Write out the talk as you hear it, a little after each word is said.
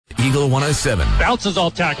Eagle 107. Bounces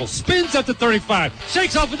all tackles, spins up to 35,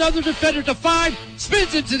 shakes off another defender to 5,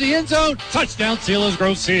 spins into the end zone. Touchdown,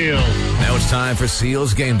 Selinsgrove Seals. Now it's time for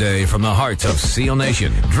Seals Game Day from the heart of Seal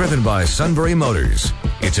Nation, driven by Sunbury Motors.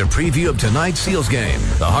 It's a preview of tonight's Seals game,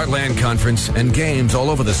 the Heartland Conference, and games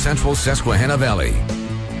all over the central Susquehanna Valley.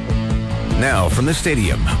 Now from the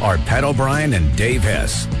stadium are Pat O'Brien and Dave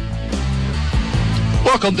Hess.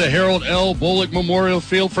 Welcome to Harold L. Bullock Memorial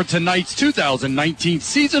Field for tonight's 2019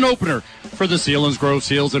 season opener for the Selinsgrove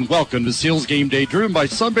Seals, and welcome to Seals Game Day, driven by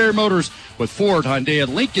Sunbury Motors with Ford, Hyundai,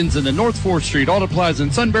 and Lincoln's in the North 4th Street Auto Plaza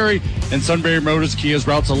in Sunbury, and Sunbury Motors Kia's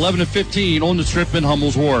routes 11 and 15 on the Strip in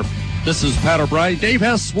Hummel's Wharf. This is Pat O'Brien. Dave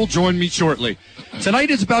Hess will join me shortly. Tonight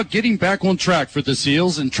is about getting back on track for the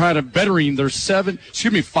Seals and trying to bettering their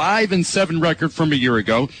 5-7 record from a year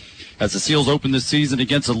ago, as the Seals open this season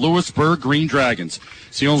against the Lewisburg Green Dragons.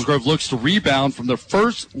 Selinsgrove looks to rebound from their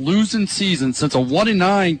first losing season since a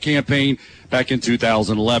 1-9 campaign back in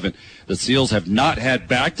 2011. The Seals have not had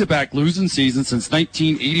back-to-back losing seasons since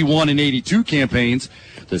 1981 and 82 campaigns.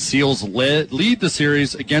 The Seals lead the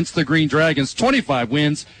series against the Green Dragons, 25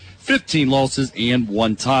 wins, 15 losses, and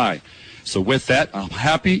 1 tie. So with that, I'm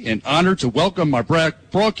happy and honored to welcome my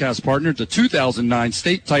broadcast partner, the 2009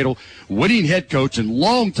 state title winning head coach and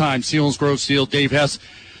longtime Selinsgrove Seal, Dave Hess.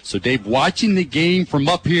 So, Dave, watching the game from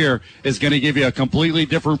up here is going to give you a completely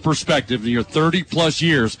different perspective than your 30-plus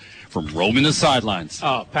years from roaming the sidelines.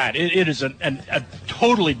 Oh, Pat, it is a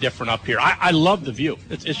totally different up here. I love the view.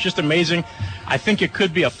 It's just amazing. I think it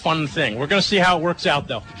could be a fun thing. We're going to see how it works out,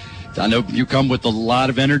 though. I know you come with a lot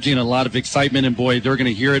of energy and a lot of excitement, and, boy, they're going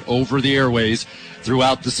to hear it over the airways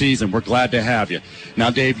throughout the season. We're glad to have you. Now,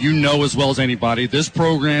 Dave, you know as well as anybody, this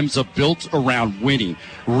program's built around winning,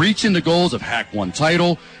 reaching the goals of HAC 1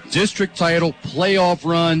 title, district title, playoff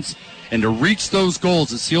runs, and to reach those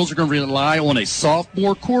goals, the Seals are going to rely on a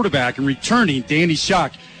sophomore quarterback and returning Danny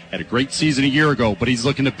Schock. Had a great season a year ago, but he's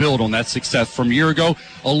looking to build on that success from a year ago,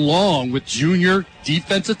 along with junior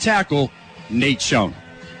defensive tackle Nate Schoen.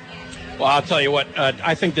 Well, I'll tell you what,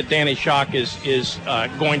 I think that Danny Schock is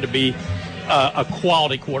going to be a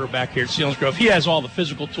quality quarterback here at Selinsgrove. He has all the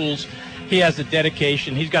physical tools. He has the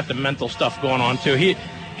dedication. He's got the mental stuff going on, too.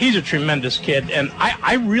 He's a tremendous kid, and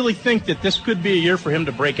I really think that this could be a year for him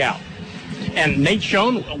to break out. And Nate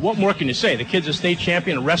Schoen, what more can you say? The kid's a state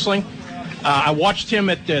champion in wrestling. I watched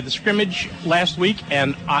him at the scrimmage last week,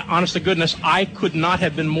 and honest to goodness, I could not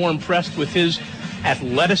have been more impressed with his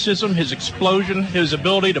athleticism, his explosion, his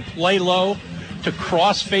ability to play low, to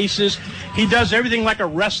cross faces. He does everything like a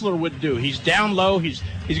wrestler would do. He's down low. He's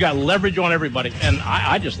got leverage on everybody, and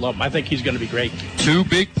I just love him. I think he's going to be great. Two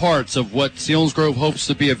big parts of what Selinsgrove hopes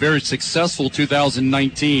to be a very successful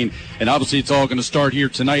 2019, and obviously it's all going to start here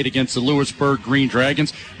tonight against the Lewisburg Green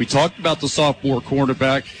Dragons. We talked about the sophomore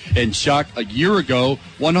cornerback and Schock a year ago,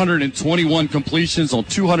 121 completions on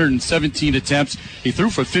 217 attempts. He threw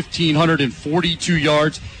for 1,542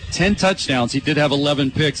 yards. 10 touchdowns. He did have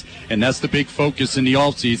 11 picks, and that's the big focus in the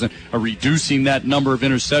offseason, reducing that number of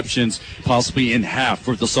interceptions possibly in half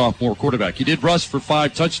for the sophomore quarterback. He did rush for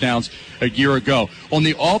 5 touchdowns a year ago. On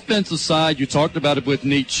the offensive side, you talked about it with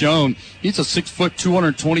Nate Schoen. He's a 6-foot,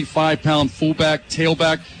 225-pound fullback,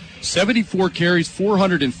 tailback, 74 carries,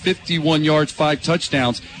 451 yards, 5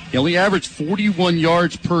 touchdowns. He only averaged 41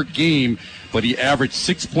 yards per game, but he averaged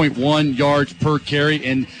 6.1 yards per carry.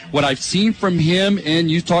 And what I've seen from him,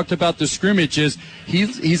 and you talked about the scrimmage, is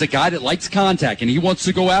he's a guy that likes contact, and he wants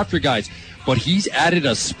to go after guys. But he's added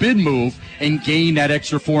a spin move and gained that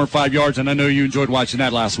extra 4 and 5 yards, and I know you enjoyed watching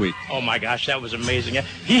that last week. Oh, my gosh, that was amazing.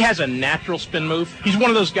 He has a natural spin move. He's one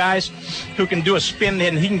of those guys who can do a spin,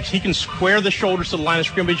 and he can square the shoulders to the line of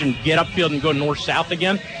scrimmage and get upfield and go north-south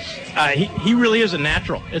again. He really is a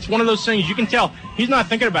natural. It's one of those things you can tell he's not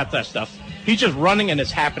thinking about that stuff. He's just running, and it's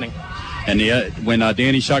happening. And when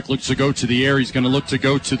Danny Schock looks to go to the air, he's going to look to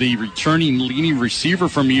go to the returning leading receiver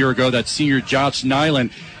from a year ago, that senior Josh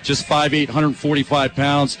Nyland, just 5'8", 145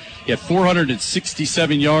 pounds. He had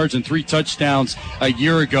 467 yards and 3 touchdowns a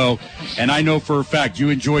year ago. And I know for a fact you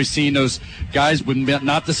enjoy seeing those guys with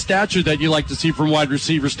not the stature that you like to see from a wide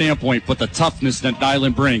receiver standpoint, but the toughness that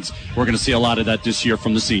Nyland brings. We're going to see a lot of that this year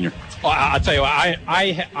from the senior. Well, I'll tell you what,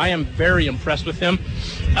 I am very impressed with him.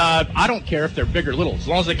 I don't care if they're big or little, as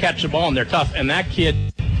long as they catch the ball and they're tough. And that kid,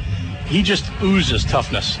 he just oozes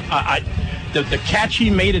toughness. The catch he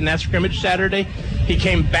made in that scrimmage Saturday, he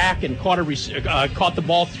came back and caught the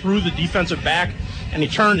ball through the defensive back, and he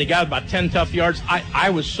turned and he got about 10 tough yards. I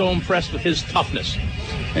was so impressed with his toughness.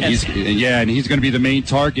 And he's going to be the main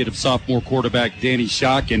target of sophomore quarterback Danny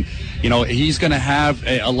Shock. And, he's going to have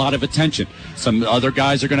a lot of attention. Some other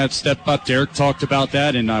guys are going to have to step up. Derek talked about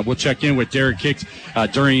that, and we'll check in with Derek Hicks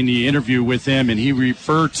during the interview with him. And he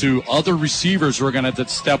referred to other receivers who are going to have to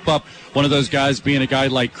step up. One of those guys being a guy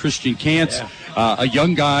like Christian Kantz, a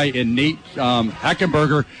young guy, and Nate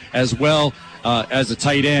Hackenberger as well. As a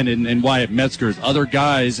tight end and Wyatt Metzger, other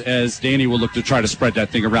guys, as Danny will look to try to spread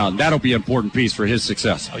that thing around. That'll be an important piece for his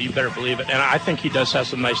success. Oh, you better believe it. And I think he does have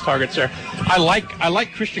some nice targets there. I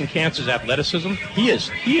like Christian Kantz's athleticism. He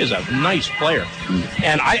is a nice player.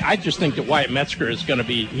 And I just think that Wyatt Metzger he's going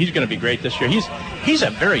to be great this year. He's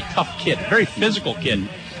a very tough kid, very physical kid.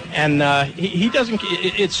 And he doesn't.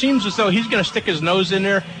 It seems as though he's going to stick his nose in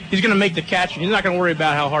there. He's going to make the catch, and he's not going to worry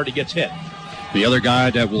about how hard he ggets hit. The other guy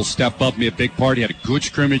that will step up and be a big part, he had a good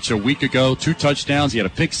scrimmage a week ago, 2 touchdowns. He had a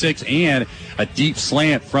pick six and a deep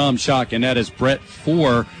slant from Shock, and that is Brett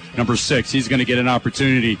Four, number 6. He's going to get an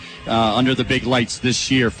opportunity under the big lights this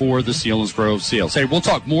year for the Selinsgrove Seals. Hey, we'll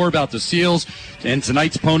talk more about the Seals and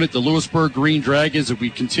tonight's opponent, the Lewisburg Green Dragons, as we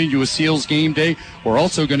continue with Seals Game Day. We're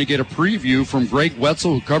also going to get a preview from Greg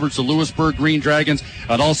Wetzel, who covers the Lewisburg Green Dragons,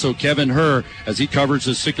 and also Kevin Herr, as he covers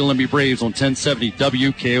the Sickle-Lemby Braves on 1070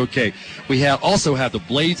 WKOK. We also have the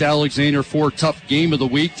Blaze Alexander Ford Tough Game of the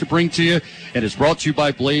Week to bring to you, and it's brought to you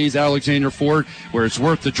by Blaze Alexander Ford, where it's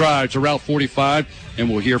worth the drive to Route 45, and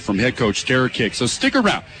we'll hear from head coach Derek Hicks. So stick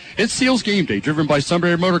around. It's Seals Game Day, driven by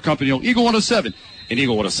Sunbury Motor Company on Eagle 107 and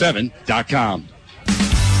Eagle107.com.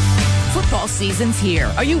 Football season's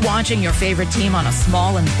here. Are you watching your favorite team on a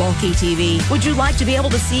small and bulky TV? Would you like to be able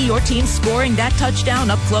to see your team scoring that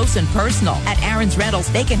touchdown up close and personal? At Aaron's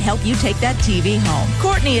Rentals, they can help you take that TV home.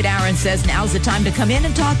 Courtney at Aaron says now's the time to come in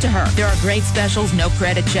and talk to her. There are great specials, no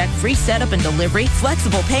credit check, free setup and delivery,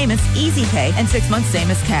 flexible payments, easy pay, and 6 months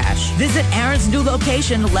same as cash. Visit Aaron's new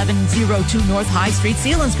location, 1102 North High Street,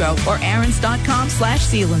 Selinsgrove, or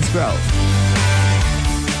aarons.com/Selinsgrove.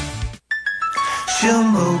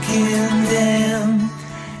 Shamokin Dam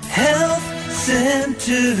Health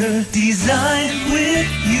Center, designed with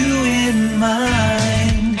you in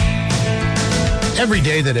mind. Every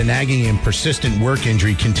day that a nagging and persistent work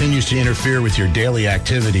injury continues to interfere with your daily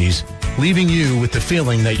activities, leaving you with the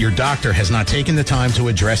feeling that your doctor has not taken the time to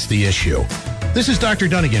address the issue. This is Dr.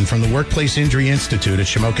 Dunnigan from the Workplace Injury Institute at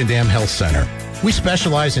Shamokin Dam Health Center. We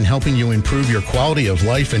specialize in helping you improve your quality of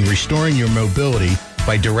life and restoring your mobility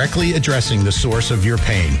by directly addressing the source of your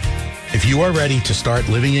pain. If you are ready to start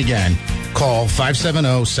living again, call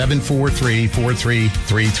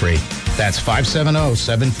 570-743-4333. That's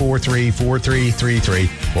 570-743-4333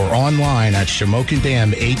 or online at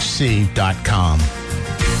ShamokinDamHC.com.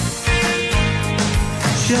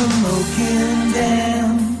 Shamokin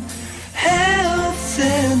Dam Health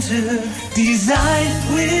Center,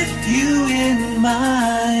 designed with you in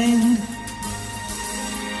mind.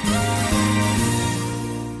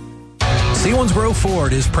 Selinsgrove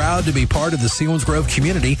Ford is proud to be part of the Selinsgrove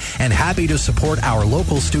community and happy to support our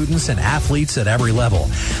local students and athletes at every level.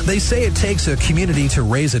 They say it takes a community to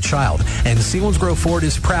raise a child, and Selinsgrove Ford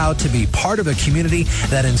is proud to be part of a community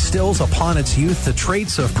that instills upon its youth the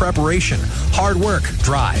traits of preparation, hard work,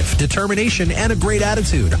 drive, determination, and a great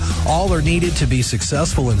attitude. All are needed to be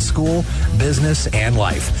successful in school, business, and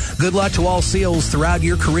life. Good luck to all Seals throughout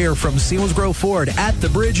your career from Selinsgrove Ford at the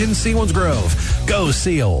Bridge in Selinsgrove. Go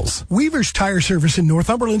Seals! Weaver's Tire Service in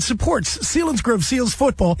Northumberland supports Selinsgrove Seals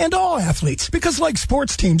football and all athletes because, like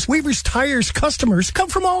sports teams, Weaver's Tire's customers come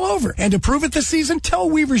from all over. And to prove it this season, tell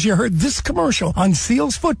Weaver's you heard this commercial on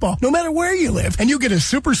Seals football, no matter where you live, and you get a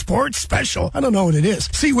super sports special. I don't know what it is.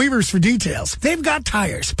 See Weaver's for details. They've got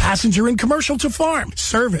tires, passenger and commercial to farm,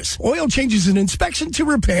 service, oil changes and inspection to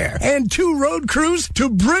repair, and 2 road crews to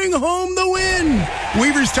bring home the win.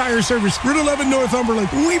 Weaver's Tire Service, Route 11 Northumberland,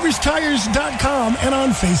 weaverstires.com, and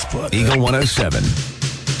on Facebook. Eagle 107.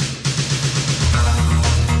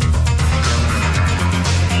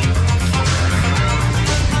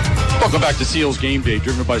 Welcome back to Seals Game Day,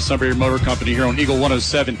 driven by Sunbury Motor Company here on Eagle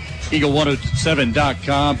 107,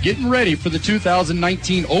 Eagle107.com. Getting ready for the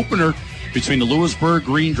 2019 opener between the Lewisburg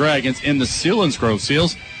Green Dragons and the Selinsgrove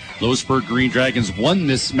Seals. Lewisburg Green Dragons won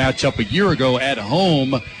this matchup a year ago at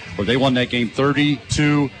home, where they won that game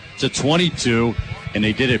 32-22, and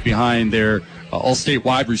they did it behind their All-State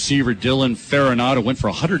wide receiver Dylan Farinato. Went for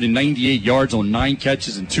 198 yards on 9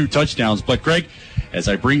 catches and 2 touchdowns. But Greg, as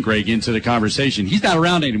I bring Greg into the conversation, he's not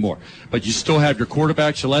around anymore. But you still have your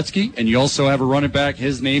quarterback, Shaletsky, and you also have a running back.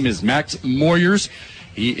 His name is Max Moyers.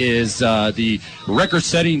 He is the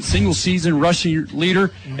record-setting single-season rushing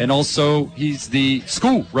leader, and also he's the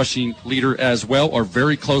school rushing leader as well, or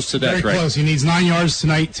very close to that, Very close. He needs 9 yards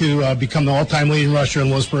tonight to become the all-time leading rusher in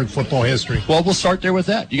Lewisburg football history. Well, we'll start there with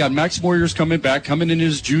that. You got Max Moyers coming in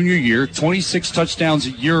his junior year, 26 touchdowns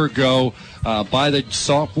a year ago by the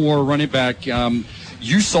sophomore running back.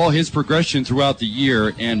 You saw his progression throughout the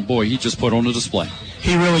year, and, boy, he just put on a display.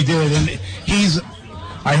 He really did, and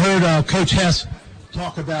I heard Coach Hess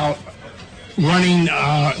talk about running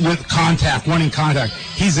with contact, running contact.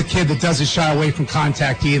 He's a kid that doesn't shy away from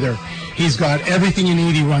contact either. He's got everything you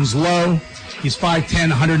need. He runs low. He's 5'10",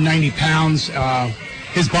 190 pounds.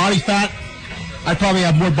 His body fat, I probably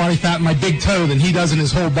have more body fat in my big toe than he does in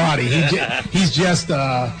his whole body. He's just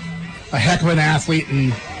a heck of an athlete,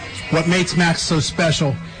 and what makes Max so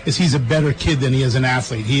special is he's a better kid than he is an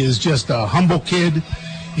athlete. He is just a humble kid.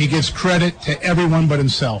 He gives credit to everyone but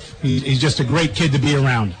himself. He's just a great kid to be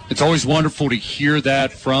around. It's always wonderful to hear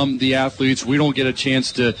that from the athletes. We don't get a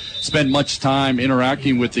chance to spend much time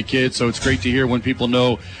interacting with the kids, so it's great to hear when people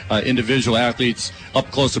know individual athletes up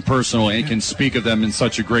close and personal and can speak of them in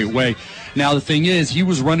such a great way. Now, the thing is, he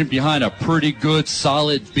was running behind a pretty good,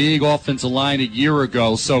 solid, big offensive line a year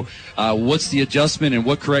ago. So what's the adjustment and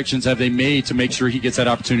what corrections have they made to make sure he gets that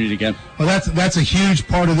opportunity again? Well, that's a huge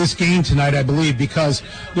part of this game tonight, I believe, because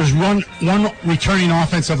there's one returning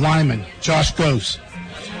offensive lineman, Josh Gose,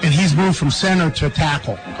 and he's moved from center to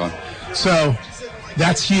tackle. Okay. So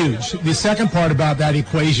that's huge. The second part about that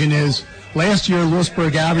equation is last year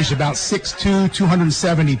Lewisburg averaged about 6'2",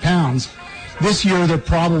 270 pounds. This year they're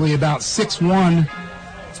probably about 6'1",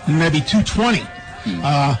 maybe 220.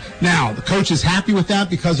 Now, the coach is happy with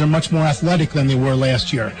that because they're much more athletic than they were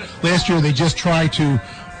last year. Last year they just tried to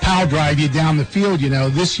power drive you down the field,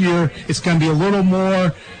 This year it's going to be a little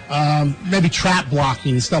more maybe trap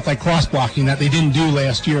blocking and stuff like cross blocking that they didn't do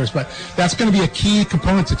last year. But that's going to be a key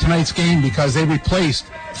component to tonight's game because they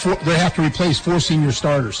have to replace 4 senior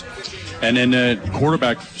starters. And then the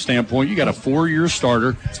quarterback standpoint, you got a 4-year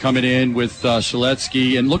starter coming in with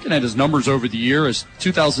Shaletsky. And looking at his numbers over the year, as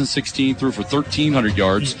 2016 threw for 1,300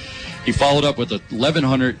 yards. He followed up with a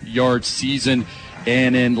 1,100-yard season.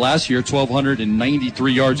 And in last year,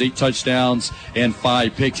 1,293 yards, 8 touchdowns, and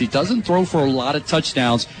 5 picks. He doesn't throw for a lot of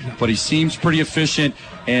touchdowns, but he seems pretty efficient.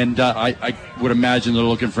 And I would imagine they're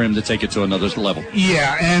looking for him to take it to another level.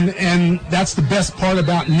 Yeah, and that's the best part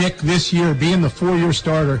about Nick this year, being the 4-year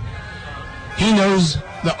starter. He knows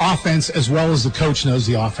the offense as well as the coach knows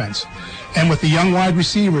the offense. And with the young wide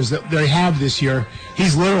receivers that they have this year,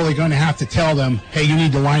 he's literally going to have to tell them, hey, you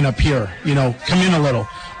need to line up here. Come in a little.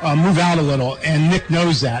 Move out a little, and Nick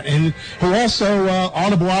knows that. And he'll also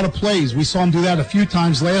audible out of plays. We saw him do that a few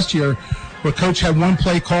times last year where Coach had one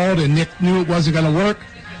play called and Nick knew it wasn't going to work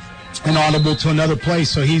and audible to another play.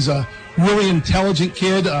 So he's a really intelligent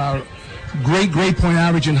kid, great grade point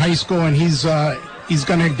average in high school, and he's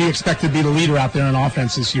going to be expected to be the leader out there in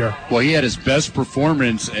offense this year. Well, he had his best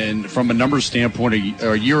performance and from a numbers standpoint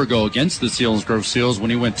a year ago against the Selinsgrove Seals when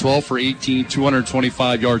he went 12 for 18,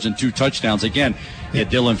 225 yards and 2 touchdowns. Again, he had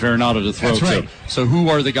Dylan Farinato to throw That's right. to. So who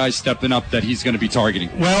are the guys stepping up that he's going to be targeting?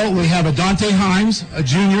 Well, we have a Dante Himes, a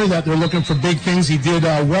junior, that they're looking for big things. He did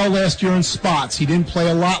well last year in spots. He didn't play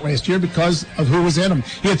a lot last year because of who was in him.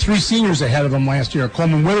 He had 3 seniors ahead of him last year.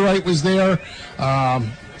 Coleman Whitwright was there.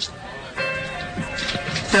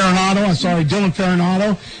 Dylan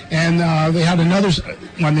Farinato, and they had another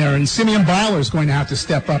one there, and Simeon Byler is going to have to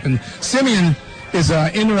step up. And Simeon is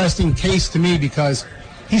an interesting case to me because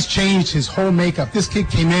he's changed his whole makeup. This kid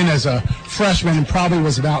came in as a freshman and probably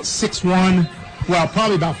was about 6'1",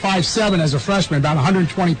 probably about 5'7" as a freshman, about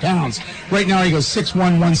 120 pounds. Right now he goes 6'1",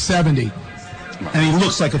 170, and he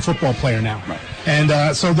looks like a football player now. Right.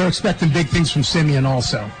 And so they're expecting big things from Simeon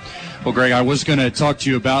also. Well, Greg, I was going to talk to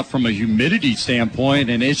you about from a humidity standpoint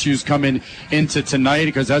and issues coming into tonight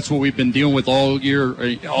because that's what we've been dealing with all year,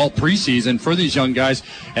 all preseason for these young guys.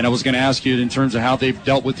 And I was going to ask you in terms of how they've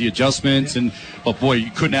dealt with the adjustments. But boy, you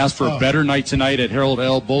couldn't ask for a better night tonight at Harold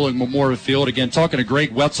L. Bowling Memorial Field. Again, talking to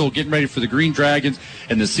Greg Wetzel, getting ready for the Green Dragons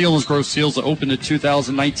and the Selinsgrove Seals to open the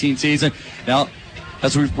 2019 season. Now,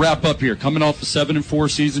 as we wrap up here, coming off a 7-4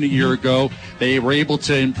 season a year ago, they were able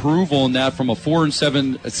to improve on that from a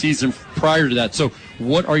 4-7 season prior to that. So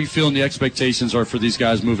what are you feeling the expectations are for these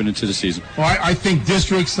guys moving into the season? Well, I think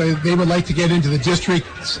districts, they would like to get into the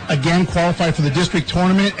districts again, qualify for the district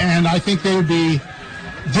tournament, and I think they would be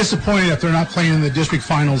disappointed if they're not playing in the district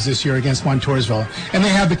finals this year against Montoursville. And they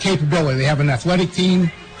have the capability. They have an athletic team.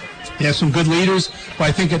 They have some good leaders, but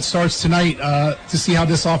I think it starts tonight to see how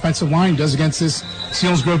this offensive line does against this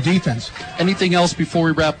Selinsgrove defense. Anything else before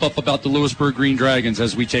we wrap up about the Lewisburg Green Dragons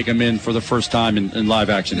as we take them in for the first time in live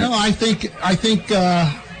action? No, I think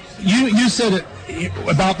you said it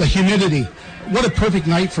about the humidity. What a perfect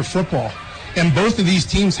night for football. And both of these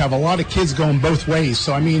teams have a lot of kids going both ways.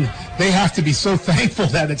 So, I mean, they have to be so thankful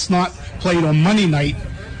that it's not played on Monday night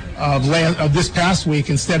of this past week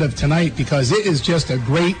instead of tonight, because it is just a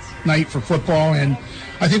great night for football, and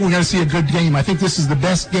I think we're going to see a good game. I think this is the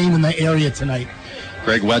best game in the area tonight.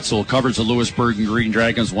 Greg Wetzel covers the Lewisburg and Green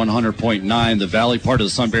Dragons 100.9, the Valley, part of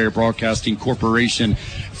the Sunbury Broadcasting Corporation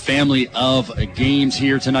family of games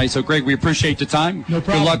here tonight. So, Greg, we appreciate the time. No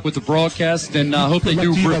problem. Good luck with the broadcast, and hope they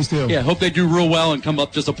do. Yeah, hope they do real well and come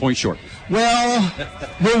up just a point short. Well,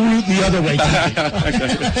 we'll root the other way.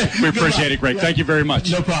 Okay. We appreciate it, Greg. Thank you very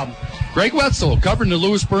much. No problem. Greg Wetzel covering the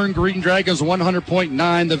Lewisburg Green Dragons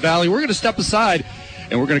 100.9, the Valley. We're going to step aside,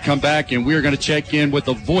 and we're going to come back, and we're going to check in with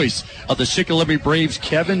the voice of the Shikellamy Braves,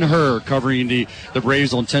 Kevin Herr, covering the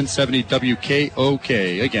Braves on 1070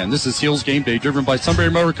 WKOK. Again, this is Seals Game Day, driven by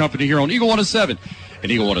Sunbury Motor Company here on Eagle 107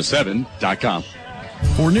 and Eagle107.com.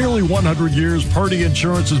 For nearly 100 years, Purdy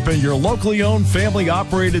Insurance has been your locally owned,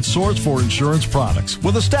 family-operated source for insurance products.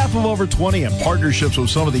 With a staff of over 20 and partnerships with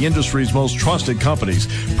some of the industry's most trusted companies,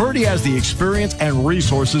 Purdy has the experience and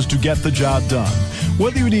resources to get the job done.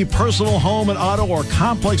 Whether you need personal, home, and auto, or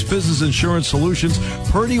complex business insurance solutions,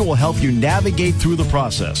 Purdy will help you navigate through the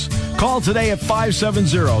process. Call today at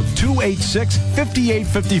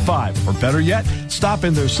 570-286-5855. Or better yet, stop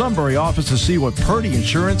in their Sunbury office to see what Purdy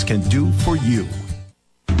Insurance can do for you.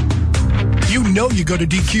 You know you go to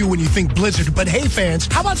DQ when you think Blizzard, but hey fans,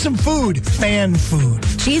 how about some food? Fan food.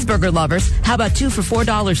 Cheeseburger lovers, how about 2 for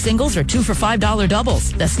 $4 singles or 2 for $5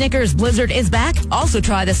 doubles? The Snickers Blizzard is back. Also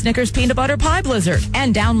try the Snickers Peanut Butter Pie Blizzard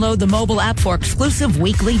and download the mobile app for exclusive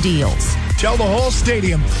weekly deals. Tell the whole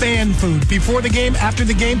stadium, fan food, before the game, after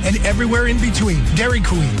the game, and everywhere in between. Dairy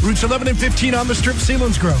Queen, routes 11 and 15 on the Strip,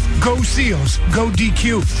 Selinsgrove. Go Seals, go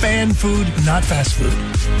DQ. Fan food, not fast food.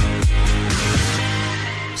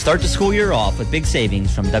 Start the school year off with big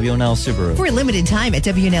savings from W&L Subaru. For a limited time at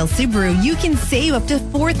W&L Subaru, you can save up to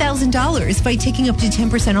 $4,000 by taking up to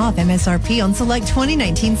 10% off MSRP on select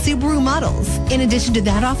 2019 Subaru models. In addition to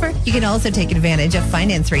that offer, you can also take advantage of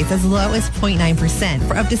finance rates as low as 0.9%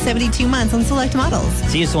 for up to 72 months on select models.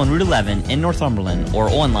 See us on Route 11 in Northumberland or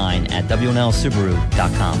online at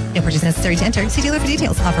WNLSubaru.com. No purchase necessary to enter. See dealer for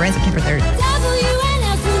details. Offer ends September 3rd.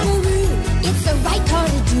 W&L Subaru, it's the right car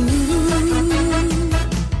to do.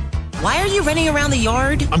 Why are you running around the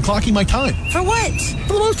yard? I'm clocking my time. For what?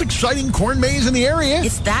 For the most exciting corn maze in the area.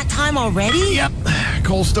 It's that time already? Yep.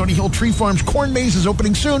 Cole Stony Hill Tree Farm's corn maze is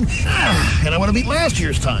opening soon, and I want to beat last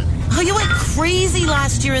year's time. Oh, you went crazy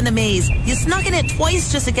last year in the maze. You snuck in it twice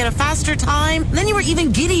just to get a faster time. And then you were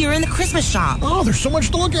even giddier in the Christmas shop. Oh, there's so much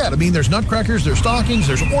to look at. I mean, there's nutcrackers, there's stockings,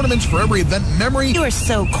 there's ornaments for every event and memory. You are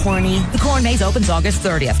so corny. The Corn Maze opens August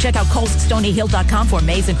 30th. Check out ColesStonyHill.com for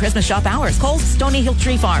maze and Christmas shop hours. Cole's Stony Hill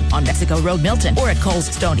Tree Farm on Mexico Road, Milton, or at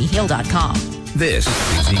ColesStonyHill.com. This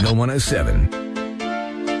is Eagle 107.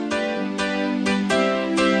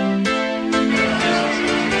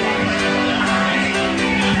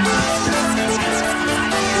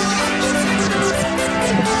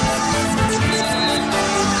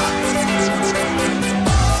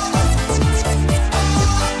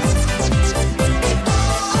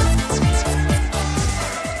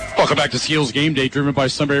 Welcome back to Seals Game Day, driven by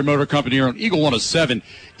Sunbury Motor Company here on Eagle 107,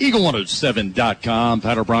 Eagle107.com.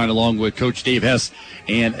 Pat O'Brien along with Coach Dave Hess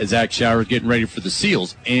and Zach Showers getting ready for the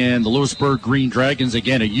Seals and the Lewisburg Green Dragons.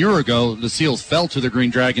 Again, a year ago, the Seals fell to the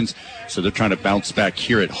Green Dragons, so they're trying to bounce back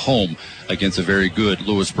here at home against a very good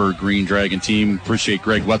Lewisburg Green Dragon team. Appreciate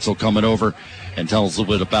Greg Wetzel coming over and telling us a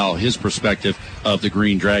little bit about his perspective of the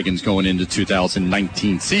Green Dragons going into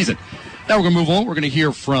 2019 season. Now we're going to move on. We're going to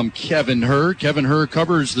hear from Kevin Herr. Kevin Herr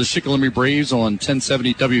covers the Shikellamy Braves on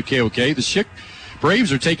 1070 WKOK. The Schick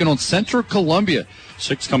Braves are taking on Central Columbia.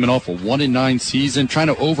 Schick's coming off a 1-9 season, trying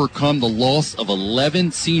to overcome the loss of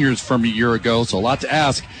 11 seniors from a year ago. So a lot to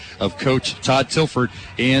ask of Coach Todd Tilford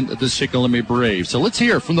and the Shikellamy Braves. So let's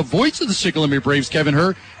hear from the voice of the Shikellamy Braves, Kevin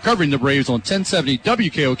Herr, covering the Braves on 1070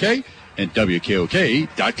 WKOK and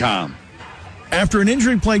WKOK.com. After an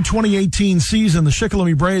injury-plagued 2018 season, the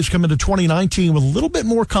Shikellamy Braves come into 2019 with a little bit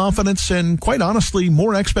more confidence and, quite honestly,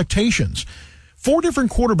 more expectations. 4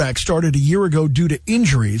 different quarterbacks started a year ago due to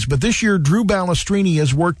injuries, but this year Drew Balestrini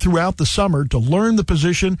has worked throughout the summer to learn the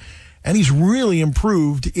position, and he's really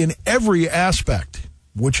improved in every aspect,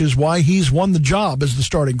 which is why he's won the job as the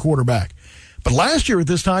starting quarterback. But last year at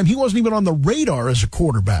this time, he wasn't even on the radar as a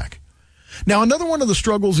quarterback. Now, another one of the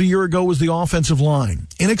struggles a year ago was the offensive line.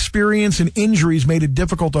 Inexperience and injuries made it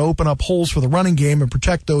difficult to open up holes for the running game and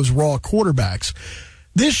protect those raw quarterbacks.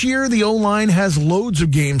 This year, the O-line has loads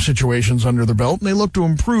of game situations under their belt, and they look to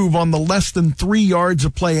improve on the less than 3 yards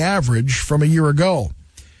of play average from a year ago.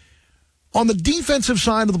 On the defensive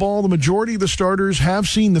side of the ball, the majority of the starters have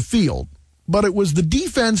seen the field, but it was the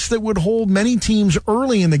defense that would hold many teams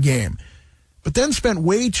early in the game, but then spent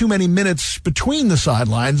way too many minutes between the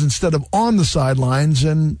sidelines instead of on the sidelines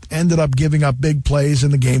and ended up giving up big plays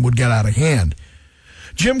and the game would get out of hand.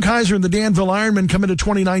 Jim Kaiser and the Danville Ironmen come into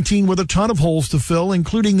 2019 with a ton of holes to fill,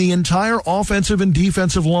 including the entire offensive and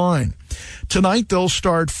defensive line. Tonight, they'll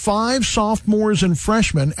start 5 sophomores and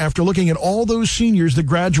freshmen after looking at all those seniors that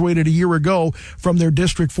graduated a year ago from their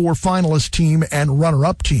District 4 finalist team and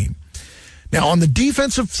runner-up team. Now, on the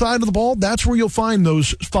defensive side of the ball, that's where you'll find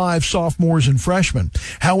those 5 sophomores and freshmen.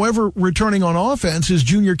 However, returning on offense is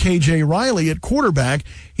junior KJ Riley at quarterback.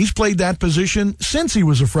 He's played that position since he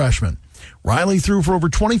was a freshman. Riley threw for over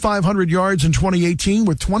 2,500 yards in 2018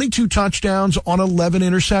 with 22 touchdowns on 11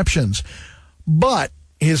 interceptions. But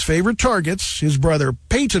his favorite targets, his brother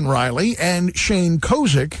Peyton Riley and Shane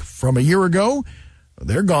Kozik from a year ago,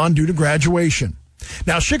 they're gone due to graduation.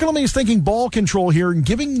 Now, Shikellamy is thinking ball control here and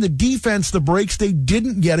giving the defense the breaks they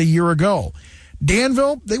didn't get a year ago.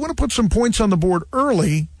 Danville, they want to put some points on the board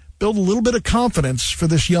early, build a little bit of confidence for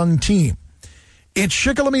this young team. It's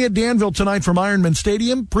Shikellamy at Danville tonight from Ironman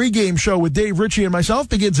Stadium. Pre-game show with Dave Ritchie and myself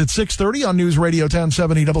begins at 6:30 on News Radio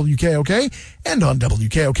 1070 WKOK and on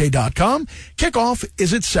WKOK.com. Kickoff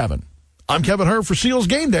is at 7. I'm Kevin Herr for Seals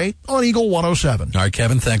Game Day on Eagle 107. All right,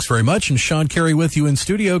 Kevin, thanks very much. And Sean Carey with you in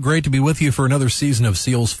studio. Great to be with you for another season of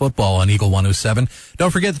Seals football on Eagle 107.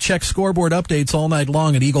 Don't forget to check scoreboard updates all night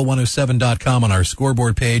long at Eagle107.com on our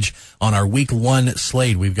scoreboard page on our Week 1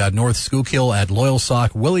 slate. We've got North Schuylkill at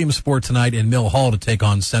Loyalsock, Williamsport tonight in Mill Hall to take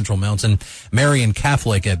on Central Mountain, Marion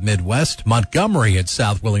Catholic at Midwest, Montgomery at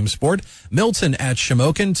South Williamsport, Milton at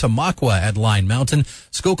Shamokin, Tamaqua at Line Mountain,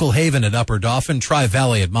 Schuylkill Haven at Upper Dauphin,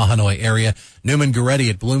 Tri-Valley at Mahanoy area, Newman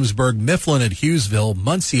Goretti at Bloomsburg, Mifflin at Hughesville,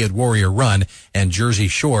 Muncie at Warrior Run, and Jersey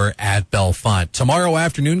Shore at Bellefonte. Tomorrow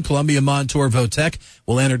afternoon, Columbia Montour Votech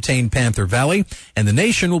will entertain Panther Valley, and the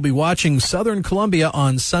nation will be watching Southern Columbia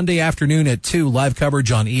on Sunday afternoon at 2, live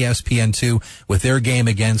coverage on ESPN2 with their game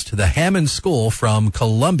against the Hammond School from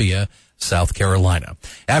Columbia, South Carolina.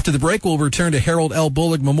 After the break, we'll return to Harold L.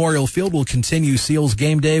 Bullock Memorial Field. We'll continue Seals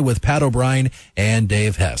Game Day with Pat O'Brien and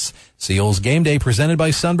Dave Hess. Seals Game Day presented by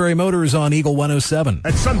Sunbury Motors on Eagle 107.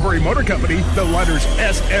 At Sunbury Motor Company, the letters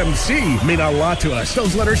SMC mean a lot to us.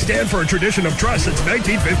 Those letters stand for a tradition of trust since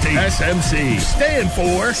 1950. SMC stand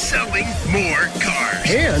for selling more cars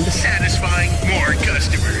and satisfying more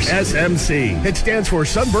customers. SMC. It stands for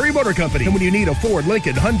Sunbury Motor Company. And when you need a Ford,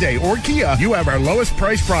 Lincoln, Hyundai, or Kia, you have our lowest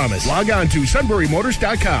price promise. Log on to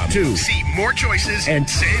sunburymotors.com to see more choices and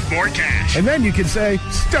save more cash. And then you can say,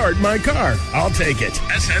 start my car. I'll take it.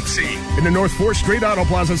 SMC. In the North 4th Street Auto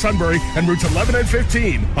Plaza, Sunbury, and routes 11 and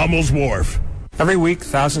 15, Hummel's Wharf. Every week,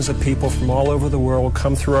 thousands of people from all over the world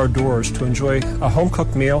come through our doors to enjoy a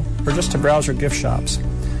home-cooked meal or just to browse our gift shops.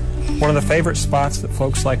 One of the favorite spots that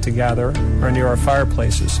folks like to gather are near our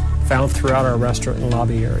fireplaces, found throughout our restaurant and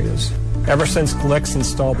lobby areas. Ever since Glick's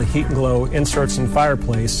installed the Heat and Glow inserts in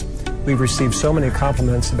fireplace, we've received so many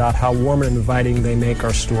compliments about how warm and inviting they make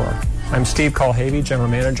our store. I'm Steve Colhavy, General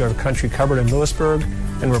Manager of Country Cupboard in Lewisburg,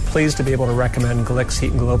 and we're pleased to be able to recommend Glick's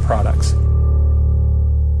Heat and Glow products.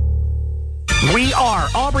 We are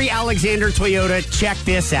Aubrey Alexander Toyota. Check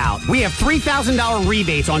this out. We have $3,000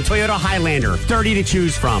 rebates on Toyota Highlander, 30 to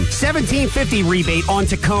choose from. $1,750 rebate on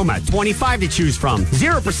Tacoma, 25 to choose from.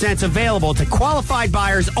 0% available to qualified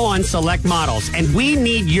buyers on select models. And we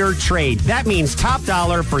need your trade. That means top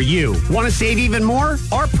dollar for you. Want to save even more?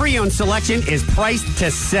 Our pre-owned selection is priced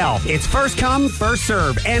to sell. It's first come, first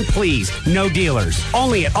serve. And please, no dealers.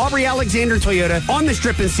 Only at Aubrey Alexander Toyota on the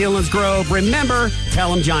Strip in Selinsgrove. Remember,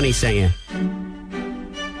 tell them Johnny sent you.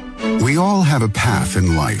 We all have a path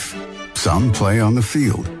in life. Some play on the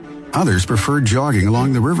field. Others prefer jogging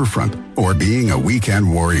along the riverfront or being a weekend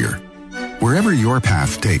warrior. Wherever your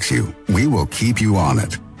path takes you, we will keep you on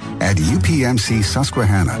it. At UPMC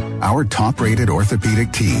Susquehanna, our top-rated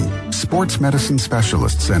orthopedic team, sports medicine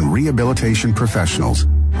specialists, and rehabilitation professionals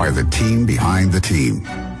are the team behind the team.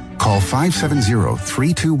 Call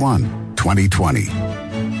 570-321-2020.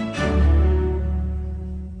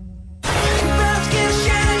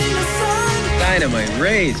 Dynamite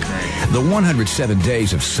Rays, man. The 107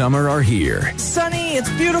 days of summer are here. Sunny, it's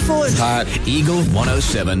beautiful, it's hot. Eagle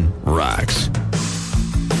 107 rocks.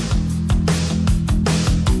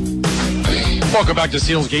 Welcome back to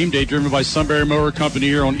Seals Game Day, driven by Sunbury Motor Company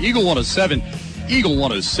here on Eagle 107,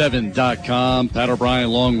 Eagle107.com. Pat O'Brien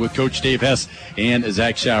along with Coach Dave Hess and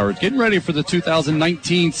Zach Showers. Getting ready for the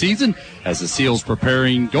 2019 season as the Seals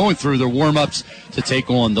going through their warm-ups to take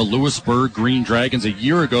on the Lewisburg Green Dragons. A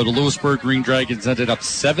year ago, the Lewisburg Green Dragons ended up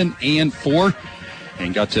 7-4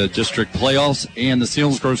 and got to district playoffs, and the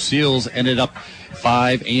Selinsgrove Seals ended up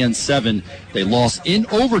 5-7. They lost in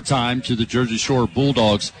overtime to the Jersey Shore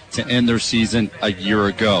Bulldogs to end their season a year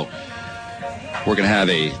ago. We're going to have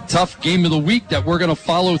a tough game of the week that we're going to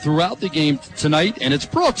follow throughout the game tonight, and it's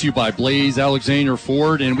brought to you by Blaze Alexander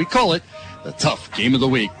Ford, and we call it the tough game of the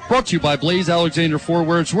week. Brought to you by Blaze Alexander Ford,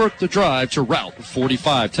 where it's worth the drive to Route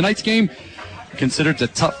 45. Tonight's game, considered the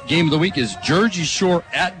tough game of the week, is Jersey Shore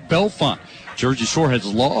at Bellefonte. Jersey Shore has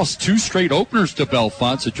lost 2 straight openers to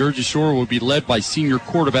Bellefonte, so Jersey Shore will be led by senior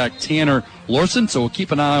quarterback Tanner Larson. So we'll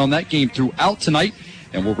keep an eye on that game throughout tonight,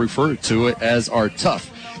 and we'll refer to it as our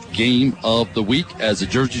tough game of the week as the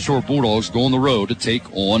Jersey Shore Bulldogs go on the road to take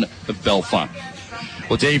on the Bellefonte.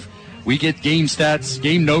 Well, Dave, we get game stats,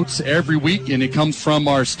 game notes every week, and it comes from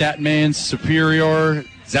our stat man superior,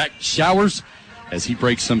 Zach Showers, as he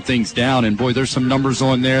breaks some things down. And, boy, there's some numbers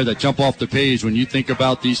on there that jump off the page when you think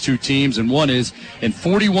about these two teams. And one is, in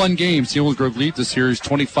 41 games, Selinsgrove leads the series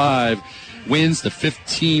 25 wins, the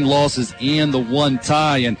 15 losses, and the 1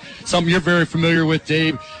 tie. And something you're very familiar with,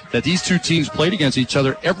 Dave, that these two teams played against each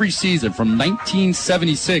other every season from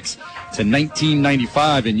 1976 to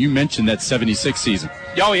 1995. And you mentioned that 76 season.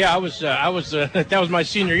 Oh, yeah, that was my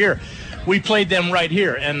senior year. We played them right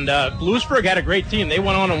here, and Lewisburg had a great team. They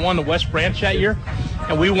went on and won the West Branch that year,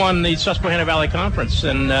 and we won the Susquehanna Valley Conference,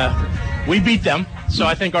 and we beat them. So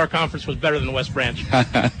I think our conference was better than the West Branch.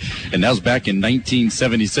 And that was back in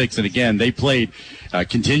 1976, and again, they played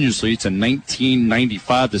continuously to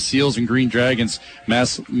 1995. The Seals and Green Dragons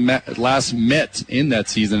last met in that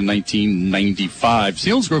season in 1995.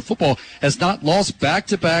 Selinsgrove football has not lost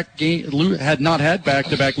back-to-back had not had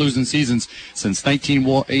back-to-back losing seasons since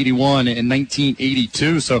 1981 and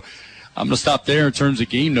 1982. So I'm going to stop there in terms of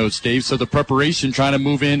game notes, Dave. So the preparation, trying to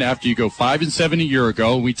move in after you go 5-7 a year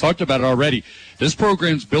ago. We talked about it already. This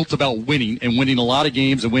program's built about winning and winning a lot of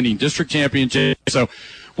games and winning district championships. So,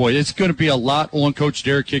 boy, it's going to be a lot on Coach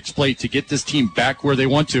Derek Hick's plate to get this team back where they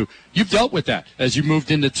want to. You've dealt with that as you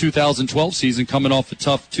moved into 2012 season, coming off a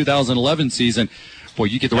tough 2011 season. Boy,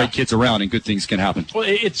 you get the right kids around and good things can happen. Well,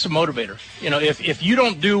 it's a motivator. You know, if you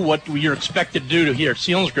don't do what you're expected to do here at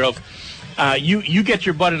Selinsgrove, you get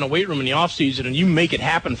your butt in the weight room in the offseason and you make it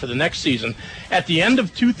happen for the next season. At the end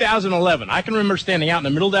of 2011, I can remember standing out in the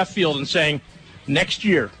middle of that field and saying, next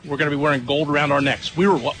year, we're going to be wearing gold around our necks. We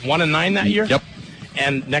were, 1-9 that year? Yep.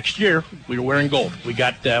 And next year, we were wearing gold. We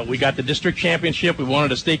got the district championship. We won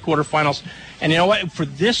the state quarterfinals. And you know what? For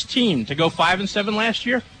this team to go 5-7 last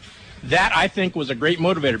year, that, I think, was a great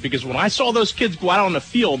motivator. Because when I saw those kids go out on the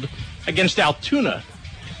field against Altoona,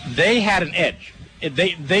 they had an edge.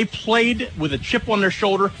 They played with a chip on their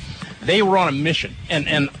shoulder. They were on a mission.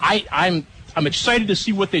 And I'm excited to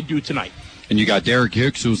see what they do tonight. And you got Derek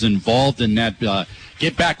Hicks, who was involved in that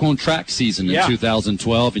get back on track season in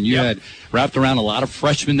 2012. And you had wrapped around a lot of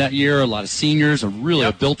freshmen that year, a lot of seniors, and really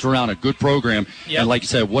built around a good program. And like you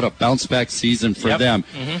said, what a bounce back season for them.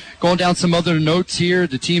 Mm-hmm. Going down some other notes here,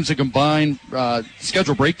 the teams have combined,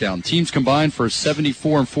 schedule breakdown. Teams combined for a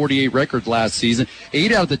 74-48 record last season.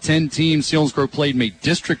 8 out of the 10 teams Selinsgrove played made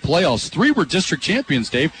district playoffs. 3 were district champions,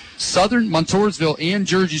 Dave. Southern, Montoursville, and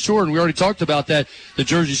Jersey Shore. And we already talked about that, the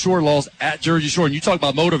Jersey Shore loss at Jersey Shore. And you talk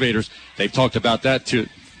about motivators. They've talked about that too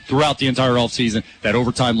throughout the entire offseason, that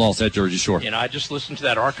overtime loss at Jersey Shore. You know, I just listened to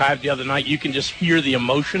that archive the other night. You can just hear the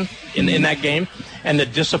emotion in that game and the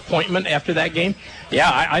disappointment after that game.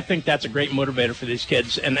 Yeah, I think that's a great motivator for these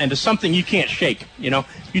kids, and it's something you can't shake. You know,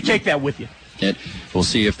 you take that with you. And we'll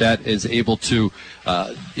see if that is able to,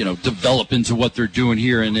 develop into what they're doing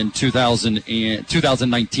here and in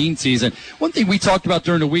 2019 season. One thing we talked about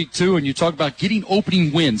during the week, too, and you talked about getting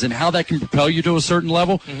opening wins and how that can propel you to a certain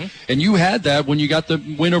level. Mm-hmm. And you had that when you got the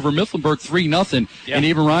win over Mifflinburg 3-0. Yeah. And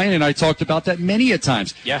even Ryan and I talked about that many a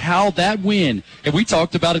times. Yeah. How that win, and we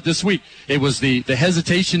talked about it this week. It was the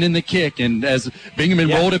hesitation in the kick, and as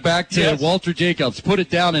Bingaman rolled it back to Walter Jacobs, put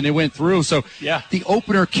it down, and it went through. So the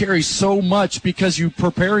opener carries so much because you're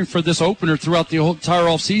preparing for this opener throughout the whole entire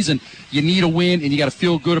offseason. You need a win, and you got to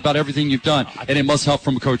feel good about everything you've done, and it must help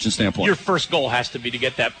from a coaching standpoint. Your first goal has to be to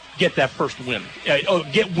get that first win.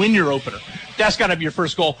 Win your opener. That's got to be your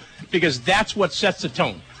first goal, because that's what sets the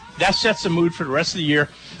tone. That sets the mood for the rest of the year.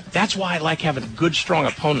 That's why I like having good, strong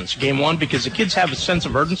opponents game one, because the kids have a sense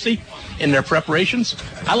of urgency in their preparations.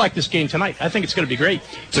 I like this game tonight. I think it's going to be great.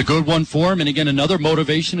 It's a good one for them. And again, another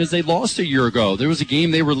motivation is they lost a year ago. There was a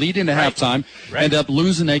game they were leading at halftime, ended up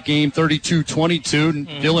losing that game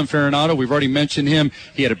 32-22. Dylan Farinato, we've already mentioned him.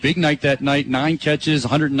 He had a big night that night, 9 catches,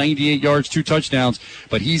 198 yards, 2 touchdowns.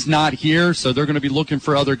 But he's not here, so they're going to be looking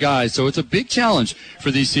for other guys. So it's a big challenge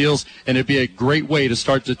for these Seals, and it'd be a great way to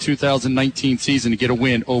start the 2019 season to get a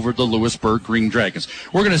win over the Lewisburg Green Dragons.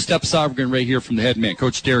 We're going to step aside. We're going to right here from the head man,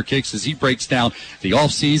 Coach Derek Hicks, as he breaks down the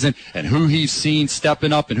offseason and who he's seen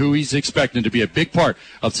stepping up and who he's expecting to be a big part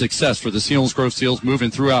of success for the Selinsgrove Seals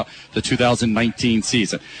moving throughout the 2019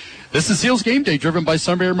 season. This is Seals Game Day, driven by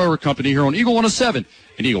Sunbury Motor Company here on Eagle 107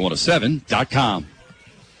 and Eagle107.com.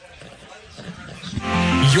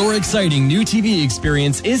 Your exciting new TV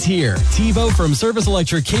experience is here. TiVo from Service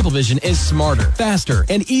Electric Cablevision is smarter, faster,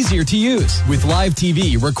 and easier to use. With live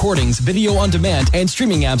TV, recordings, video on demand, and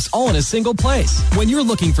streaming apps all in a single place. When you're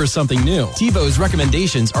looking for something new, TiVo's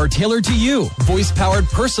recommendations are tailored to you. Voice-powered,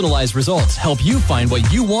 personalized results help you find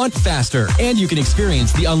what you want faster. And you can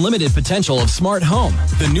experience the unlimited potential of smart home.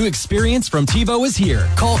 The new experience from TiVo is here.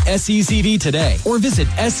 Call SECV today or visit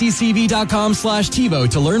sccv.com/TiVo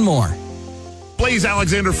to learn more. Blaze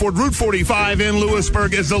Alexander Ford, Route 45 in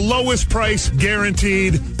Lewisburg is the lowest price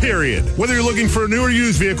guaranteed, period. Whether you're looking for a new or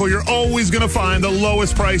used vehicle, you're always going to find the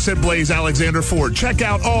lowest price at Blaze Alexander Ford. Check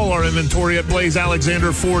out all our inventory at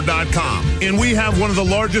blazealexanderford.com. And we have one of the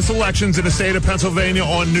largest selections in the state of Pennsylvania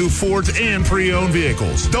on new Fords and pre-owned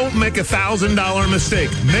vehicles. Don't make a $1,000 mistake.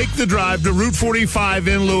 Make the drive to Route 45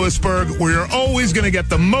 in Lewisburg, where you're always going to get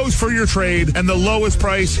the most for your trade and the lowest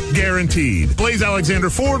price guaranteed. Blaze Alexander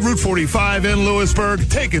Ford, Route 45 in Lewisburg,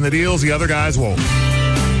 taking the deals the other guys won't.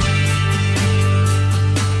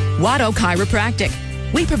 Watto Chiropractic.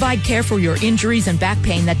 We provide care for your injuries and back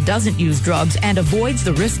pain that doesn't use drugs and avoids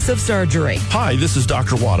the risks of surgery. Hi, this is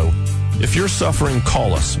Dr. Watto. If you're suffering,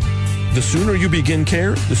 call us. The sooner you begin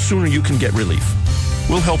care, the sooner you can get relief.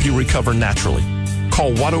 We'll help you recover naturally.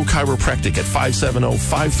 Call Watto Chiropractic at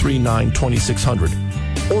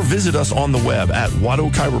 570-539-2600 or visit us on the web at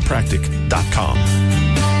wattochiropractic.com.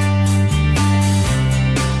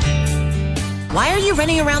 Why are you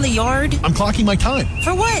running around the yard? I'm clocking my time.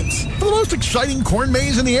 For what? For the most exciting corn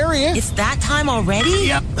maze in the area. It's that time already?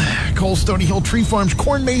 Yep. Cole Stony Hill Tree Farm's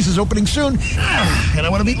corn maze is opening soon, and I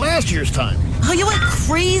want to beat last year's time. Oh, you went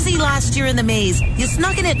crazy last year in the maze. You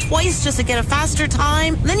snuck in it twice just to get a faster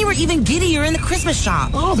time. And then you were even giddier in the Christmas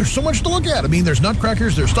shop. Oh, there's so much to look at. I mean, there's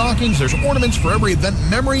nutcrackers, there's stockings, there's ornaments for every event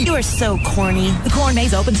and memory. You are so corny. The Corn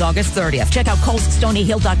Maze opens August 30th. Check out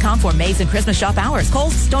ColesStonyHill.com for maze and Christmas shop hours.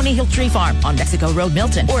 Cole's Stony Hill Tree Farm on Mexico Road,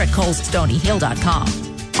 Milton, or at ColesStonyHill.com.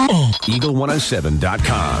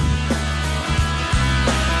 Eagle107.com.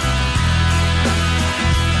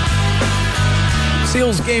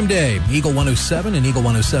 Seals Game Day, Eagle 107 and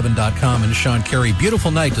Eagle107.com, and Sean Carey. Beautiful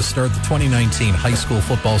night to start the 2019 high school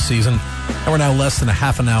football season. And we're now less than a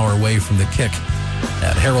half an hour away from the kick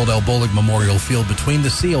at Harold L. Bullock Memorial Field between the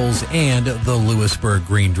Seals and the Lewisburg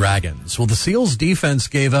Green Dragons. Well, the Seals defense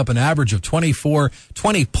gave up an average of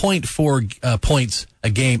 20.4 points a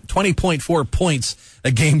game, 20.4 points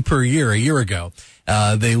a game per year a year ago.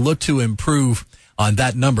 They look to improve on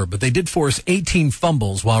that number, but they did force 18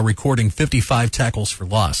 fumbles while recording 55 tackles for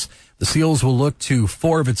loss. The Seals will look to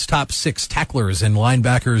 4 of its top 6 tacklers and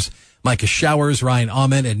linebackers Micah Showers, Ryan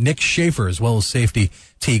Ahmed, and Nick Schaefer, as well as safety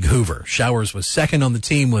Teague Hoover. Showers was second on the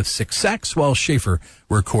team with 6 sacks, while Schaefer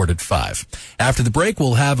recorded 5. After the break,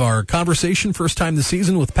 we'll have our conversation, first time this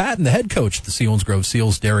season, with Pat and the head coach of the Selinsgrove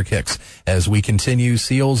Seals, Derek Hicks, as we continue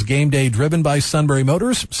Seals Game Day, driven by Sunbury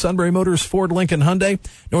Motors, Sunbury Motors, Ford, Lincoln, Hyundai,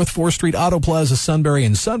 North 4th Street Auto Plaza, Sunbury,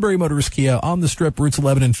 and Sunbury Motors Kia on the Strip, routes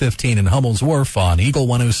 11 and 15 in Hummel's Wharf on Eagle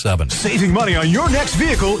 107. Saving money on your next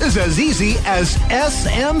vehicle is as easy as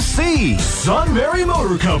SMC, Sunbury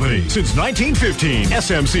Motor Company. Since 1915,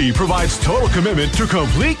 SMC provides total commitment to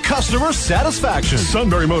complete customer satisfaction.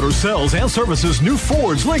 Sunbury Motors sells and services new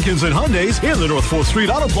Fords, Lincolns, and Hyundais in the North 4th Street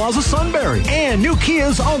Auto Plaza, Sunbury, and new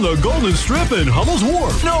Kias on the Golden Strip in Hummel's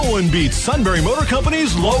Wharf. No one beats Sunbury Motor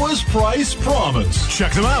Company's lowest price promise.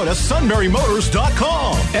 Check them out at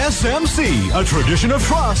sunburymotors.com. SMC, a tradition of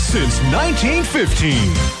trust since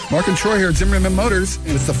 1915. Mark and Troy here at Zimmerman Motors, and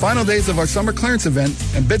it's the final days of our summer clearance event,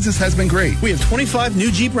 and business has been great. We have 25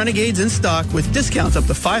 new Jeep Renegades in stock with discounts up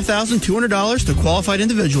to $5,200 to qualified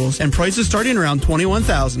individuals and prices starting around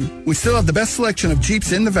 $21,000. We still have the best selection of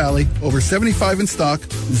Jeeps in the Valley, over 75 in stock,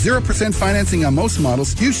 0% financing on most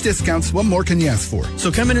models, huge discounts. What more can you ask for?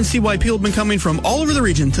 So come in and see why people have been coming from all over the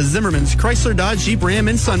region to Zimmerman's Chrysler Dodge Jeep Ram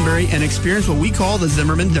in Sunbury and experience what we call the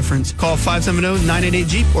Zimmerman difference. Call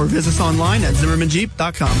 570-988-JEEP or visit us online at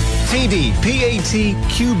ZimmermanJeep.com. TD, PAT,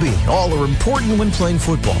 QB, all are important when playing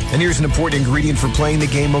football. And here's an important ingredient for playing the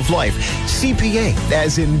game of life. CPA,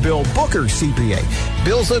 as in Bill Booker CPA.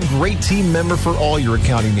 Bill's a great team member for all your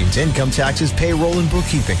accounting needs, income taxes, payroll, and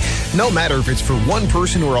bookkeeping. No matter if it's for one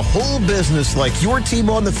person or a whole business like your team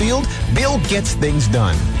on the field, Bill gets things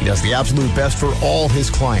done. He does the absolute best for all his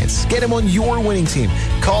clients. Get him on your winning team.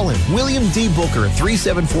 Call him, William D. Booker, at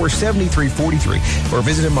 374-7343, or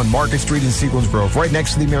visit him on Market Street in Selinsgrove, right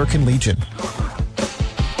next to the American Legion.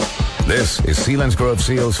 This is Selinsgrove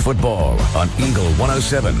Seals football on Eagle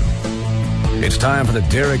 107. It's time for the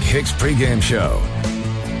Derek Hicks pregame show.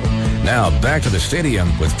 Now back to the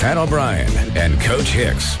stadium with Pat O'Brien and Coach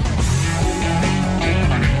Hicks.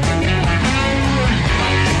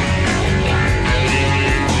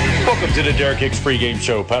 Welcome to the Derek Hicks pregame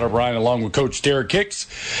show. Pat O'Brien along with Coach Derek Hicks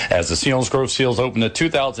as the Selinsgrove Seals open the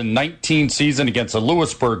 2019 season against the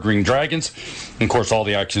Lewisburg Green Dragons. And, of course, all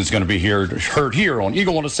the action is going to be heard here on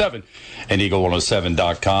Eagle 107 and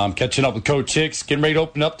Eagle107.com. Catching up with Coach Hicks, getting ready to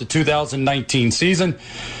open up the 2019 season.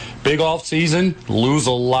 Big off season, lose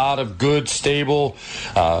a lot of good, stable,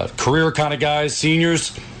 career kind of guys,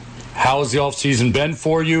 seniors. How has the offseason been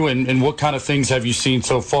for you, and what kind of things have you seen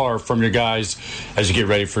so far from your guys as you get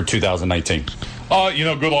ready for 2019?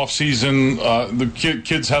 Good off-season. The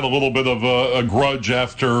kids had a little bit of a grudge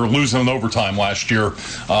after losing in overtime last year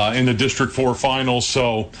in the District 4 finals.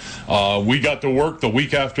 So we got to work the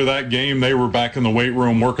week after that game. They were back in the weight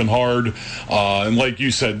room working hard. And like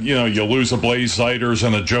you said, you lose a Blaze Zeiters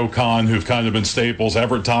and a Joe Kahn, who've kind of been staples.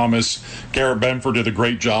 Everett Thomas, Garrett Benford did a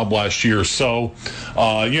great job last year. So,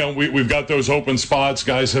 we've got those open spots.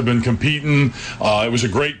 Guys have been competing. It was a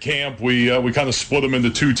great camp. We kind of split them into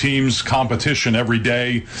two teams, competition every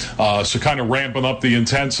day, so kind of ramping up the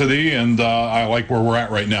intensity, and I like where we're at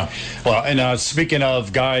right now. Well, and speaking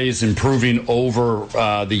of guys improving over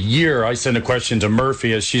the year, I sent a question to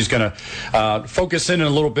Murphy as she's going to focus in a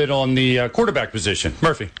little bit on the quarterback position.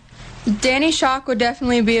 Murphy. Danny Shock would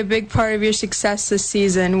definitely be a big part of your success this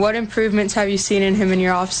season. What improvements have you seen in him in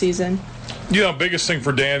your offseason? Biggest thing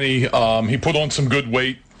for Danny, he put on some good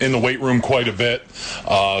weight in the weight room quite a bit.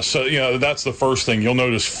 So that's the first thing. You'll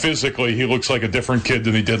notice physically he looks like a different kid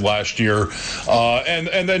than he did last year.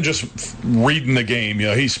 And then just reading the game.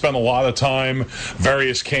 He spent a lot of time,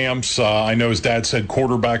 various camps. I know his dad said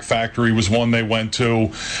Quarterback Factory was one they went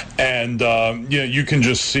to. And, you can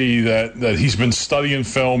just see that he's been studying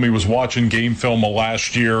film. He was watching game film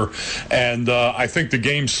last year. And I think the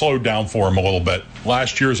game slowed down for him a little bit.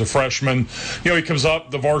 Last year as a freshman, he comes up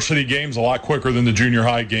the varsity games a lot quicker than the junior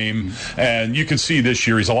high game, and you can see this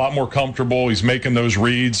year he's a lot more comfortable. He's making those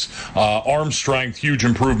reads. Arm strength, huge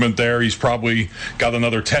improvement there. He's probably got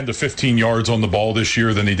another 10 to 15 yards on the ball this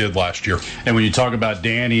year than he did last year. And when you talk about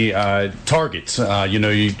Danny, targets, Ben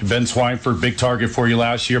Swineford, big target for you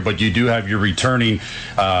last year, but you do have your returning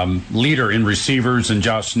leader in receivers and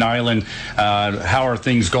Josh Nyland. How are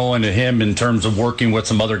things going to him in terms of working with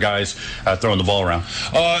some other guys throwing the ball around?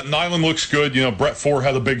 Nyland looks good. Brett Ford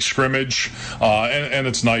had a big scrimmage, and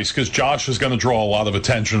it's nice because Josh is going to draw a lot of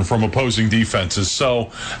attention from opposing defenses.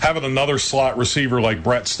 So having another slot receiver like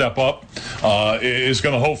Brett step up is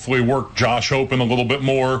going to hopefully work Josh open a little bit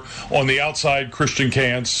more. On the outside, Christian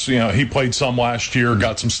Kantz, he played some last year,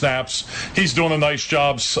 got some snaps. He's doing a nice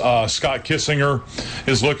job. Scott Kissinger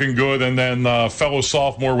is looking good. And then fellow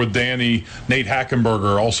sophomore with Danny, Nate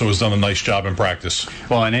Hackenberger, also has done a nice job in practice.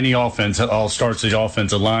 Well, in any offense, it all starts with the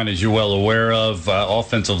offensive line, as you're well aware of.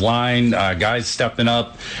 Offensive line, guys stepping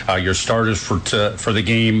up, your starters for the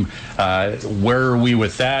game. Where are we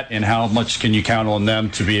with that, and how much can you count on them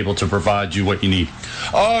to be able to provide you what you need?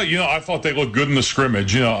 I thought they looked good in the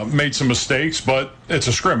scrimmage. Made some mistakes, but it's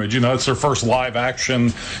a scrimmage. It's their first live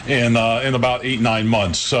action in about 8-9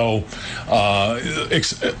 months. So,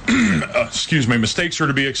 mistakes are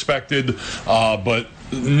to be expected, but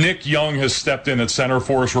Nick Young has stepped in at center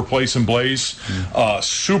for us, replacing Blaze.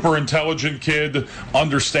 Super intelligent kid,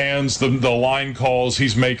 understands the line calls.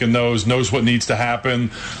 He's making those, knows what needs to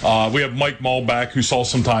happen. We have Mike Mull back, who saw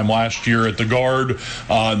some time last year at the guard.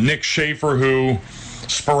 Nick Schaefer, who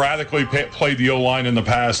sporadically played the O-line in the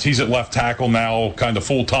past. He's at left tackle now, kind of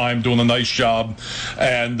full-time, doing a nice job.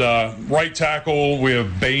 And right tackle, we have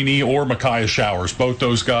Bainey or Micaiah Showers, both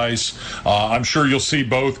those guys. I'm sure you'll see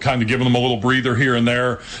both kind of giving them a little breather here and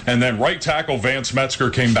there. And then right tackle, Vance Metzger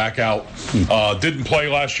came back out. Didn't play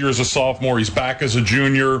last year as a sophomore. He's back as a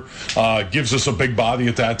junior. Gives us a big body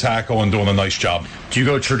at that tackle and doing a nice job. Do you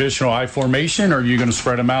go traditional I formation, or are you going to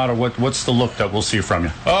spread them out, or what's the look that we'll see from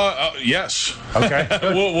you? Yes. Okay.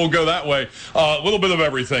 we'll go that way. A little bit of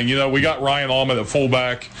everything. You know, we got Ryan Ahmed at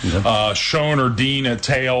fullback, Schoen or Dean at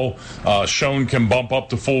tail. Schoen can bump up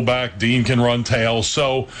to fullback. Dean can run tail.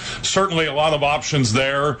 So certainly a lot of options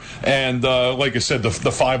there. And like I said, the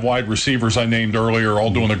 5 wide receivers I named earlier are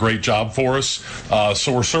all doing a great job for us.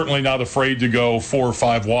 So we're certainly not afraid to go 4 or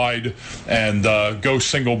 5 wide and go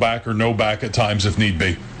single back or no back at times if need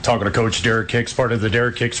be. Talking to Coach Derek Hicks, part of the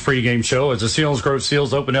Derek Hicks pregame show, as the Selinsgrove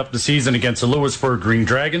Seals open up the season against the Lewisburg Green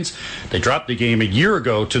Dragons. They dropped the game a year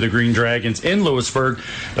ago to the Green Dragons in Lewisburg,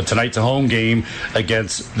 but tonight's a home game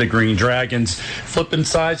against the Green Dragons. Flipping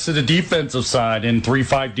sides to the defensive side, and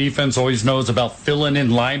 3-5 defense always knows about filling in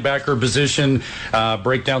linebacker position.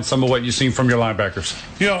 Break down some of what you've seen from your linebackers.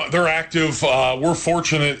 You know, they're active. We're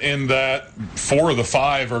fortunate in that 4 of the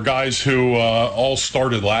 5 are guys who all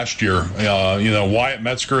started last year. You know, Wyatt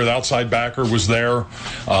Metzger, the outside backer, was there.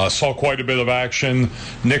 Saw quite a bit of action.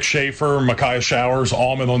 Nick Schaefer, Micaiah Showers,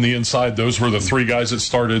 Almond on the inside. Those were the 3 guys that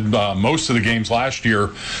started most of the games last year.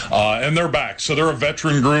 And they're back. So they're a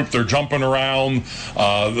veteran group. They're jumping around.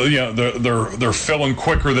 You know, they're filling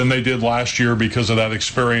quicker than they did last year because of that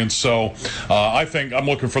experience. So I think I'm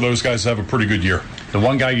looking for those guys to have a pretty good year. The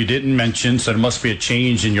one guy you didn't mention, so there must be a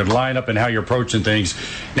change in your lineup and how you're approaching things.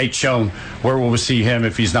 Nate Schoen, where will we see him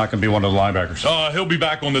if he's not going to be one of the linebackers? He'll be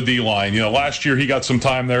back on the D-line. You know, last year he got some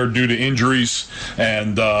time there due to injuries,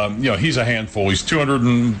 and you know, he's a handful. He's 200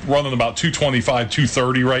 and running about 225,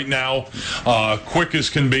 230 right now. Quick as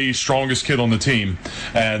can be, strongest kid on the team,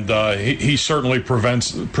 and he certainly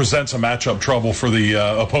presents a matchup trouble for the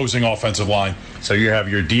opposing offensive line. So you have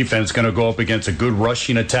your defense going to go up against a good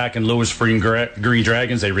rushing attack in Lewisburg Green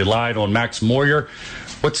Dragons. They relied on Max Moyer.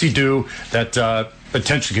 What's he do that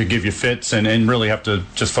potentially could give you fits and really have to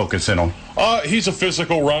just focus in on? He's a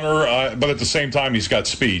physical runner, but at the same time, he's got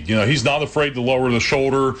speed. You know, he's not afraid to lower the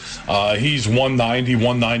shoulder. He's 190,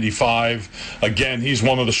 195. Again, he's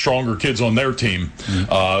one of the stronger kids on their team.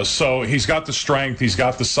 So he's got the strength, he's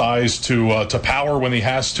got the size to power when he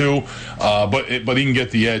has to, but he can get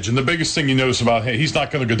the edge. And the biggest thing you notice about him, he's not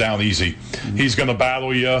going to go down easy. He's going to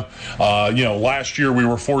battle you. You know, last year we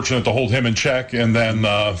were fortunate to hold him in check, and then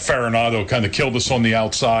Farinado kind of killed us on the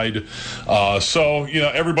outside. So, you know,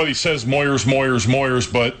 everybody says Moyers,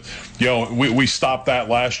 but you know, we stopped that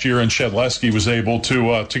last year, and Shedleski was able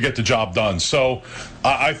to get the job done. So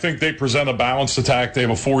I think they present a balanced attack. They have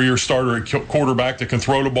a 4-year starter at quarterback that can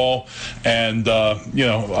throw the ball, and you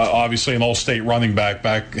know, obviously an all-state running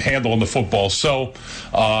back handling the football. So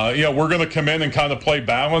you know, we're going to come in and kind of play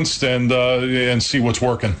balanced and see what's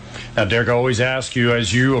working. Now, Derek, I always ask you,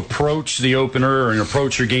 as you approach the opener and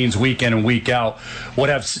approach your games week in and week out, what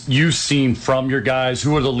have you seen from your guys?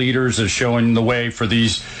 Who are the leaders that are showing the way for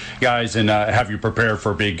these guys, and have you prepared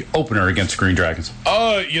for a big opener against Green Dragons?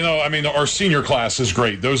 You know, I mean, our senior class is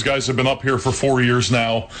great. Those guys have been up here for 4 years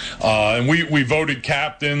now, and we voted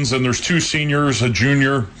captains, and there's 2 seniors, a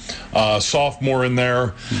junior, sophomore in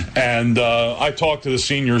there, and I talked to the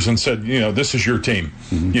seniors and said, you know, this is your team.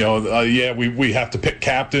 You know, yeah, we have to pick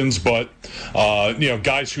captains, but you know,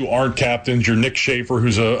 guys who aren't captains, you're Nick Schaefer,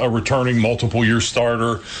 who's a returning multiple-year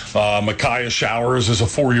starter. Micaiah Showers is a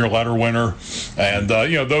 4-year letter winner, and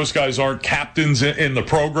you know, those guys aren't captains in the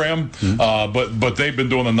program, but they've been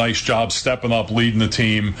doing a nice job stepping up, leading the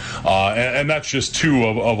team, and that's just 2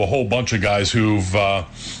 of a whole bunch of guys who've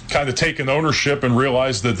kind of taken ownership and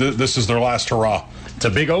realized that this is their last hurrah. It's a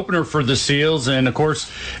big opener for the Seals, and of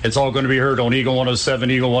course, it's all going to be heard on Eagle 107,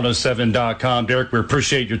 Eagle107.com. Derek, we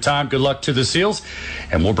appreciate your time. Good luck to the Seals,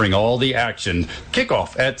 and we'll bring all the action.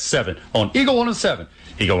 Kickoff at 7 on Eagle 107,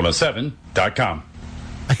 Eagle107.com.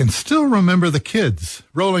 I can still remember the kids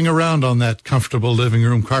rolling around on that comfortable living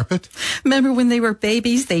room carpet. Remember when they were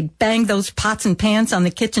babies, they'd bang those pots and pans on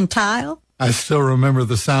the kitchen tile? I still remember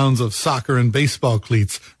the sounds of soccer and baseball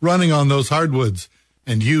cleats running on those hardwoods.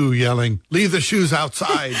 And you yelling, leave the shoes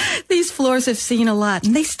outside. These floors have seen a lot,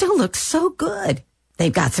 and they still look so good.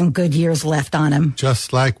 They've got some good years left on them.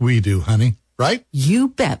 Just like we do, honey. Right? You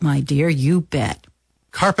bet, my dear, you bet.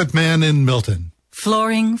 Carpet Man in Milton.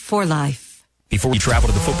 Flooring for life. Before you travel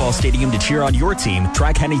to the football stadium to cheer on your team,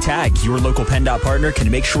 Tri-County Tag, your local PennDOT partner, can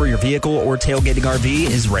make sure your vehicle or tailgating RV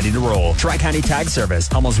is ready to roll. Tri-County Tag Service,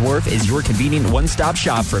 Hummels Wharf, is your convenient one-stop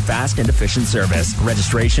shop for fast and efficient service.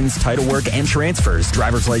 Registrations, title work, and transfers,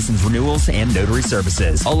 driver's license renewals, and notary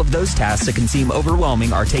services. All of those tasks that can seem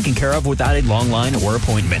overwhelming are taken care of without a long line or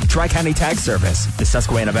appointment. Tri-County Tag Service, the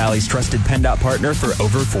Susquehanna Valley's trusted PennDOT partner for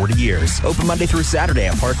over 40 years. Open Monday through Saturday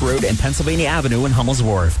at Park Road and Pennsylvania Avenue in Hummels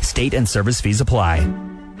Wharf. State and service fees apply.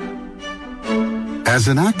 As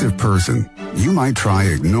an active person, you might try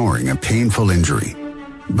ignoring a painful injury.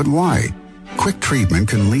 But why? Quick treatment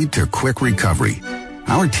can lead to quick recovery.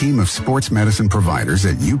 Our team of sports medicine providers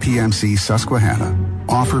at UPMC Susquehanna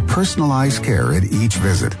offer personalized care at each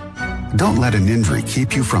visit. Don't let an injury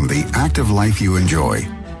keep you from the active life you enjoy.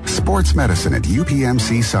 Sports medicine at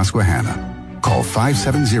UPMC Susquehanna. Call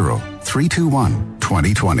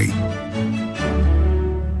 570-321-2020.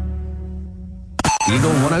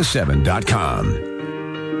 Eagle107.com.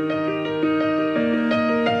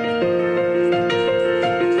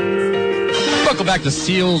 Welcome back to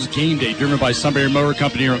Seals Game Day, driven by Sunbury Motor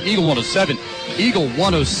Company here on Eagle 107.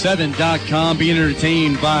 Eagle107.com, being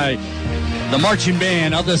entertained by the marching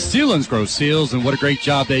band of the Selinsgrove Seals, and what a great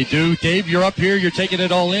job they do. Dave, you're up here, you're taking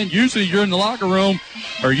it all in. Usually you're in the locker room,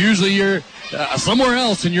 or usually you're somewhere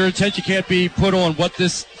else, and your attention can't be put on what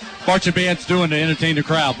this marching band's doing to entertain the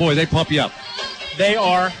crowd. Boy, they pump you up. They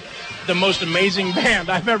are the most amazing band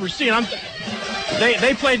I've ever seen.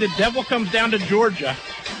 They played The Devil Comes Down to Georgia,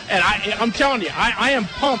 and I'm telling you, I am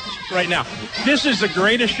pumped right now. This is the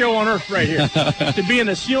greatest show on earth right here, to be in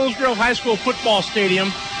the Selinsgrove High School football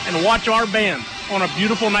stadium and watch our band on a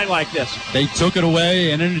beautiful night like this. They took it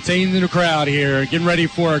away and entertained the crowd here, getting ready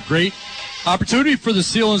for a great opportunity for the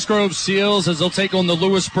Selinsgrove Seals as they'll take on the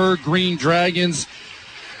Lewisburg Green Dragons.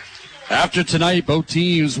 After tonight, both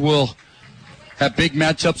teams will have big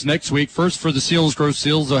matchups next week. First, for the Selinsgrove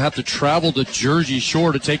Seals, they'll have to travel to Jersey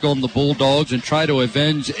Shore to take on the Bulldogs and try to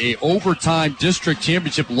avenge a overtime district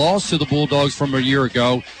championship loss to the Bulldogs from a year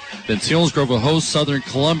ago. Then Selinsgrove will host Southern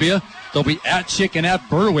Columbia. They'll be at Chick and at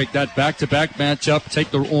Berwick, that back-to-back matchup,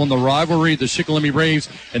 take on the rivalry, the Shikellamy Braves,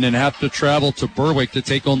 and then have to travel to Berwick to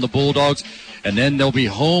take on the Bulldogs. And then they'll be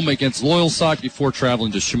home against Loyalsock before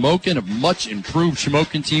traveling to Shamokin, a much-improved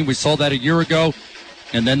Shamokin team. We saw that a year ago.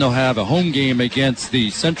 And then they'll have a home game against the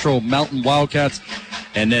Central Mountain Wildcats,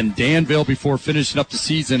 and then Danville before finishing up the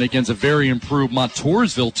season against a very improved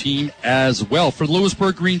Montoursville team as well. For the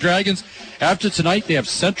Lewisburg Green Dragons, after tonight they have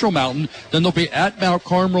Central Mountain, then they'll be at Mount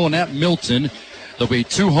Carmel and at Milton. There'll be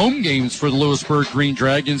two home games for the Lewisburg Green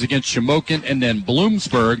Dragons against Shamokin and then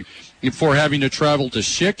Bloomsburg before having to travel to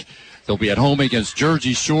Schick. They'll be at home against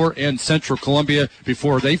Jersey Shore and Central Columbia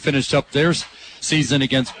before they finish up their season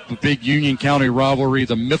against the big Union County rivalry,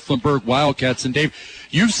 the Mifflinburg Wildcats. And Dave,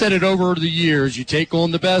 you've said it over the years, you take on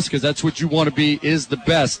the best because that's what you want to be, is the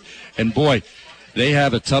best. And boy, they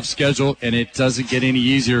have a tough schedule, and it doesn't get any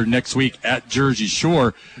easier next week at Jersey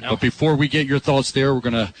Shore. No. But before we get your thoughts there, we're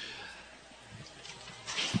going to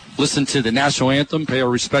listen to the national anthem, pay our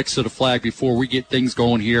respects to the flag before we get things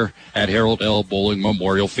going here at Harold L. Bowling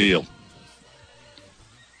Memorial Field.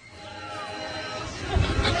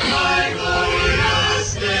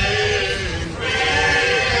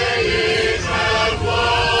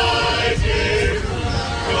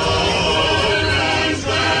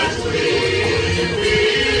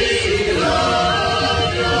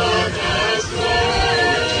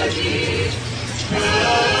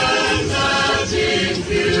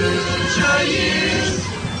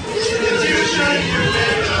 Shine your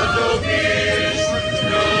light of peace,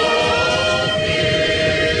 no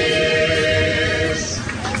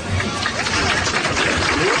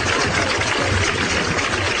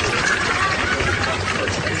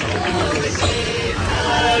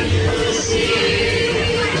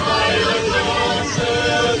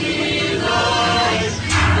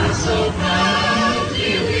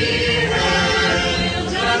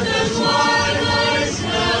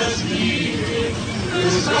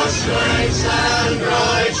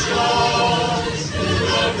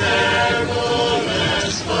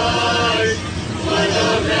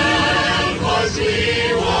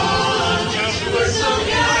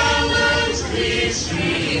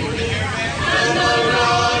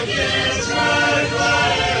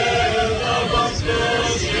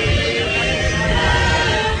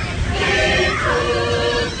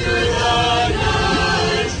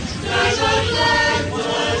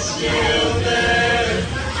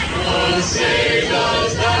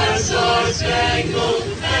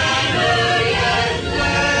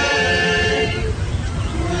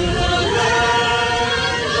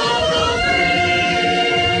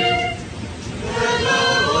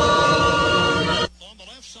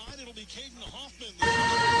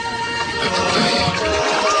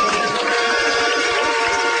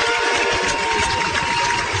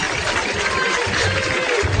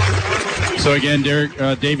So again, Derek,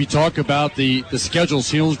 Dave, you talk about the schedule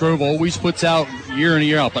Selinsgrove always puts out year in and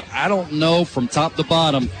year out, but I don't know from top to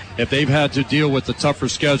bottom if they've had to deal with the tougher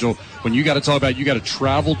schedule. When you got to talk about, you got to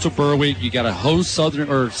travel to Berwick, you got to host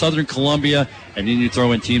Southern Columbia, and then you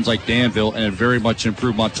throw in teams like Danville and a very much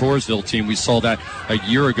improved Montoursville team. We saw that a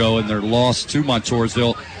year ago in their loss to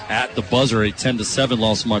Montoursville at the buzzer, a 10-7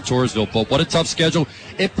 loss to Montoursville. But what a tough schedule.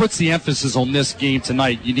 It puts the emphasis on this game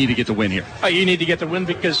tonight. You need to get the win here. You need to get the win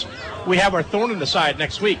because we have our thorn in the side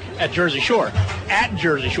next week at Jersey Shore. At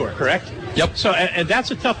Jersey Shore, correct? Yep. So, and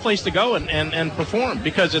that's a tough place to go and perform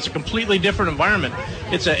because it's a completely different environment.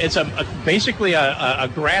 It's basically a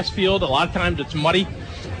grass field. A lot of times it's muddy.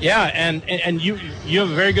 Yeah, and you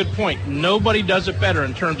have a very good point. Nobody does it better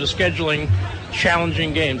in terms of scheduling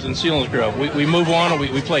challenging games in Selinsgrove. We move on and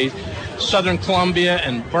we play Southern Columbia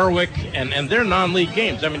and Berwick, and they're non-league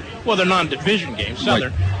games. I mean, well, they're non-division games,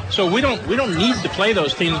 Southern. Right. So we don't need to play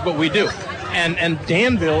those teams, but we do. And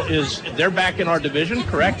Danville they're back in our division,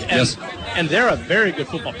 correct? And, yes. And they're a very good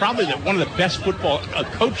football, probably one of the best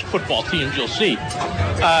coached football teams you'll see.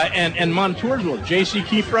 And Montoursville, J.C.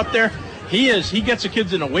 Kiefer up there, he gets the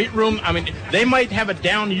kids in a weight room. I mean, they might have a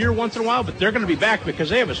down year once in a while, but they're going to be back because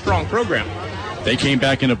they have a strong program. They came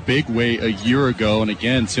back in a big way a year ago, and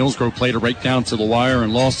again, Selinsgrove played it right down to the wire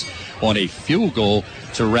and lost on a field goal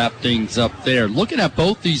to wrap things up there. Looking at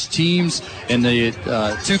both these teams in the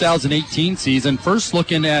 2018 season, first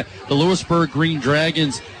looking at the Lewisburg Green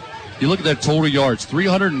Dragons, you look at that total yards,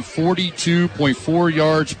 342.4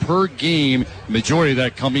 yards per game, majority of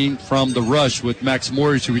that coming from the rush with Max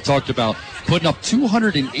Morris, who we talked about, putting up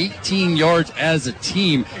 218 yards as a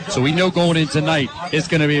team. So we know going in tonight, it's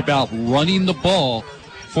going to be about running the ball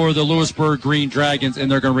for the Lewisburg Green Dragons,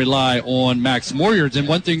 and they're going to rely on Max Moyers. And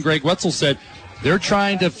one thing Greg Wetzel said, they're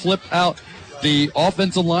trying to flip out the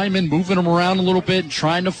offensive linemen, moving them around a little bit and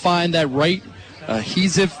trying to find that right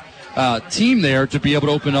adhesive team there to be able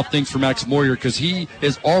to open up things for Max Moyer, because he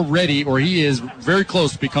is very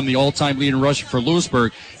close to become the all-time leading rusher for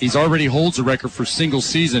Lewisburg. He's already holds the record for single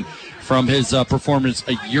season from his performance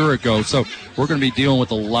a year ago. So we're going to be dealing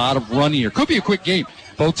with a lot of running here. Could be a quick game.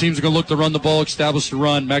 Both teams are going to look to run the ball, establish the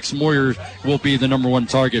run. Max Moyer will be the number one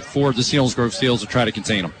target for the Selinsgrove Seals to try to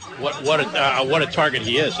contain him. What a target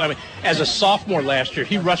he is. I mean, as a sophomore last year,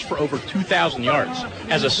 he rushed for over 2,000 yards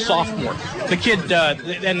as a sophomore. The kid,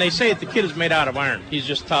 and they say the kid is made out of iron. He's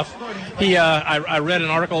just tough. I read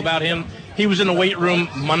an article about him. He was in the weight room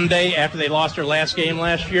Monday after they lost their last game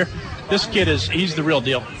last year. This kid he's the real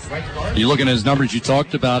deal. You look at his numbers, you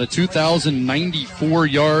talked about it, 2,094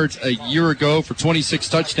 yards a year ago for 26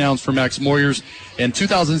 touchdowns for Max Moyers. In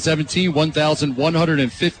 2017,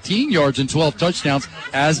 1,115 yards and 12 touchdowns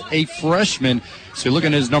as a freshman. So you're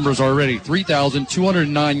looking at his numbers already,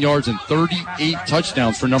 3,209 yards and 38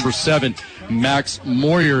 touchdowns for number 7, Max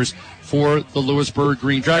Moyers, for the Lewisburg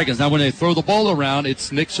Green Dragons. Now, when they throw the ball around,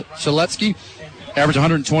 it's Nick Shaletsky, average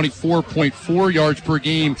 124.4 yards per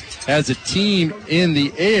game as a team in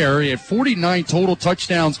the air. He had 49 total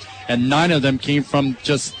touchdowns, and 9 of them came from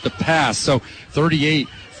just the pass. So 38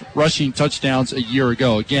 rushing touchdowns a year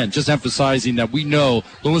ago. Again, just emphasizing that we know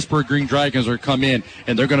Lewisburg Green Dragons are come in,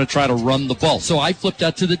 and they're going to try to run the ball. So I flipped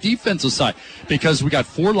that to the defensive side because we got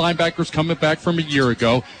 4 linebackers coming back from a year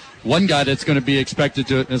ago. One guy that's going to be expected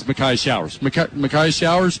to is Micaiah Showers. Micaiah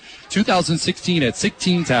Showers, 2016 had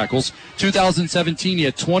 16 tackles. 2017 he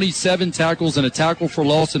had 27 tackles and a tackle for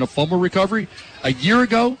loss and a fumble recovery. A year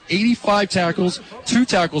ago, 85 tackles, 2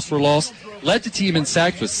 tackles for loss. Led the team in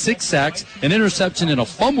sacks with 6 sacks, an interception, and a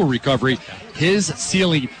fumble recovery. His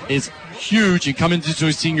ceiling is huge, and coming into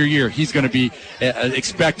his senior year, he's going to be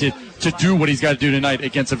expected to do what he's got to do tonight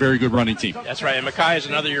against a very good running team. That's right, and Micaiah is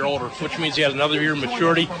another year older, which means he has another year of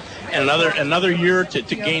maturity and another year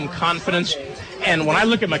to gain confidence. And when I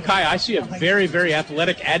look at Micaiah, I see a very, very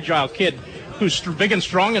athletic, agile kid who's big and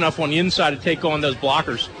strong enough on the inside to take on those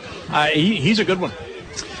blockers. He's a good one.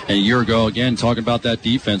 And a year ago, again, talking about that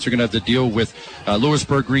defense, you're going to have to deal with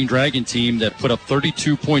Lewisburg Green Dragon team that put up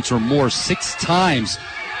 32 points or more 6 times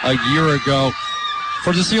a year ago.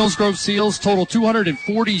 For the Selinsgrove Seals, total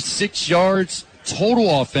 246 yards,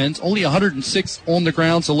 total offense, only 106 on the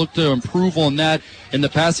ground, so look to improve on that. In the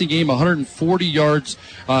passing game, 140 yards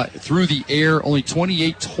through the air, only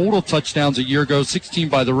 28 total touchdowns a year ago, 16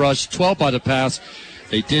 by the rush, 12 by the pass.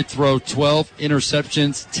 They did throw 12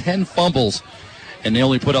 interceptions, 10 fumbles, and they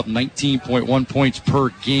only put up 19.1 points per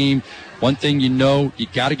game. One thing you know, you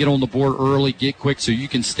got to get on the board early, get quick so you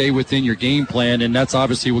can stay within your game plan, and that's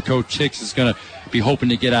obviously what Coach Hicks is going to be hoping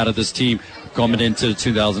to get out of this team. coming into the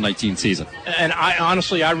 2019 season. And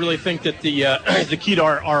I really think that the key to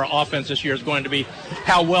our offense this year is going to be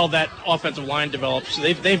how well that offensive line develops.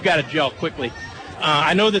 They've got to gel quickly.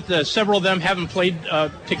 I know that several of them haven't played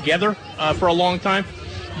together for a long time,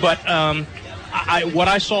 but what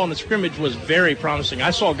I saw in the scrimmage was very promising.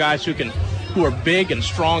 I saw guys who are big and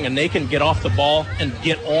strong, and they can get off the ball and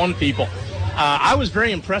get on people. I was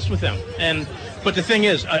very impressed with them. But the thing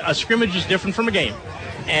is, a scrimmage is different from a game,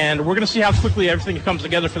 and we're going to see how quickly everything comes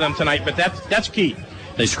together for them tonight. But that's key.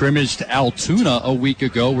 They scrimmaged Altoona a week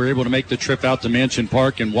ago. We're able to make the trip out to Mansion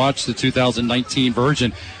Park and watch the 2019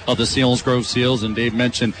 version of the Selinsgrove Seals. And Dave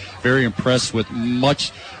mentioned very impressed with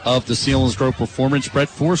much of the Selinsgrove performance. Brett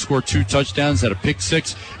Ford scored 2 touchdowns, had a pick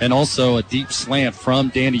 6, and also a deep slant from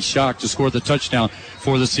Danny Schock to score the touchdown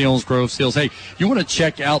for the Selinsgrove Seals. Hey, you want to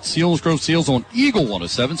check out Selinsgrove Seals on Eagle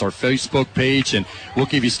 107's our Facebook page, and we'll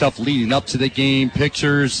give you stuff leading up to the game,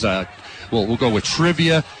 pictures. We'll go with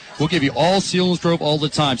trivia. We'll give you all Selinsgrove all the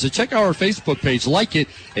time. So check out our Facebook page, like it,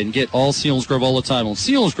 and get all Selinsgrove all the time on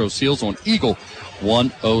Selinsgrove Seals on Eagle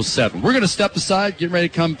 107. We're going to step aside, get ready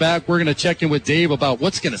to come back. We're going to check in with Dave about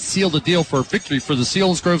what's going to seal the deal for a victory for the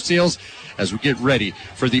Selinsgrove Seals as we get ready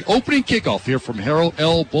for the opening kickoff here from Harold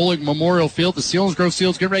L. Bullock Memorial Field. The Selinsgrove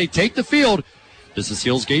Seals get ready to take the field. This is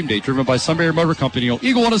Seals Game Day, driven by Sunbury Motor Company on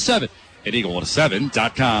Eagle 107 at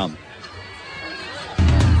eagle107.com.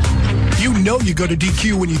 You know you go to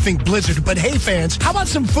DQ when you think Blizzard, but hey fans, how about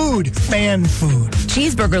some food? Fan food.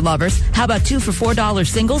 Cheeseburger lovers, how about 2 for $4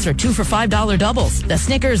 singles or 2 for $5 doubles? The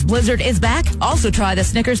Snickers Blizzard is back. Also try the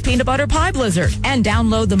Snickers Peanut Butter Pie Blizzard and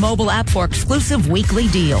download the mobile app for exclusive weekly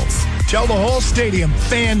deals. Tell the whole stadium,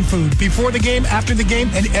 fan food, before the game, after the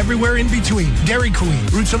game, and everywhere in between. Dairy Queen,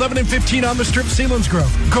 routes 11 and 15 on the Strip,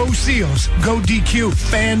 Selinsgrove. Go Seals, go DQ.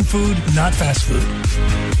 Fan food, not fast food.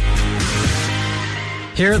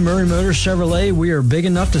 Here at Murray Motors Chevrolet, we are big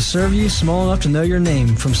enough to serve you, small enough to know your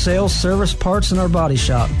name. From sales, service, parts, and our body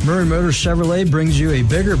shop, Murray Motors Chevrolet brings you a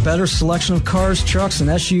bigger, better selection of cars, trucks, and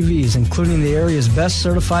SUVs, including the area's best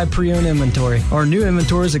certified pre-owned inventory. Our new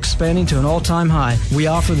inventory is expanding to an all-time high. We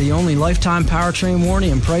offer the only lifetime powertrain warranty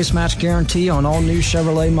and price match guarantee on all new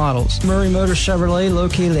Chevrolet models. Murray Motors Chevrolet,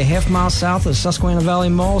 located a half-mile south of Susquehanna Valley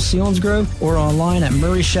Mall, Selinsgrove, or online at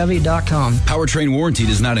murraychevy.com. Powertrain warranty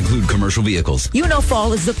does not include commercial vehicles. You know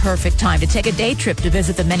fall is the perfect time to take a day trip to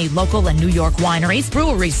visit the many local and New York wineries,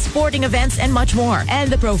 breweries, sporting events, and much more.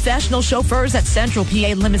 And the professional chauffeurs at Central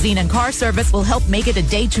PA Limousine and Car Service will help make it a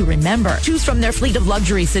day to remember. Choose from their fleet of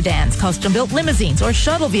luxury sedans, custom-built limousines, or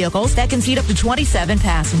shuttle vehicles that can seat up to 27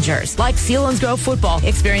 passengers. Like Selinsgrove football,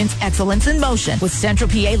 experience excellence in motion with Central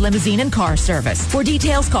PA Limousine and Car Service. For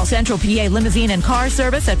details, call Central PA Limousine and Car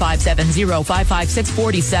Service at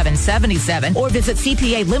 570-556-4777 or visit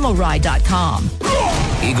cpalimoride.com.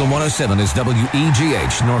 Eagle 107 is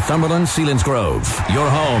WEGH, Northumberland, Selinsgrove. Your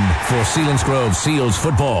home for Selinsgrove Seals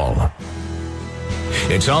football.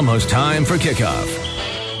 It's almost time for kickoff.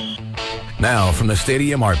 Now from the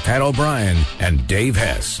stadium are Pat O'Brien and Dave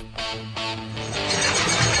Hess.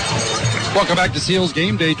 Welcome back to Seals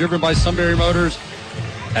Game Day, driven by Sunbury Motors.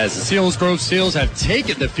 As the Selinsgrove Seals have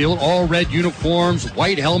taken the field, all red uniforms,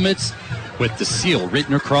 white helmets with the seal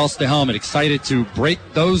written across the helmet. Excited to break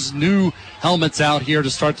those new helmets out here to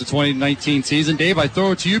start the 2019 season. Dave, I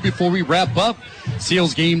throw it to you before we wrap up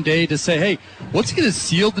Seals Game Day to say, hey, what's going to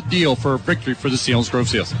seal the deal for a victory for the Selinsgrove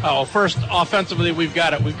Seals? Oh, first, offensively, we've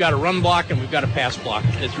got a run block and we've got a pass block.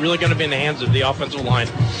 It's really going to be in the hands of the offensive line.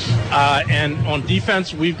 And on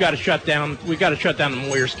defense, we've got to shut down. We've got to shut down the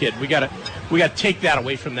Moyers kid. We got to take that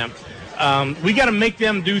away from them. We got to make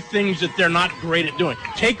them do things that they're not great at doing.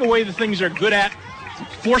 Take away the things they're good at.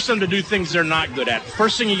 Force them to do things they're not good at.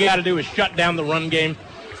 First thing you got to do is shut down the run game.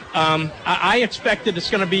 I expect that it's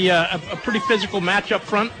going to be a pretty physical match up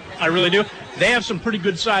front. I really do. They have some pretty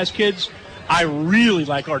good-sized kids. I really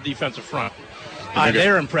like our defensive front.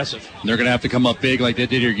 They're impressive. They're going to have to come up big like they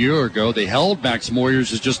did a year ago. They held Max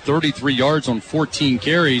Moyers as just 33 yards on 14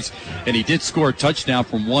 carries, and he did score a touchdown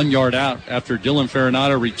from 1 yard out after Dylan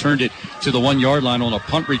Farinata returned it to the 1 yard line on a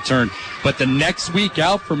punt return. But the next week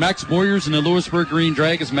out for Max Moyers and the Lewisburg Green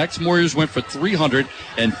Dragons, Max Moyers went for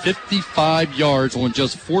 355 yards on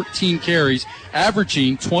just 14 carries,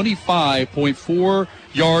 averaging 25.4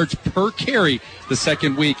 yards per carry the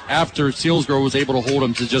second week after Selinsgrove was able to hold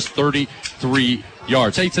him to just 33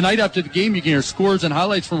 yards. Hey, tonight after the game, you can hear scores and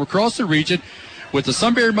highlights from across the region with the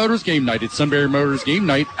Sunbury Motors Game Night. It's Sunbury Motors Game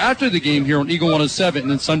Night after the game here on Eagle 107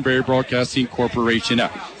 and then Sunbury Broadcasting Corporation.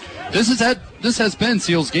 Now, this has been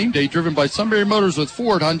Seals Game Day, driven by Sunbury Motors with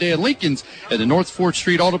Ford, Hyundai, and Lincolns at the North 4th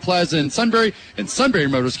Street Auto Plaza in Sunbury, and Sunbury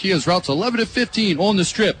Motors Kia's routes 11 to 15 on the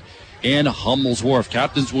Strip and Hummel's Wharf.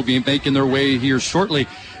 Captains will be making their way here shortly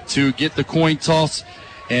to get the coin toss,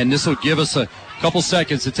 and this will give us a couple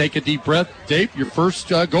seconds to take a deep breath. Dave, your first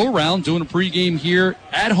go-around doing a pregame here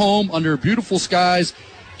at home under beautiful skies,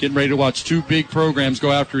 getting ready to watch two big programs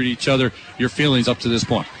go after each other. Your feelings up to this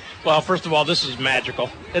point? Well, first of all, this is magical.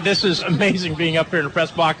 This is amazing being up here in the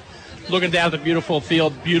press box, looking down at the beautiful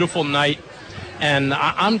field, beautiful night. And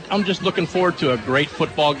I'm just looking forward to a great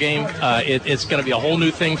football game. It's going to be a whole new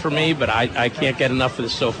thing for me, but I can't get enough of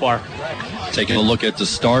this so far. Taking a look at the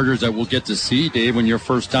starters that we'll get to see, Dave, when your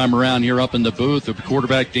first time around here up in the booth. The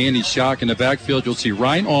quarterback, Danny Shock, in the backfield. You'll see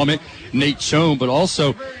Ryan Almond, Nate Schoen, but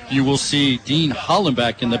also you will see Dean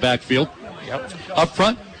Hollenbach in the backfield. Yep. Up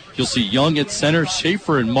front, you'll see Young at center,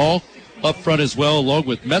 Schaefer and Mall up front as well, along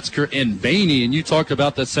with Metzger and Bainey. And you talked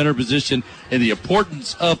about that center position and the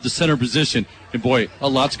importance of the center position. And, boy, a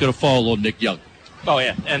lot's going to fall on Nick Young. Oh,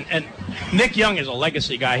 yeah. And Nick Young is a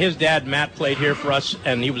legacy guy. His dad, Matt, played here for us,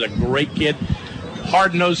 and he was a great kid,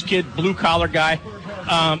 hard-nosed kid, blue-collar guy.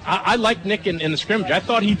 I like Nick in the scrimmage. I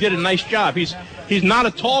thought he did a nice job. He's not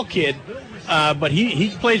a tall kid, but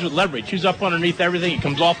he plays with leverage. He's up underneath everything. He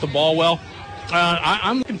comes off the ball well.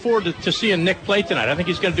 I'm looking forward to seeing Nick play tonight. I think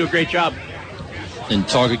he's going to do a great job. And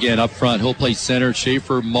talk again up front. He'll play center,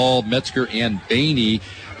 Schaefer, Mall, Metzger, and Bainey.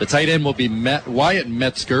 The tight end will be Wyatt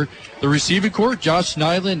Metzger. The receiving corps, Josh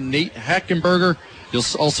Nyland, Nate Hackenberger. You'll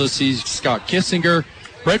also see Scott Kissinger.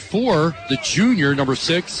 Brett Four, the junior, number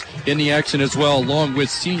 6, in the action as well, along with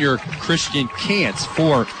senior Christian Kantz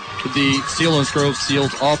for the Selinsgrove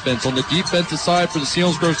Seals offense. On the defensive side for the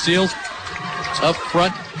Selinsgrove Seals, up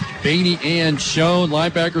front, Bainey and Schoen.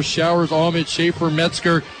 Linebacker Showers, Ahmed, Schaefer,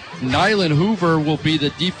 Metzger. Nyland Hoover will be the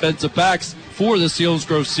defensive backs for the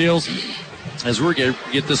Selinsgrove Seals as we're going to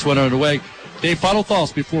get this one underway. Dave, final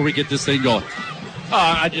thoughts before we get this thing going.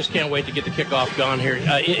 I just can't wait to get the kickoff going here.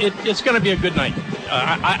 It's going to be a good night.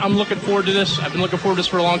 I'm looking forward to this. I've been looking forward to this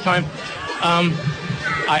for a long time.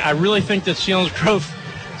 I really think that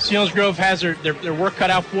Selinsgrove has their work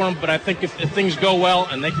cut out for them, but I think if things go well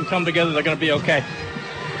and they can come together, they're going to be okay.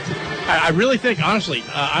 I really think, honestly,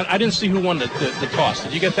 I didn't see who won the toss.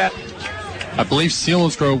 Did you get that? I believe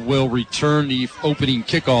Selinsgrove will return the opening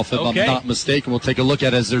kickoff, if Okay. I'm not mistaken. We'll take a look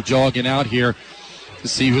at it as they're jogging out here to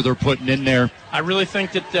see who they're putting in there. I really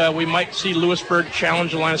think that we might see Lewisburg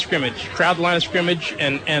challenge the line of scrimmage, crowd the line of scrimmage,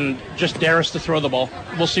 and just dare us to throw the ball.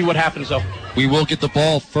 We'll see what happens, though. We will get the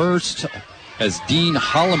ball first as Dean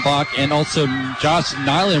Hollenbach and also Josh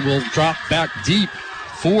Nyland will drop back deep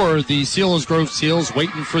for the Selinsgrove Seals,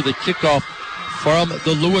 waiting for the kickoff from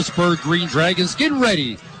the Lewisburg Green Dragons, getting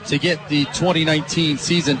ready to get the 2019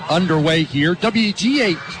 season underway here.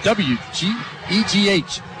 WGH,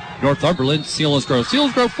 Northumberland, Selinsgrove.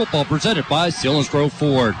 Selinsgrove football presented by Selinsgrove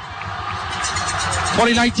Ford.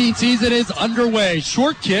 2019 season is underway.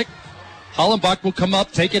 Short kick. Hollenbach will come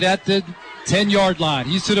up, take it at the 10-yard line.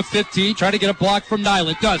 He's to the 15, trying to get a block from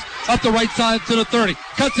Nyland. Does. Up the right side to the 30.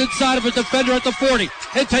 Cuts inside of a defender at the 40.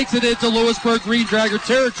 And takes it into Lewisburg Green Dragger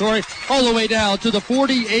territory all the way down to the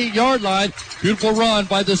 48-yard line. Beautiful run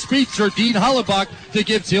by the speedster, Dean Hollenbach, to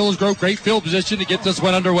give Selinsgrove great field position to get this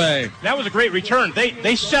one underway. That was a great return.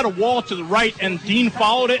 They set a wall to the right, and Dean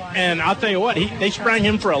followed it, and I'll tell you what, they sprang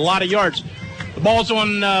him for a lot of yards. The ball's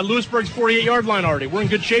on Lewisburg's 48-yard line already. We're in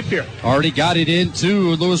good shape here. Already got it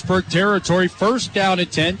into Lewisburg territory. First down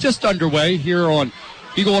at 10, just underway here on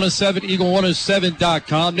Eagle 107,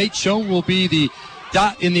 Eagle107.com. Nate Schoen will be the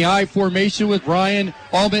dot in the I formation with Ryan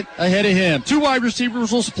Almond ahead of him. Two wide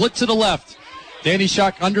receivers will split to the left. Danny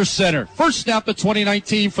Shock under center. First snap of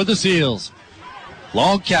 2019 for the Seals.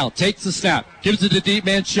 Long count, takes the snap, gives it to deep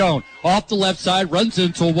man Schoen. Off the left side, runs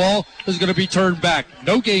into a wall, is going to be turned back.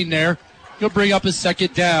 No gain there. He'll bring up his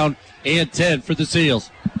second down and 10 for the Seals.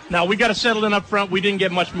 Now, we got to settle in up front. We didn't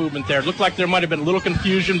get much movement there. It looked like there might have been a little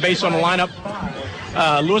confusion based on the lineup.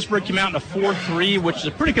 Lewisburg came out in a 4-3, which is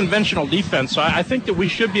a pretty conventional defense, so I think that we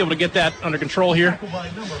should be able to get that under control here.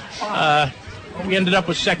 We ended up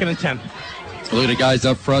with 2nd and 10. Look at the guys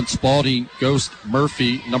up front. Spalding, Ghost,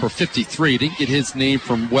 Murphy, number 53. Didn't get his name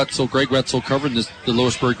from Wetzel. Greg Wetzel covering the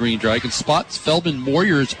Lewisburg Green Dragons. Spots, Feldman,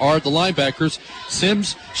 Warriors are the linebackers.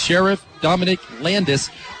 Sims, Sheriff, Dominic, Landis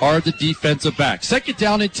are the defensive backs. Second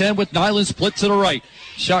down and 10 with Nyland split to the right.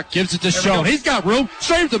 Shock gives it to Schoen. He's got room.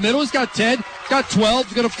 Straight up the middle. He's got 10. Got 12.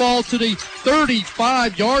 He's going to fall to the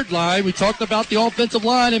 35-yard line. We talked about the offensive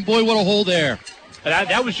line, and boy, what a hole there.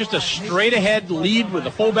 That was just a straight-ahead lead with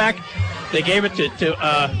the fullback. They gave it to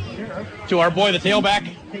our boy, the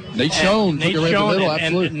tailback. Nate Schoen. Nate Schoen,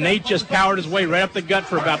 and Nate just powered his way right up the gut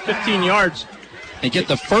for about 15 yards. and get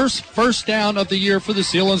the first down of the year for the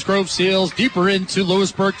Selinsgrove Seals, deeper into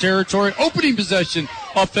Lewisburg territory. Opening possession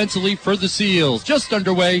offensively for the Seals. Just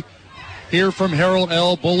underway here from Harold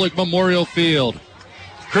L. Bullock Memorial Field.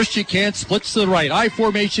 Christian Kent splits to the right. I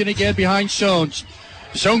formation again behind Schoen.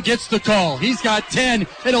 Schoen gets the call. He's got 10.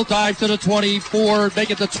 It'll dive to the 24,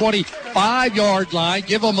 make it the 25-yard line.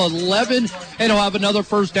 Give him 11, and he'll have another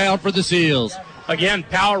first down for the Seals. Again,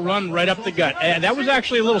 power run right up the gut. That was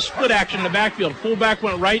actually a little split action in the backfield. Fullback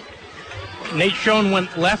went right. Nate Schoen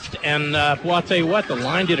went left, and well, I'll tell you what, the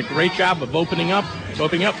line did a great job of opening up.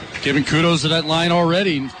 Giving kudos to that line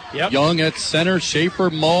already. Yep. Young at center, Schaefer,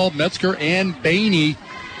 Maul, Metzger, and Bainey.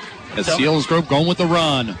 As Selinsgrove going with the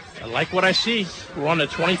run. I like what I see. We're on the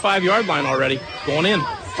 25-yard line already, going in.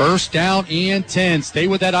 First down and 10. Stay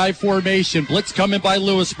with that I formation. Blitz coming by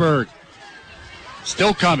Lewisburg.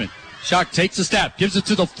 Still coming. Schock takes a step, gives it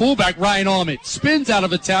to the fullback, Ryan Allman. Spins out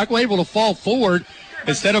of a tackle, able to fall forward.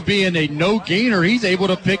 Instead of being a no-gainer, he's able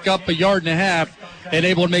to pick up a yard and a half and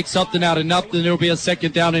able to make something out of nothing. There will be a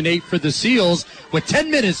 2nd down and 8 for the Seals with 10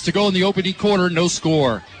 minutes to go in the opening quarter, no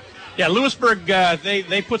score. Yeah, Lewisburg,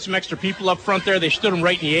 they put some extra people up front there. They stood them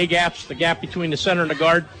right in the A-gaps, the gap between the center and the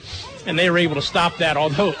guard, and they were able to stop that,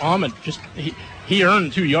 although Allman he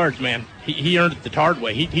earned 2 yards, man. He earned it the hard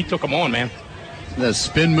way. He took them on, man. The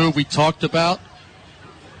spin move we talked about,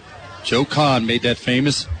 Joe Kahn made that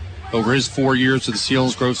famous over his 4 years with the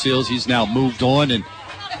Selinsgrove Seals. He's now moved on, and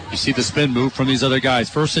you see the spin move from these other guys.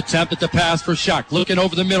 First attempt at the pass for Schock. Looking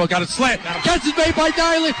over the middle. Got it slant. Catch is made by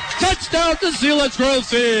Nyland. Touchdown to Selinsgrove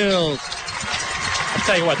Seals. I'll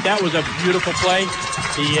tell you what, that was a beautiful play.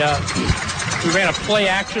 We ran a play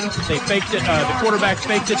action. They faked it. The quarterback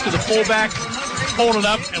faked it to the fullback, pulled it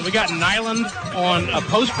up, and we got Nyland on a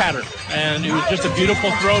post pattern. And it was just a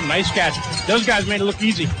beautiful throw. Nice catch. Those guys made it look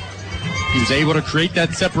easy. He was able to create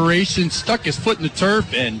that separation, stuck his foot in the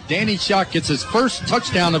turf, and Danny Schock gets his first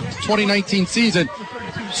touchdown of the 2019 season,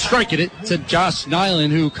 striking it to Josh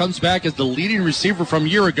Nyland, who comes back as the leading receiver from a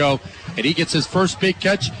year ago, and he gets his first big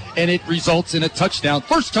catch, and it results in a touchdown.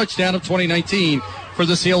 First touchdown of 2019 for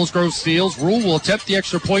the Selinsgrove Seals. Rule will attempt the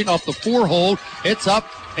extra point off the 4 hold. It's up,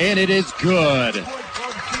 and it is good.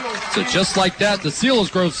 So just like that, the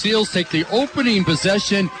Selinsgrove Seals take the opening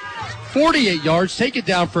possession, 48 yards, take it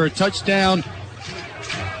down for a touchdown.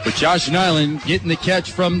 But Josh Nyland getting the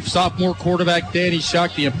catch from sophomore quarterback Danny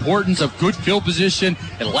Schock. The importance of good field position.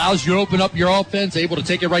 It allows you to open up your offense, able to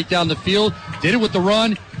take it right down the field. Did it with the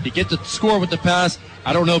run. You get the score with the pass.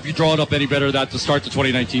 I don't know if you draw it up any better than that to start the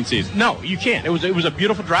 2019 season. No, you can't. It was a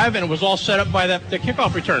beautiful drive, and it was all set up by the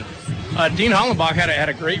kickoff return. Dean Hollenbach had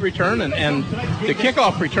a great return, and the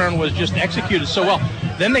kickoff return was just executed so well.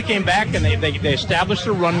 Then they came back and they established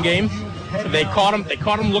their run game. They caught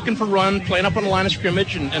him looking for run, playing up on the line of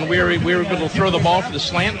scrimmage, and we were able to throw the ball for the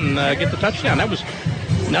slant and get the touchdown.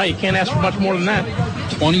 No, you can't ask for much more than that.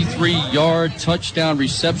 23-yard touchdown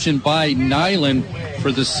reception by Nyland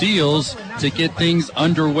for the Seals to get things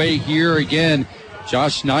underway here again.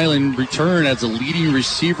 Josh Nyland returned as a leading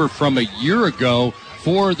receiver from a year ago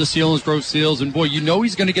for the Selinsgrove Seals, and boy, you know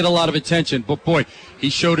he's going to get a lot of attention, but boy, he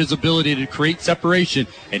showed his ability to create separation,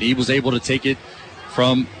 and he was able to take it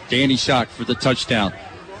from Danny Schock for the touchdown.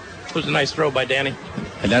 It was a nice throw by Danny.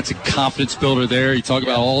 And that's a confidence builder there. You talk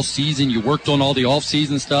about all season, you worked on all the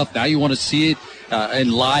off-season stuff, now you want to see it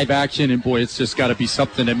in live action, and boy, it's just got to be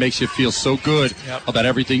something that makes you feel so good about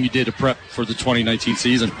everything you did to prep for the 2019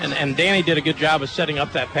 season. And Danny did a good job of setting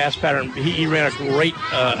up that pass pattern. He ran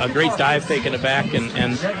a great dive fake in the back, and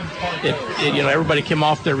everybody came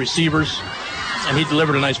off their receivers, and he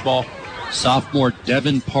delivered a nice ball. Sophomore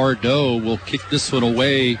Devin Pardo will kick this one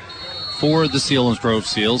away for the Selinsgrove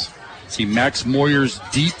Seals. See Max Moyers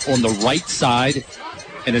deep on the right side,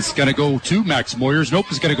 and it's going to go to Max Moyers. Nope,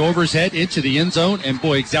 it's going to go over his head into the end zone, and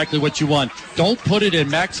boy, exactly what you want. Don't put it in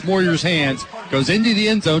Max Moyers' hands. Goes into the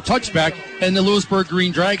end zone, touchback, and the Lewisburg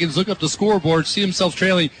Green Dragons look up the scoreboard, see themselves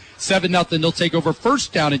trailing 7-0. They'll take over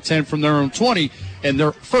first down and 10 from their own 20, and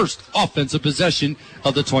their first offensive possession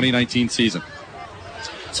of the 2019 season.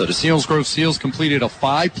 So the Selinsgrove Seals completed a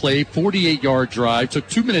 5-play, 48-yard drive. Took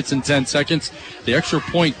 2 minutes and 10 seconds. The extra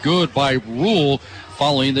point good by Rule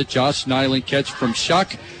following the Josh Nyland catch from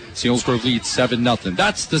Schock. Selinsgrove leads 7-0.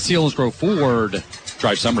 That's the Selinsgrove Ford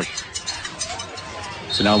drive summary.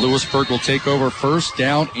 So now Lewisburg will take over first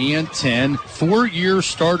down and 10. 4-year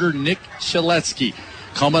starter Nick Shaletsky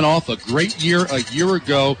coming off a great year a year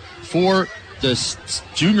ago for the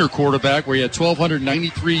junior quarterback, where he had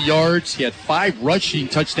 1,293 yards. He had 5 rushing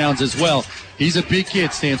touchdowns as well. He's a big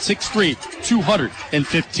kid, stands 6'3",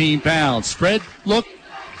 215 pounds. Spread look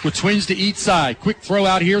with twins to each side. Quick throw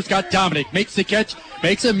out here. It's got Dominic. Makes the catch.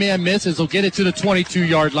 Makes a man miss as he'll get it to the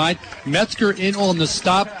 22-yard line. Metzger in on the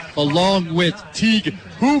stop along with Teague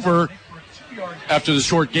Hoover after the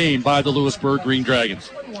short gain by the Lewisburg Green Dragons.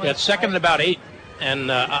 Yeah, it's second and about 8.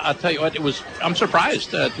 And I'll tell you what, I'm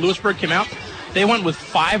surprised. Lewisburg came out. They went with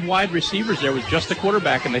 5 wide receivers there with just the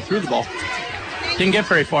quarterback, and they threw the ball. Didn't get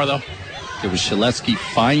very far, though. It was Shaleski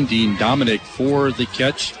finding Dominic for the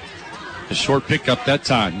catch. A short pickup that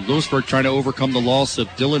time. Lewisburg trying to overcome the loss of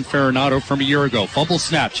Dylan Farinato from a year ago. Fumble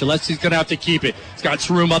snap. Shaleski's going to have to keep it. He's got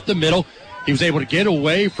some room up the middle. He was able to get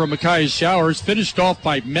away from Micaiah Showers. Finished off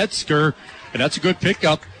by Metzger. And that's a good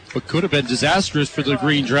pickup, but could have been disastrous for the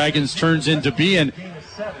Green Dragons. Turns into being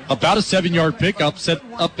about a 7-yard pickup. Set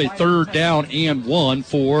up a 3rd down and 1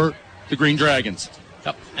 for the Green Dragons.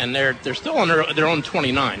 Yep, and they're still on their own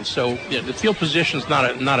 29. So yeah, the field position's not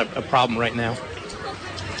a problem right now.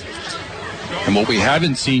 And what we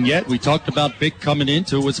haven't seen yet, we talked about Bick coming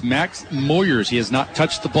into, was Max Moyers. He has not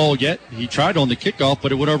touched the ball yet. He tried on the kickoff,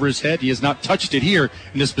 but it went over his head. He has not touched it here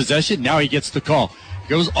in this possession. Now he gets the call.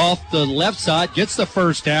 Goes off the left side, gets the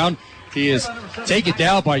first down. He is taken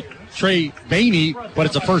down by Trey Bainey, but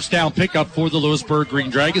it's a first down pickup for the Lewisburg Green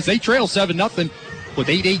Dragons. They trail 7-0 with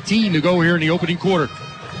 8:18 to go here in the opening quarter.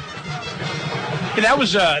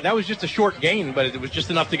 Yeah, that was just a short gain, but it was just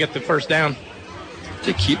enough to get the first down.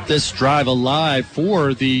 To keep this drive alive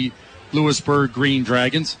for the Lewisburg Green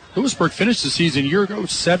Dragons. Lewisburg finished the season a year ago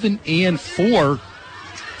 7-4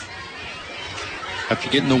 after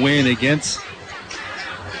getting the win against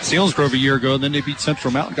Selinsgrove a year ago. Then they beat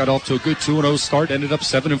Central Mountain, got off to a good 2-0 start, ended up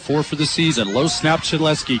 7-4 for the season. Low snap,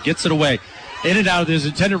 Shaleski gets it away. In and out of his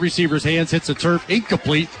intended receiver's hands, hits the turf,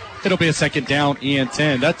 incomplete. It'll be a 2nd down and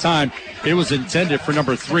 10. That time, it was intended for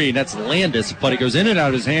number 3, and that's Landis, but it goes in and out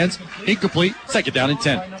of his hands, incomplete, 2nd down and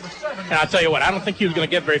 10. And I'll tell you what, I don't think he was going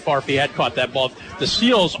to get very far if he had caught that ball. The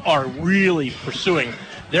Seals are really pursuing.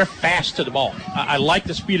 They're fast to the ball. I like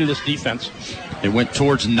the speed of this defense. They went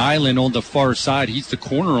towards Nyland on the far side. He's the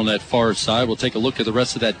corner on that far side. We'll take a look at the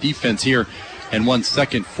rest of that defense here in 1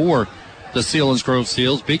 second for the Selinsgrove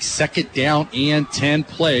Seals. Big 2nd down and 10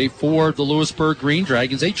 play for the Lewisburg Green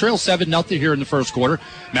Dragons. They trail 7-0 here in the first quarter.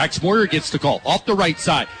 Max Moyer gets the call off the right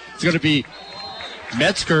side. It's going to be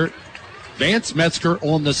Metzger, Vance Metzger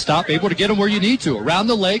on the stop, able to get him where you need to. Around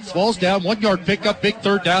the legs, falls down, 1-yard pickup, big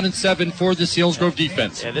 3rd down and 7 for the Selinsgrove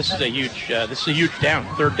defense. Yeah, this is a huge down.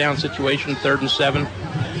 3rd down situation, 3rd and 7.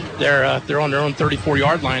 They're on their own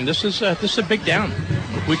 34-yard line. This is a big down.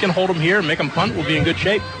 If we can hold them here and make them punt, we'll be in good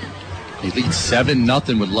shape. They lead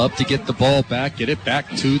 7-0. Would love to get the ball back, get it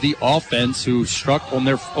back to the offense who struck on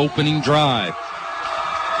their opening drive.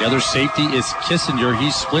 The other safety is Kissinger.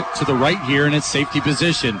 He's split to the right here in its safety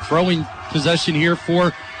position. Throwing possession here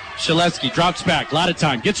for Shaleski. Drops back. A lot of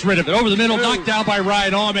time. Gets rid of it. Over the middle. Knocked down by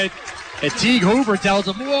Ryan Ahmed. And Teague Hoover tells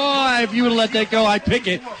him, "Whoa, if you would have let that go, I'd pick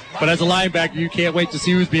it." But as a linebacker, you can't wait to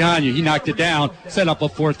see who's behind you. He knocked it down. Set up a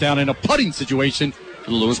 4th down in a putting situation for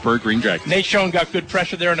the Lewisburg Green Dragons. Nate Schoen got good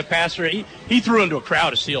pressure there in the passer. He threw into a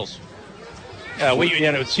crowd of Seals.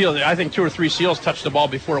 Seals. I think 2 or 3 Seals touched the ball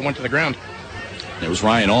before it went to the ground. It was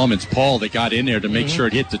Ryan Allman's Paul that got in there to make sure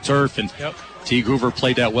it hit the turf, and Teague Hoover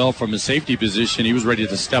played that well from his safety position. He was ready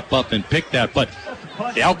to step up and pick that, but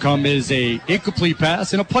the outcome is a incomplete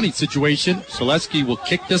pass in a punting situation. Shaleski will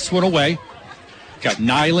kick this one away. Got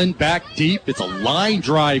Nyland back deep. It's a line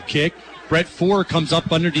drive kick. Brett Ford comes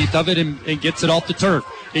up underneath of it and gets it off the turf.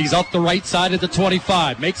 He's off the right side of the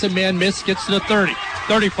 25. Makes a man miss, gets to the 30,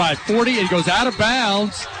 35, 40, and goes out of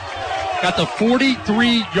bounds. Got the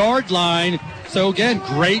 43-yard line. So, again,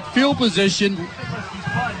 great field position.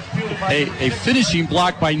 A finishing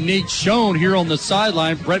block by Nate Schoen here on the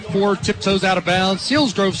sideline. Brett Ford tiptoes out of bounds.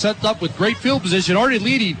 Selinsgrove set up with great field position, already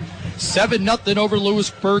leading 7-0 over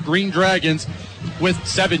Lewisburg Green Dragons with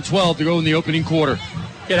 7:12 to go in the opening quarter.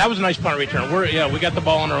 Yeah, that was a nice punt return. We got the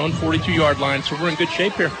ball on our own 42-yard line, so we're in good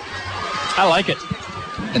shape here. I like it.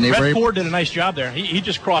 And Brett Ford did a nice job there. He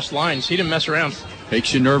just crossed lines. He didn't mess around.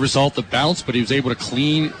 Makes you nervous off the bounce, but he was able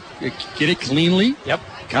to get it cleanly. Yep.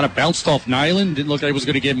 Kind of bounced off Nyland. Didn't look like he was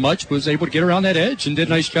going to get much, but was able to get around that edge and did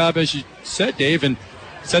a nice job, as you said, Dave, and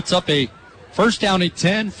sets up a 1st down and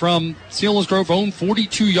 10 from Selinsgrove own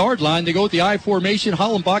 42-yard line. They go with the I formation.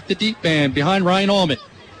 Hollenbach, the deep man, behind Ryan Allman.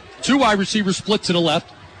 2 wide receivers split to the left.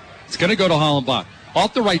 It's going to go to Hollenbach.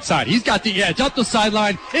 Off the right side. He's got the edge. Up the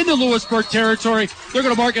sideline into Lewisburg territory. They're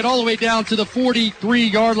going to mark it all the way down to the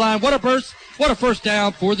 43-yard line. What a burst What a first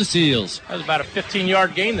down for the Seals. That was about a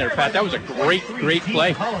 15-yard gain there, Pat. That was a great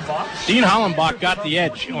play. Dean Hollenbach got the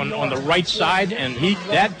edge on the right side, and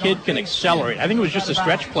that kid can accelerate. I think it was just a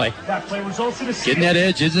stretch play. Getting that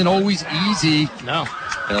edge isn't always easy. No.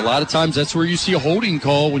 And a lot of times that's where you see a holding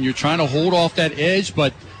call when you're trying to hold off that edge,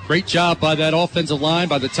 but great job by that offensive line,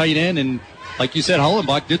 by the tight end, and like you said,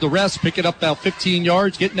 Hollenbach did the rest, picking up about 15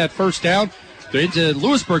 yards, getting that first down. They're into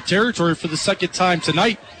Lewisburg territory for the second time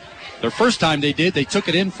tonight. Their first time they took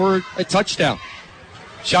it in for a touchdown.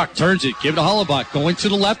 Shock turns it, give it to Hollenbach, going to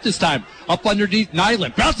the left this time, up underneath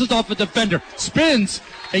Nyland, bounces off a defender, spins,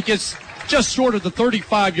 and gets just short of the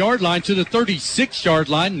 35-yard line to the 36-yard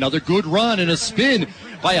line. Another good run and a spin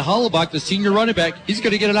by Hollenbach, the senior running back. He's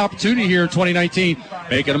going to get an opportunity here in 2019,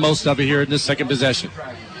 making the most of it here in this second possession.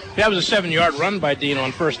 That was a 7-yard run by Dean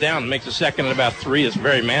on first down. Makes the second at about 3. It's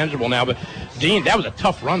very manageable now. But Dean, that was a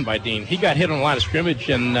tough run by Dean. He got hit on the line of scrimmage,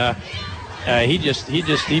 and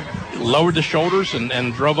he lowered the shoulders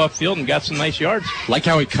and drove upfield and got some nice yards. Like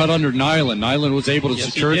how he cut under Nyland. Nyland was able to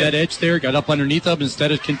secure that edge there, got up underneath him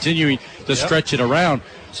instead of continuing to stretch it around.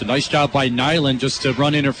 So nice job by Nyland just to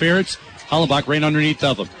run interference. Hollenbach ran underneath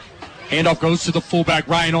of him. Handoff goes to the fullback,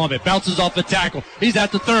 Ryan Almond. Bounces off the tackle. He's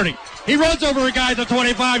at the 30. He runs over a guy at the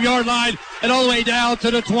 25-yard line and all the way down to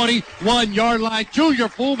the 21-yard line. Junior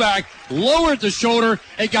fullback lowered the shoulder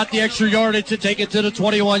and got the extra yardage to take it to the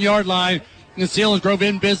 21-yard line. And Selinsgrove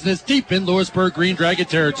in business deep in Lewisburg Green Dragon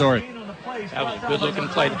territory. That was a good-looking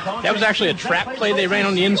play. That was actually a trap play they ran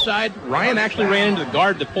on the inside. Ryan actually ran into the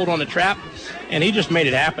guard that pulled on the trap, and he just made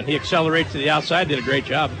it happen. He accelerated to the outside, did a great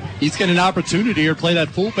job. He's got an opportunity here to play that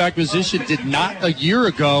fullback position. Did not a year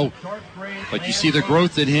ago. But you see the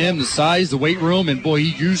growth in him, the size, the weight room, and boy,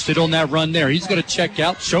 he used it on that run there. He's going to check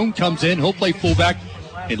out. Schoen comes in. He'll play fullback.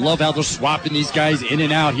 And love how they're swapping these guys in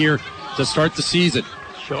and out here to start the season.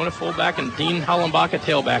 Schoen a fullback and Dean Hollenbach a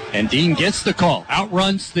tailback. And Dean gets the call.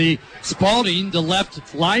 Outruns the Spalding, the left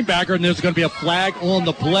linebacker, and there's going to be a flag on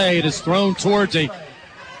the play. It is thrown towards a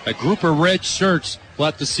group of red shirts. We'll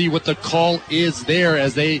have to see what the call is there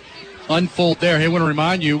as they unfold there. Hey, I want to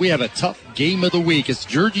remind you, we have a tough game of the week. It's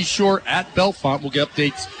Jersey Shore at Bellefonte. We'll get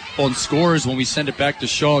updates on scores when we send it back to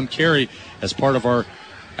Sean Carey as part of our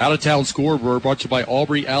out-of-town scoreboard brought to you by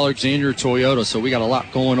Aubrey Alexander Toyota. So we got a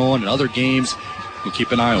lot going on in other games. We'll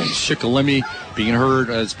keep an eye on Shikellamy being heard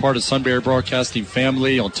as part of Sunbury Broadcasting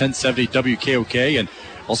family on 1070 WKOK. And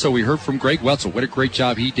also we heard from Greg Wetzel. What a great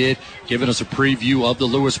job he did giving us a preview of the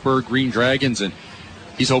Lewisburg Green Dragons. And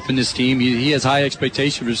he's hoping this team, he has high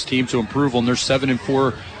expectations for his team to improve on their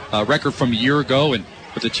 7-4 record from a year ago and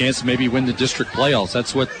with a chance to maybe win the district playoffs.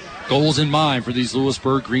 That's what goals in mind for these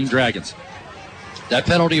Lewisburg Green Dragons. That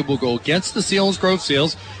penalty will go against the Selinsgrove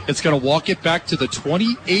Seals. It's going to walk it back to the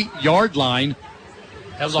 28-yard line.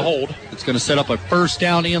 That was a hold. It's going to set up a first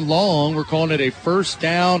down and long. We're calling it a first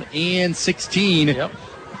down and 16. Yep.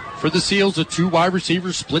 For the Seals, a 2 wide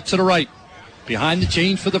receivers split to the right. Behind the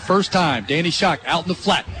chains for the first time. Danny Schock out in the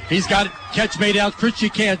flat. He's got it. Catch made out. Christian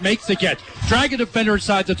Cant makes the catch. Drag a defender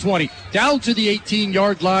inside the 20. Down to the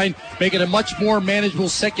 18-yard line. Making a much more manageable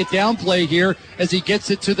second down play here as he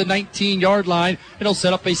gets it to the 19-yard line. And he'll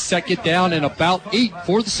set up a second down and about 8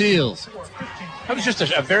 for the Seals. That was just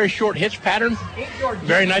a very short hitch pattern.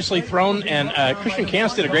 Very nicely thrown. And Christian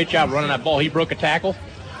Cant did a great job running that ball. He broke a tackle.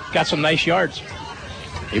 Got some nice yards.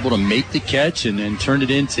 Able to make the catch and then turn it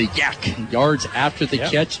into yards after the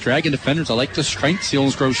catch. Dragging defenders. I like the strength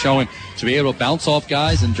Selinsgrove showing to be able to bounce off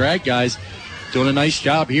guys and drag guys. Doing a nice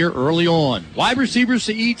job here early on. Wide receivers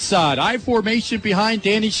to each side. I formation behind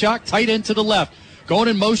Danny Schock. Tight end to the left. Going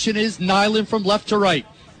in motion is Nyland from left to right.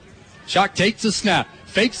 Schock takes the snap.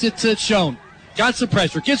 Fakes it to Schoen. Got some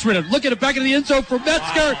pressure. Gets rid of it. Look at the back of the end zone for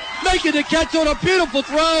Metzger. Making the catch on a beautiful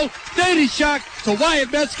throw. Danny Schock to Wyatt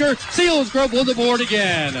Metzger. Selinsgrove on the board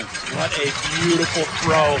again. What a beautiful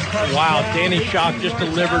throw. Wow, Danny Schock just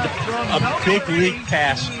delivered a big league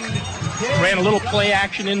pass. Ran a little play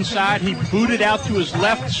action inside. He booted out to his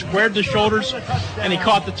left, squared the shoulders, and he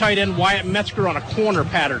caught the tight end Wyatt Metzger on a corner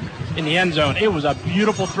pattern in the end zone. It was a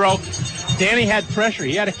beautiful throw. Danny had pressure.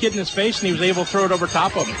 He had a kid in his face, and he was able to throw it over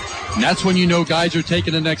top of him. And that's when you know guys are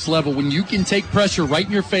taking the next level. When you can take pressure right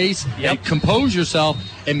in your face and compose yourself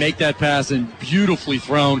and make that pass, and beautifully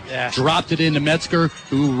thrown. Dropped it into Metzger,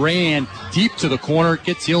 who ran deep to the corner.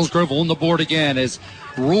 Gets Selinsgrove on the board again as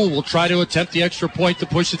Rule will try to attempt the extra point to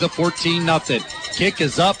push it to 14-0. Kick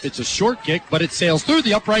is up. It's a short kick, but it sails through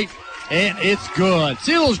the upright, and it's good.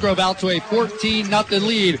 Selinsgrove out to a 14-0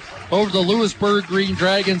 lead over the Lewisburg Green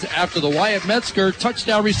Dragons after the Wyatt Metzger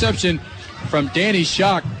touchdown reception from Danny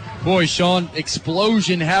Schock. Boy, Sean,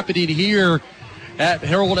 explosion happening here at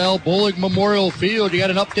Harold L. Bullock Memorial Field. You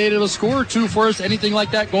got an update of a score or two for us? Anything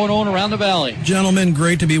like that going on around the Valley? Gentlemen,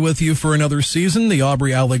 great to be with you for another season. The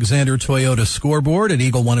Aubrey Alexander Toyota scoreboard at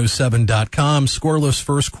Eagle107.com. Scoreless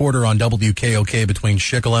first quarter on WKOK between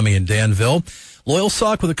Shikellamy and Danville.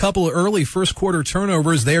 Loyalsock with a couple of early first quarter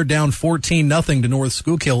turnovers. They're down 14-0 to North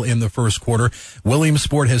Schuylkill in the first quarter.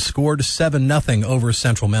 Williamsport has scored 7-0 over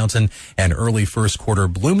Central Mountain. And early first quarter,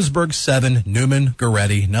 Bloomsburg 7, Newman,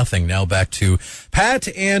 Goretti, nothing. Now back to Pat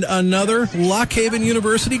and another Lock Haven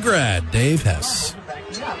University grad, Dave Hess.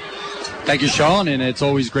 Thank you, Sean, and it's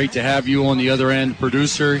always great to have you on the other end,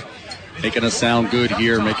 producer, making us sound good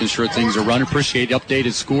here, making sure things are running. Appreciate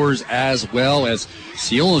updated scores as well, as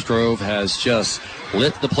Selinsgrove has just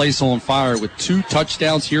lit the place on fire with 2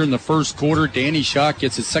 touchdowns here in the first quarter. Danny Schock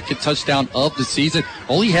gets his second touchdown of the season.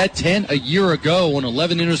 Only had 10 a year ago on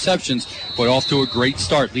 11 interceptions, but off to a great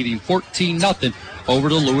start, leading 14-0 over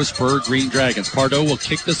the Lewisburg Green Dragons. Pardo will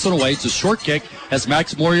kick this one away. It's a short kick as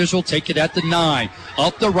Max Moriers will take it at the 9.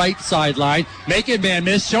 Up the right sideline, making man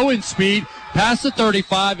miss, showing speed, past the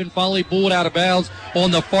 35, and finally pulled out of bounds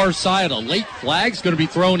on the far side. A late flag's going to be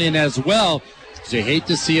thrown in as well. So you hate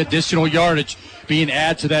to see additional yardage being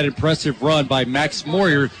added to that impressive run by Max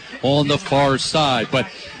Morier on the far side. But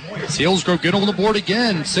Selinsgrove get on the board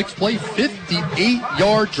again. 6-play,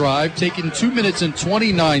 58-yard drive, taking 2 minutes and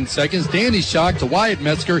 29 seconds. Danny Schock to Wyatt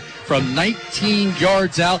Metzger from 19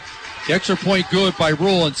 yards out. The extra point good by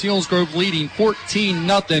Rule, and Selinsgrove leading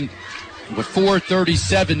 14-0 with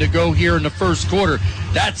 4:37 to go here in the first quarter.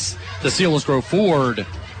 That's the Selinsgrove Ford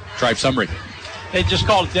drive summary. They just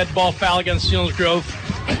called a dead ball foul against Selinsgrove.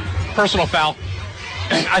 Personal foul.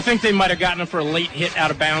 I think they might have gotten him for a late hit out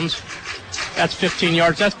of bounds. That's 15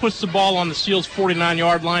 yards. That puts the ball on the Seals'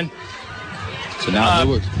 49-yard line. So now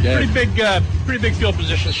pretty big field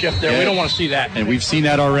position shift there. Yeah. We don't want to see that. And we've seen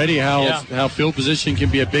that already, how field position can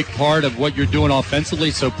be a big part of what you're doing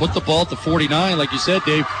offensively. So put the ball at the 49, like you said,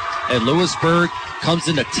 Dave. And Lewisburg comes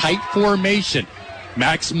in a tight formation.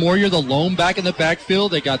 Max Morier, the lone back in the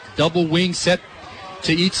backfield. They got double wing set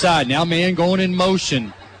to each side. Now man going in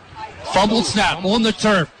motion. Fumbled snap on the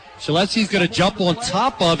turf. Shaleski's going to jump on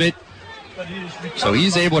top of it. So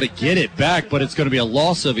he's able to get it back, but it's going to be a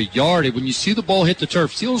loss of a yard. And when you see the ball hit the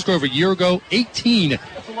turf, Selinsgrove a year ago, 18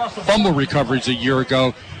 fumble recoveries a year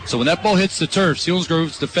ago. So when that ball hits the turf,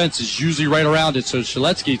 Selinsgrove's defense is usually right around it. So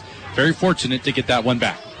Shaleski's very fortunate to get that one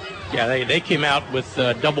back. Yeah, they came out with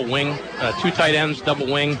double wing, 2 tight ends,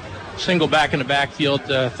 double wing, single back in the backfield.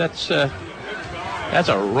 That's a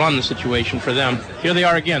run situation for them. Here they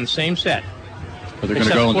are again, same set. But they're going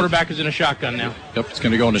to go. The quarterback is in a shotgun now. Yep, it's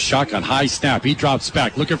going to go into shotgun. High snap. He drops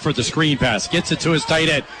back, looking for the screen pass. Gets it to his tight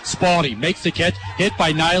end. Spalding makes the catch. Hit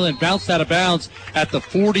by Nyland. Bounced out of bounds at the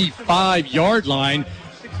 45-yard line.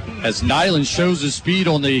 As Nyland shows his speed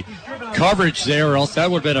on the coverage there, or else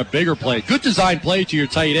that would have been a bigger play. Good design play to your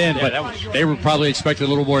tight end, but they were probably expecting a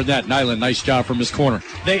little more than that. Nyland, nice job from his corner.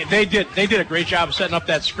 They did a great job of setting up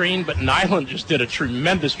that screen, but Nyland just did a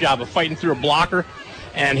tremendous job of fighting through a blocker,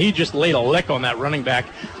 and he just laid a lick on that running back.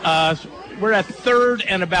 We're at 3rd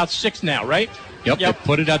and about 6 now, right? Yep. They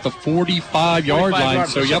put it at the 45-yard line.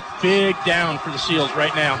 So, big down for the Seals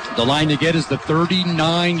right now. The line to get is the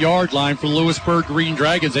 39-yard line for Lewisburg Green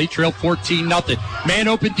Dragons. They trail 14-0. Man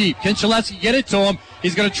open deep. Can Shaleski get it to him?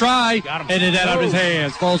 He's going to try, and it out of his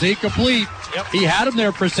hands. Falls incomplete. Yep. He had him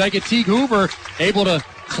there for a second. Teague Hoover able to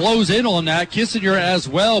close in on that. Kissinger as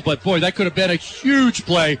well, but boy, that could have been a huge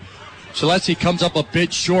play. Shaleski comes up a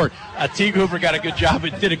bit short. Teague Hoover got a good job.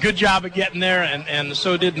 Did a good job of getting there, and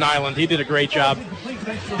so did Nyland. He did a great job.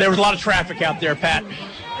 There was a lot of traffic out there, Pat.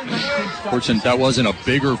 Fortunate that wasn't a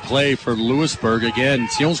bigger play for Lewisburg. Again,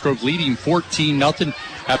 Selinsgrove leading 14-0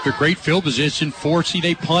 after great field position, forcing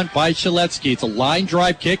a punt by Shaleski. It's a line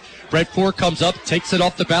drive kick. Brett Ford comes up, takes it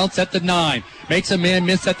off the bounce at the 9. Makes a man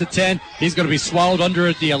miss at the 10. He's going to be swallowed under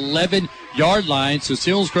at the 11-yard line. So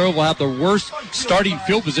Selinsgrove will have the worst starting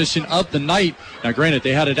field position of the night. Now, granted,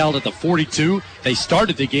 they had it out at the 42. They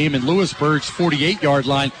started the game in Lewisburg's 48-yard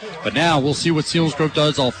line. But now we'll see what Selinsgrove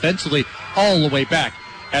does offensively all the way back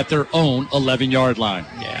at their own 11-yard line.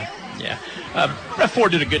 Yeah. Brett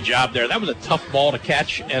Ford did a good job there. That was a tough ball to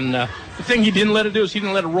catch. And the thing he didn't let it do is he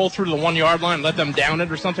didn't let it roll through to the 1-yard line, let them down it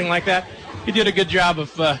or something like that. He did a good job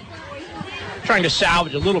of trying to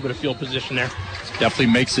salvage a little bit of field position there.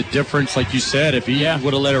 Definitely makes a difference, like you said, if he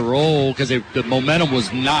would have let it roll, because the momentum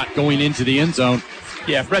was not going into the end zone.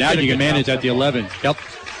 Yeah, Brett now you can manage at the 11. Yep.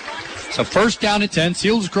 So first down and 10.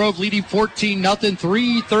 Selinsgrove leading 14-0.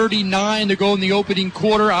 3:39 to go in the opening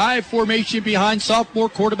quarter. I formation behind sophomore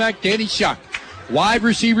quarterback Danny Schock. Wide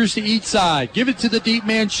receivers to each side. Give it to the deep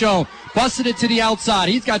man, Schoen. Busted it to the outside.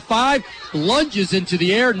 He's got 5. Lunges into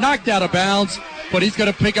the air. Knocked out of bounds. But he's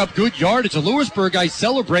going to pick up good yardage. A Lewisburg guy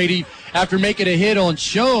celebrating after making a hit on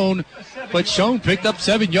Schoen. But Schoen picked up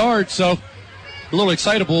 7 yards. So a little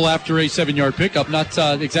excitable after a 7-yard pickup. Not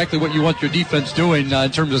exactly what you want your defense doing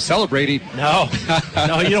in terms of celebrating. No,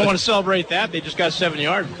 you don't want to celebrate that. They just got 7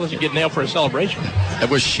 yards. Plus you get nailed for a celebration. That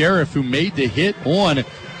was Sheriff who made the hit on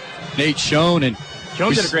Nate Schoen. And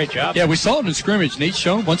Schoen did a great job. Yeah, we saw it in scrimmage. Nate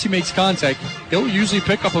Schoen, once he makes contact, he'll usually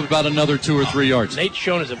pick up about another 2 or 3 yards. Nate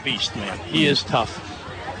Schoen is a beast, man. He is tough.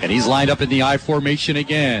 And he's lined up in the I formation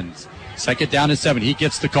again. 2nd down and 7. He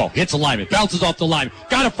gets the call. Hits a lineman. Bounces off the lineman.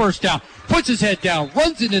 Got a first down. Puts his head down.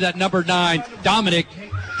 Runs into that number 9. Dominic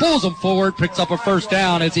pulls him forward. Picks up a first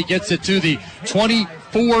down as he gets it to the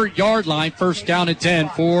 24-yard line. 1st down and 10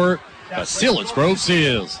 for the Selinsgrove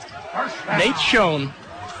Seals. Nate Schoen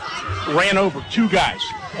ran over 2 guys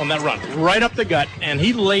on that run, right up the gut, and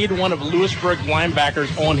he laid one of Lewisburg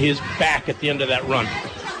linebackers on his back at the end of that run.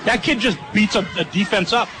 That kid just beats a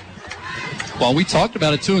defense up. Well, we talked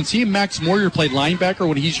about it, too, and seeing Max Moyer play linebacker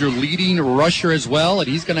when he's your leading rusher as well, and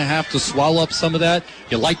he's going to have to swallow up some of that.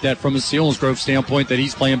 You like that from a Selinsgrove standpoint that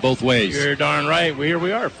he's playing both ways. You're darn right. Here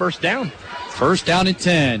we are, 1st down. 1st down and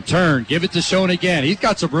 10. Turn. Give it to Schoen again. He's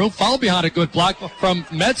got some room. Fall behind a good block from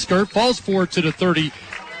Metzger. Falls forward to the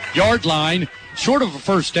 30-yard line. Short of a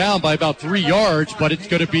first down by about 3 yards, but it's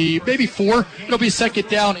going to be maybe 4. It'll be 2nd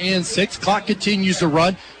down and 6. Clock continues to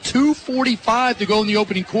run. 2:45 to go in the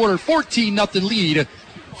opening quarter. 14-0 lead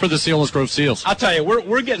for the Selinsgrove Seals. I'll tell you,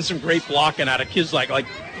 we're getting some great blocking out of kids like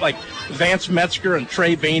Vance Metzger and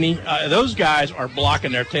Trey Bainey. Those guys are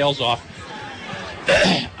blocking their tails off.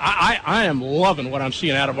 I am loving what I'm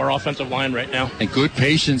seeing out of our offensive line right now. And good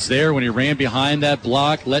patience there when he ran behind that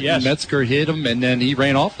block, letting Metzger hit him, and then he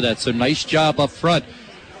ran off of that. So nice job up front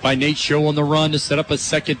by Nate Schoen on the run to set up a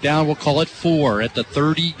 2nd down. We'll call it 4 at the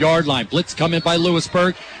 30-yard line. Blitz coming by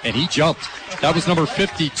Lewisburg, and he jumped. That was number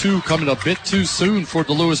 52 coming a bit too soon for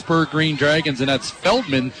the Lewisburg Green Dragons, and that's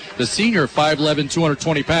Feldman, the senior, 5'11",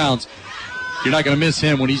 220 pounds. You're not going to miss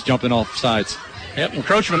him when he's jumping off sides. Yep,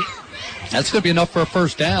 encroachment. That's going to be enough for a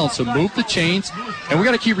first down, so move the chains. And we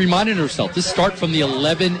got to keep reminding ourselves, this start from the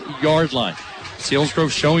 11-yard line.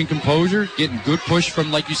 Selinsgrove showing composure, getting good push from,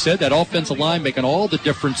 like you said, that offensive line, making all the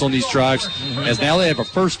difference on these drives, as now they have a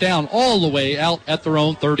first down all the way out at their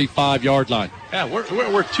own 35-yard line. Yeah,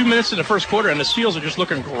 we're 2 minutes in the first quarter, and the Seals are just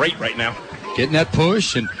looking great right now. Getting that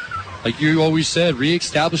push, and like you always said,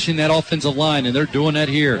 reestablishing that offensive line, and they're doing that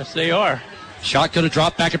here. Yes, they are. Shot going to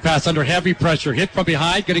drop back and pass under heavy pressure. Hit from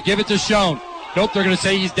behind. Going to give it to Schoen. Nope, they're going to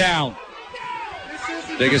say he's down.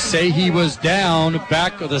 They're going to say he was down.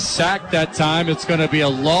 Back of the sack that time. It's going to be a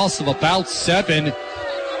loss of about 7.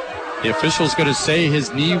 The official's going to say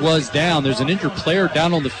his knee was down. There's an injured player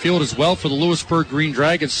down on the field as well for the Lewisburg Green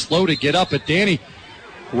Dragons. Slow to get up, but Danny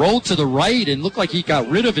rolled to the right and looked like he got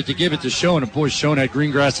rid of it to give it to Schoen. And boy, Schoen had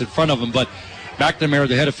green grass in front of him, but McNamara,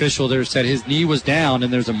 the head official there, said his knee was down,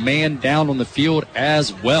 and there's a man down on the field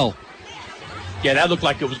as well. Yeah, that looked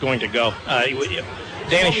like it was going to go.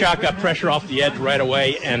 Danny Schock got pressure off the edge right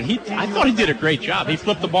away, and I thought he did a great job. He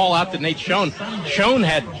flipped the ball out to Nate Schoen. Schoen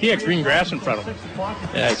had green grass in front of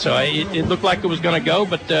him. So it looked like it was going to go,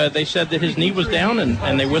 but they said that his knee was down,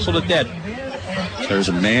 and they whistled it dead. There's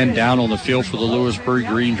a man down on the field for the Lewisburg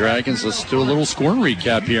Green Dragons. Let's do a little scoring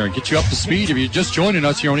recap here and get you up to speed. If you're just joining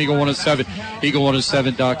us here on Eagle 107,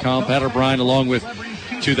 Eagle107.com, Pat O'Brien along with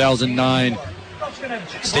 2009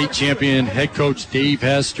 state champion head coach Dave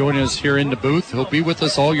Hess joining us here in the booth. He'll be with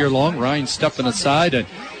us all year long. Ryan stepping aside,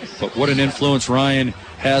 but what an influence Ryan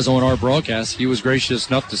has on our broadcast. He was gracious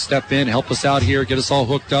enough to step in, help us out here, get us all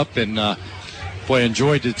hooked up, and boy,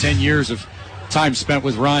 enjoyed the 10 years of time spent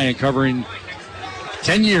with Ryan covering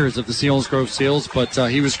 10 years of the Selinsgrove Seals, but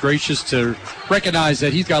he was gracious to recognize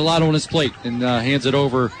that he's got a lot on his plate and hands it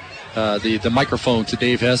over the microphone to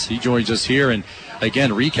Dave Hess. He joins us here, and again,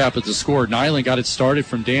 recap of the score. Nyland got it started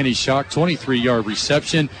from Danny Schock, 23-yard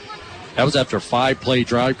reception. That was after a 5-play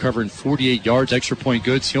drive covering 48 yards, extra point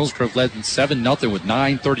good. Selinsgrove led 7-0 with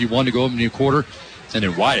 9:31 to go in the quarter. And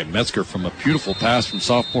then Wyatt Metzger from a beautiful pass from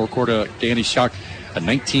sophomore quarter, Danny Schock, a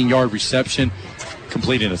 19-yard reception,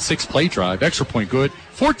 completing a 6-play drive, extra point good.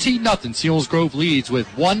 14-0, Selinsgrove leads with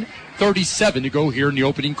 1:37 to go here in the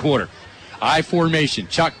opening quarter. I formation.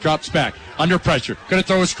 Chuck drops back. under pressure. Going to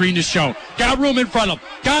throw a screen to Schoen. Got room in front of him.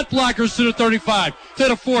 Got blockers to the 35, to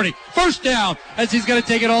the 40. First down as he's going to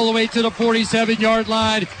take it all the way to the 47-yard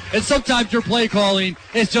line. And sometimes your play calling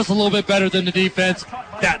is just a little bit better than the defense.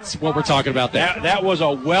 That's what we're talking about there. That was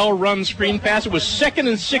a well-run screen pass. It was 2nd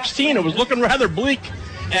and 16. It was looking rather bleak.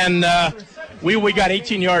 And we got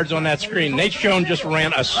 18 yards on that screen. Nate Schoen just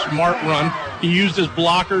ran a smart run. He used his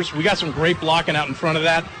blockers. We got some great blocking out in front of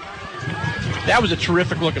that. That was a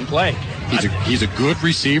terrific-looking play. He's a good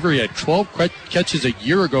receiver. He had 12 catches a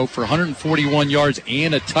year ago for 141 yards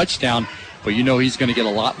and a touchdown. But you know he's going to get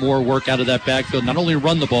a lot more work out of that backfield, not only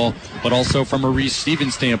run the ball, but also from a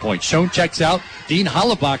Reese-Stevens standpoint. Schoen checks out. Dean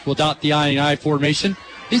Hollabach will dot the I formation.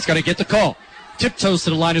 He's going to get the call. Tiptoes to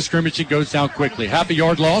the line of scrimmage and goes down quickly. Half a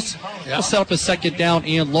yard loss. Yeah. We'll set up a 2nd down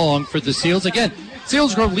and long for the Seals. Again,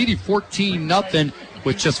 Seals Grove leading 14-0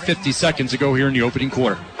 with just 50 seconds to go here in the opening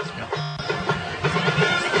quarter.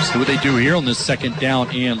 See what they do here on this 2nd down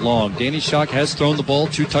and long. Danny Schock has thrown the ball,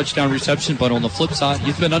 2 touchdown reception, but on the flip side,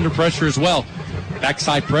 he's been under pressure as well.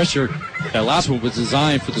 Backside pressure. That last one was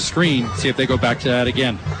designed for the screen. See if they go back to that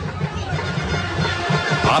again.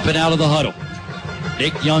 Popping out of the huddle.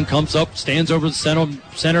 Nick Young comes up, stands over the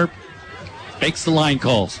center, makes the line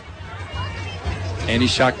calls. Danny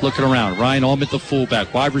Schock looking around. Ryan Allman, the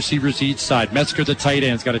fullback. Wide receivers each side. Metzger, the tight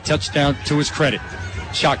end's got a touchdown to his credit.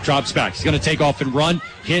 Schock drops back. He's going to take off and run.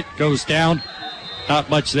 Hit, goes down. Not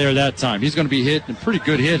much there that time. He's going to be hit, and a pretty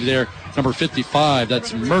good hit there. Number 55,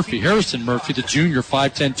 that's Murphy, Harrison Murphy, the junior,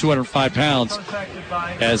 5'10", 205 pounds.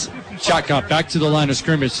 As Schock got back to the line of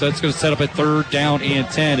scrimmage, so that's going to set up a 3rd down and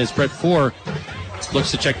 10 as Brett Four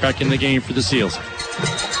looks to check back in the game for the Seals.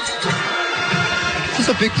 This is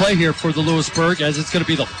a big play here for the Lewisburg, as it's going to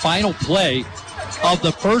be the final play of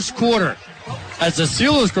the first quarter. As the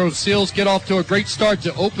Selinsgrove Seals get off to a great start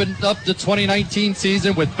to open up the 2019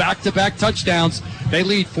 season with back-to-back touchdowns, they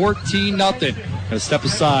lead 14-0. Gonna step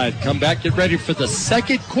aside, come back, get ready for the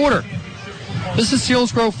 2nd quarter. This is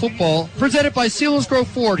Selinsgrove football, presented by Selinsgrove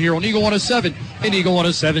Ford here on Eagle 107 and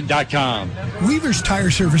Eagle107.com. Weaver's Tire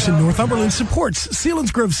Service in Northumberland supports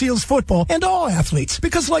Selinsgrove Seals football and all athletes.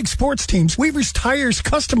 Because like sports teams, Weaver's Tire's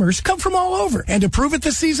customers come from all over. And to prove it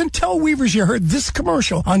this season, tell Weaver's you heard this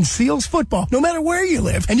commercial on Seals football, no matter where you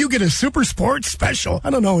live, and you get a super sports special. I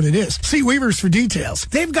don't know what it is. See Weaver's for details.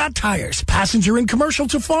 They've got tires, passenger and commercial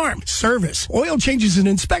to farm, service, oil changes and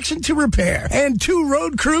inspection to repair, and 2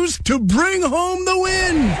 road crews to bring home the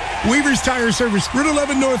win. Weaver's Tire Service, Route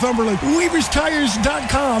 11 Northumberland,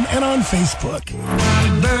 Weaver'sTires.com, and on Facebook.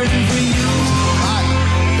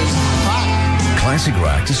 Classic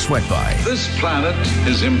rock to sweat by. This planet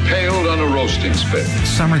is impaled on a roasting spit.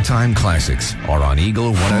 Summertime classics are on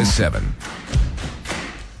Eagle 107.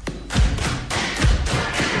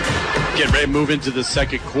 Getting ready to move into the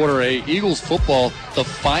 2nd quarter. Eagles football, the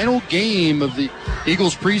final game of the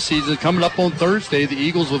Eagles preseason coming up on Thursday. The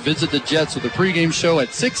Eagles will visit the Jets with a pregame show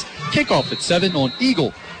at 6, kickoff at 7 on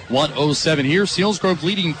Eagle 107 here. Selinsgrove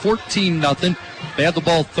leading 14-0. They have the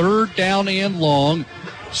ball 3rd down and long.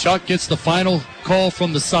 Schock gets the final call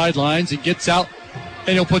from the sidelines. He gets out, and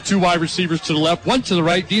he'll put 2 wide receivers to the left, 1 to the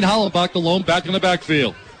right. Dean Hollabach alone back in the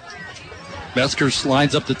backfield. Metzger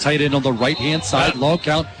lines up the tight end on the right-hand side. Long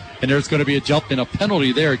count, and there's going to be a jump and a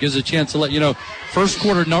penalty there. It gives a chance to let you know. First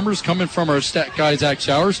quarter numbers coming from our stat guy, Zach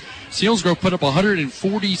Showers. Selinsgrove put up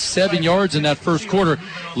 147 yards in that first quarter.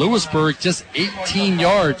 Lewisburg just 18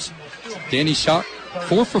 yards. Danny Schock,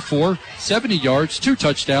 4 for 4, 70 yards, 2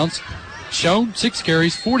 touchdowns. Schoen, 6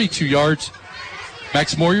 carries, 42 yards.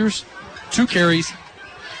 Max Moyers, 2 carries,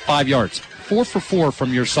 5 yards. 4 for 4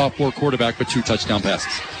 from your sophomore quarterback with 2 touchdown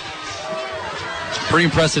passes. Pretty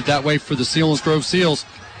impressive that way for the Selinsgrove Seals.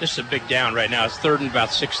 This is a big down right now. It's 3rd and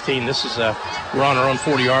about 16. This is we're on our own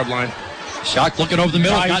 40-yard line. Schock looking over the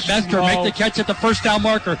middle. Got Metzger make the catch at the first down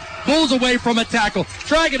marker. Pulls away from a tackle.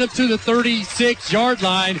 Dragging him to the 36-yard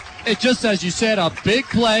line. It just, as you said, a big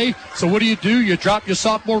play. So what do? You drop your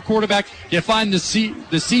sophomore quarterback. You find the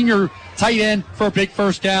senior tight end for a big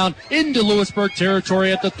first down into Lewisburg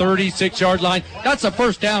territory at the 36-yard line. That's a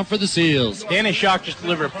first down for the Seals. Danny Schock just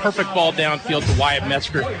delivered a perfect ball downfield to Wyatt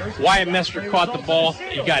Metzger. Wyatt Metzger caught the ball.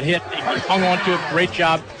 He got hit. He hung on to it. Great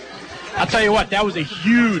job. I'll tell you what, that was a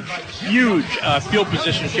huge field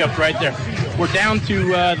position shift right there. We're down to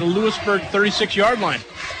the Lewisburg 36-yard line.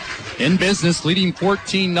 In business, leading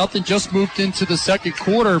 14-0. Just moved into the 2nd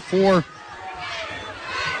quarter for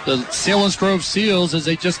the Selinsgrove Seals as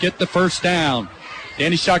they just get the first down.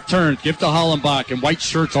 Danny Schock turns, give to Hollenbach, and white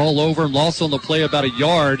shirts all over him. Lost on the play about a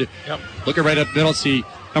yard. Yep. Looking right up middle, see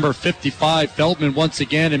number 55, Feldman once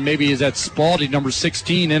again, and maybe is that Spalding, number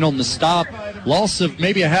 16, in on the stop. Loss of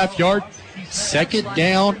maybe a half yard. Second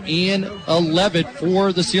down and 11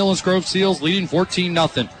 for the Selinsgrove Seals, leading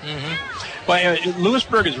 14-0. Well,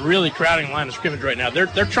 Lewisburg is really crowding the line of scrimmage right now. They're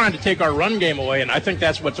trying to take our run game away, and I think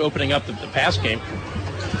that's what's opening up the pass game.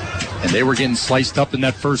 And they were getting sliced up in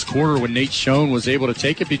that first quarter when Nate Schoen was able to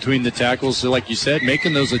take it between the tackles. So like you said,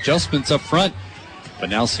 making those adjustments up front. But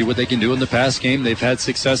now see what they can do in the pass game. They've had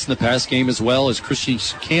success in the pass game as well as Christian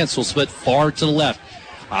Cancel split far to the left.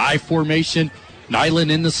 I formation, Nyland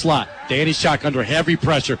in the slot. Danny Shock under heavy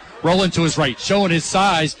pressure. Rolling to his right, showing his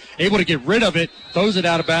size. Able to get rid of it. Throws it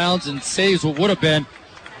out of bounds and saves what would have been.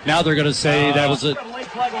 Now they're going to say that was a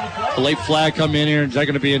late flag come in here. And is that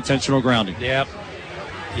going to be intentional grounding? Yep,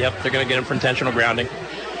 they're going to get him for intentional grounding.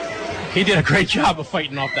 He did a great job of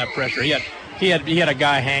fighting off that pressure. He had a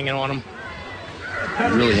guy hanging on him. He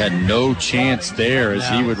really had no chance there as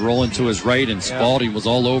he would roll into his right, and Spalding was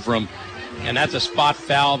all over him. And that's a spot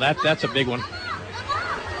foul. That's a big one.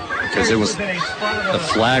 Because the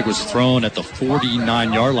flag was thrown at the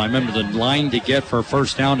 49-yard line. Remember, the line to get for a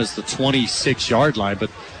first down is the 26-yard line, but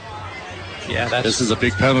this is a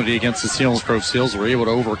big penalty against the Selinsgrove Seals. We're able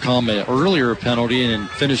to overcome an earlier penalty and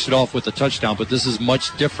finish it off with a touchdown. But this is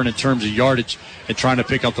much different in terms of yardage and trying to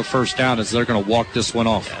pick up the first down as they're going to walk this one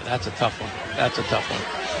off. Yeah, that's a tough one.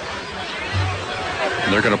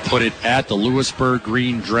 And they're going to put it at the Lewisburg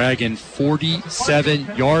Green Dragon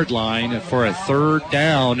 47-yard line for a third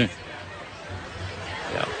down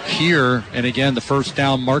here. And again, the first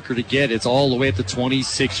down marker to get, it's all the way at the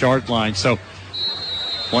 26-yard line. So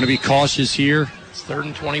want to be cautious here. It's 3rd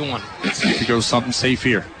and 21. To go something safe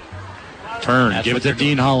here. Turn, give it to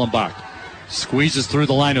Dean Hollenbach. Squeezes through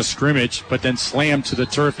the line of scrimmage, but then slammed to the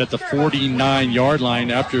turf at the 49-yard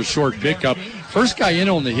line after a short pickup. First guy in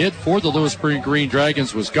on the hit for the Lewisburg Green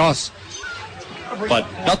Dragons was Gus. But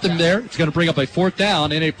nothing there. It's going to bring up a fourth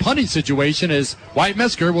down in a punting situation as Wyatt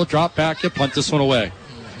Metzger will drop back and punt this one away.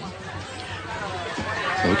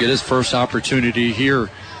 He'll get his first opportunity here,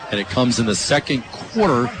 and it comes in the second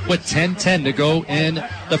quarter with 10-10 to go in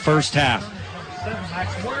the first half.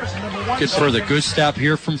 Good for the good stop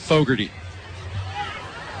here from Fogarty.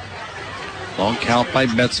 Long count by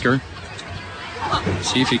Metzger.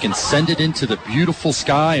 See if he can send it into the beautiful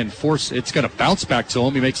sky and force it's going to bounce back to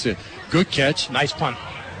him. He makes a good catch. Nice punt.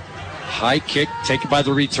 High kick taken by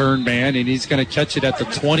the return man, and he's going to catch it at the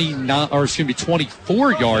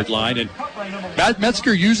 24-yard line. And Matt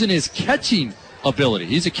Metzger using his catching ability.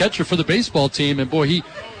 He's a catcher for the baseball team, and boy, he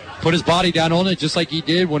put his body down on it just like he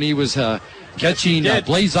did when he was catching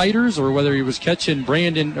Blaze Eiders, or whether he was catching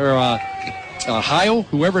Brandon or Heil,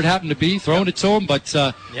 whoever it happened to be, throwing it to him. But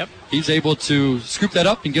he's able to scoop that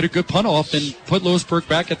up and get a good punt off and put Lewisburg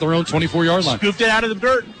back at their own 24-yard line. Scooped it out of the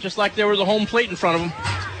dirt, just like there was a home plate in front of him.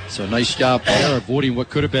 So nice job there, avoiding what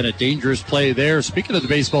could have been a dangerous play there. Speaking of the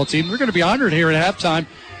baseball team, they're going to be honored here at halftime,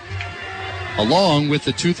 along with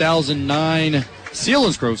the 2009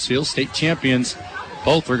 Selinsgrove Seals, state champions.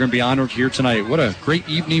 Both are going to be honored here tonight. What a great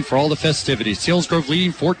evening for all the festivities. Selinsgrove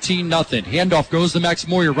leading 14-0. Handoff goes to Max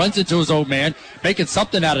Moyer, runs into his own man, making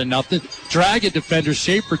something out of nothing. Dragon defender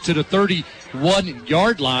Schaefer to the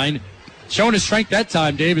 31-yard line. Showing his strength that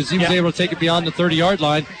time, Dave, as he was able to take it beyond the 30-yard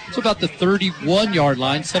line. It's about the 31-yard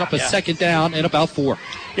line, set up a second down and about 4.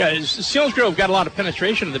 Yeah, Selinsgrove got a lot of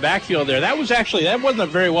penetration in the backfield there. That wasn't a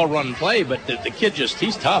very well-run play, but the kid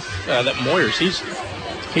he's tough, that Moyers.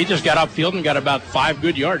 He just got upfield and got about 5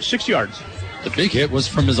 good yards, 6 yards. The big hit was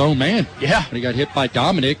from his own man. Yeah. When he got hit by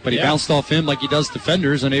Dominic, but he bounced off him like he does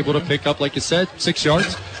defenders and able to pick up, like you said, 6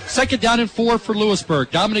 yards. Second down and 4 for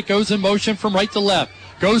Lewisburg. Dominic goes in motion from right to left.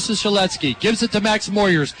 Goes to Shaletsky, gives it to Max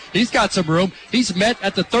Moyers. He's got some room. He's met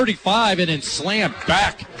at the 35 and then slammed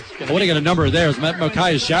back. What do you get a number there? As Matt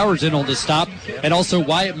Micaiah Showers in on the stop, and also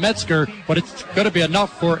Wyatt Metzger, but it's going to be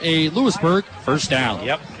enough for a Lewisburg first down.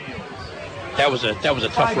 Yep. That was a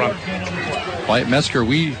tough run. Wyatt Metzger,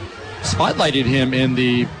 we spotlighted him in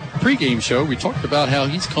the pregame show. We talked about how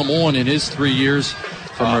he's come on in his 3 years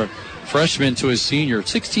from a freshman to his senior.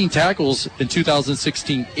 16 tackles in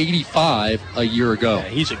 2016, 85 a year ago. Yeah,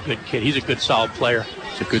 he's a good kid. He's a good, solid player.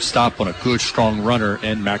 It's a good stop on a good, strong runner,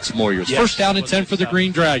 and Max Moyers. Yes, first down and 10 for the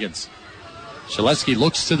Green Dragons. Shaleski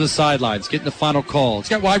looks to the sidelines, getting the final call. He's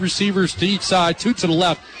got wide receivers to each side, 2 to the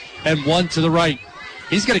left and 1 to the right.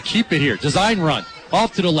 He's going to keep it here. Design run.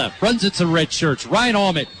 Off to the left. Runs it to the red shirts. Ryan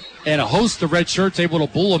Almond and a host of red shirts able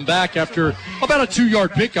to bull him back after about a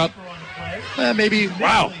 2-yard pickup. Maybe,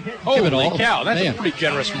 wow. Holy cow, that's a pretty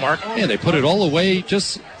generous mark. Yeah, they put it all away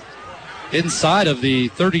just inside of the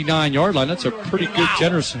 39-yard line. That's a pretty good,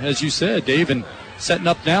 generous, as you said, Dave. And setting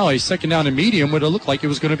up now a second down and medium would have looked like it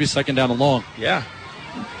was going to be second down and long. Yeah.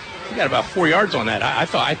 He got about 4 yards on that. I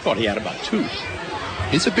thought he had about 2.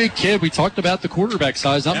 He's a big kid. We talked about the quarterback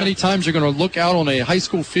size. Not many times you're going to look out on a high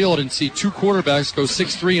school field and see 2 quarterbacks go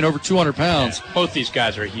 6'3" and over 200 pounds. Yeah, both these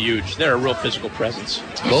guys are huge. They're a real physical presence.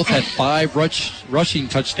 Both had 5 rushing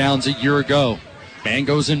touchdowns a year ago. Man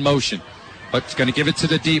goes in motion, but he's going to give it to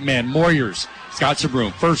the deep man. Moyers. He's got some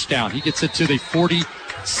room. First down. He gets it to the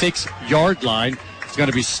 46-yard line. He's going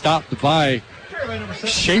to be stopped by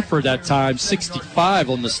Schaefer that time, 65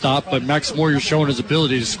 on the stop, but Max Moyer showing his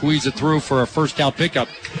ability to squeeze it through for a first down pickup.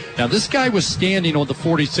 Now, this guy was standing on the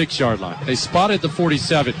 46-yard line. They spotted the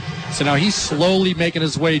 47, so now he's slowly making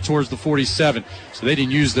his way towards the 47. So they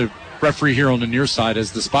didn't use the referee here on the near side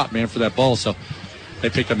as the spot man for that ball, so they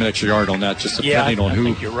picked up an extra yard on that, just depending on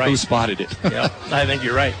who spotted it. Yeah, I think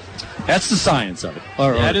you're right. That's the science of it.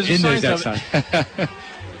 That is the science of it.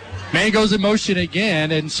 Man goes in motion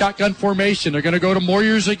again, and shotgun formation. They're going to go to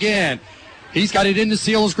Moyers again. He's got it into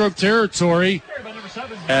Selinsgrove territory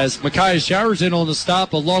as Micaiah Showers in on the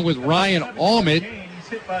stop along with Ryan Almond.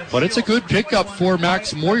 But it's a good pickup for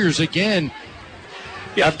Max Moyers again.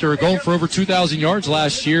 After going for over 2,000 yards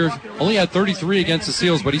last year, only had 33 against the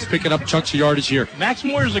Seals, but he's picking up chunks of yardage here. Max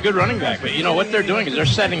Moyers is a good running back, but you know what they're doing is they're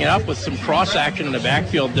setting it up with some cross action in the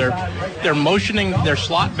backfield. They're motioning their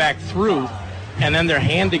slot back through, and then they're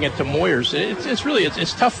handing it to Moyers.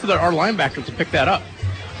 It's tough for our linebackers to pick that up.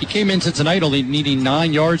 He came into tonight only needing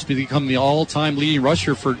 9 yards to become the all-time leading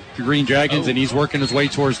rusher for the Green Dragons, and he's working his way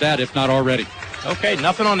towards that, if not already. Okay,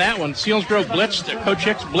 nothing on that one. Selinsgrove blitzed. Coach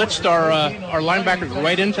Hicks blitzed our linebackers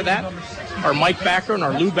right into that. Our Mike backer and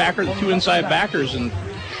our Lou backer, the 2 inside backers, and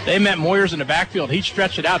they met Moyers in the backfield. He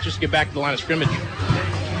stretched it out just to get back to the line of scrimmage.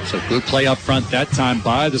 So good play up front that time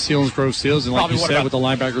by the Selinsgrove Seals, and like Probably you said, with the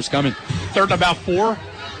linebackers coming. 3rd and about 4.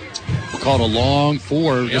 We'll call it a long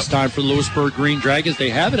 4 this time for the Lewisburg Green Dragons. They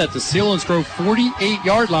have it at the Selinsgrove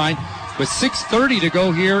 48-yard line with 6:30 to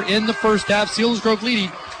go here in the first half. Selinsgrove leading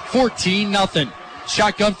 14-0.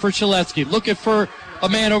 Shotgun for Shaleski. Looking for a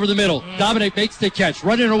man over the middle. Dominic makes the catch.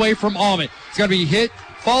 Running away from Almond. He's going to be hit.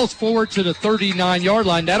 Falls forward to the 39-yard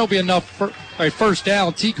line. That'll be enough for a first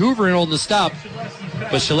down. Teague Hoover in on the stop.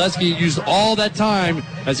 But Shaleski used all that time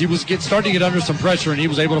as he was starting to get under some pressure, and he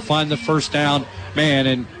was able to find the first down man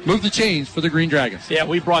and move the chains for the Green Dragons. Yeah,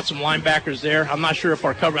 we brought some linebackers there. I'm not sure if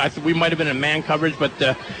our coverage, I think we might have been in man coverage, but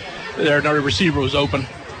their receiver was open.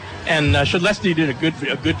 And Shaleski did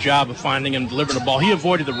a good job of finding and delivering the ball. He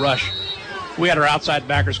avoided the rush. We had our outside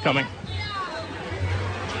backers coming.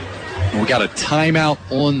 We got a timeout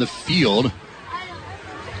on the field.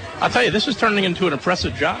 I'll tell you, this is turning into an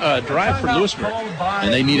impressive drive for Lewisburg.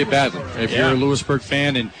 And they need it badly. If you're a Lewisburg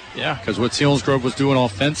fan, and because what Selinsgrove was doing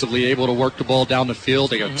offensively, able to work the ball down the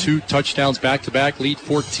field. They got 2 touchdowns back-to-back, lead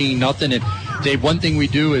 14-0. And Dave, one thing we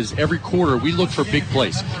do is every quarter we look for big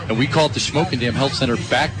plays. And we call it the Schmokendam Health Center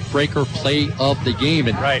backbreaker play of the game.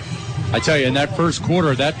 And I tell you, in that first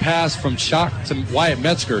quarter, that pass from Schock to Wyatt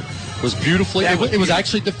Metzger was beautifully, it was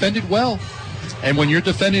actually defended well. And when you're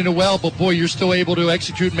defending it well, but boy, you're still able to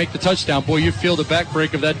execute and make the touchdown. Boy, you feel the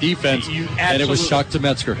backbreak of that defense. And it was Schock to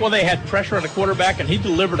Metzger. Well, they had pressure on the quarterback, and he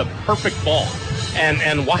delivered a perfect ball.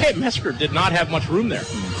 And Wyatt Metzger did not have much room there.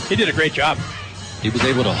 He did a great job. He was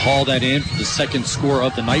able to haul that in for the second score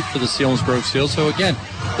of the night for the Selinsgrove Seals. So again,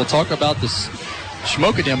 we'll talk about this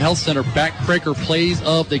Schmokendam Health Center backbreaker plays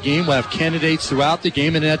of the game. We'll have candidates throughout the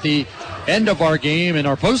game, and at the end of our game and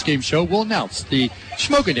our post-game show, we'll announce the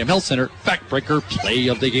Schmokendam Health Center backbreaker play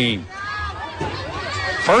of the game.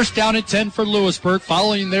 First down and 10 for Lewisburg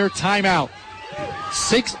following their timeout.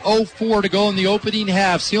 6:04 to go in the opening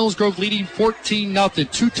half. Selinsgrove leading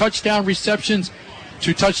 14-0. 2 touchdown receptions,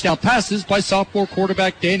 2 touchdown passes by sophomore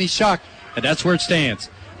quarterback Danny Schock, and that's where it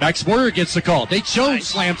stands. Max Moyer gets the call. Nate Jones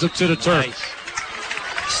slams him to the turf.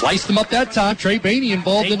 Sliced him up that time. Trey Bainey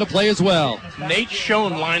involved in the play as well. Nate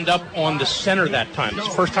Schoen lined up on the center that time. It's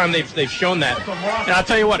the first time they've shown that. And I'll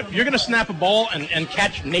tell you what, if you're going to snap a ball and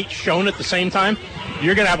catch Nate Schoen at the same time,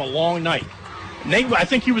 you're going to have a long night. Nate, I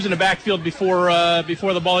think he was in the backfield before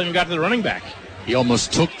the ball even got to the running back. He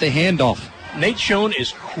almost took the handoff. Nate Schoen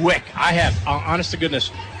is quick. Honest to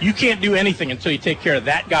goodness, you can't do anything until you take care of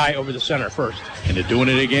that guy over the center first. And they're doing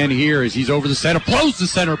it again here as he's over the center, blows the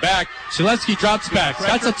center back. Shaleski drops back.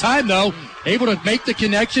 That's a time, though. Able to make the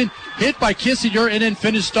connection, hit by Kissinger, and then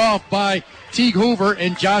finished off by Teague Hoover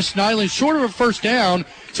and Josh Nyland. Short of a first down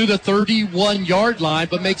to the 31-yard line,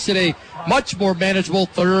 but makes it a much more manageable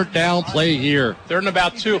third down play here. 3rd and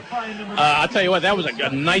about 2. I'll tell you what, that was a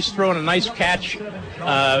nice throw and a nice catch.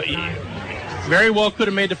 Very well could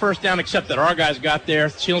have made the first down, except that our guys got there,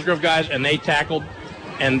 Selinsgrove guys, and they tackled,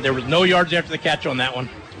 and there was no yards after the catch on that one.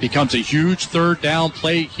 Becomes a huge third down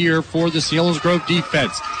play here for the Selinsgrove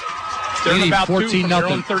defense. They're about 14-0. Their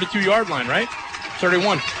own 32-yard line, right?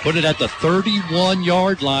 31. Put it at the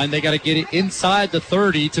 31-yard line. They got to get it inside the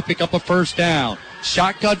 30 to pick up a first down.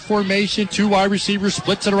 Shotgun formation, 2 wide receivers,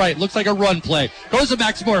 split to the right. Looks like a run play. Goes to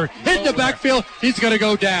Max Moyer. Hit the backfield. He's going to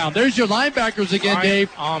go down. There's your linebackers again,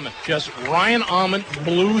 Dave. Ryan Almond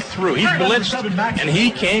blew through. He blitzed, and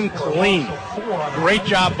he came clean. Great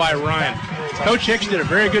job by Ryan. Coach Hicks did a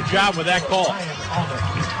very good job with that call.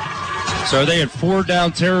 So they had 4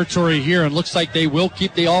 down territory here, and looks like they will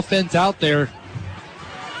keep the offense out there.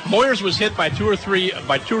 Moyers was hit by two or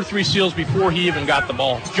three Seals before he even got the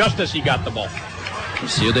ball, just as he got the ball.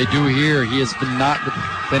 Let's see what they do here. He has not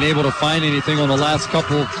been able to find anything on the last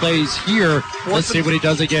couple of plays here. Let's see what he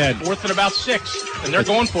does again. 4th and about 6, and they're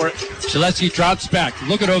going for it. Shaleski drops back.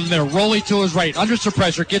 Look at over there, rolling to his right, under some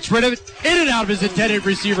pressure, gets rid of it, in and out of his intended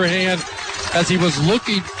receiver hand as he was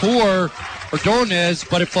looking for Ordonez,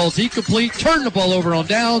 but it falls incomplete. Turn the ball over on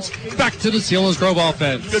downs. Back to the Selinsgrove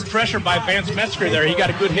offense. Good pressure by Vance Metzger there. He got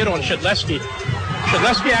a good hit on Shedleski.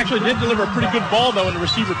 Shedleski actually did deliver a pretty good ball, though, and the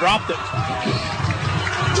receiver dropped it.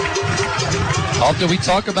 Often we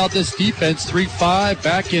talk about this defense, 3-5,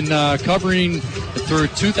 back in covering through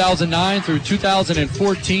 2009 through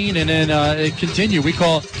 2014, and then it continued. We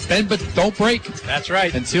call bend but don't break. That's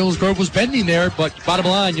right. And Selinsgrove was bending there, but bottom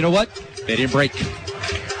line, you know what? They didn't break.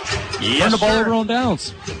 Yes, turn the ball sir. over on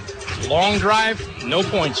downs. Long drive, no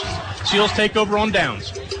points. Seals take over on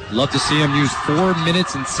downs. Love to see him use 4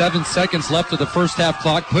 minutes and 7 seconds left of the first half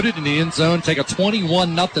clock, put it in the end zone, take a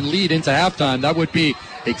 21-0 lead into halftime. That would be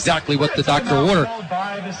exactly what the doctor ordered.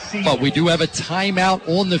 But we do have a timeout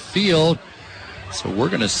on the field, so we're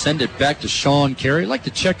going to send it back to Sean Carey. I'd like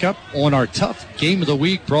to check up on our tough game of the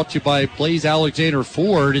week brought to you by Blaze Alexander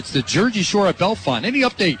Ford. It's the Jersey Shore at Bellefonte. Any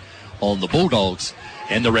update on the Bulldogs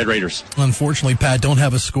and the Red Raiders? Unfortunately, Pat, don't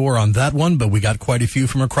have a score on that one, but we got quite a few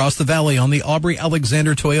from across the valley on the Aubrey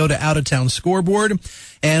Alexander Toyota out-of-town scoreboard.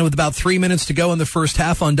 And with about 3 minutes to go in the first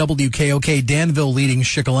half on WKOK, Danville leading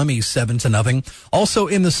Shikellamy 7-0. Also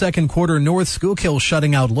in the second quarter, North Schuylkill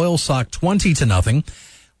shutting out Loyalsock 20-0.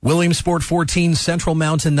 Williamsport 14, Central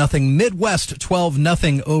Mountain 0, Midwest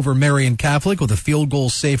 12-0 over Marion Catholic with a field goal,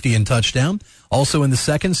 safety, and touchdown. Also in the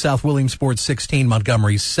second, South Williamsport 16,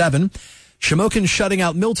 Montgomery 7. Shamokin shutting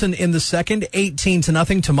out Milton in the second, 18-0.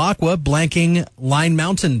 Tamaqua blanking Line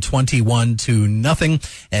Mountain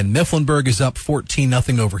 21-0. And Mifflinburg is up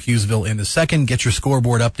 14-0 over Hughesville in the second. Get your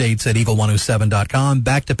scoreboard updates at Eagle107.com.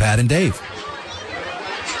 Back to Pat and Dave.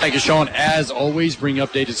 Thank you, Sean. As always, bring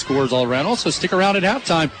updated scores all around. Also, stick around at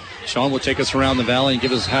halftime. Sean will take us around the valley and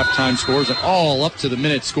give us halftime scores and all up to the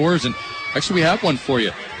minute scores. And actually, we have one for you.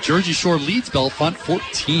 Jersey Shore leads Bellefonte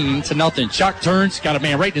 14-0. Shock turns, got a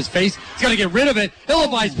man right in his face. He's going to get rid of it.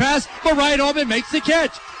 Ill-advised pass, but right on it makes the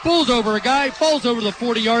catch. Pulls over a guy, falls over the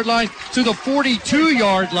 40-yard line to the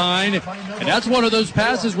 42-yard line. And that's one of those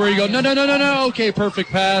passes where you go, no. Okay, perfect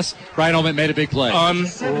pass. Right on it made a big play.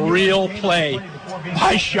 Unreal play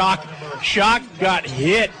by Shock. Shock got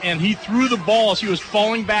hit, and he threw the ball as he was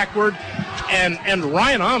falling backward. And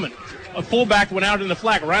Ryan Almond, a fullback, went out in the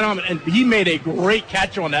flag. Ryan Almond, and he made a great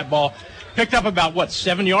catch on that ball. Picked up about,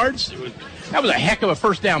 7 yards? That was a heck of a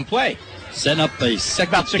first down play. Setting up a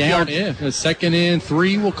second about 6 down. yards. Yeah, a 2nd and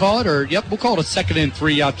 3, we'll call it. We'll call it a 2nd and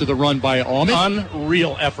 3 after the run by Almond.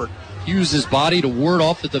 Unreal effort. Used his body to ward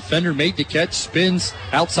off the defender, made the catch, spins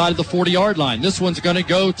outside of the 40-yard line. This one's going to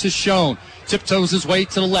go to Schoen. Tiptoes his way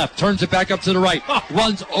to the left, turns it back up to the right,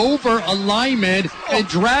 runs over a lineman and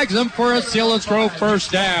drags him for a Selinsgrove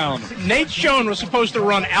first down. Nate Schoen was supposed to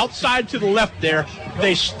run outside to the left there.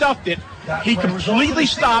 They stuffed it. He completely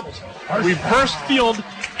stopped, reversed field,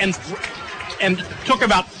 and took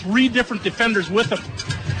about 3 different defenders with him.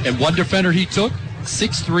 And one defender he took,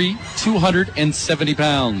 6'3", 270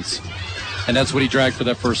 pounds. And that's what he dragged for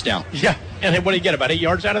that first down. Yeah, and what did he get, about 8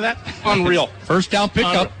 yards out of that? Unreal. First down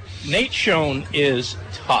pickup. Nate Schoen is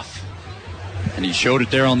tough. And he showed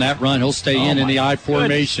it there on that run. He'll stay in the I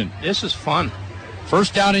formation. Goodness. This is fun.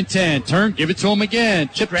 First down and 10. Turn, give it to him again.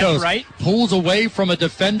 Tiptoes, right. Pulls away from a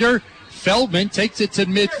defender. Feldman takes it to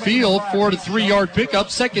midfield for the 3-yard pickup.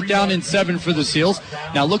 2nd down and 7 for the Seals.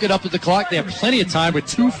 Now looking up at the clock, they have plenty of time with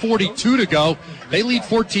 2:42 to go. They lead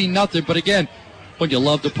 14-0, but again, would you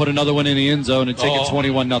love to put another one in the end zone and take a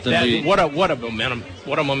 21-0 lead? What a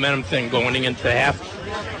momentum thing going into the half.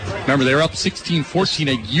 Remember, they were up 16-14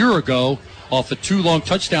 a year ago off of 2 long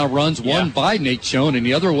touchdown runs, one by Nate Schoen and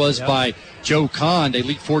the other was by Joe Kahn. They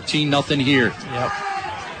lead 14-0 here.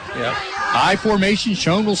 Yep. I formation.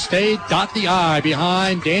 Schoen will stay, dot the I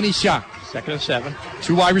behind Danny Schock. 2nd and 7.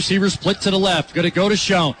 2 wide receivers split to the left. Going to go to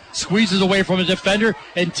Schoen. Squeezes away from a defender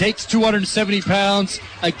and takes 270 pounds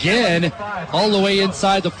again all the way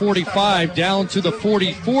inside the 45 down to the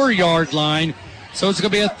 44-yard line. So it's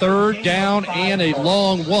going to be a 3rd down and a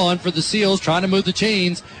long one for the Seals, trying to move the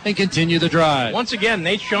chains and continue the drive. Once again,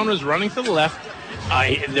 Nate Schoen was running to the left.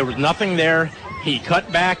 There was nothing there. He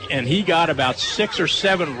cut back, and he got about 6 or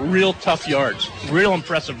 7 real tough yards. Real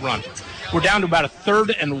impressive run. We're down to about a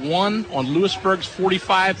 3rd and 1 on Lewisburg's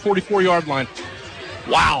 44-yard line.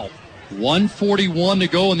 Wow. 1:41 to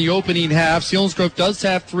go in the opening half. Selinsgrove does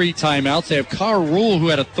have 3 timeouts. They have Carl Rule, who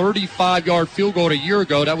had a 35-yard field goal a year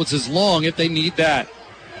ago. That was his long if they need that.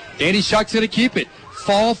 Danny Schuck's going to keep it.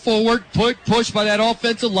 Fall forward, push by that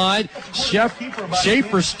offensive line.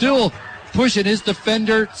 Schaefer still pushing his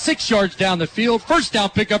defender 6 yards down the field. First down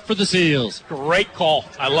pickup for the Seals. Great call.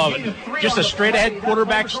 I love it. Just a straight-ahead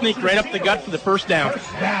quarterback sneak right up the gut for the first down.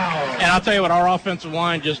 And I'll tell you what, our offensive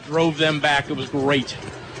line just drove them back. It was great.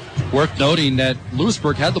 Worth noting that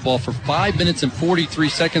Lewisburg had the ball for 5 minutes and 43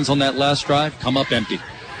 seconds on that last drive. Come up empty.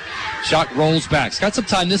 Schock rolls back. He's got some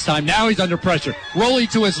time this time. Now he's under pressure. Rolling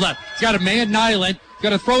to his left. He's got a man, Nyland.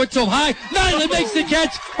 Going to throw it to him high. Nyland makes the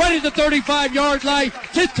catch right at the 35-yard line.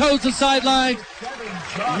 Tiptoes the sideline.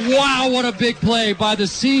 Wow, what a big play by the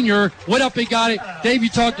senior. Went up and got it. Dave, you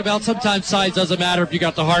talked about sometimes size doesn't matter if you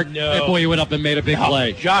got the heart. No. And boy, he went up and made a big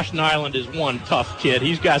play. Josh Nyland is one tough kid.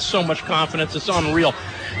 He's got so much confidence. It's unreal.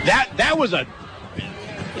 That was a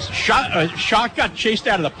shot got chased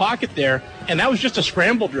out of the pocket there, and that was just a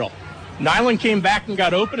scramble drill. Nyland came back and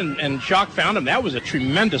got open, and Schock found him. That was a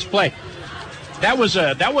tremendous play. That was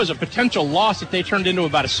a potential loss that they turned into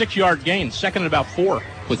about a 6-yard gain, 2nd and about 4.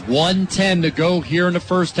 With 1:10 to go here in the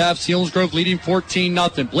first half, Selinsgrove leading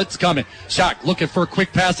 14-0. Blitz coming. Schock looking for a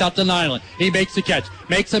quick pass out to Nyland. He makes the catch,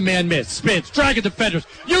 makes a man miss, spins, dragging defenders,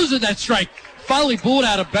 using that strike. Finally pulled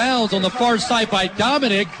out of bounds on the far side by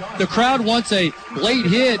Dominic. The crowd wants a late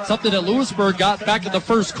hit, something that Lewisburg got back in the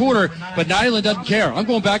first quarter, but Nyland doesn't care. I'm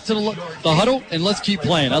going back to the huddle, and let's keep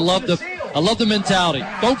playing. I love the mentality.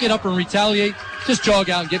 Don't get up and retaliate. Just jog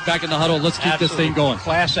out and get back in the huddle. Let's keep this thing going.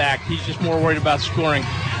 Class act. He's just more worried about scoring.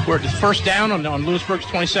 We're at the first down on Lewisburg's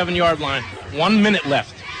 27-yard line. 1 minute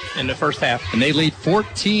left in the first half. And they lead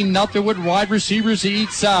 14-0 with wide receivers to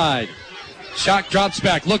each side. Schock drops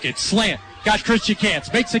back. Look at slant. Got Christian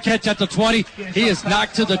Kantz. Makes the catch at the 20. He is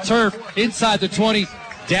knocked to the turf inside the 20.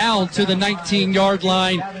 Down to the 19-yard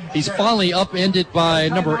line. He's finally upended by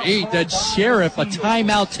number 8. That's Sheriff. A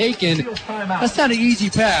timeout taken. That's not an easy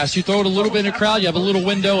pass. You throw it a little bit in the crowd, you have a little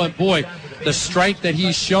window, and boy, the strength that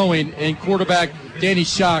he's showing, and quarterback Danny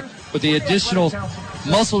Schock with the additional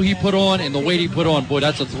muscle he put on and the weight he put on, boy,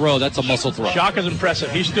 that's a throw. That's a muscle throw. Schock is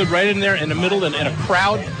impressive. He stood right in there in the middle in a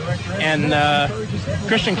crowd, and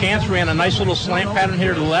Christian Kantz ran a nice little slant pattern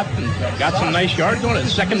here to the left and got some nice yards on it.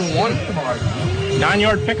 2nd and 1.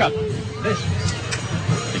 9-yard pickup.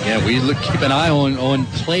 Again, we keep an eye on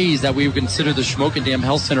plays that we would consider the Schmokendam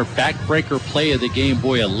Health Center backbreaker play of the game.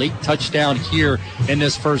 Boy, a late touchdown here in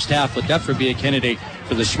this first half would definitely be a candidate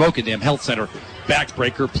for the Schmokendam Health Center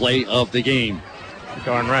backbreaker play of the game.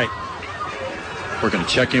 Darn right. We're going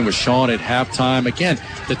to check in with Sean at halftime. Again,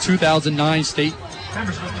 the 2009 state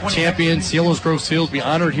champion Selinsgrove Seals be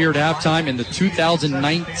honored here at halftime, and the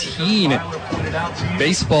 2019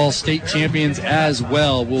 baseball state champions as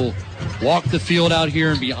well will walk the field out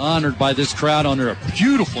here and be honored by this crowd under a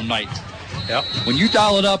beautiful night. Yep. When you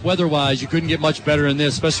dial it up weather-wise, you couldn't get much better than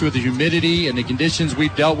this, especially with the humidity and the conditions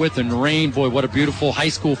we've dealt with and the rain. Boy, what a beautiful high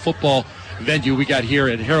school football venue we got here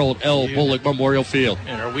at Harold L. Bullock Memorial Field.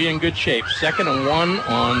 And are we in good shape? 2nd and 1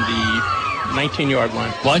 on the 19-yard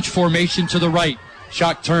line. Bunch formation to the right.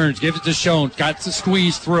 Schock turns, gives it to Schoen, got to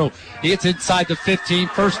squeeze through. He gets inside the 15,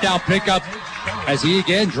 first down pickup as he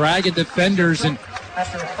again dragging defenders, and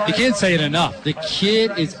you can't say it enough. The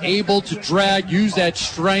kid is able to drag, use that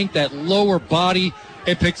strength, that lower body.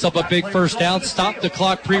 It picks up a big first down, stop the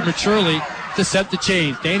clock prematurely to set the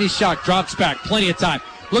chains. Danny Schock drops back, plenty of time.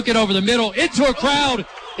 Looking over the middle, into a crowd.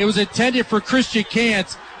 It was intended for Christian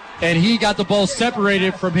Kantz, and he got the ball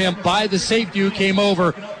separated from him by the safety who came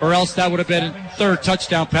over, or else that would have been a 3rd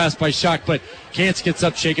touchdown pass by Schock, but Kantz gets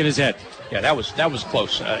up shaking his head. Yeah, that was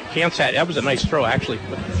close. Kantz that was a nice throw, actually.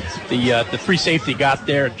 The free safety got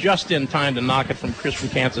there just in time to knock it from Christian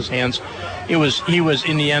Kantz's hands. He was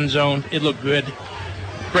in the end zone. It looked good.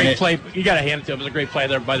 Great play. You got to hand it to him. It was a great play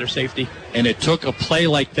there by their safety. And it took a play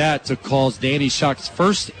like that to cause Danny Schock's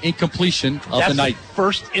first incompletion of the night.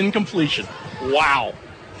 First incompletion. Wow.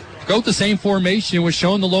 go with the same formation. We're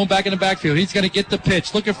showing the lone back in the backfield. He's going to get the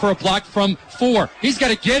pitch, looking for a block from 4. He's got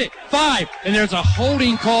to get it. 5, and there's a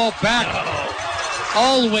holding call back,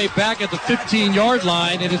 all the way back at the 15-yard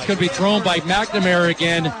line, and it's going to be thrown by McNamara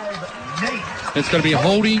again. It's going to be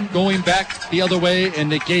holding, going back the other way, and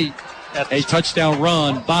negate a touchdown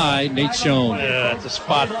run by Nate Schoen. Yeah, it's a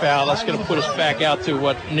spot foul. That's going to put us back out to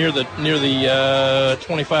near the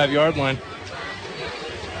 25-yard line.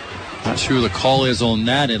 Not sure who the call is on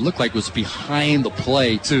that. It looked like it was behind the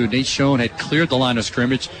play, too. Nate Schoen had cleared the line of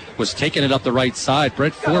scrimmage, was taking it up the right side.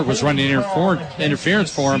 Brett Ford was running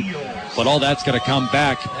interference for him, but all that's going to come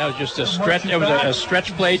back. That was just a stretch. It was a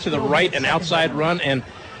stretch play to the right, an outside run, and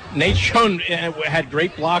Nate Schoen had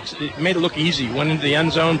great blocks. It made it look easy. Went into the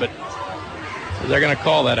end zone, but they're going to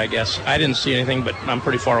call that, I guess. I didn't see anything, but I'm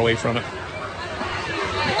pretty far away from it.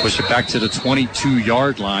 Push it back to the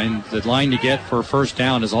 22-yard line. The line to get for a first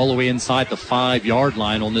down is all the way inside the 5-yard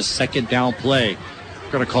line on this second down play.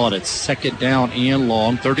 We're going to call it a second down and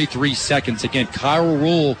long. 33 seconds. Again, Kyle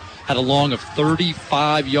Rule had a long of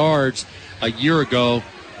 35 yards a year ago.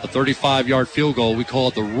 A 35-yard field goal. We call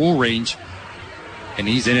it the Rule range. And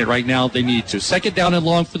he's in it right now. They need to. Second down and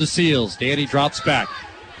long for the Seals. Danny drops back.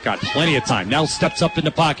 Got plenty of time. Now steps up in the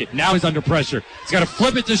pocket. Now he's under pressure. He's got to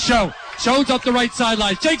flip it to Show. Show's up the right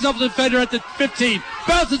sideline. Shakes off the defender at the 15.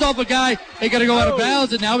 Bounces off a guy. They got to go out of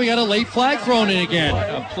bounds, and now we got a late flag thrown in again. What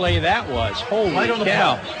a play that was. Holy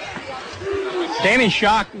cow. Danny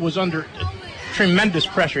Shock was under tremendous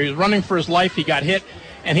pressure. He was running for his life. He got hit,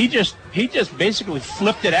 and he just basically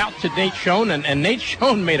flipped it out to Nate Schoen, and Nate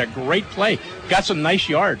Schoen made a great play. Got some nice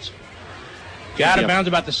yards. Got out of bounds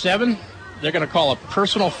about the 7. They're going to call a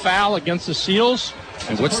personal foul against the Seals.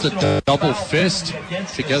 And what's the double fist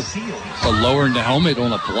to get a lower in the helmet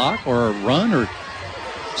on a block or a run? Or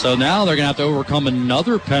so now they're going to have to overcome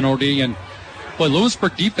another penalty. And, boy,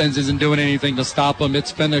 Lewisburg defense isn't doing anything to stop them.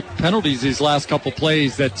 It's been the penalties these last couple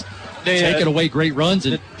plays that's taken away great runs.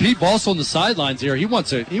 And Pete Boss on the sidelines here, he wants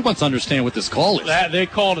to understand what this call is. They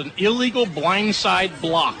called an illegal blindside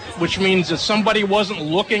block, which means that somebody wasn't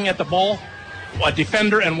looking at the ball. A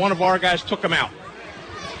defender and one of our guys took him out.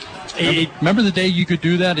 Remember the day you could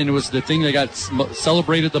do that, and it was the thing that got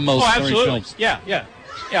celebrated the most? Oh, absolutely. Yeah.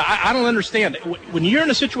 I don't understand. When you're in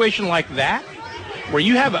a situation like that, where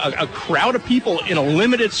you have a crowd of people in a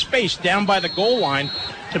limited space down by the goal line,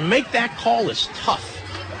 to make that call is tough.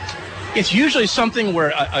 It's usually something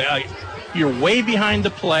where you're way behind the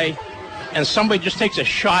play, and somebody just takes a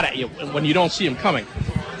shot at you when you don't see them coming.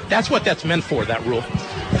 That's what that's meant for, that rule.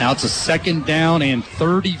 Now it's a second down and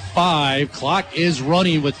 35. Clock is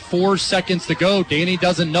running with 4 seconds to go. Danny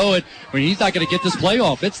doesn't know it. He's not going to get this play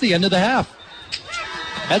off. It's the end of the half.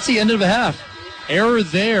 That's the end of the half. Error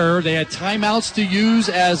there. They had timeouts to use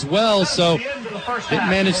as well, so didn't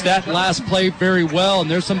manage that last play very well.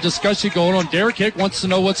 And there's some discussion going on. Derek Hick wants to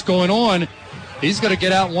know what's going on. He's going to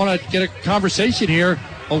get out and want to get a conversation here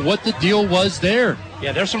on what the deal was there.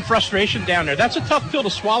 Yeah, there's some frustration down there. That's a tough pill to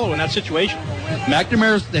swallow in that situation.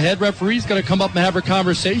 McNamara, the head referee, is going to come up and have a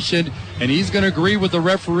conversation, and he's going to agree with the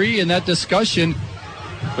referee in that discussion.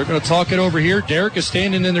 They're going to talk it over here. Derek is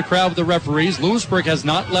standing in the crowd with the referees. Lewisburg has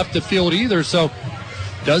not left the field either, so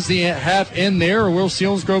does the half end there, or will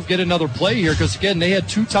Selinsgrove get another play here? Because, again, they had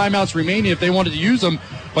 2 timeouts remaining if they wanted to use them.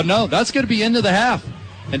 But, no, that's going to be into the half.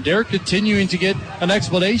 And Derek continuing to get an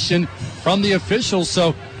explanation from the officials,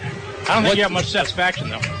 so I don't think you have much satisfaction,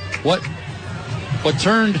 though. What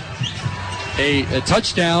turned a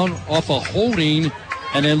touchdown off a holding,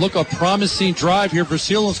 and then look, a promising drive here for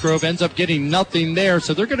Selinsgrove ends up getting nothing there.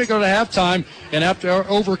 So they're going to go to halftime and have to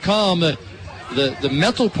overcome the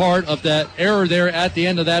mental part of that error there at the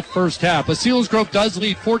end of that first half. But Selinsgrove does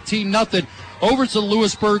lead 14-0 over to the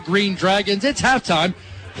Lewisburg Green Dragons. It's halftime.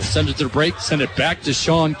 We'll send it to the break, send it back to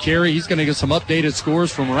Sean Carey. He's going to get some updated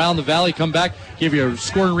scores from around the valley. Come back, give you a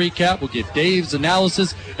scoring recap. We'll get Dave's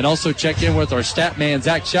analysis and also check in with our stat man,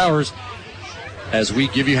 Zach Showers, as we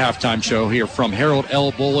give you halftime show here from Harold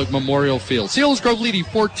L. Bullock Memorial Field. Selinsgrove leading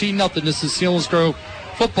 14-0. This is Selinsgrove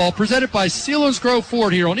football presented by Selinsgrove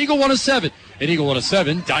Ford here on Eagle 107 and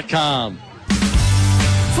Eagle107.com.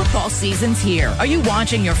 Football season's here. Are you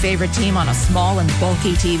watching your favorite team on a small and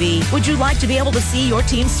bulky TV? Would you like to be able to see your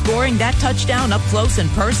team scoring that touchdown up close and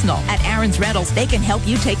personal? At Aaron's Rentals, they can help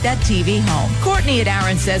you take that TV home. Courtney at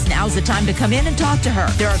Aaron's says now's the time to come in and talk to her.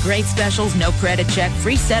 There are great specials, no credit check,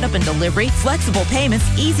 free setup and delivery, flexible payments,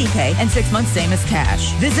 easy pay, and 6 months same as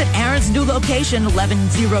cash. Visit Aaron's new location,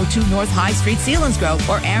 1102 North High Street, Selinsgrove,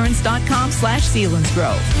 or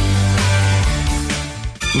aarons.com/Selinsgrove.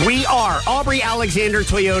 We are Aubrey Alexander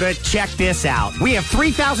Toyota. Check this out. We have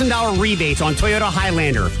 $3,000 rebates on Toyota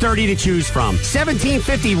Highlander, 30 to choose from.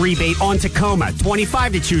 $1,750 rebate on Tacoma,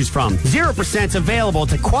 25 to choose from. 0% available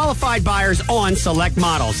to qualified buyers on select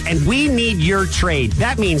models. And we need your trade.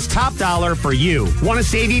 That means top dollar for you. Want to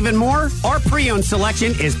save even more? Our pre-owned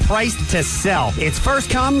selection is priced to sell. It's first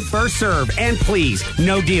come, first serve. And please,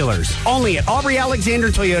 no dealers. Only at Aubrey Alexander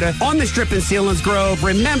Toyota on the Strip in Sealands Grove.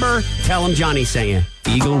 Remember, tell them Johnny sent you.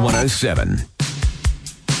 Eagle 107.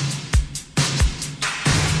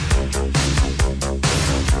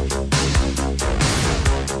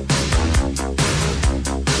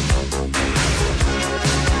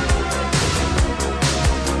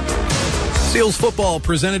 Seals football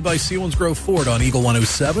presented by Selinsgrove Ford on Eagle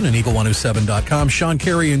 107 and Eagle107.com. Sean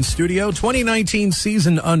Carey in studio. 2019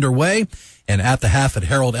 season underway. And at the half at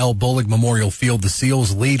Harold L. Bullock Memorial Field, the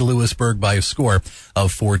Seals lead Lewisburg by a score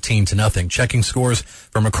of 14-0. Checking scores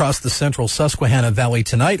from across the central Susquehanna Valley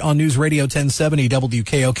tonight on News Radio 1070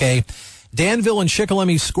 WKOK. Danville and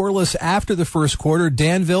Shikellamy scoreless after the first quarter.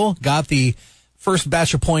 Danville got the first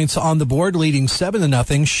batch of points on the board, leading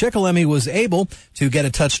 7-0. Shikellamy was able to get a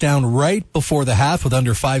touchdown right before the half with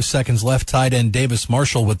under 5 seconds left. Tight end Davis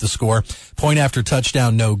Marshall with the score. Point after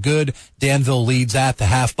touchdown, no good. Danville leads at the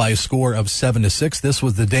half by a score of 7-6. This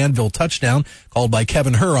was the Danville touchdown called by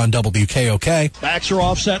Kevin Herr on WKOK. Backs are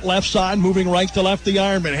offset left side, moving right to left the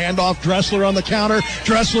Ironman. Handoff Dressler on the counter.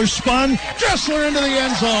 Dressler spun. Dressler into the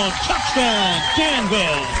end zone. Touchdown,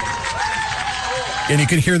 Danville. And you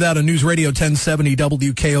can hear that on News Radio 1070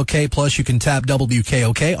 WKOK. Plus, you can tap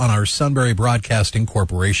WKOK on our Sunbury Broadcasting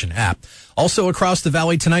Corporation app. Also across the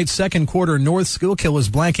valley tonight, second quarter, North Schuylkill is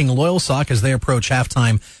blanking Loyalsock as they approach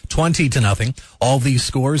halftime 20-0. All these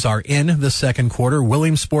scores are in the second quarter.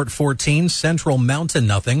 Williamsport 14, Central Mountain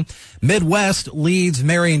 0. Midwest leads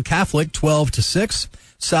Marion Catholic 12-6.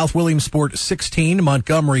 South Williamsport 16,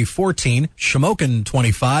 Montgomery 14, Shamokin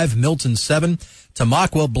 25, Milton 7.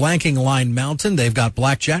 Tamaqua blanking Line Mountain. They've got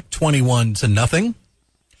Blackjack 21-0.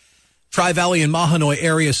 Tri-Valley and Mahanoy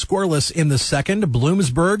area scoreless in the second.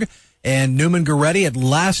 Bloomsburg and Newman Goretti at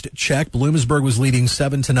last check. Bloomsburg was leading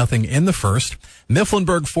 7-0 in the first.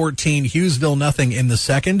 Mifflinburg 14, Hughesville 0 in the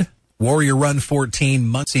second. Warrior Run 14,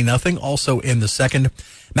 Muncie 0 also in the second.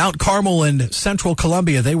 Mount Carmel and Central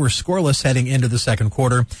Columbia, they were scoreless heading into the second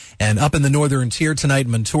quarter. And up in the northern tier tonight,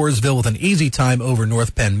 Montoursville with an easy time over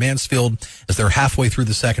North Penn Mansfield as they're halfway through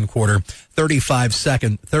the second quarter,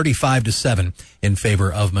 35-7 in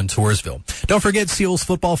favor of Montoursville. Don't forget, Seals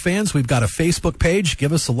football fans, we've got a Facebook page.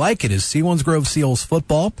 Give us a like. It is Selinsgrove Seals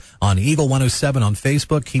Football on Eagle 107 on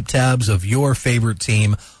Facebook. Keep tabs of your favorite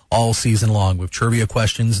team all season long with trivia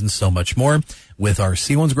questions and so much more with our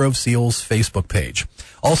Selinsgrove Seals Facebook page.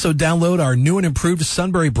 Also, download our new and improved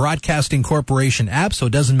Sunbury Broadcasting Corporation app, so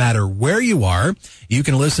it doesn't matter where you are. You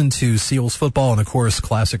can listen to Seals football and, of course,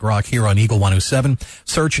 classic rock here on Eagle 107.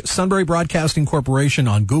 Search Sunbury Broadcasting Corporation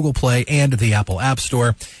on Google Play and the Apple App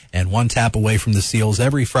Store. And one tap away from the Seals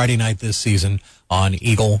every Friday night this season on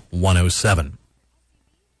Eagle 107.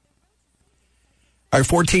 All right,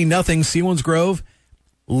 14-0, Selinsgrove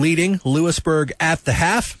leading Lewisburg at the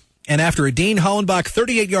half. And after a Dean Hollenbach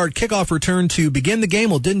 38-yard kickoff return to begin the game,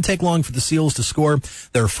 well, it didn't take long for the Seals to score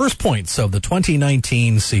their first points of the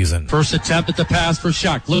 2019 season. First attempt at the pass for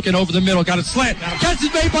Schuck. Looking over the middle. Got it slant. Catch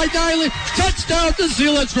is made by Diley. Touchdown to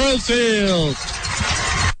Selinsgrove Seals.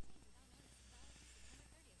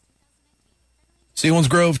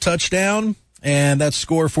 Selinsgrove touchdown. And that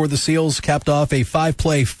score for the Seals capped off a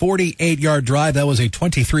 5-play, 48-yard drive. That was a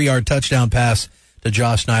 23-yard touchdown pass to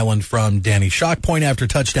Josh Nyland from Danny Schock. Point after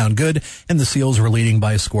touchdown good, and the Seals were leading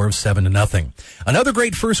by a score of 7-0. Another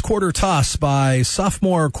great first quarter toss by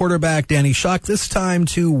sophomore quarterback Danny Schock, this time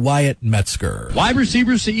to Wyatt Metzger. Wide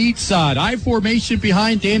receivers to each side. I formation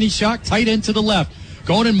behind Danny Schock, tight end to the left.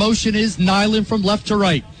 Going in motion is Nyland from left to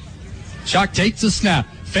right. Schock takes the snap,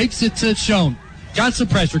 fakes it to Schoen. Got some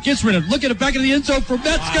pressure, gets rid of it. Look at the back of the end zone for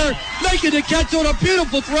Metzger. Making the catch on a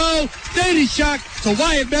beautiful throw. Danny Schock to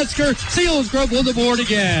Wyatt Metzger. Selinsgrove on the board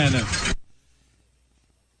again.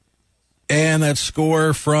 And that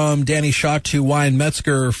score from Danny Schock to Wyatt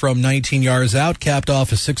Metzger from 19 yards out capped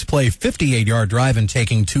off a 6-play, 58-yard drive and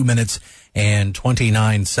taking 2 minutes and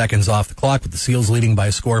 29 seconds off the clock, with the Seals leading by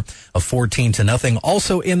a score of 14-0.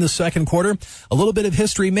 Also in the second quarter, a little bit of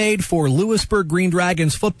history made for Lewisburg Green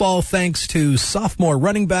Dragons football thanks to sophomore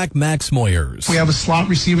running back Max Moyers. We have a slot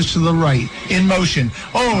receivers to the right in motion.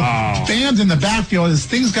 Fans in the backfield as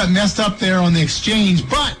things got messed up there on the exchange,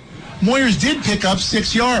 but Moyers did pick up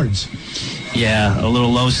 6 yards. Yeah, a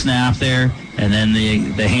little low snap there. and then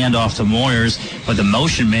the handoff to Moyers. But the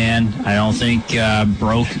motion man, I don't think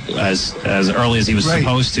broke as early as he was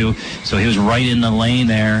supposed to. So he was right in the lane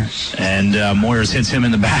there, and Moyers hits him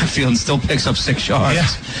in the backfield and still picks up 6 yards. Yeah.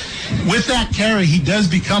 With that carry, he does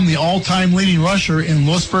become the all-time leading rusher in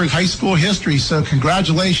Lewisburg High School history. So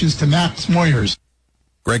congratulations to Max Moyers.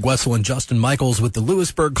 Greg Wetzel and Justin Michaels with the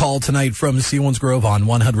Lewisburg call tonight from Selinsgrove on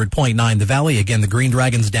 100.9 The Valley. Again, the Green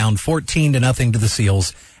Dragons down 14-0 to the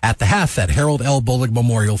Seals at the half at Harold L. Bullock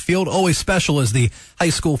Memorial Field. Always special as the high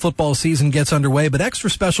school football season gets underway, but extra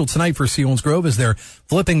special tonight for Selinsgrove as they're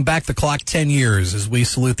flipping back the clock 10 years as we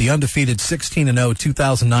salute the undefeated 16-0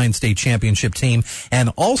 2009 state championship team. And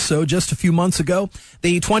also, just a few months ago,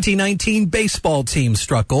 the 2019 baseball team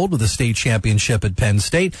struck gold with a state championship at Penn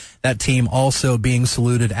State. That team also being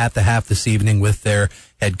saluted at the half this evening with their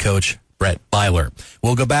head coach, Brett Byler.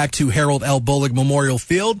 We'll go back to Harold L. Bullock Memorial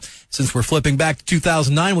Field. Since we're flipping back to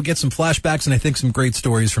 2009, we'll get some flashbacks and I think some great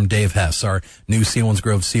stories from Dave Hess, our new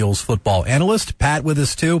Selinsgrove Seals football analyst. Pat with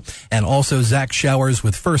us too, and also Zach Showers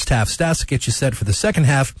with first half stats to get you set for the second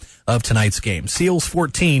half of tonight's game. Seals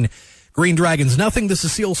 14, Green Dragons nothing. This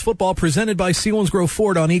is Seals football presented by Selinsgrove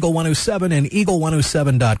Ford on Eagle 107 and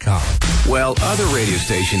Eagle107.com. Well, other radio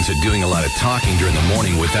stations are doing a lot of talking during the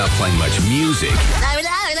morning without playing much music.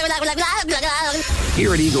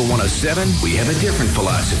 Here at Eagle 107, we have a different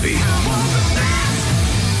philosophy.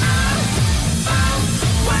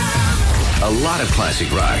 A lot of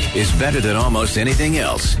classic rock is better than almost anything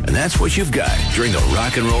else, and that's what you've got during the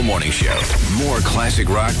Rock and Roll Morning Show. More classic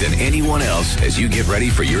rock than anyone else as you get ready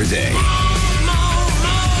for your day.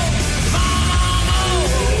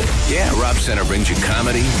 Yeah, Rob Center brings you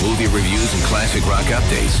comedy, movie reviews, and classic rock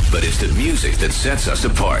updates, but it's the music that sets us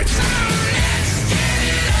apart.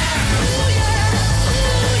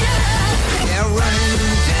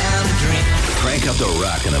 Crank up the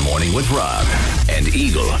rock in the morning with Rob and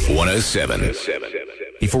Eagle 107.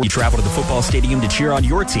 Before you travel to the football stadium to cheer on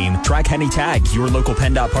your team, Tri-County Tag, your local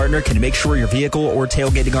PennDOT partner, can make sure your vehicle or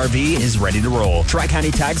tailgating RV is ready to roll.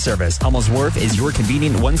 Tri-County Tag Service, Hummels Wharf, is your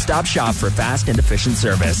convenient one-stop shop for fast and efficient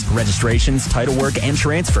service. Registrations, title work, and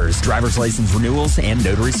transfers, driver's license renewals, and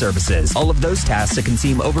notary services. All of those tasks that can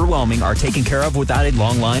seem overwhelming are taken care of without a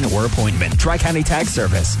long line or appointment. Tri-County Tag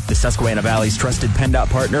Service, the Susquehanna Valley's trusted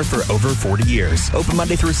PennDOT partner for over 40 years. Open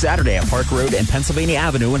Monday through Saturday at Park Road and Pennsylvania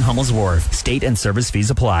Avenue in Hummels Wharf. State and service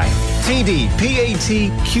fees apply. TD,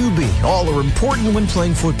 PAT, QB, all are important when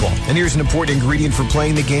playing football. And here's an important ingredient for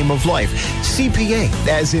playing the game of life. CPA,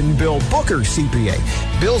 as in Bill Booker CPA.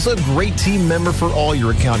 Bill's a great team member for all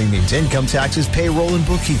your accounting needs, income taxes, payroll, and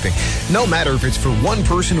bookkeeping. No matter if it's for one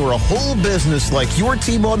person or a whole business like your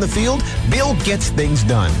team on the field, Bill gets things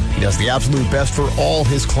done. He does the absolute best for all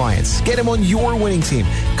his clients. Get him on your winning team.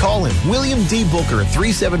 Call him, William D. Booker at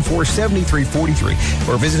 374-7343,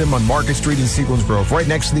 or visit him on Market Street in Selinsgrove, right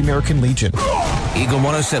next to the American Legion. Eagle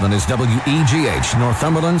 107 is WEGH,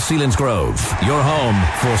 Northumberland, Selinsgrove. Your home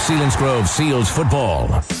for Selinsgrove Seals football.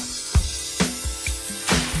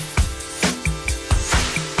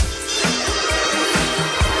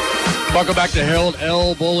 Welcome back to Harold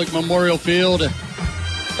L. Bullock Memorial Field.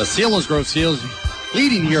 The Selinsgrove Seals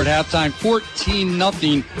leading here at halftime,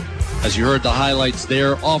 14-0. As you heard the highlights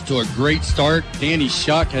there, off to a great start. Danny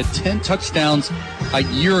Schuck had 10 touchdowns a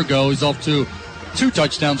year ago. He's off to 2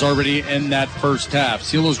 touchdowns already in that first half.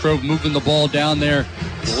 Selinsgrove moving the ball down there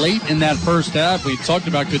late in that first half. We talked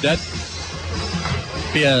about could that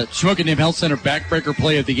be a Shamokin Dam Health Center backbreaker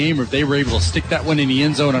play of the game, or if they were able to stick that one in the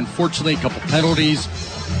end zone. Unfortunately, a couple penalties,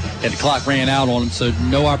 and the clock ran out on them, so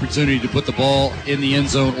no opportunity to put the ball in the end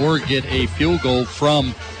zone or get a field goal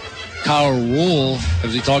from Kyle Rule,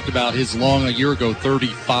 as we talked about his long a year ago,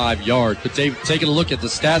 35 yards. But taking a look at the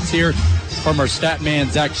stats here from our stat man,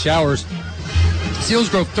 Zach Showers.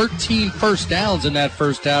 Selinsgrove 13 first downs in that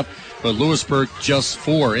first half, but Lewisburg just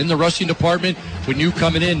 4. In the rushing department, with new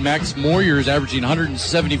coming in, Max Moyers averaging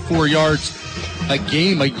 174 yards a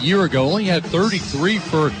game a year ago. Only had 33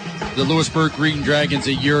 for the Lewisburg Green Dragons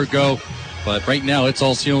a year ago. But right now, it's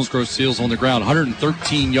all Selinsgrove Seals on the ground.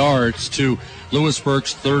 113 yards to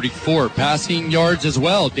Lewisburg's 34. Passing yards as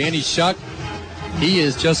well. Danny Schuck, he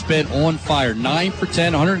has just been on fire. 9 for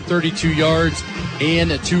 10, 132 yards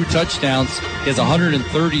and 2 touchdowns. He has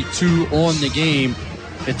 132 on the game.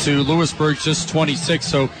 And to Lewisburg's just 26.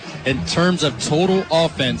 So in terms of total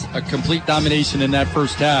offense, a complete domination in that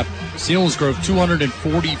first half. Selinsgrove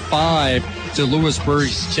 245 to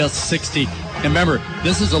Lewisburg's just 60. And remember,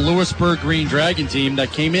 this is a Lewisburg Green Dragon team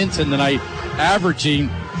that came into the night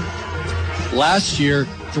averaging last year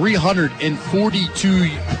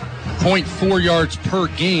 342.4 yards per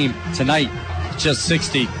game. Tonight, just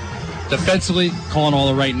 60. defensively calling all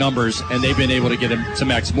the right numbers, and they've been able to get him to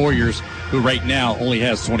Max Moyers, who right now only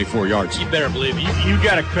has 24 yards. You better believe it. You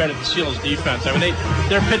got to credit the Seals defense. I mean,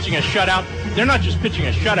 they're pitching a shutout. They're not just pitching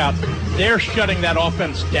a shutout. They're shutting that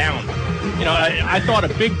offense down. You know, I thought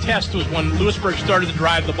a big test was when Lewisburg started to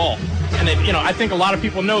drive the ball. And, I think a lot of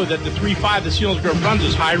people know that the 3-5 the Selinsgrove runs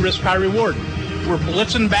is high risk, high reward. We're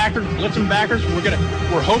blitzing backers.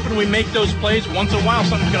 We're hoping we make those plays. Once in a while,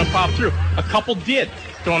 something's going to pop through. A couple did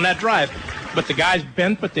on that drive. But the guys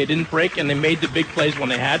bent, but they didn't break, and they made the big plays when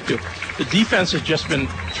they had to. The defense has just been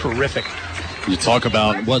terrific. You talk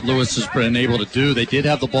about what Lewis has been able to do. They did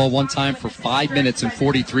have the ball one time for 5 minutes and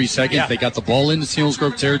 43 seconds. Yeah. They got the ball into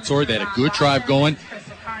Selinsgrove territory. They had a good drive going.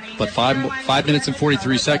 But 5 minutes and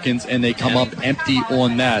 43 seconds, and they come up empty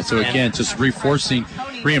on that. So, again, just reinforcing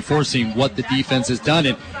what the defense has done.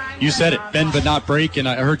 And you said it, bend but not break. And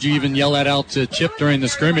I heard you even yell that out to Chip during the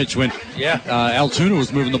scrimmage when Altoona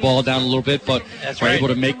was moving the ball down a little bit, but were able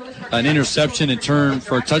to make an interception and turn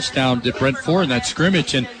for a touchdown to Brent Ford in that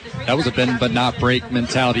scrimmage. And that was a bend but not break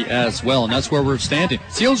mentality as well. And that's where we're standing.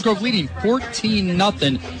 Selinsgrove leading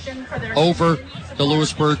 14-0 over the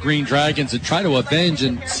Lewisburg Green Dragons and try to avenge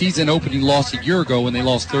a season opening loss a year ago when they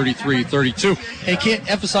lost 33-32. And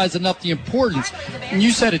can't emphasize enough the importance, and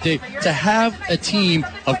you said it, Dave, to have a team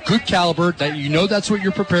of good caliber that you know that's what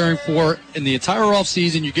you're preparing for in the entire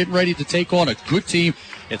offseason. You're getting ready to take on a good team.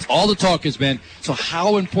 It's all the talk has been. So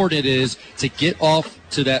how important it is to get off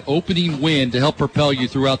to that opening win to help propel you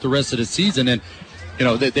throughout the rest of the season. And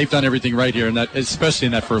they've done everything right here, especially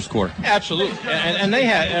in that first quarter. Absolutely. And they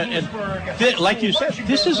had, like you said,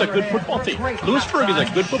 this is a good football team. Lewisburg is a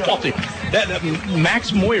good football team.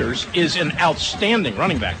 Max Moyers is an outstanding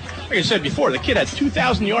running back. Like I said before, the kid had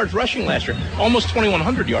 2,000 yards rushing last year, almost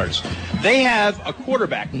 2,100 yards. They have a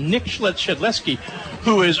quarterback, Nick Shedleski,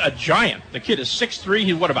 who is a giant. The kid is 6'3".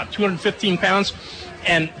 He's, about 215 pounds?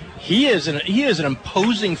 And he is an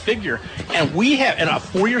imposing figure, and we have a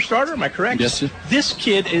 4-year starter. Am I correct? Yes, sir. This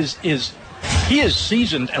kid is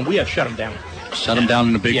seasoned, and we have shut him down. Shut him down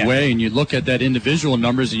in a big way, and you look at that individual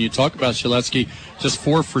numbers, and you talk about Shaleski, just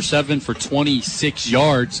 4 for 7 for 26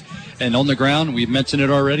 yards, and on the ground, we've mentioned it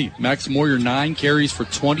already. Max Moyer 9 carries for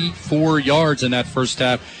 24 yards in that first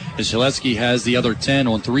half, and Shaleski has the other 10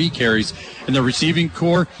 on 3 carries. In the receiving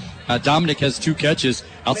core, Dominic has 2 catches.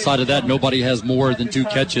 Outside of that, nobody has more than 2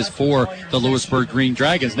 catches for the Lewisburg Green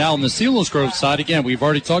Dragons. Now, on the Selinsgrove side, again, we've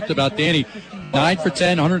already talked about Danny. 9 for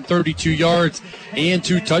 10, 132 yards, and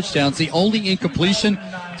 2 touchdowns. The only incompletion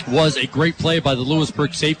was a great play by the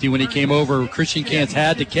Lewisburg safety when he came over. Christian Kantz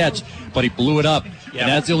had to catch, but he blew it up. And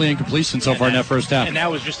that's the only incompletion so far in that first half. And that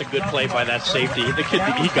was just a good play by that safety. The kid,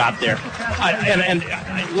 he got there.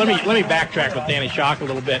 Let me backtrack with Danny Schock a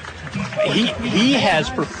little bit. He has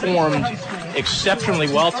performed exceptionally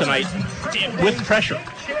well tonight with pressure.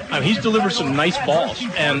 He's delivered some nice balls,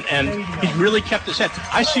 and he's really kept his head.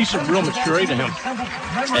 I see some real maturity to him.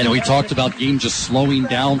 And we talked about game just slowing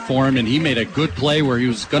down for him, and he made a good play where he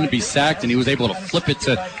was going to be sacked, and he was able to flip it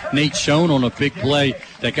to Nate Schoen on a big play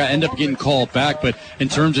that ended up getting called back. But in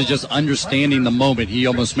terms of just understanding the moment, he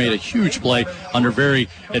almost made a huge play under very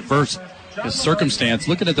adverse circumstance.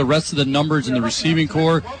 Looking at the rest of the numbers in the receiving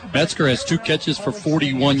core, Metzger has 2 catches for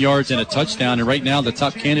 41 yards and a touchdown. And right now, the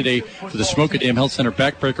top candidate for the Smoky-Dam Health Center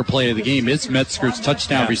backbreaker play of the game is Metzger's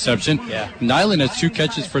touchdown reception. Nyland has 2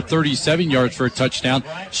 catches for 37 yards for a touchdown.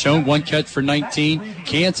 Schoen 1 catch for 19.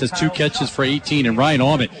 Kantz has 2 catches for 18. And Ryan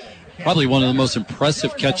Almond, probably one of the most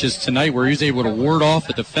impressive catches tonight, where he was able to ward off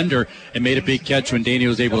a defender and made a big catch when Danny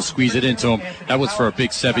was able to squeeze it into him. That was for a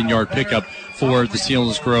big 7-yard pickup for the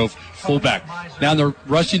Selinsgrove fullback. Now in the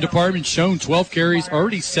rushing department, Schoen 12 carries,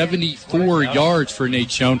 already 74 yards for Nate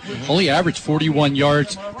Schoen. Only averaged 41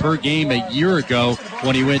 yards per game a year ago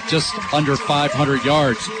when he went just under 500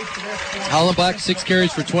 yards. Hollenbach 6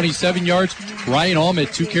 carries for 27 yards. Ryan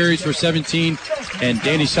Almond 2 carries for 17, and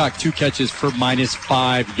Danny Schock 2 catches for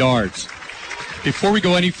 -5 yards. Before we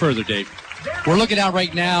go any further, Dave, we're looking out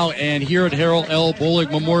right now, and here at Harold L. Bullock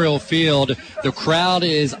Memorial Field, the crowd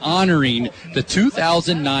is honoring the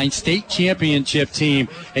 2009 state championship team,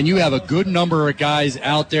 and you have a good number of guys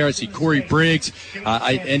out there. I see Corey Briggs,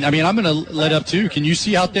 I'm going to let up too. Can you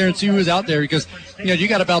see out there and see who's out there? Because you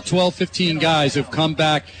got about 12, 15 guys who've come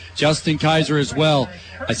back. Justin Kaiser as well.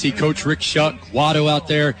 I see Coach Rick Shuck, Watto out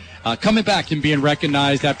there, coming back and being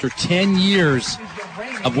recognized after 10 years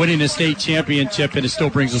of winning a state championship, and it still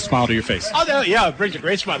brings a smile to your face. Oh, yeah, it brings a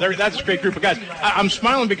great smile. That's a great group of guys. I'm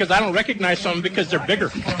smiling because I don't recognize some because they're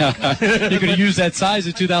bigger. You could have used that size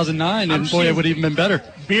in 2009, and boy, it would have even been better.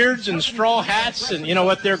 Beards and straw hats, and you know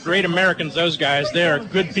what? They're great Americans, those guys. They're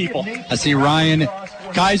good people. I see Ryan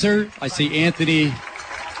Kaiser. I see Anthony.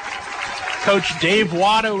 Coach Dave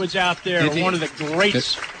Watto is out there, one of the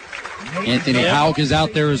greats. Anthony Houck is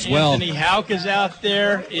out there as well. Anthony Houck is out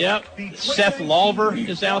there. Yep. Seth Lulver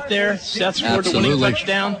is out there. Seth scored the winning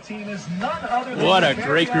touchdown. What a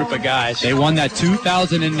great group of guys. They won that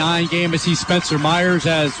 2009 game. I see Spencer Myers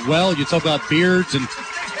as well. You talk about beards and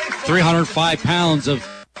 305 pounds of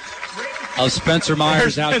Spencer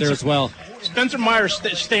Myers out there as well. Spencer Myers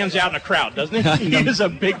stands out in a crowd, doesn't he? He is a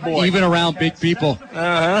big boy. Even around big people.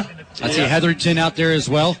 Uh-huh. I see Hetherington out there as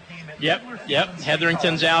well. Yep.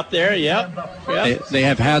 Hetherington's out there. Yep. They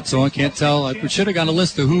have hats on. Can't tell. We should have got a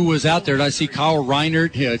list of who was out there. I see Kyle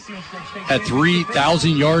Reinert had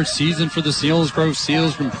 3,000 yard season for the Selinsgrove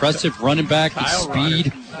Seals. Impressive running back with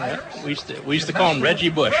speed. We used to call him Reggie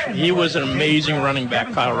Bush. He was an amazing running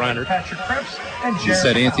back, Kyle Reinert. You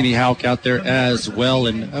said Anthony Houck out there as well,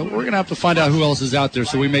 and we're going to have to find out who else is out there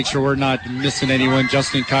so we make sure we're not missing anyone.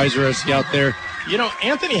 Justin Kaiser is out there. You know,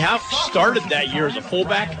 Anthony Houck started that year as a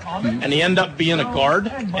fullback, and he ended up being a guard,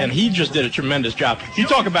 and he just did a tremendous job. You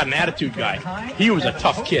talk about an attitude guy. He was a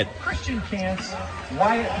tough kid.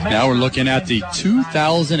 Now we're looking at the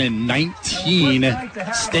 2019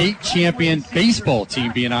 state champion baseball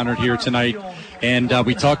team being honored here tonight. And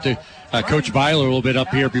we talked to Coach Byler a little bit up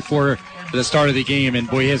here before the start of the game. And,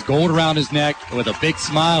 boy, he has gold around his neck with a big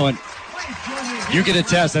smile. And you can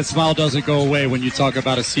attest that smile doesn't go away when you talk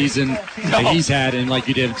about a season that he's had and like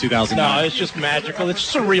you did in 2009. No, it's just magical.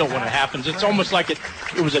 It's surreal when it happens. It's almost like it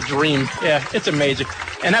was a dream. Yeah, it's amazing.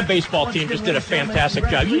 And that baseball team just did a fantastic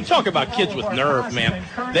job. You talk about kids with nerve, man.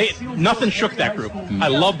 Nothing shook that group. I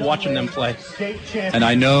loved watching them play. And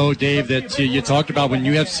I know, Dave, that you talked about when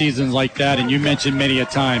you have seasons like that, and you mentioned many a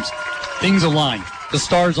times, things align. The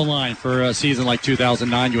stars align for a season like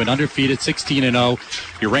 2009. You went undefeated,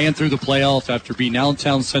 16-0. You ran through the playoff after beating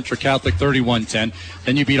Allentown Central Catholic 31-10.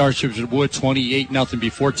 Then you beat Archbishop Wood 28-0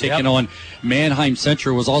 before taking on Manheim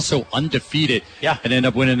Central, was also undefeated. Yeah. And ended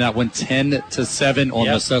up winning that one 10-7 on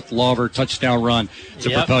the Seth Lulver touchdown run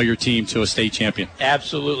to propel your team to a state champion.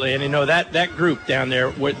 Absolutely. And, you know, that group down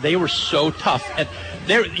there, they were so tough. And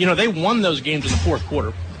they won those games in the fourth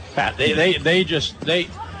quarter, Pat.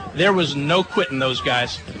 There was no quitting those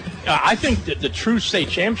guys. I think that the true state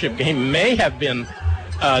championship game may have been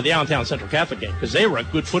the Allentown Central Catholic game because they were a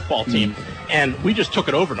good football team, and we just took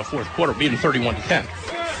it over in the fourth quarter, beating 31-10.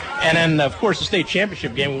 And then, of course, the state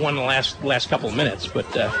championship game, we won the last couple of minutes. But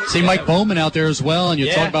see Mike Bowman out there as well, and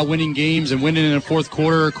you talk about winning games and winning in the fourth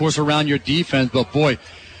quarter, of course, around your defense. But, boy,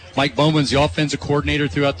 Mike Bowman's the offensive coordinator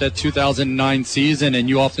throughout that 2009 season, and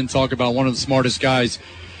you often talk about one of the smartest guys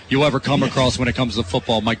you'll ever come across when it comes to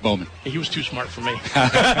football, Mike Bowman. He was too smart for me.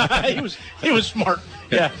 he was smart.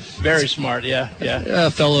 Yeah, very smart. Yeah.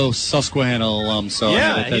 Fellow Susquehanna alum. So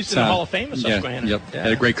he's in the Hall of Fame of Susquehanna. Yeah.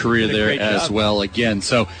 Had a great career there as well. Again,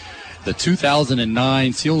 so the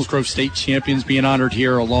 2009 Selinsgrove State champions being honored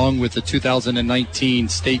here, along with the 2019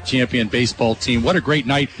 state champion baseball team. What a great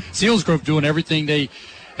night! Selinsgrove doing everything they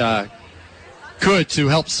could to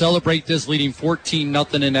help celebrate this, leading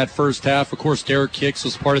 14-0 in that first half. Of course, Derek Hicks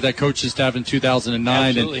was part of that coaching staff in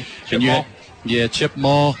 2009. Absolutely. Chip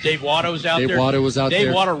Maul. Dave Watto was out there. Dave Watto was out there.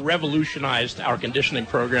 Dave Watto revolutionized our conditioning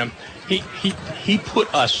program. He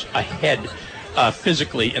put us ahead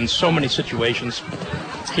physically in so many situations.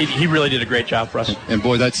 He really did a great job for us. And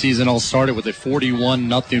boy, that season all started with a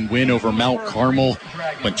 41-0 win over Mount Carmel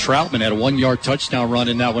when Troutman had a 1-yard touchdown run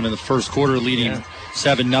in that one in the first quarter, leading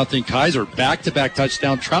 7-0. Kaiser back-to-back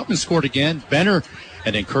touchdown. Troutman scored again. Benner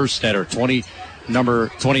and then Kerstetter, number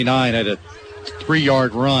 29, had a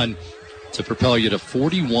 3-yard run to propel you to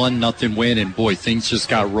 41-0 win. And boy, things just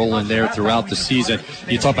got rolling there throughout the season.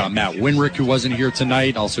 You talk about Matt Winrick, who wasn't here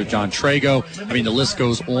tonight, also John Trago. I mean, the list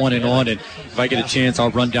goes on and on. And if I get a chance,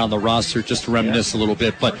 I'll run down the roster just to reminisce a little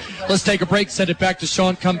bit. But let's take a break, send it back to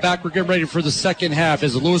Sean, come back. We're getting ready for the second half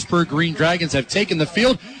as the Lewisburg Green Dragons have taken the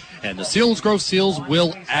field. And the Selinsgrove Seals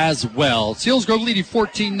will as well. Selinsgrove leading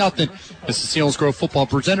 14-0. This is Selinsgrove football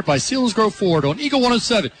presented by Selinsgrove Ford on Eagle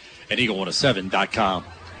 107 and Eagle107.com.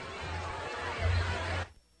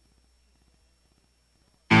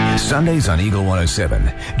 Sundays on Eagle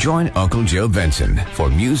 107. Join Uncle Joe Benson for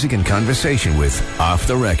music and conversation with Off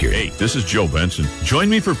the Record. Hey, this is Joe Benson. Join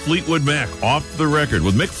me for Fleetwood Mac Off the Record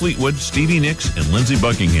with Mick Fleetwood, Stevie Nicks, and Lindsey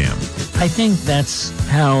Buckingham. I think that's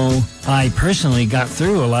how I personally got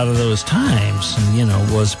through a lot of those times,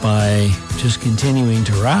 was by just continuing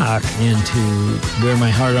to rock and to wear my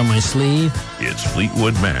heart on my sleeve. It's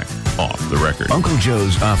Fleetwood Mac Off the Record. Uncle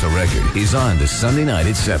Joe's Off the Record is on this Sunday night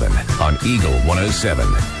at 7 on Eagle 107.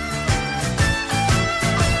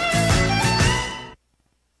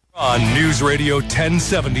 on News Radio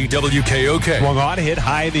 1070 WKOK. Swung on, hit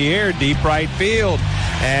high in the air, deep right field.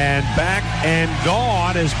 And back and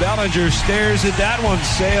gone as Bellinger stares at that one,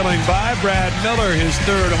 sailing by. Brad Miller, his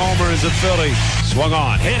third homer as a Philly. Swung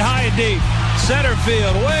on, hit high and deep. Center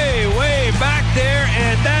field, way, way back there,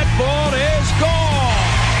 and that ball is gone.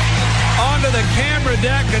 Onto the camera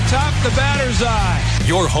deck atop the batter's eye.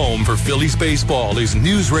 Your home for Phillies baseball is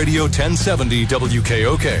News Radio 1070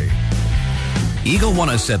 WKOK. Eagle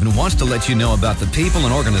 107 wants to let you know about the people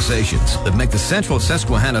and organizations that make the Central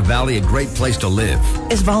Susquehanna Valley a great place to live.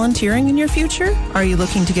 Is volunteering in your future? Are you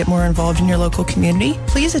looking to get more involved in your local community?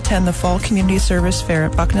 Please attend the Fall Community Service Fair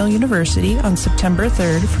at Bucknell University on September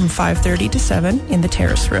 3rd from 5:30 to 7 in the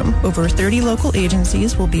Terrace Room. Over 30 local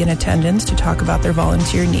agencies will be in attendance to talk about their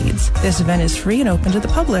volunteer needs. This event is free and open to the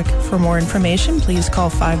public. For more information, please call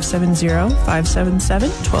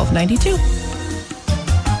 570-577-1292.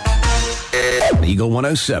 Eagle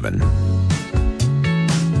 107.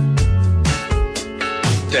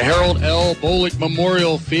 To Harold L. Bolick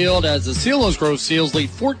Memorial Field as the Selinsgrove Seals lead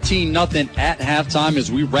 14-0 at halftime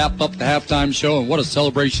as we wrap up the halftime show. And what a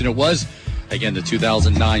celebration it was. Again, the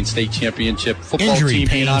 2009 state championship football team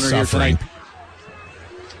being honored here tonight.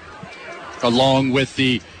 Along with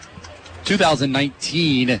the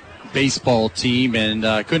 2019 baseball team, and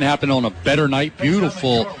couldn't happen on a better night.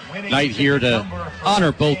 Beautiful night here to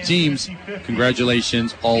honor both teams.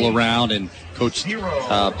 Congratulations all around, and Coach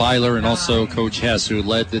Byler and also Coach Hess, who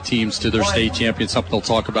led the teams to their state champions, something they'll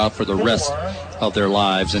talk about for the rest of their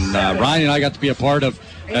lives. And Ryan and I got to be a part of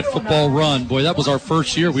that football run. Boy, that was our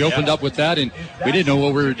first year. We opened up with that, and we didn't know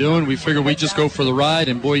what we were doing. We figured we'd just go for the ride,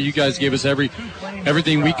 and boy, you guys gave us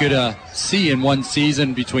everything we could see in one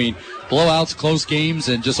season between blowouts, close games,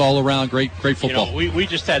 and just all around great football. You know, we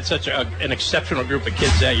just had such an exceptional group of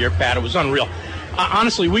kids that year, Pat. It was unreal.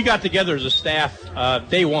 Honestly, we got together as a staff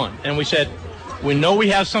day one, and we said, we know we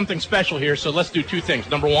have something special here, so let's do two things.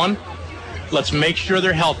 Number one, let's make sure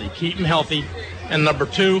they're healthy, keep them healthy. And number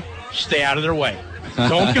two, stay out of their way.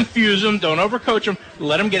 Don't confuse them, don't overcoach them,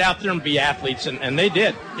 let them get out there and be athletes, and they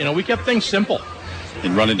did. You know, we kept things simple.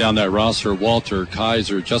 And running down that roster, Walter,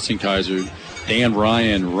 Kaiser, Justin Kaiser, Dan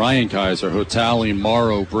Ryan, Ryan Kaiser, Hotali,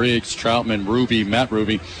 Morrow, Briggs, Troutman, Ruby, Matt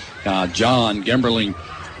Ruby, John, Gemberling,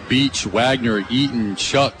 Beach, Wagner, Eaton,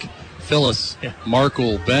 Chuck, Phyllis,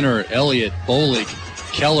 Markle, Benner, Elliott, Bolick,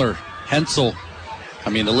 Keller, Hensel. I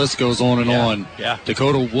mean, the list goes on and on. Yeah.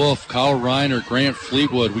 Dakota Wolf, Kyle Reiner, Grant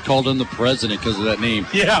Fleetwood. We called him the president because of that name.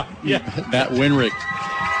 Yeah. Matt Winrick,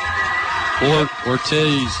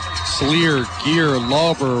 Ortiz, Sleer, Gear,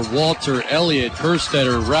 Lauber, Walter, Elliott,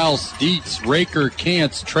 Kerstetter, Rouse, Dietz, Raker,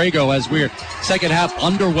 Kantz, Trago. As we're second half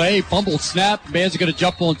underway, fumble snap. Man's going to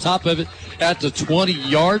jump on top of it at the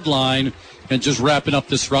 20-yard line. And just wrapping up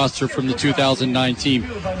this roster from the 2009 team.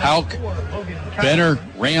 Hauk, Benner,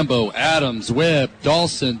 Rambo, Adams, Webb,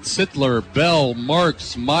 Dawson, Sittler, Bell,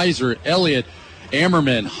 Marks, Miser, Elliott,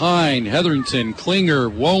 Ammerman, Hine, Hetherington, Klinger,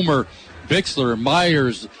 Womer, Bixler,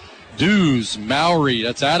 Myers, Dews, Mowry,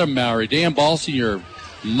 that's Adam Mowry, Dan Balsinger,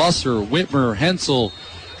 Musser, Whitmer, Hensel,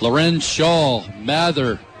 Lorenz Shaw,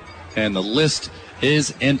 Mather, and the list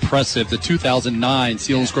is impressive. The 2009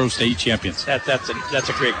 Selinsgrove State champions. That's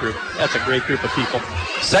a great group. That's a great group of people.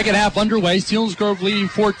 Second half underway. Selinsgrove leading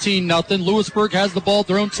 14-0. Lewisburg has the ball at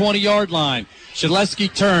their own 20-yard line.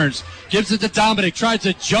 Shaleski turns, gives it to Dominic, tries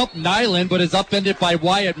to jump Nyland, but is upended by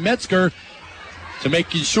Wyatt Metzger to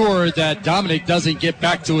making sure that Dominic doesn't get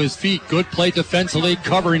back to his feet. Good play defensively,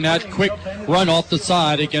 covering that quick run off the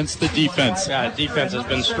side against the defense. Yeah, defense has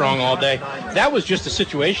been strong all day. That was just a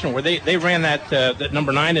situation where they ran that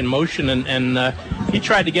number 9 in motion, and he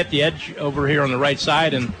tried to get the edge over here on the right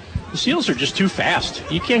side, and the Seals are just too fast.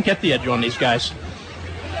 You can't get the edge on these guys.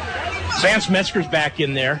 Vance Metzger's back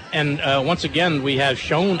in there, and once again, we have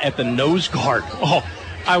Schoen at the nose guard. Oh,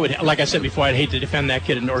 I would, like I said before, I'd hate to defend that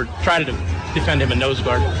kid or try to defend him in nose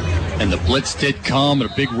guard. And the blitz did come,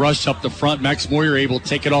 and a big rush up the front. Max Moyer able to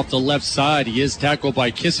take it off the left side. He is tackled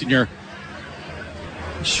by Kissinger.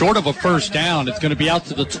 Short of a first down, it's going to be out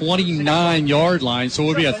to the 29-yard line, so it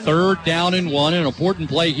will be a 3rd down and 1. An important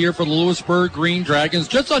play here for the Lewisburg Green Dragons.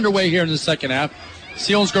 Just underway here in the second half.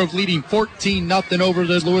 Selinsgrove leading 14-0 over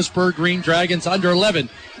the Lewisburg Green Dragons. Under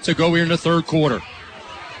 11 to go here in the third quarter.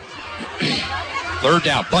 3rd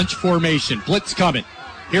down, bunch formation, blitz coming.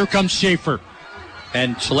 Here comes Schaefer.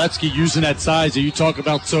 And Chaletsky using that size that you talk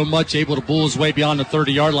about so much, able to bull his way beyond the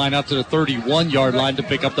 30-yard line out to the 31-yard line to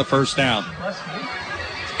pick up the first down.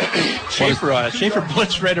 Schaefer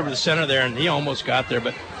blitzed right over the center there, and he almost got there,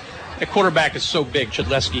 but the quarterback is so big,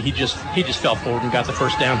 Chudleski, he just fell forward and got the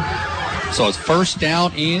first down. So it's first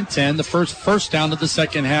down and 10, the first down of the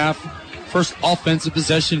second half. First offensive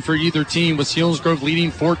possession for either team with Selinsgrove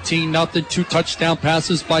leading 14-0. 2 touchdown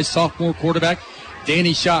passes by sophomore quarterback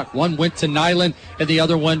Danny Schock. One went to Nyland and the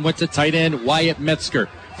other one went to tight end Wyatt Metzger.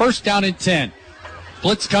 First down and 10.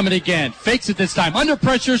 Blitz coming again. Fakes it this time. Under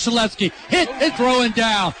pressure, Shaleski. Hit and throwing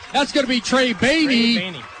down. That's going to be Trey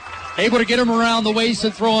Bainey. Able to get him around the waist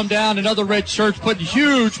and throw him down. Another red shirt putting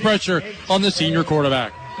huge pressure on the senior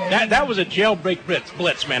quarterback. That was a jailbreak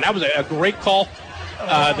blitz, man. That was a great call.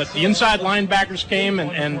 The inside linebackers came,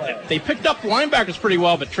 and they picked up the linebackers pretty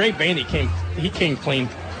well, but Trey Bainey came clean.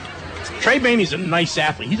 Trey Bainey's a nice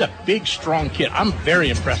athlete. He's a big, strong kid. I'm very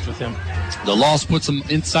impressed with him. The loss puts them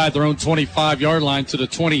inside their own 25-yard line to the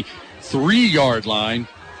 23-yard line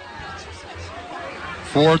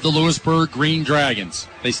for the Lewisburg Green Dragons.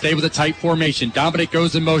 They stay with a tight formation. Dominic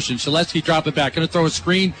goes in motion. Shaleski drop it back. Going to throw a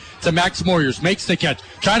screen to Max Moyers. Makes the catch.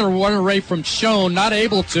 Trying to run away from Schoen. Not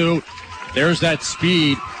able to. There's that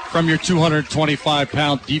speed from your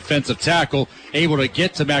 225-pound defensive tackle. Able to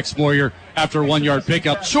get to Max Moyer after a 1-yard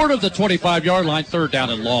pickup. Short of the 25-yard line. Third down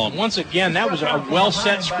and long. Once again, that was a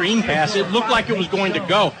well-set screen pass. It looked like it was going to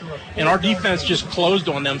go. And our defense just closed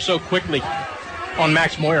on them so quickly on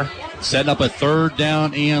Max Moyer. Setting up a third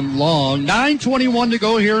down and long. 9:21 to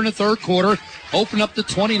go here in the third quarter. Open up the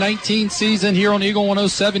 2019 season here on Eagle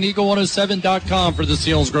 107, eagle107.com for the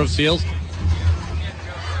Selinsgrove Seals.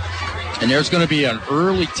 And there's going to be an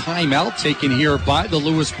early timeout taken here by the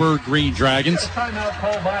Lewisburg Green Dragons.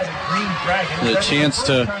 The chance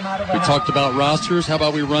to, we talked about rosters. How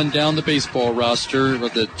about we run down the baseball roster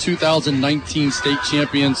of the 2019 state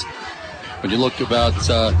champions? When you look about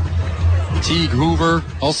Teague Hoover,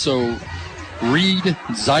 also Reed,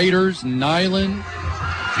 Zeiders, Nyland,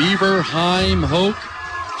 Beaver, Heim, Hoke,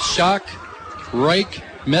 Schock, Reich,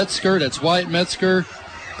 Metzger, that's Wyatt Metzger,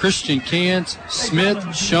 Christian Cant,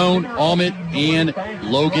 Smith, Schoen, Almond, and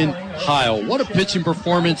Logan Heil. What a pitching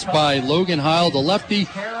performance by Logan Heil, the lefty.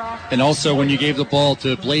 And also when you gave the ball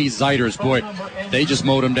to Blaze Zeiders, boy, they just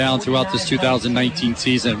mowed him down throughout this 2019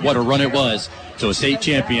 season. What a run it was to a state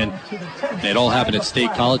champion. It all happened at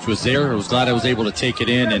State College. Was there. I was glad I was able to take it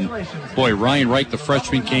in. And, boy, Ryan Wright, the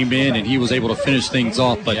freshman, came in, and he was able to finish things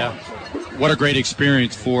off. But what a great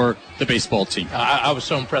experience for the baseball team. I was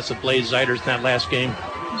so impressed with Blaze Zeiders in that last game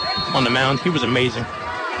on the mound. He was amazing.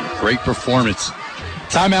 Great performance.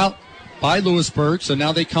 Timeout by Lewisburg. So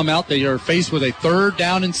now they come out. They are faced with a third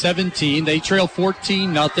down and 17. They trail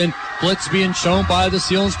 14-0. Blitz being shown by the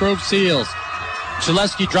Selinsgrove Seals.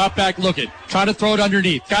 Shaleski drop back looking. Trying to throw it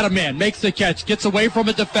underneath. Got a man. Makes the catch. Gets away from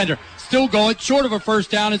a defender. Still going. Short of a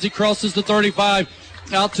first down as he crosses the 35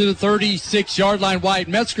 out to the 36-yard line. Wyatt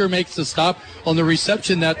Metzger makes the stop on the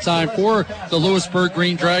reception that time for the Lewisburg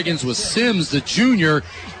Green Dragons with Sims, the junior.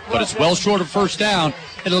 But it's well short of first down.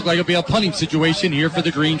 It looked like it'll be a punting situation here for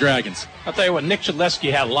the Green Dragons. I'll tell you what, Nick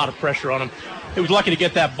Shaleski had a lot of pressure on him. He was lucky to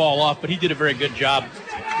get that ball off, but he did a very good job.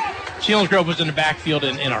 Selinsgrove was in the backfield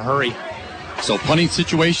in a hurry. So punting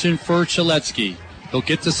situation for Shaleski. He'll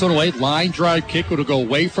get this one away. Line drive kick. It'll go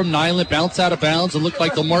away from Nyland. Bounce out of bounds. It looked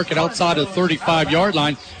like they'll mark it outside of the 35-yard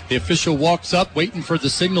line. The official walks up, waiting for the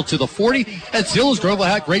signal to the 40. And Selinsgrove will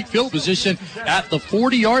have great field position at the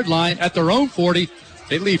 40-yard line, at their own 40.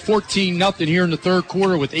 They lead 14-0 here in the third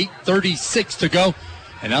quarter with 8:36 to go.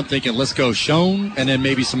 And I'm thinking, let's go Schoen, and then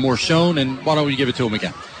maybe some more Schoen, and why don't we give it to him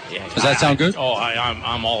again? Yeah, does that sound good?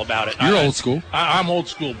 I'm all about it. You're old school. I'm old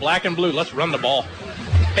school. Black and blue. Let's run the ball.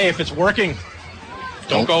 Hey, if it's working,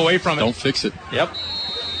 don't go away from it. Don't fix it. Yep.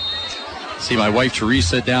 See my wife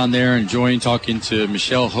Teresa down there enjoying talking to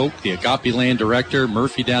Michelle Hoke, the Agape Land director.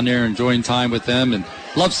 Murphy down there enjoying time with them, and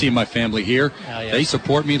love seeing my family here. Yeah. They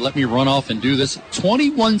support me, let me run off and do this.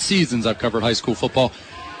 21 seasons I've covered high school football,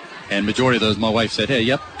 and majority of those my wife said, hey,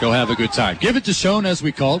 yep, go have a good time. Give it to Schoen, as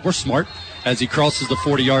we call it. We're smart. As he crosses the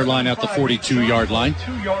 40-yard line at the 42-yard line.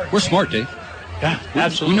 We're smart, Dave. Yeah,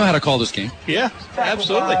 absolutely. We know how to call this game. Yeah,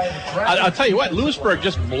 absolutely. I'll tell you what, Lewisburg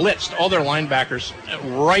just blitzed all their linebackers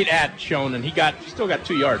right at Schoen, and he still got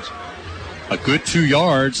 2 yards. A good 2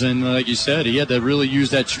 yards, and like you said, he had to really use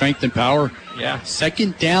that strength and power. Yeah.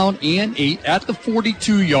 Second down and 8 at the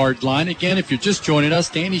 42-yard line. Again, if you're just joining us,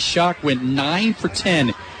 Danny Schock went 9 for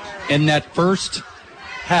 10 in that first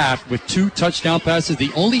half with 2 touchdown passes.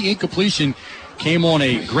 The only incompletion came on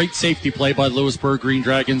a great safety play by Lewisburg Green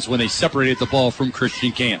Dragons when they separated the ball from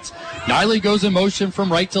Christian Cant. Niley goes in motion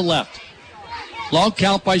from right to left. Long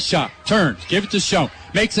count by Schock. Turns. Give it to Schoen.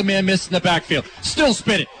 Makes a man miss in the backfield. Still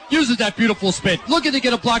spinning. Uses that beautiful spin. Looking to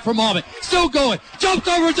get a block from Almond. Still going. Jumped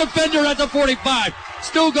over a defender at the 45.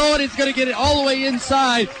 Still going. He's going to get it all the way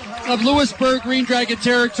inside of Lewisburg Green Dragon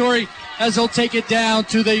territory as he'll take it down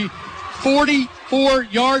to the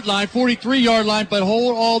 44-yard line, 43-yard line, but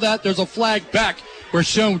hold all that. There's a flag back where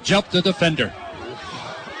Schoen jumped the defender.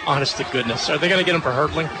 Honest to goodness. Are they going to get him for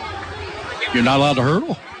hurdling? You're not allowed to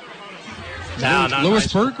hurdle. No, not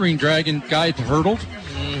Lewisburg Green Dragon guy hurdled.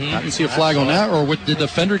 I didn't see a flag on that. Or did the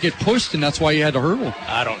defender get pushed and that's why he had to hurdle?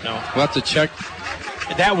 I don't know. We'll have to check.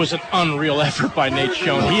 That was an unreal effort by Nate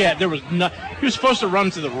Schoen. He was supposed to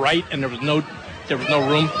run to the right and there was no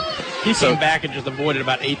room. He came back and just avoided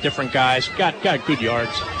about 8 different guys. Got good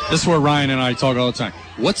yards. This is where Ryan and I talk all the time.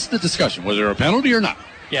 What's the discussion? Was there a penalty or not?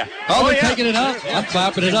 Yeah. Oh, they're taking it up. I'm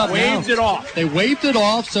clapping it up now. Waved it off. They waved it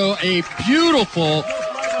off. So a beautiful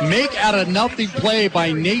make out of nothing play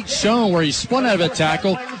by Nate Schoen where he spun out of a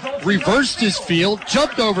tackle, reversed his field,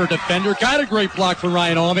 jumped over a defender, got a great block from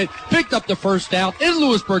Ryan Allman, picked up the first down in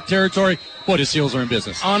Lewisburg territory. Boy, the Seals are in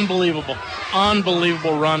business. Unbelievable.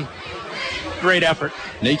 Unbelievable run. Great effort.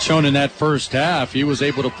 Nate Schoen in that first half, he was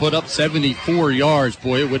able to put up 74 yards.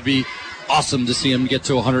 Boy, it would be awesome to see him get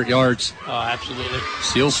to 100 yards. Oh, absolutely.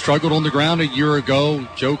 Seals struggled on the ground a year ago.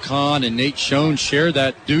 Joe Kahn and Nate Schoen shared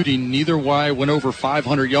that duty. Neither went over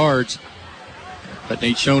 500 yards. But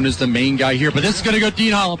Nate Schoen is the main guy here. But this is going to go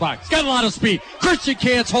Dean Hollenbach. He's got a lot of speed. Christian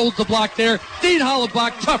Kantz holds the block there. Dean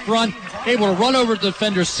Hollenbach, tough run. Able to run over the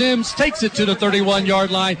defender Sims. Takes it to the 31-yard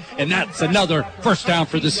line. And that's another first down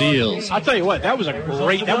for the Seals. I'll tell you what, that was a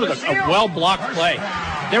well-blocked play.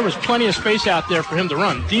 There was plenty of space out there for him to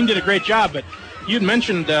run. Dean did a great job, but you'd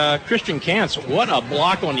mentioned Christian Kantz. What a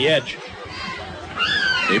block on the edge.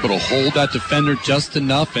 Able to hold that defender just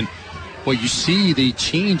enough. And, boy, you see the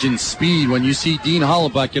change in speed when you see Dean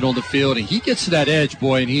Hollenbach get on the field. And he gets to that edge,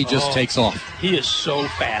 boy, and he just takes off. He is so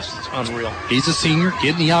fast. It's unreal. He's a senior,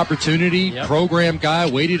 getting the opportunity. Yep. Program guy,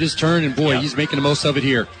 waited his turn, and, boy, he's making the most of it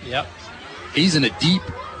here. Yep. He's in a deep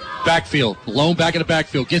backfield, lone back in the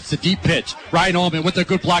backfield, gets the deep pitch. Ryan Allman with a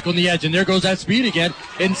good block on the edge, and there goes that speed again.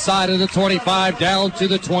 Inside of the 25, down to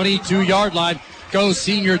the 22-yard line goes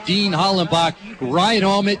senior Dean Hollenbach. Ryan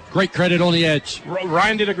Allman, great credit on the edge.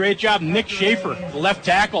 Ryan did a great job. Nick Schaefer, the left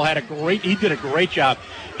tackle, he did a great job.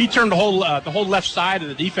 He turned the whole left side of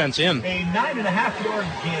the defense in. A 9.5-yard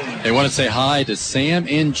gain. They want to say hi to Sam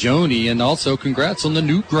and Joni, and also congrats on the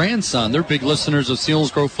new grandson. They're big listeners of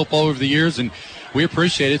Selinsgrove football over the years, and we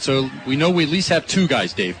appreciate it. So we know we at least have 2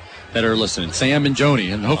 guys, Dave, that are listening, Sam and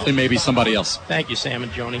Joni, and hopefully maybe somebody else. Thank you, Sam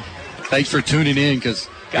and Joni. Thanks for tuning in.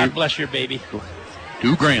 God bless your baby.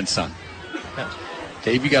 New grandson.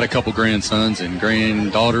 Dave, you got a couple grandsons and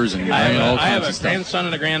granddaughters and all kinds of stuff. I have a grandson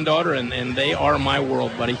and a granddaughter, and they are my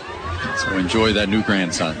world, buddy. So enjoy that new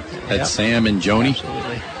grandson. That's Sam and Joni.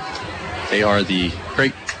 Absolutely. They are the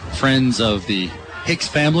great friends of the Hicks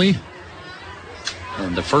family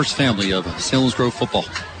and the first family of Selinsgrove football.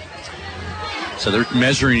 So they're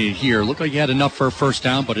measuring it here. Looked like you had enough for a first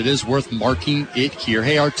down, but it is worth marking it here.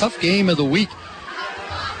 Hey, our tough game of the week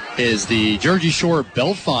is the Jersey Shore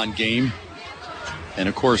Bellefonte game. And,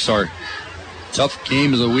 of course, our tough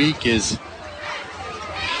game of the week is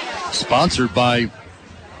sponsored by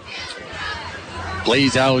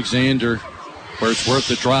Blaze Alexander, where it's worth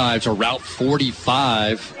the drive to Route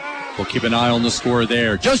 45. We'll keep an eye on the score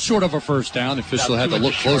there. Just short of a first down. The official had to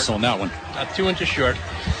look close on that one. 2 inches short.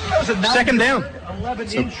 Second down.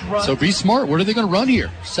 So be smart. What are they going to run here?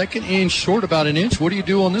 Second and short, about an inch. What do you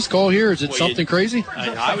do on this call here? Is it something crazy?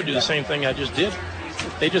 I would do the same thing I just did.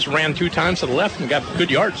 They just ran 2 times to the left and got good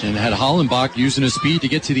yards. And had Hollenbach using his speed to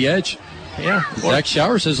get to the edge. Yeah. Zach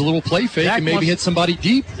Showers has a little play fake and maybe hit somebody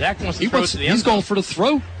deep. Zach wants to throw to the end He's going for the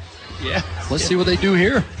throw. Yeah. Let's see what they do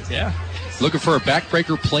here. Yeah. Looking for a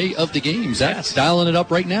backbreaker play of the game. Zach's dialing it up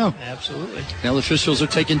right now. Absolutely. Now the officials are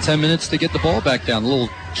taking 10 minutes to get the ball back down. A little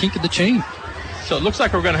kink in the chain. So it looks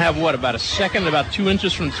like we're going to have, about a second, about 2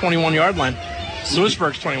 inches from the 21-yard line.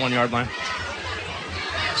 Lewisburg's 21-yard line.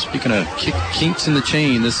 Speaking of kinks in the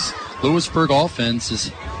chain, this Lewisburg offense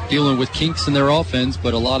is dealing with kinks in their offense,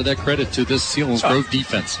 but a lot of that credit to this Selinsgrove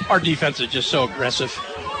defense. Our defense is just so aggressive.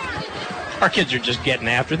 Our kids are just getting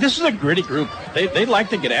after it. This is a gritty group. They like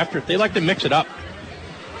to get after it. They like to mix it up.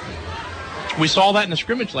 We saw that in the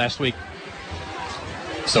scrimmage last week.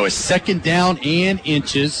 So a second down and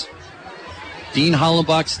inches. Dean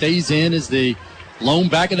Hollenbach stays in as the lone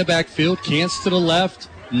back in the backfield. Kantz to the left,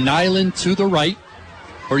 Nyland to the right.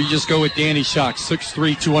 Or you just go with Danny Schock,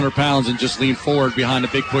 6'3", 200 pounds, and just lean forward behind a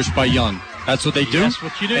big push by Young. That's what they do. That's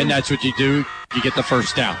what you do. And that's what you do. You get the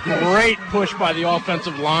first down. Great push by the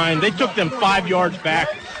offensive line. They took them 5 yards back.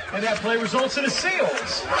 And that play results in a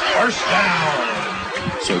Seals first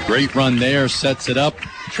down. So great run there, sets it up.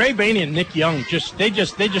 Trey Bainey and Nick Young, they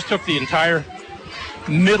just took the entire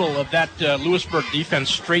middle of that Lewisburg defense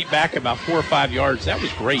straight back about 4 or 5 yards. That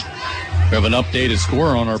was great. We have an updated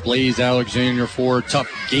score on our Blaze Alexander Ford Tough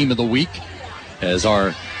Game of the Week as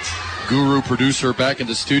our guru producer back in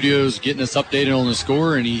the studios getting us updated on the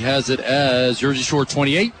score, and he has it as Jersey Shore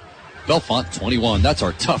 28, Bellefonte 21. That's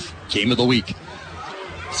our Tough Game of the Week.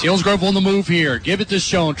 Selinsgrove on the move here. Give it to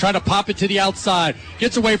Schoen. Try to pop it to the outside.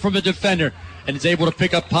 Gets away from the defender and is able to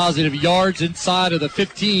pick up positive yards inside of the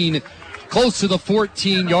 15, close to the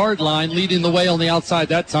 14-yard line. Leading the way on the outside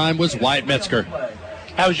that time was Wyatt Metzger.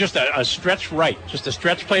 That was just a stretch right, just a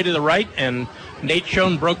stretch play to the right, and Nate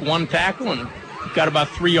Schoen broke one tackle and got about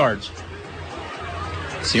 3 yards.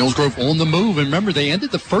 Selinsgrove on the move, and remember, they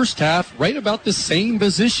ended the first half right about the same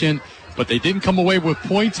position, but they didn't come away with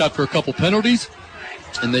points after a couple penalties,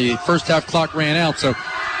 and the first half clock ran out, so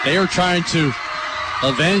they are trying to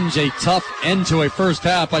avenge a tough end to a first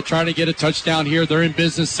half by trying to get a touchdown here. They're in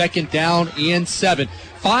business, 2nd down and 7.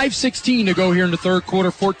 5:16 to go here in the third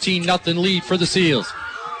quarter, 14-0 lead for the Seals.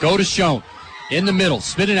 Go to Schoen in the middle,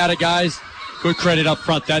 spinning out of guys. Good credit up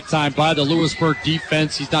front that time by the Lewisburg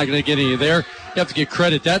defense. He's not going to get any there. You have to get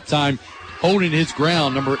credit that time holding his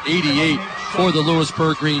ground, number 88 for the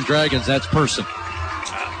Lewisburg Green Dragons. That's Person.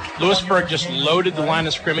 Lewisburg just loaded the line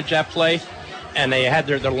of scrimmage that play, and they had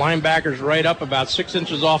their linebackers right up about 6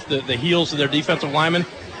 inches off the heels of their defensive linemen.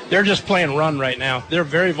 They're just playing run right now. They're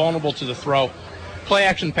very vulnerable to the throw. Play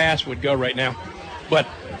action pass would go right now, but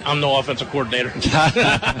I'm no offensive coordinator.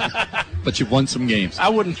 But you've won some games. I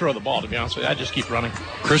wouldn't throw the ball, to be honest with you. I'd just keep running.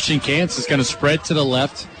 Christian Kantz is going to spread to the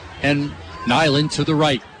left and Nyland to the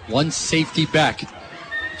right. One safety back.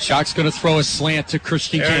 Shock's going to throw a slant to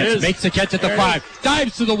Christian Kantz. Makes the catch at the 5.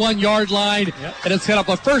 Dives to the 1-yard line. And it's set up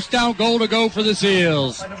a first down goal to go for the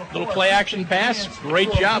Seals. Little play action pass.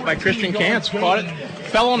 Great job by Christian Kantz. Caught it.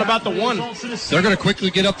 Fell on about the 1. They're going to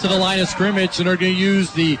quickly get up to the line of scrimmage, and they're going to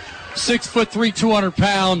use the 6'3",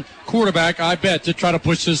 200-pound quarterback, I bet, to try to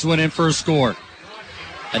push this one in for a score.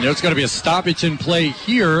 And there's going to be a stoppage in play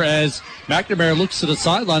here as McNamara looks to the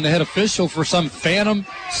sideline, the head official, for some phantom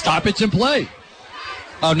stoppage in play.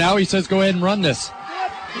 Oh, now he says go ahead and run this.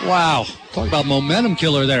 Wow. Talk about momentum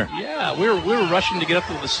killer there. Yeah, we were rushing to get up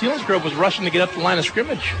to the Selinsgrove was rushing to get up the line of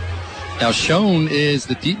scrimmage. Now Schoen is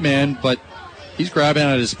the deep man, but he's grabbing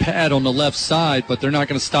at his pad on the left side, but they're not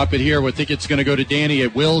going to stop it here. We think it's going to go to Danny.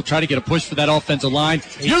 It will try to get a push for that offensive line.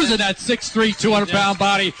 Using that 6'3", 200-pound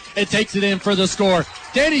body, it takes it in for the score.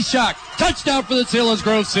 Danny Shock, touchdown for the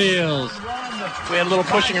Selinsgrove Seals. We had a little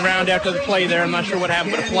pushing around after the play there. I'm not sure what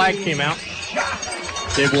happened, but a flag came out.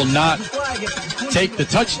 They will not take the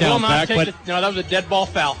touchdown back, but no, that was a dead ball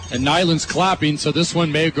foul. And Nyland's clapping, so this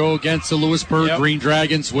one may go against the Lewisburg Green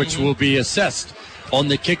Dragons, which will be assessed on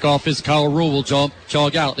the kickoff as Kyle Rule will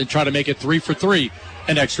jog out and try to make it 3 for 3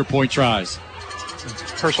 and extra point tries.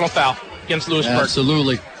 Personal foul against Lewisburg.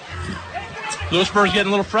 Absolutely. Lewisburg's getting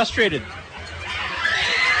a little frustrated.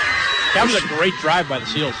 That was a great drive by the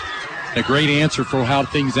Seals. A great answer for how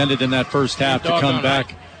things ended in that first half to come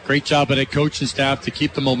back. Great job by the coaching staff to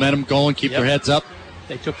keep the momentum going, keep their heads up.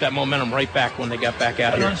 They took that momentum right back when they got back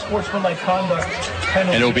out here. And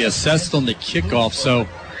it'll be assessed on the kickoff, so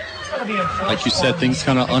like you said, things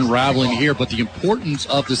kind of unraveling here, but the importance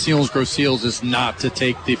of the Selinsgrove Seals is not to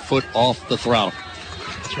take the foot off the throttle.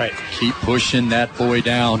 That's right. Keep pushing that boy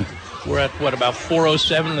down. We're at, about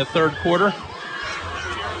 4:07 in the third quarter.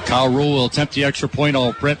 Kyle Rule will attempt the extra point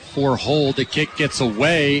on Brent for hold. The kick gets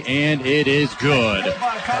away, and it is good.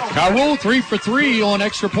 Kyle Rule 3 for 3 on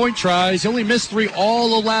extra point tries. He only missed 3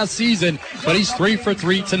 all of last season, but he's 3 for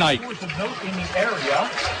 3 tonight.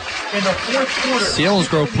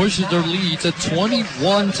 Selinsgrove pushes their lead to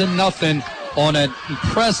 21-0 on an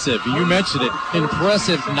impressive, you mentioned it,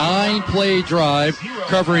 impressive 9-play drive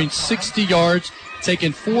covering 60 yards,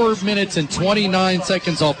 taking 4 minutes and 29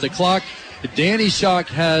 seconds off the clock. Danny Shock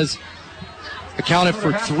has accounted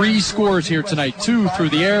for 3 scores here tonight, 2 through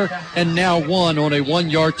the air, and now 1 on a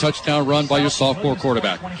 1-yard touchdown run by your sophomore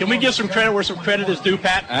quarterback. Can we give some credit where some credit is due,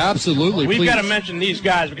 Pat? Absolutely. We've got to mention these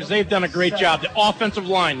guys because they've done a great job. The offensive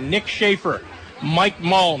line, Nick Schaefer, Mike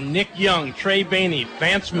Mull, Nick Young, Trey Bainey,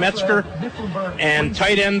 Vance Metzger, and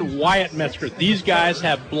tight end Wyatt Metzger. These guys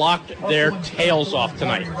have blocked their tails off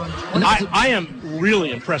tonight. I am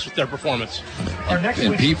really impressed with their performance.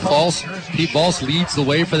 And Pete Voss leads the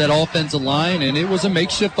way for that offensive line, and it was a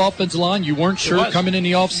makeshift offensive line. You weren't sure coming in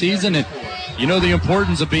the offseason, and you know the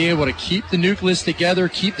importance of being able to keep the nucleus together,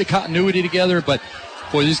 keep the continuity together, but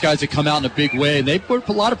boy, these guys have come out in a big way, and they put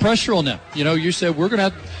a lot of pressure on them. You know, you said, we're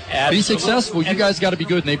going to be successful. You guys got to be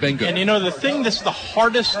good, and they've been good. And, you know, the thing that's the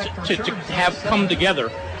hardest to have come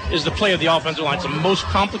together is the play of the offensive line. It's the most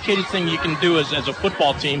complicated thing you can do as a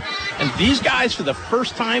football team. And these guys, for the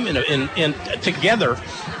first time together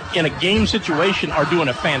in a game situation, are doing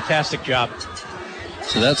a fantastic job.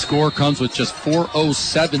 So that score comes with just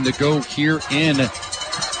 4:07 to go here in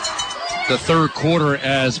the third quarter,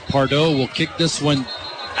 as Pardo will kick this one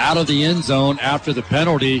out of the end zone after the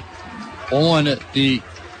penalty on the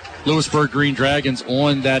Lewisburg Green Dragons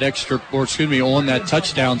on that on that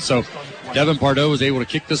touchdown. So Devin Pardo was able to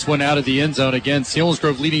kick this one out of the end zone. Again,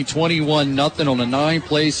 Selinsgrove leading 21-0 on a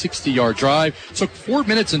 9-play, 60-yard drive. Took 4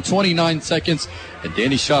 minutes and 29 seconds, and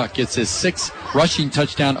Danny Schock gets his 6th rushing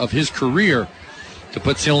touchdown of his career to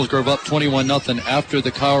put Selinsgrove up 21-0 after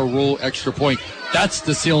the Kyle Rule extra point. That's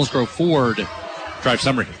the Selinsgrove Ford drive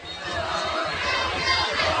summary.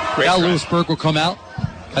 Now Lewisburg will come out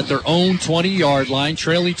at their own 20-yard line,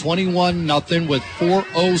 trailing 21-0 with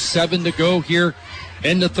 4:07 to go here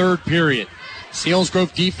in the third period.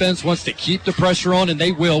 Selinsgrove defense wants to keep the pressure on, and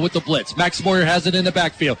they will with the blitz. Max Moyer has it in the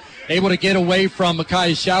backfield, able to get away from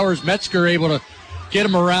Micaiah Showers. Metzger able to get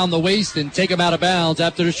him around the waist and take him out of bounds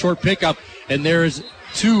after the short pickup. And there's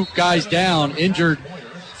 2 guys down, injured,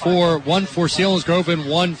 one for Selinsgrove and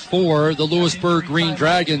one for the Lewisburg Green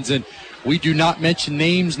Dragons. And we do not mention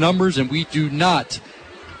names, numbers, and we do not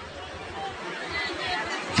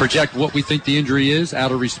project what we think the injury is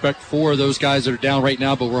out of respect for those guys that are down right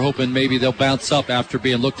now, but we're hoping maybe they'll bounce up after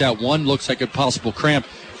being looked at. One looks like a possible cramp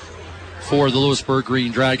for the Lewisburg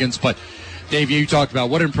Green Dragons. But Dave, you talked about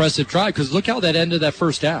what an impressive drive, because look how that ended that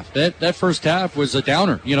first half. That first half was a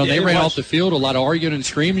downer. They ran off the field, a lot of arguing and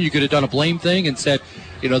screaming. You could have done a blame thing and said,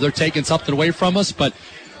 they're taking something away from us, but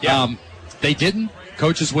they didn't.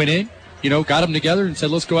 Coaches went in, got them together and said,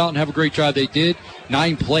 let's go out and have a great drive. They did.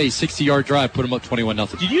 9 plays, 60-yard drive, put them up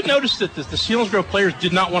 21-0. Did you notice that the Selinsgrove players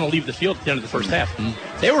did not want to leave the field at the end of the first half?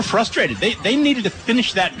 Mm-hmm. They were frustrated. They needed to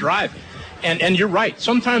finish that drive. And you're right.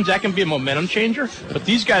 Sometimes that can be a momentum changer, but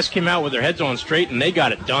these guys came out with their heads on straight, and they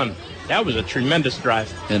got it done. That was a tremendous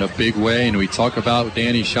drive. In a big way, and we talk about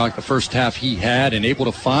Danny Schock, the first half he had, and able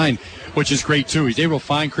to find, which is great too. He's able to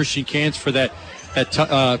find Christian Kantz for that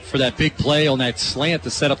big play on that slant to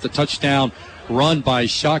set up the touchdown run by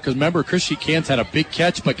Schock. Because remember, Christian Kantz had a big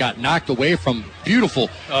catch but got knocked away from beautiful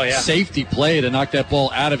safety play to knock that ball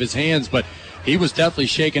out of his hands. But he was definitely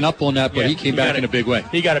shaken up on that, but he came back in a big way.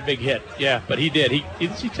 He got a big hit, but he did.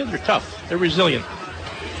 These kids are tough. They're resilient.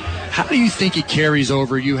 How do you think it carries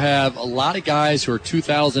over? You have a lot of guys who are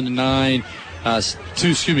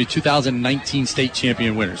 2019 state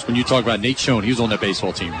champion winners. When you talk about Nate Schoen, he was on that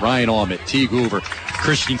baseball team. Ryan Allmett, T. Hoover,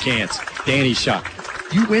 Christian Kantz, Danny Schock.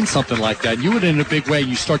 You win something like that, you win it in a big way, and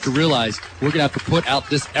you start to realize we're going to have to put out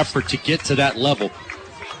this effort to get to that level.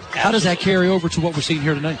 How does that carry over to what we're seeing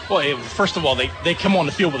here tonight? Well, first of all, they come on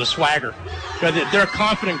the field with a swagger. They're a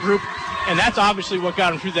confident group, and that's obviously what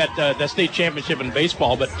got them through that state championship in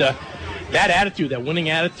baseball. But that attitude, that winning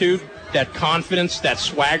attitude, that confidence, that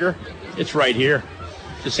swagger, it's right here.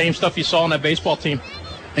 The same stuff you saw on that baseball team.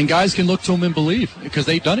 And guys can look to them and believe, because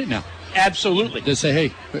they've done it now. Absolutely. They say,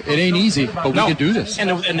 hey, it ain't easy, but we can do this.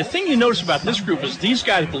 And the thing you notice about this group is these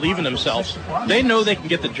guys believe in themselves. They know they can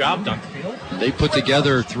get the job done. They put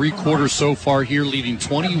together 3 quarters so far here, leading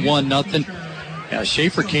 21-0.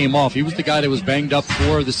 Schaefer came off. He was the guy that was banged up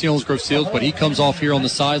for the Selinsgrove Seals, but he comes off here on the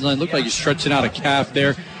sideline. Looked like he's stretching out a calf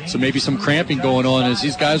there, so maybe some cramping going on as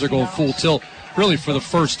these guys are going full tilt, really for the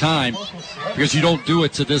first time, because you don't do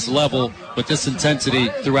it to this level with this intensity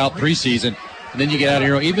throughout preseason. And then you get out of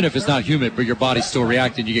here, even if it's not humid, but your body's still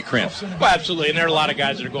reacting, you get cramps. Well, absolutely, and there are a lot of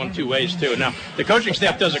guys that are going 2 ways, too. Now, the coaching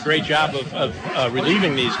staff does a great job of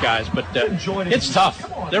relieving these guys, but it's tough.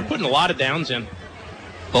 They're putting a lot of downs in.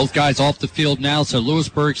 Both guys off the field now, so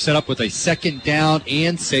Lewisburg set up with a 2nd down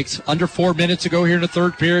and 6. Under 4 minutes to go here in the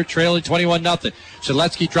third period, trailing 21-0.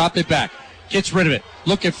 Zaletsky dropped it back. Gets rid of it.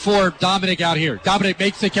 Looking for Dominic out here. Dominic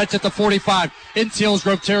makes the catch at the 45 in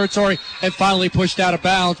Selinsgrove territory and finally pushed out of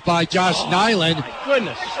bounds by Josh Nyland. My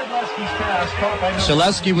goodness.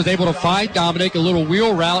 Zaletsky was able to find Dominic, a little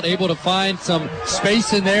wheel route, able to find some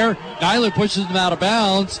space in there. Nyland pushes him out of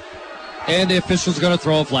bounds, and the official's going to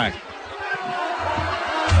throw a flag.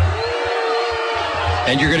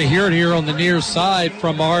 And you're going to hear it here on the near side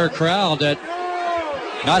from our crowd that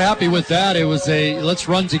not happy with that. It was a let's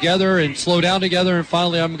run together and slow down together, and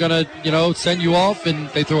finally I'm going to, send you off, and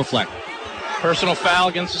they throw a flag. Personal foul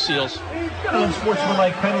against the Seals.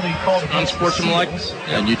 Unsportsmanlike penalty called. Unsportsmanlike.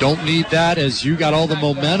 And you don't need that as you got all the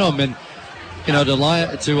momentum and,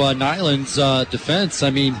 to Nyland's defense.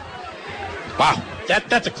 I mean, wow.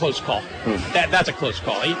 That's a close call. That's a close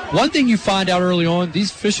call. One thing you find out early on,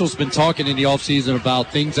 these officials have been talking in the offseason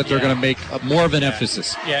about things that they're going to make more of an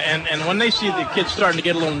emphasis. Yeah, and when they see the kids starting to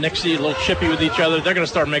get a little nixy, a little chippy with each other, they're going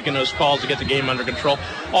to start making those calls to get the game under control.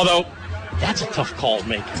 Although, that's a tough call to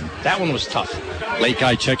make. That one was tough. Late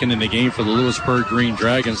guy checking in the game for the Lewisburg Green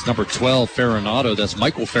Dragons, number 12, Farinato. That's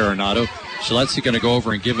Michael Farinato. Gillespie going to go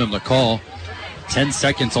over and give him the call. 10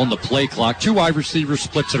 seconds on the play clock. 2 wide receivers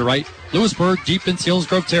split to the right. Lewisburg deep in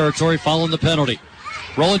Selinsgrove territory following the penalty.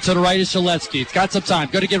 Rolling to the right is Gillespie. It's got some time.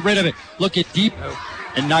 Going to get rid of it. Look at deep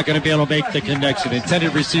and not going to be able to make the connection.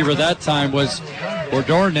 Intended receiver that time was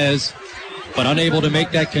Ordonez, but unable to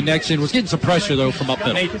make that connection. Was getting some pressure, though, from up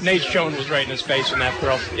middle. Nate Schoen was right in his face in that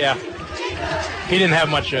throw. Yeah. He didn't have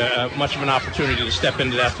much of an opportunity to step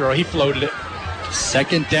into that throw. He floated it.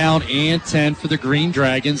 2nd down and 10 for the Green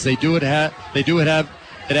Dragons. They do it have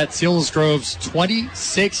it at Selinsgrove's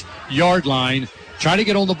 26-yard line. Trying to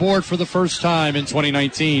get on the board for the first time in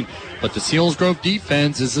 2019. But the Selinsgrove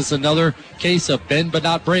defense, is this another case of bend but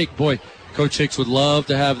not break? Boy, Coach Hicks would love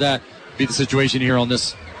to have that be the situation here on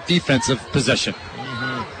this defensive possession.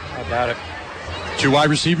 How about it? 2 wide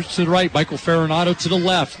receivers to the right. Michael Farinato to the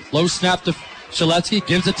left. Low snap to Gillespie.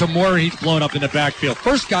 Gives it to Moore. He's blown up in the backfield.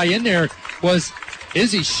 First guy in there was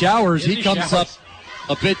Izzy Showers. He comes up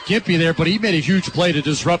a bit gimpy there, but he made a huge play to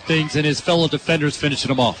disrupt things, and his fellow defenders finishing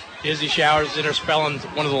him off. Izzy Showers interspelling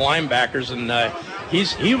one of the linebackers, and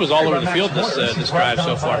he was all over the field this drive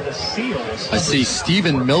so far. I see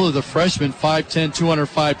Stephen Miller, the freshman, 5'10",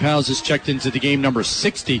 205 pounds, is checked into the game, number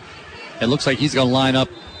 60. It looks like he's going to line up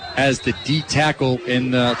as the D tackle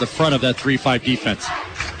in the front of that 3-5 defense.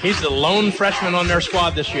 He's the lone freshman on their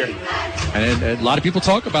squad this year. And a lot of people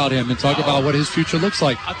talk about him and talk about what his future looks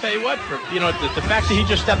like. I'll tell you what, the fact that he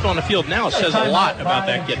just stepped on the field now says a lot about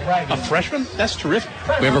that kid. A freshman? That's terrific.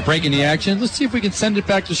 We have a break in the action. Let's see if we can send it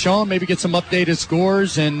back to Sean, maybe get some updated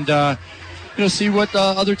scores and see what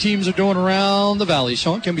other teams are doing around the valley.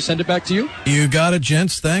 Sean, can we send it back to you? You got it,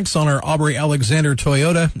 gents. Thanks. On our Aubrey Alexander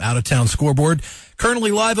Toyota out-of-town scoreboard.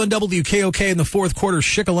 Currently live on WKOK in the fourth quarter.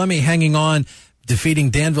 Shikellamy hanging on,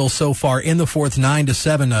 defeating Danville so far in the fourth,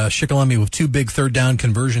 9-7. Shikellamy with 2 big third down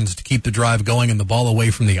conversions to keep the drive going and the ball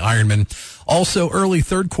away from the Ironmen. Also early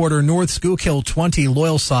third quarter, North Schuylkill 20,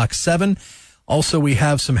 Loyalsock 7. Also, we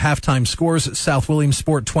have some halftime scores. South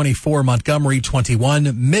Williamsport 24, Montgomery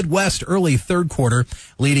 21. Midwest early third quarter,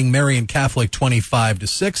 leading Marion Catholic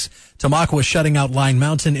 25-6. Tamaqua shutting out Line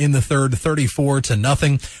Mountain in the third,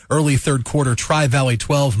 34-0. Early third quarter, Tri-Valley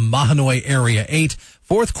 12, Mahanoy Area 8.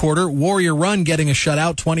 Fourth quarter, Warrior Run getting a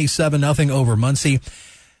shutout, 27-0 over Muncie.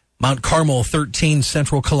 Mount Carmel 13,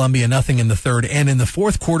 Central Columbia nothing in the third. And in the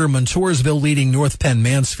fourth quarter, Montoursville leading North Penn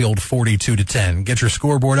Mansfield 42-10. Get your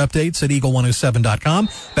scoreboard updates at Eagle107.com.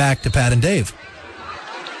 Back to Pat and Dave.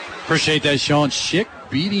 Appreciate that, Sean. Schick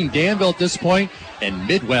beating Danville at this point. And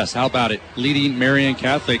Midwest, how about it? Leading Marion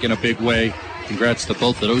Catholic in a big way. Congrats to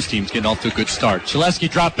both of those teams getting off to a good start. Gillespie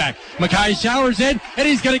drop back. Makai Showers in, and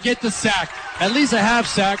he's going to get the sack. At least a half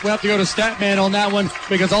sack. We'll have to go to Statman on that one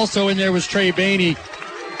because also in there was Trey Bainey.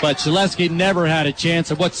 But Gillespie never had a chance.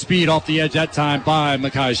 At what speed off the edge that time by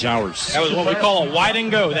Makai Showers. That was what we call a wide and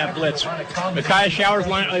go, that blitz. Makai Showers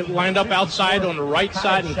lined up outside on the right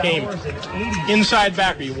side and came inside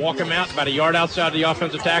backer. You walk him out about a yard outside the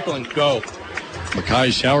offensive tackle and go.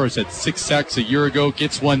 Makai Showers had 6 sacks a year ago.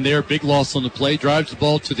 Gets one there. Big loss on the play. Drives the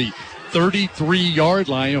ball to the 33-yard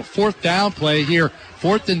line. A fourth down play here.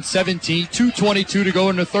 4th and 17. 2:22 to go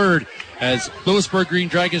in the third. As Lewisburg Green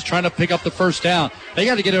Dragons trying to pick up the first down. They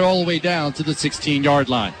got to get it all the way down to the 16-yard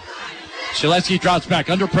line. Gillespie drops back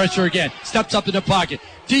under pressure again. Steps up in the pocket.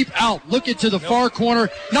 Deep out. Looking to the far corner.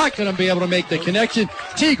 Not going to be able to make the connection.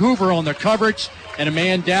 Teague Hoover on the coverage. And a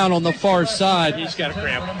man down on the far side. He's got a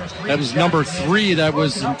cramp. That was number 3 that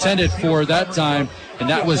was intended for that time. And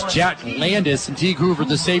that was Jack Landis. And Teague Hoover,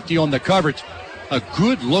 the safety on the coverage. A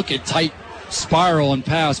good look at tight spiral and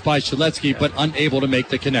pass by Gillespie, but unable to make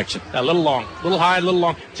the connection. A little long, a little high, a little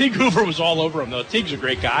long. Teague Hoover was all over him, though. Teague's a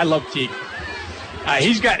great guy. I love Teague.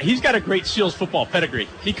 He's got a great Seals football pedigree.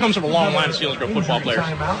 He comes from a long line of Selinsgrove football players.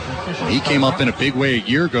 He came up in a big way a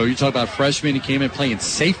year ago. You talk about freshman. He came in playing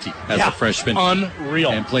safety as a freshman.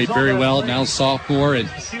 Unreal. And played very well. Now sophomore, and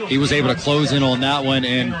he was able to close in on that one.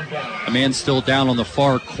 And a man still down on the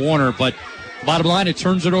far corner, but bottom line, it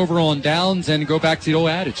turns it over on downs and go back to the old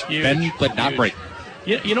adage. Bend but not break.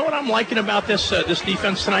 You know what I'm liking about this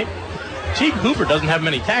defense tonight? Teague Hoover doesn't have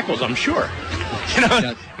many tackles, I'm sure.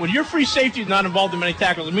 When your free safety is not involved in many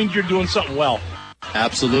tackles, it means you're doing something well.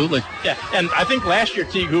 Absolutely. Yeah, and I think last year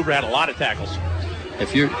Teague Hoover had a lot of tackles.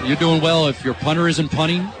 If you're doing well, if your punter isn't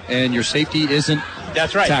punting and your safety isn't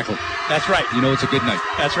That's right. tackling. That's right. You know it's a good night.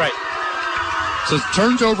 That's right. So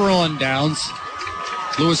turns over on downs.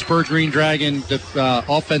 Lewisburg Green Dragon, the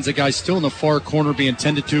offensive guy still in the far corner being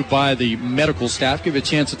tended to by the medical staff. Give you a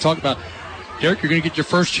chance to talk about, Derek, you're going to get your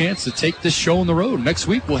first chance to take this show on the road. Next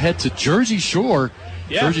week we'll head to Jersey Shore.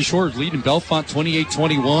 Yeah. Jersey Shore is leading Bellefonte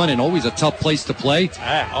 28-21 and always a tough place to play.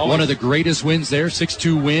 One of the greatest wins there,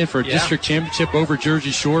 6-2 win for a district championship over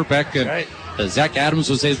Jersey Shore back in Zach Adams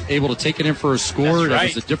was able to take it in for a score. That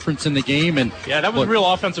was the difference in the game. And that was a real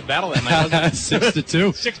offensive battle that night, wasn't it? 6-2.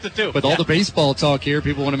 6-2. With all the baseball talk here,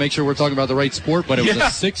 people want to make sure we're talking about the right sport, but it was a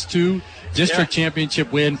 6-2 district championship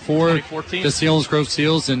win for the Selinsgrove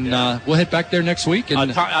Seals, and we'll head back there next week.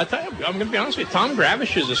 And I'm going to be honest with you, Tom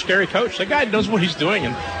Gravish is a scary coach. That guy knows what he's doing,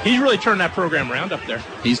 and he's really turned that program around up there.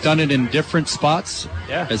 He's done it in different spots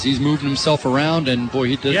as he's moving himself around, and boy,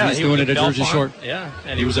 he's doing it at Jersey Shore. Yeah,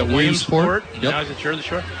 and he was at Williamsport. Now he's at Jersey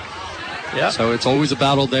Shore. Yeah. So it's always a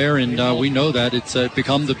battle there, and we know that it's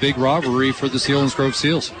become the big rivalry for the Selinsgrove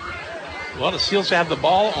Seals. Well, the Seals have the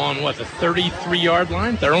ball on, the 33-yard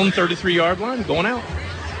line, their own 33-yard line, going out.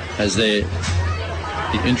 As the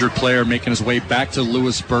injured player making his way back to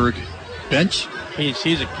Lewisburg bench. He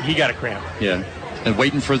got a cramp. Yeah, and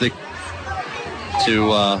waiting for to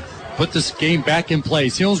put this game back in play.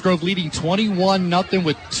 Selinsgrove leading 21-0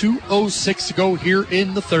 with 2:06 to go here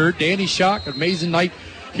in the third. Danny Schock, amazing night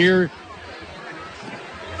here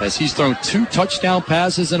as he's thrown 2 touchdown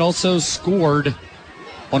passes and also scored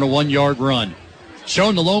on a 1-yard run.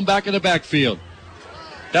 Showing the lone back in the backfield.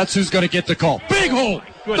 That's who's going to get the call. Big hole!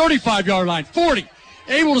 35-yard line, 40.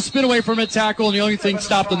 Able to spin away from a tackle, and the only thing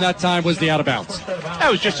stopped him that time was the out of bounds. That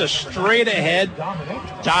was just a straight-ahead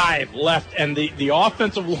dive left, and the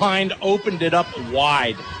offensive line opened it up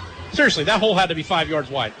wide. Seriously, that hole had to be 5 yards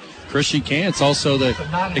wide. Christian Kantz, also the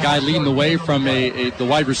guy leading the way from the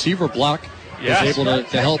wide receiver block, was able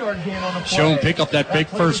to help Schoen pick up that big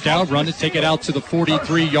first down run and take it out to the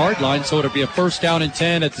 43-yard line. So it'll be a first down and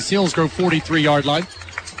 10 at the Selinsgrove 43-yard line.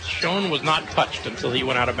 Schoen was not touched until he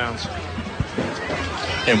went out of bounds.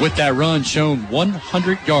 And with that run, Schoen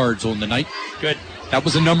 100 yards on the night. Good. That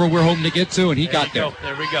was the number we're hoping to get to, and he got there.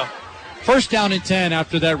 There we go. First down and 10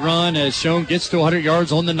 after that run as Schoen gets to 100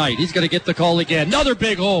 yards on the night. He's going to get the call again. Another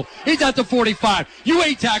big hole. He's at the 45. You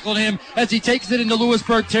ain't tackled him as he takes it into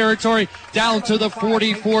Lewisburg territory down to the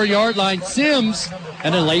 44-yard line. Sims,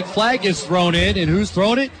 and a late flag is thrown in. And who's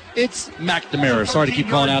thrown it? It's McNamara. Sorry to keep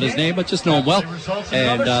calling out his name, but just know him well.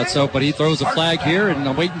 And but he throws a flag here, and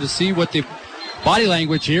I'm waiting to see what the body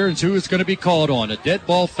language here and who is going to be called on. A dead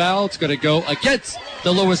ball foul. It's going to go against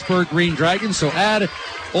the Lewisburg Green Dragons. So add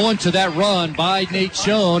on to that run by Nate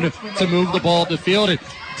Schoen to move the ball up the field. And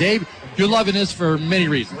Dave, you're loving this for many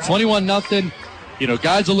reasons. 21-0. You know,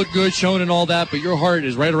 guys will look good, Schoen and all that, but your heart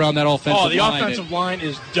is right around that offensive line. Oh, the offensive line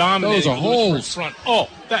is dominating. Those are holes. Front. Oh,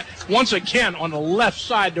 that once again on the left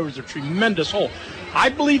side there was a tremendous hole. I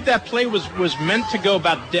believe that play was meant to go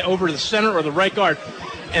about over the center or the right guard,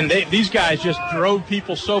 and these guys just drove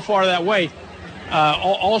people so far that way.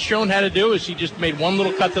 All Schoen had to do is he just made one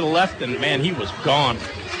little cut to the left, and, man, he was gone.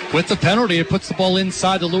 With the penalty, it puts the ball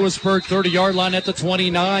inside the Lewisburg 30-yard line at the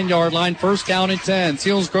 29-yard line. First down and 10.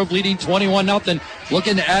 Selinsgrove leading 21-0.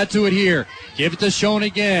 Looking to add to it here. Give it to Schoen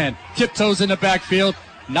again. Tiptoes in the backfield.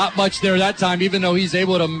 Not much there that time, even though he's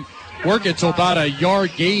able to work it to about a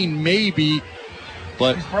yard gain maybe.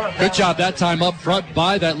 But good job that time up front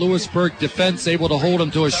by that Lewisburg defense, able to hold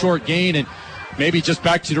him to a short gain and maybe just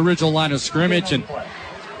back to the original line of scrimmage. And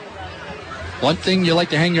one thing you like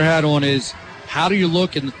to hang your hat on is how do you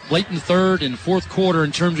look in late in the third and fourth quarter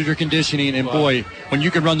in terms of your conditioning? And boy, when you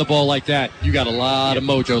can run the ball like that, you got a lot of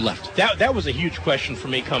mojo left. That was a huge question for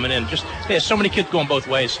me coming in. Just there's so many kids going both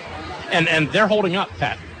ways, and they're holding up,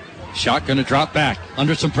 Pat. Shot going to drop back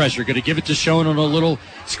under some pressure. Going to give it to Schoen on a little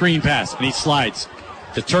screen pass, and he slides.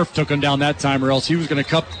 The turf took him down that time, or else he was going to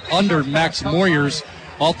cut under Max Moyers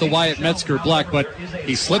off the Wyatt Metzger block, but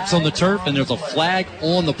he slips on the turf, and there's a flag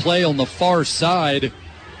on the play on the far side.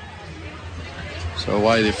 So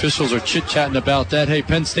while the officials are chit-chatting about that, hey,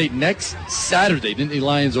 Penn State next Saturday, Nittany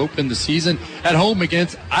Lions open the season at home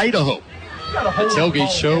against Idaho. A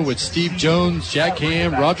tailgate show with Steve Jones, Jack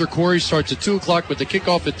Ham, Roger Corey starts at 2 o'clock with the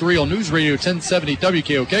kickoff at 3 on News Radio 1070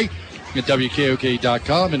 WKOK at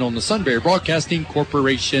WKOK.com and on the Sunbury Broadcasting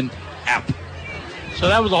Corporation app. So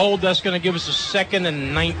that was a hold that's going to give us a 2nd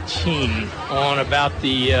and 19 on about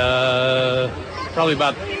probably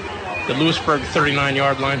about the Lewisburg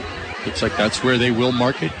 39-yard line. Looks like that's where they will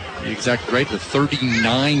mark it. You're exactly right, the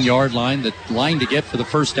 39-yard line. The line to get for the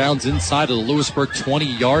first downs inside of the Lewisburg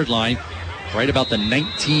 20-yard line. right about the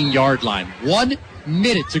 19-yard line. 1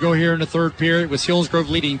 minute to go here in the third period with Selinsgrove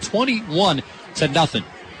leading 21-0.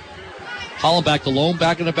 Hollenbach, the lone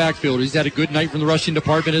back in the backfield. He's had a good night from the rushing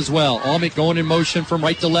department as well. Almond going in motion from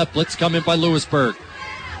right to left. Blitz coming by Lewisburg.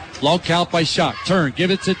 Long count by Schock. Turn. Give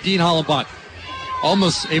it to Dean Hollenbach.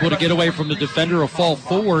 Almost able to get away from the defender. A fall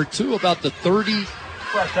forward to about the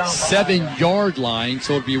 37-yard line.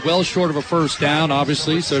 So it'll be well short of a first down,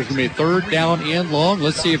 obviously. So it's going to be a third down and long.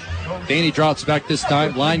 Let's see if Danny drops back this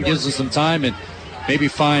time. Line gives us some time and maybe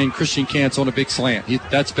find Christian Kantz on a big slant.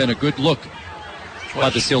 That's been a good look by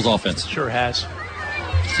the Seals offense. Sure has.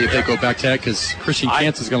 See if they go back to that, because Christian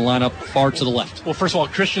Kantz is going to line up far to the left. Well, first of all,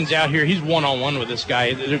 Christian's out here. He's one-on-one with this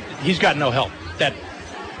guy. He's got no help.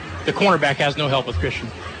 The cornerback has no help with Christian.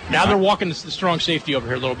 Now they're walking the strong safety over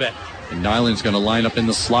here a little bit. And Nyland's going to line up in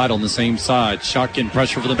the slot on the same side. Shotgun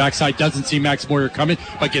pressure for the backside. Doesn't see Max Moyer coming,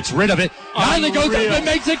 but gets rid of it. Nyland goes up and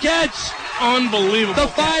makes a catch. Unbelievable. The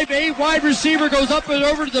 5'8" wide receiver goes up and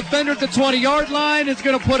over to the defender at the 20-yard line. It's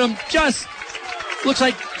going to put him just... Looks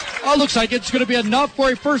like it's going to be enough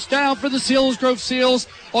for a first down for the Selinsgrove Seals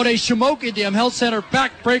on a Shamokin Dam Health Center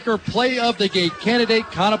backbreaker play of the game candidate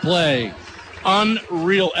kind of play.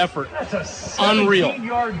 Unreal effort. That's a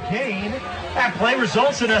 17-yard gain. That play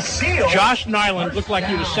results in a seal. Josh Nyland looked like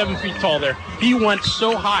he was 7 feet tall there. He went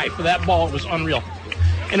so high for that ball, it was unreal.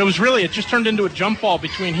 And it just turned into a jump ball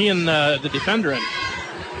between he and the defender. And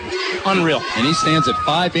unreal. And he stands at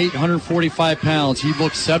 5'8", 145 pounds. He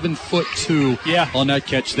looks 7'2" on that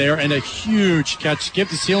catch there, and a huge catch. Give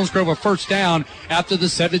the Selinsgrove a first down after the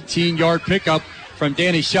 17-yard pickup from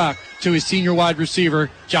Danny Schock to his senior wide receiver,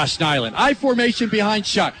 Josh Nyland. I formation behind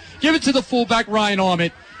Schock. Give it to the fullback, Ryan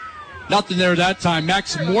Almond. Nothing there that time.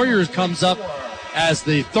 Max Moyer comes up as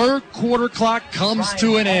the third quarter clock comes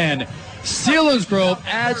to an end. Selinsgrove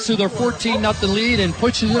adds to their 14-0 lead and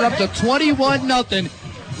pushes it up to 21-0.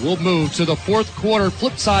 We'll move to the fourth quarter,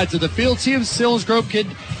 flip sides of the field. See if Selinsgrove can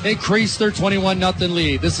increase their 21-0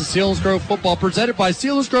 lead. This is Selinsgrove football presented by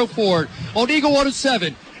Selinsgrove Ford on Eagle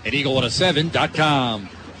 107 and Eagle107.com.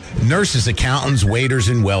 Nurses, accountants, waiters,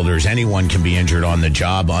 and welders, anyone can be injured on the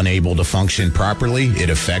job, unable to function properly. It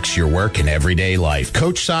affects your work and everyday life.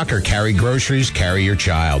 Coach soccer, carry groceries, carry your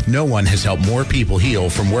child. No one has helped more people heal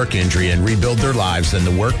from work injury and rebuild their lives than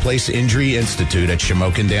the Workplace Injury Institute at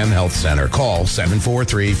Shamokin Dam Health Center. Call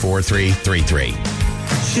 743-4333.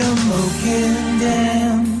 Shamokin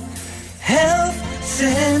Dam Health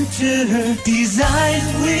Center,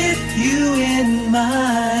 designed with you in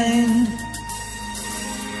mind.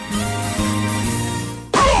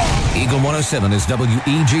 Eagle 107 is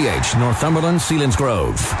WEGH, Northumberland,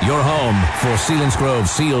 Selinsgrove. Your home for Selinsgrove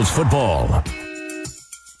Seals football.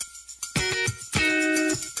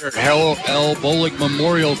 L. Bolig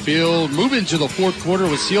Memorial Field. Moving to the fourth quarter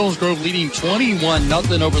with Selinsgrove leading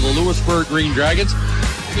 21-0 over the Lewisburg Green Dragons.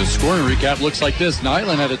 The scoring recap looks like this.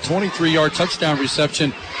 Nyland had a 23-yard touchdown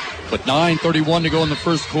reception, but 9:31 to go in the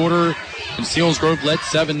first quarter. And Selinsgrove led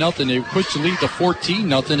 7-0. They pushed the lead to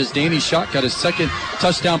 14-0 as Danny Schock got his second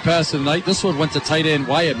touchdown pass of the night. This one went to tight end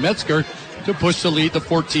Wyatt Metzger to push the lead to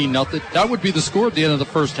 14-0. That would be the score at the end of the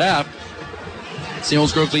first half.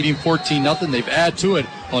 Selinsgrove leading 14-0. They've added to it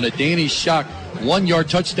on a Danny Schock 1-yard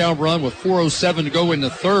touchdown run with 4:07 to go in the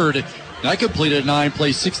third. And that completed a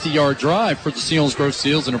 9-play, 60-yard drive for the Selinsgrove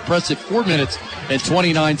Seals. An impressive 4 minutes and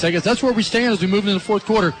 29 seconds. That's where we stand as we move into the fourth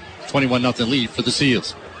quarter. 21-0 lead for the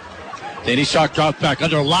Seals. Danny Schock drops back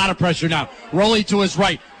under a lot of pressure now. Rolling to his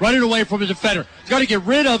right, running away from the defender. He's got to get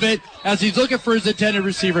rid of it as he's looking for his intended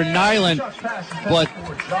receiver, Nyland. But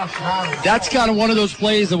that's kind of one of those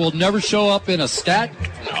plays that will never show up in a stat.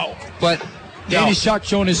 No. But Danny Schock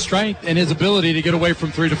showing his strength and his ability to get away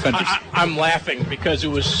from three defenders. I'm laughing because it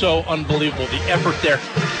was so unbelievable, the effort there.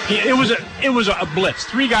 It was a blitz.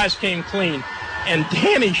 Three guys came clean. And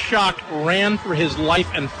Danny Schock ran for his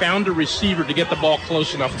life and found a receiver to get the ball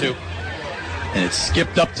close enough to. And it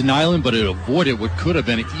skipped up to Nyland, but it avoided what could have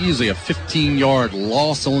been easily a 15-yard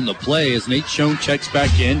loss on the play as Nate Schoen checks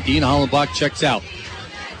back in. Dean Hollenbach checks out.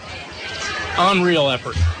 Unreal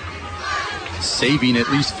effort. Saving at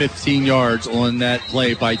least 15 yards on that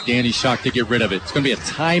play by Danny Schock to get rid of it. It's going to be a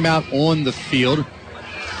timeout on the field.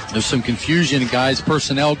 There's some confusion, guys,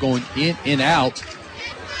 personnel going in and out.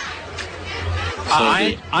 So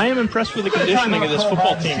I am impressed with the conditioning of this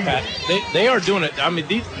football team, Pat. They are doing it. I mean,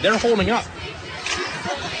 they're holding up.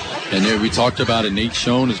 And we talked about it. Nate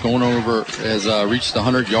Schoen has reached the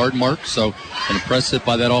 100-yard mark, so impressive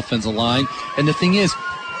by that offensive line. And the thing is,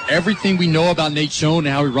 everything we know about Nate Schoen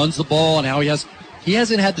and how he runs the ball and how he has he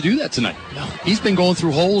hasn't had to do that tonight. No. He's been going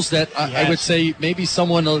through holes that I would say maybe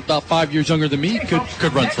someone about 5 years younger than me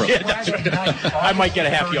could run through. I might get a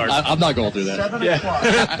half yard. I'm not going through that. Yeah.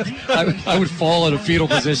 I would fall in a fetal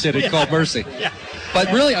position and call mercy. Yeah.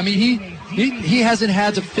 But really, I mean, he hasn't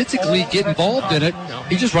had to physically get involved in it.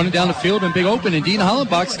 He's just running down the field in big open, and Dean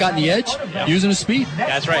Hollenbach's gotten the edge using his speed.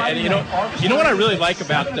 That's right. And you know what I really like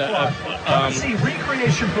about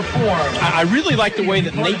I really like the way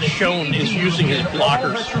that Nate Schoen is using his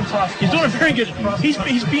blockers. He's doing a very good. He's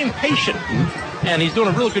being patient, and he's doing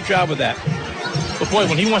a real good job with that. But boy,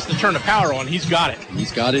 when he wants to turn the power on, he's got it.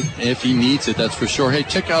 He's got it if he needs it, that's for sure. Hey,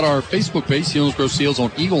 check out our Facebook page, Selinsgrove Seals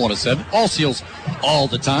on Eagle 107. All Seals, all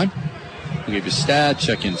the time. We'll give you stats,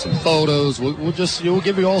 check in some photos. We'll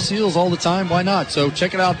give you all Seals all the time. Why not? So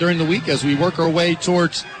check it out during the week as we work our way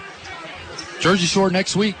towards Jersey Shore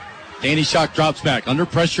next week. Danny Shock drops back under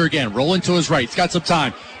pressure again, rolling to his right. He's got some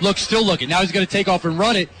time. Still looking. Now he's going to take off and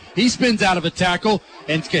run it. He spins out of a tackle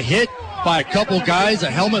and gets hit by a couple guys. A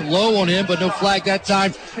helmet low on him, but no flag that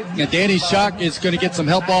time. And Danny Shock is going to get some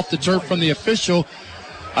help off the turf from the official.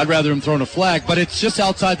 I'd rather him throwing a flag, but it's just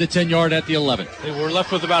outside the 10-yard at the 11. We're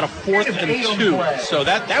left with about a 4th and 2, so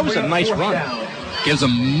that was a nice run. Gives a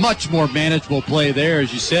much more manageable play there,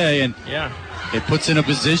 as you say, and it puts in a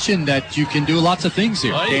position that you can do lots of things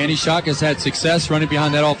here. Danny Shock has had success running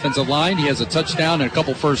behind that offensive line. He has a touchdown and a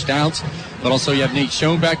couple first downs, but also you have Nate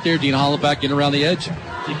Schoen back there, Dean Hollenbach in around the edge.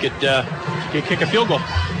 You could kick a field goal.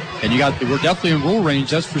 And we're definitely in rule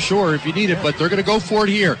range, that's for sure, if you need it, but they're going to go for it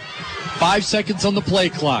here. 5 seconds on the play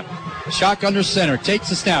clock. Shock under center, takes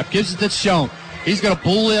the snap, gives it to Schoen. He's going to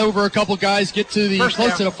bully over a couple guys, get to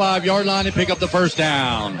close to the 5-yard line and pick up the first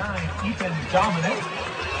down.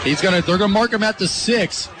 They're going to mark him at the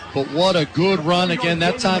 6, but what a good run again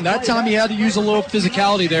that time. That time he had to use a little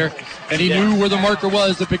physicality there, and he knew where the marker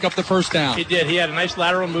was to pick up the first down. He did. He had a nice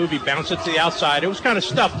lateral move. He bounced it to the outside. It was kind of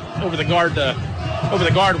stuffed over the guard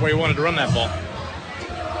where he wanted to run that ball.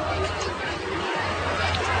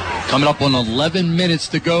 Coming up on 11 minutes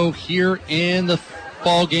to go here in the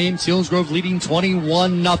ball game. Selinsgrove leading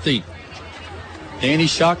 21-0. Danny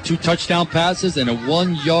Shock, 2 touchdown passes and a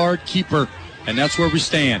 1-yard keeper. And that's where we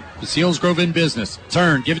stand. The Selinsgrove in business.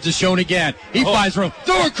 Turn, give it to Schoen again. He finds room.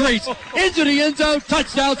 Through a crease. Into the end zone.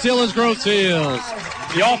 Touchdown, Selinsgrove Seals.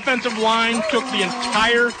 The offensive line took the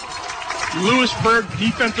entire Lewisburg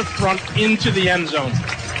defensive front into the end zone.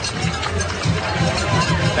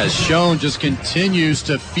 As Schoen just continues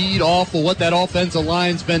to feed off of what that offensive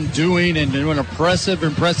line's been doing and in an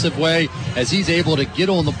impressive way as he's able to get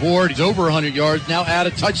on the board. He's over 100 yards, now add a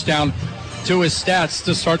touchdown to his stats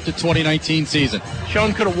to start the 2019 season.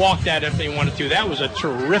 Schoen could have walked that if they wanted to. That was a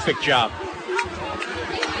terrific job.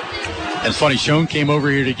 It's funny, Schoen came over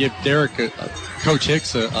here to give Derek, Coach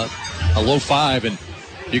Hicks, a low 5, and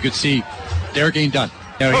you could see Derek ain't done.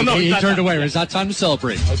 He turned away. It's not time to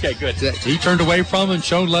celebrate. Okay, good. He turned away from him.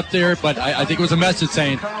 Schoen left there, but I think it was a message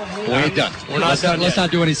saying, we ain't done. Let's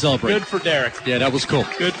not do any celebrating. Good for Derek. Yeah, that was cool.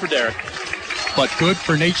 Good for Derek. But good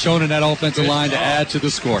for Nate Schoen and that offensive line to add to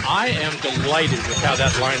the score. I am delighted with how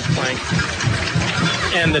that line's playing.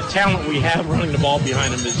 And the talent we have running the ball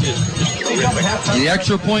behind him is just terrific. The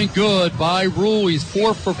extra point good by Rule. He's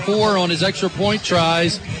 4 for 4 on his extra point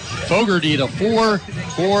tries. Fogarty to 4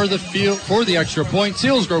 for the extra point.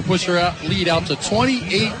 Selinsgrove push their lead out to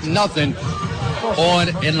 28-0 on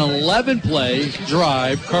an 11-play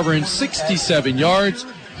drive covering 67 yards.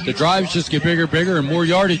 The drives just get bigger and more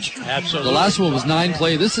yardage. Absolutely. The last one was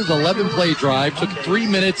 9-play. This is 11-play drive. Took 3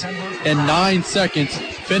 minutes and 9 seconds.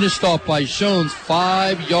 Finished off by Schoen's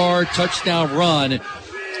 5-yard touchdown run.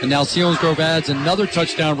 And now Selinsgrove adds another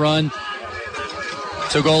touchdown run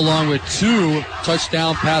to go along with 2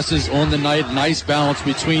 touchdown passes on the night. Nice balance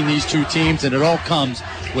between these two teams, and it all comes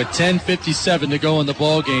with 10:57 to go in the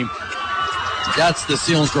ball game. That's the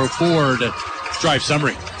Selinsgrove Ford drive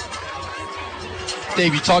summary.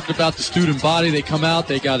 Dave, you talked about the student body. They come out.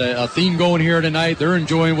 They got a theme going here tonight. They're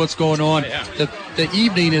enjoying what's going on. Yeah. The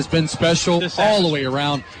evening has been special all the way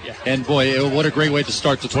around. Yeah. And, boy, what a great way to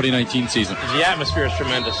start the 2019 season. The atmosphere is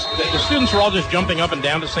tremendous. The students were all just jumping up and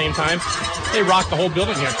down at the same time. They rocked the whole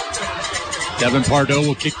building here. Devin Pardo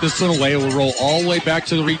will kick this one away. It will roll all the way back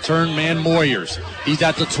to the return man, Moyers. He's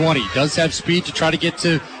at the 20. Does have speed to try to get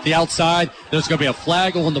to the outside. There's going to be a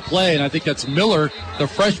flag on the play, and I think that's Miller, the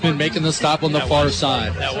freshman, making the stop on the far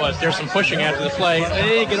side. There's some pushing after the play.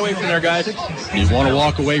 Hey, get away from there, guys. You want to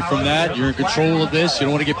walk away from that. You're in control of this. You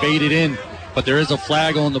don't want to get baited in. But there is a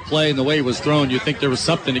flag on the play, and the way it was thrown, you'd think there was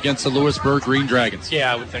something against the Lewisburg Green Dragons.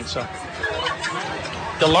 Yeah, I would think so.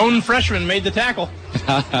 The lone freshman made the tackle.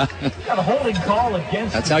 Got a holding call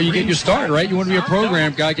against. That's how you get your start, right? You want to be a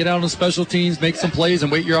program guy, get out on the special teams, make some plays,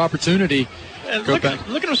 and wait your opportunity. Look at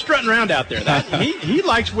him strutting around out there. He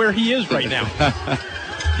likes where he is right now.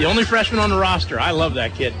 The only freshman on the roster. I love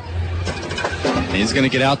that kid. And he's going to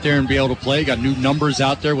get out there and be able to play. Got new numbers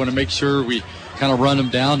out there. Want to make sure we kind of run them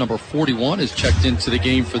down. Number 41 is checked into the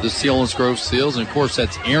game for the Selinsgrove Seals. And, of course,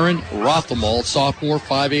 that's Aaron Rothenwald, sophomore,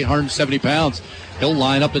 5'8", 170 pounds. He'll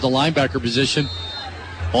line up at the linebacker position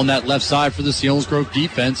on that left side for the Selinsgrove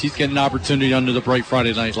defense. He's getting an opportunity under the bright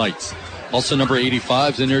Friday night lights. Also, number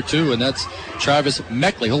 85 is in there, too, and that's Travis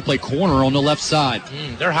Meckley. He'll play corner on the left side.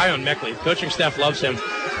 They're high on Meckley. Coaching staff loves him.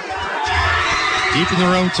 Deep in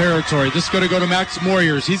their own territory. This is going to go to Max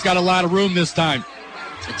Moyers. He's got a lot of room this time.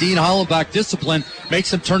 Dean Hollenbach discipline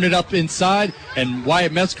makes him turn it up inside, and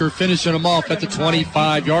Wyatt Metzger finishing him off at the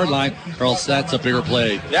 25-yard line, or else that's a bigger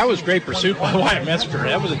play. That was great pursuit by Wyatt Metzger.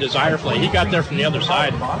 That was a desire play. He got there from the other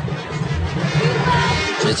side.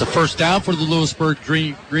 It's a first down for the Lewisburg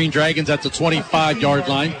Green Dragons at the 25-yard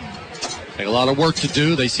line. Got a lot of work to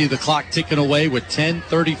do. They see the clock ticking away with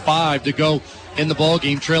 10:35 to go in the ball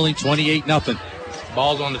game, trailing 28-0.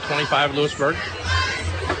 Ball's on the 25 of Lewisburg.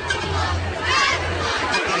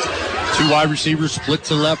 Two wide receivers split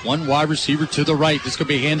to the left, one wide receiver to the right. This could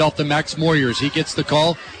be a handoff to Max Moyers. He gets the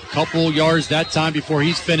call. Couple yards that time before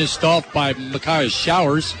he's finished off by Micaiah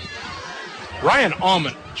Showers. Ryan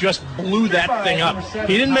Allman just blew that thing up.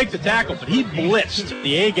 He didn't make the tackle, but he blitzed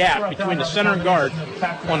the A-gap between the center and guard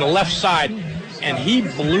on the left side, and he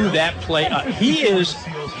blew that play up.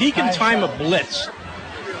 He can time a blitz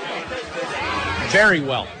very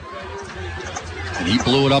well. And he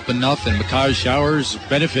blew it up enough, and Micaiah Showers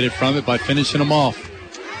benefited from it by finishing him off.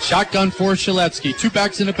 Shotgun for Shiletsky. Two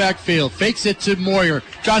backs in the backfield. Fakes it to Moyer.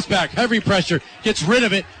 Drops back. Heavy pressure. Gets rid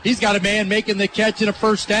of it. He's got a man making the catch and a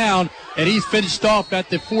first down. And he's finished off at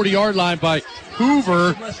the 40-yard line by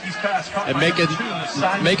Hoover. And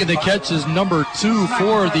making the catch is number 2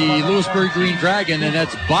 for the Lewisburg Green Dragon. And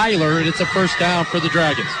that's Byler. And it's a first down for the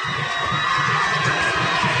Dragons.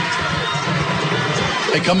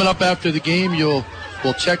 And coming up after the game, we'll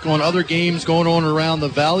check on other games going on around the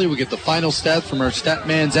valley. We'll get the final stats from our stat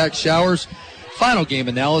man, Zach Showers. Final game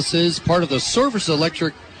analysis, part of the Service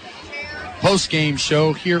Electric post-game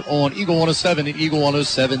show here on Eagle 107 and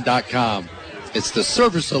Eagle107.com. It's the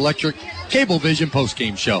Service Electric Cablevision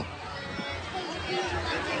post-game show.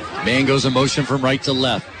 Man goes in motion from right to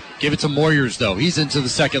left. Give it to Moyers, though. He's into the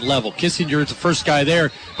second level. Kissinger is the first guy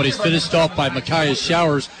there, but he's finished off by Micaiah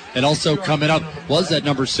Showers. And also coming up was that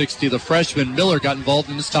number 60, the freshman. Miller got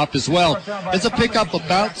involved in the stop as well. It's a pickup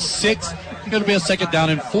about 6. It's going to be a second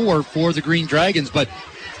down and 4 for the Green Dragons. But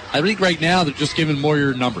I think right now they're just giving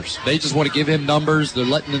Moyer numbers. They just want to give him numbers. They're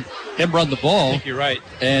letting him run the ball. I think you're right.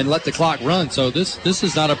 And let the clock run. So this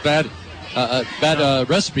is not a bad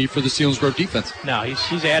recipe for the Selinsgrove defense. No,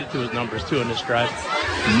 he's added to his numbers, too, in this drive.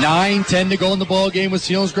 9-10 to go in the ball game with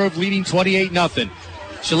Selinsgrove leading 28-0.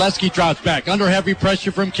 Shiletsky drops back under heavy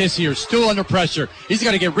pressure from Kissinger. Still under pressure. He's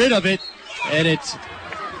got to get rid of it, and it's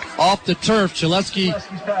off the turf. Shiletsky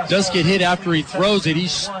does get hit after he throws it.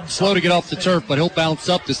 He's slow to get off the turf, but he'll bounce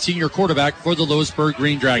up, the senior quarterback for the Lewisburg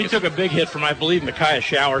Green Dragons. He took a big hit from, I believe, Micaiah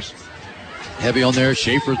Showers. Heavy on there.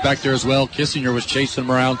 Schaefer's back there as well. Kissinger was chasing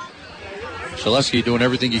him around. Shiletsky doing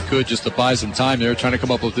everything he could just to buy some time there, trying to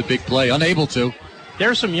come up with a big play. Unable to.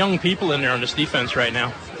 There's some young people in there on this defense right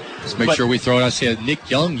now. Let's make sure we throw it. I see Nick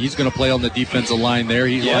Young. He's going to play on the defensive line there.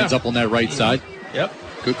 He lines up on that right side. Yep.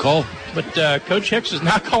 Good call. But Coach Hicks is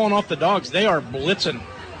not calling off the dogs. They are blitzing.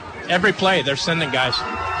 Every play, they're sending guys.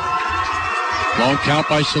 Long count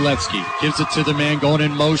by Shiletsky. Gives it to the man going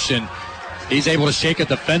in motion. He's able to shake a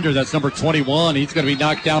defender. That's number 21. He's going to be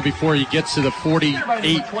knocked down before he gets to the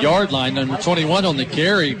 48-yard line. Number 21 on the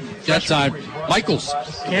carry. That time, Michaels.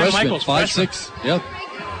 Michaels, 5'6". Yep.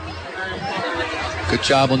 Good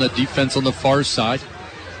job on the defense on the far side.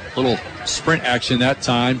 Little sprint action that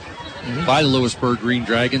time by the Lewisburg Green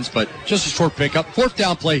Dragons, but just a short pickup. Fourth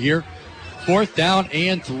down play here. 4th down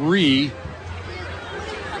and 3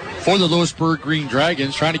 for the Lewisburg Green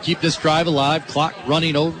Dragons, trying to keep this drive alive. Clock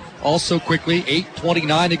running over also quickly.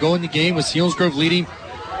 8:29 to go in the game with Selinsgrove leading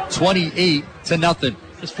 28-0.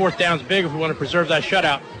 This 4th down's big if we want to preserve that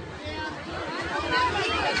shutout.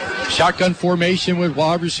 Shotgun formation with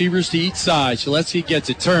wide receivers to each side. Shiletsky gets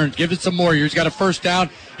it, turns, gives it to Moyer. He's got a first down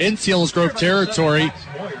in Selinsgrove territory.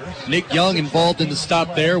 Nick Young involved in the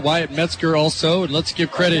stop there. Wyatt Metzger also. And let's give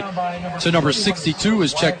credit to number 62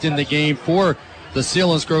 is checked in the game for the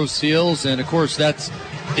Selinsgrove Seals. And, of course, that's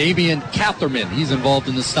Damian Catherman. He's involved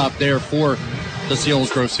in the stop there for the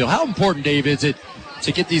Selinsgrove Seal. How important, Dave, is it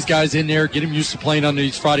to get these guys in there, get them used to playing under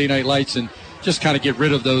these Friday night lights, and just kind of get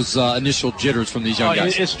rid of those initial jitters from these young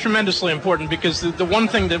guys. It's tremendously important because the one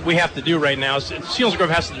thing that we have to do right now is Selinsgrove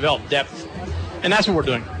has to develop depth, and that's what we're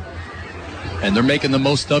doing. And they're making the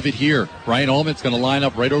most of it here. Ryan Allman's going to line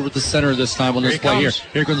up right over the center this time on this play here.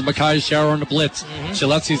 Here comes Micaiah Shower on the blitz.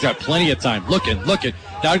 Shaletsi's got plenty of time. Looking. Now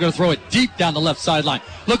they're going to throw it deep down the left sideline.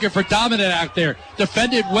 Looking for Dominic out there.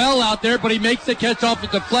 Defended well out there, but he makes the catch off the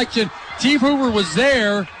deflection. T. Hoover was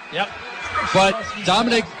there. Yep. But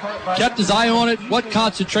Dominic kept his eye on it. What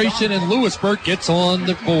concentration, and Lewisburg gets on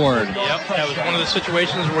the board. Yep, that was one of the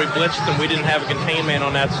situations where we blitzed and we didn't have a contained man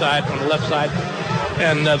on that side, on the left side.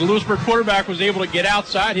 And the Lewisburg quarterback was able to get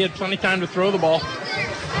outside. He had plenty of time to throw the ball.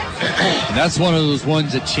 And that's one of those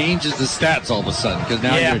ones that changes the stats all of a sudden, because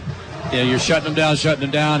now you're shutting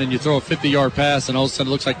them down, and you throw a 50-yard pass, and all of a sudden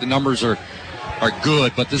it looks like the numbers are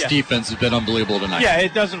good, but this defense has been unbelievable tonight. Yeah,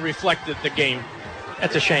 it doesn't reflect the game.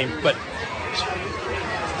 That's a shame, but...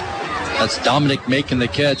 That's Dominic making the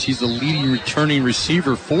catch. He's the leading returning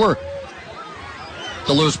receiver for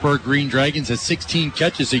the Lewisburg Green Dragons. Had 16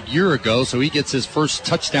 catches a year ago, so he gets his first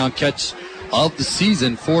touchdown catch of the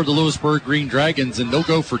season for the Lewisburg Green Dragons, and they'll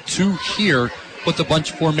go for 2 here with the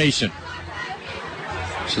bunch formation.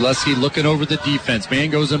 Shaleski looking over the defense.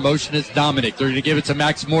 Man goes in motion. It's Dominic. They're going to give it to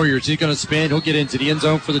Max Moyers. He's going to spin. He'll get into the end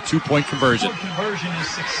zone for the 2-point conversion. Conversion is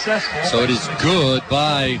successful. So it is good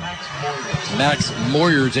by Max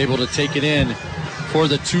Moyers, able to take it in for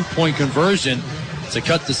the 2-point conversion to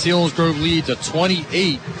cut the Selinsgrove lead to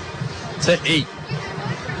 28-8.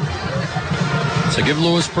 So give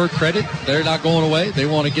Lewisburg credit. They're not going away. They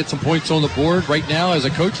want to get some points on the board. Right now, as a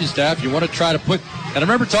coaching staff, you want to try to put, and I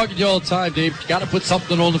remember talking to you all the time, Dave, you got to put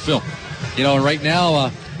something on the film. You know, and right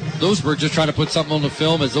now, Lewisburg just trying to put something on the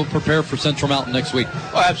film as they'll prepare for Central Mountain next week.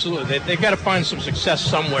 Oh, absolutely. They've got to find some success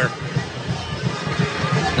somewhere.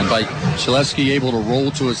 And by Shaleski able to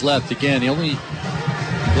roll to his left. Again, he only,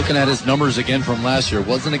 looking at his numbers again from last year,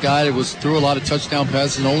 wasn't a guy that was threw a lot of touchdown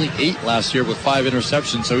passes, only 8 last year with 5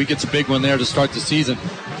 interceptions. So he gets a big one there to start the season,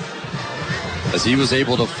 as he was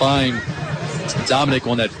able to find Dominic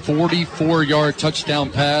on that 44-yard touchdown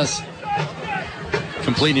pass,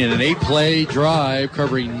 completing an 8-play drive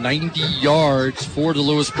covering 90 yards for the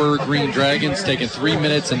Lewisburg Green Dragons, taking 3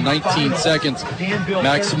 minutes and 19 seconds.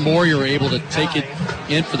 Max Moyer able to take it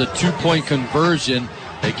in for the 2-point conversion.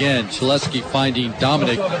 Again, Shaleski finding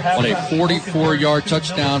Dominic on a 44-yard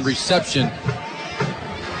touchdown reception.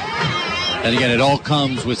 And again, it all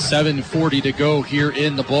comes with 7:40 to go here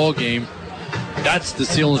in the ball game. That's the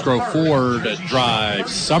Selinsgrove Ford drive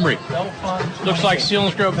summary. Looks like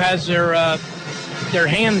Selinsgrove has their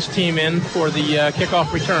hands team in for the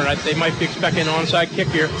kickoff return. They might be expecting an onside kick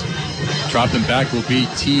here. Dropping back will be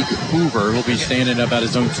Teague Hoover. He'll be standing about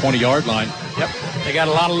his own 20-yard line. Yep, they got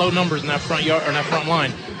a lot of low numbers in that front yard or that front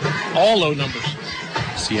line. All low numbers.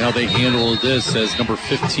 See how they handle this, as number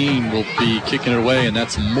 15 will be kicking it away, and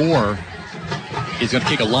that's Moore. He's going to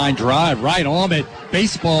kick a line drive right on it.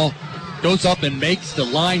 Baseball goes up and makes the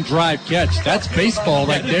line drive catch. That's baseball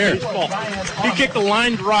right there. Baseball. He kicked the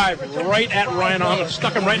line drive right at Ryan Ahmed,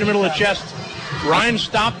 stuck him right in the middle of the chest. Ryan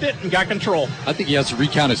stopped it and got control. I think he has to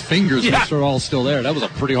recount his fingers to make sure all still there. That was a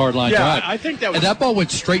pretty hard line drive. I think that was. And that ball went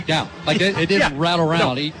straight down. Like it didn't rattle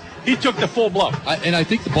around. No, he took the full blow. And I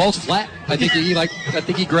think the ball's flat. I think he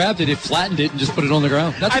grabbed it, it flattened it, and just put it on the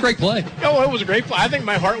ground. That's a great play. Oh, it was a great play. I think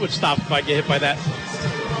my heart would stop if I get hit by that.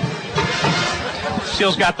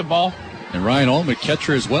 Seals got the ball. And Ryan Allman,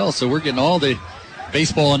 catcher as well. So we're getting all the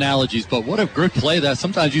baseball analogies. But what a good play that.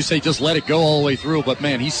 Sometimes you say just let it go all the way through. But,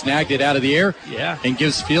 man, he snagged it out of the air and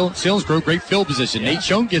gives Selinsgrove great field position. Nate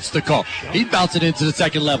Schoen gets the call. He bounced it into the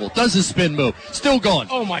second level. Does his spin move. Still going.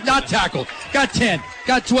 Oh, my Not tackled. Got 10.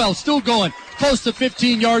 Got 12. Still going. Close to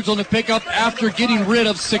 15 yards on the pickup after getting rid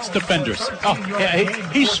of 6 defenders. Oh,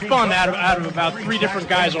 yeah, he spun out of about 3 different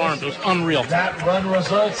guys' arms. It was unreal. That run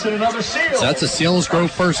results in another seal. So that's a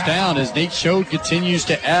Selinsgrove first down as Nate Schoen continues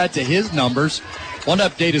to add to his numbers. One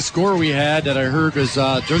updated score we had that I heard was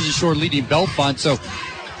Jersey Shore leading Bellefonte. So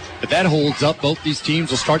if that holds up, both these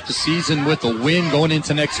teams will start the season with a win going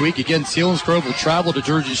into next week. Again, Selinsgrove will travel to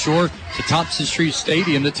Jersey Shore to Thompson Street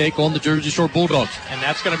Stadium to take on the Jersey Shore Bulldogs. And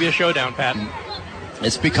that's going to be a showdown, Pat.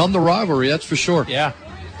 It's become the rivalry, that's for sure. Yeah.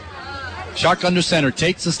 Shotgun to center,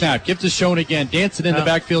 takes the snap, gives to Schoen again, dancing in the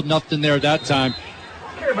backfield, nothing there that time.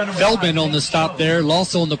 Feldman on the stop there,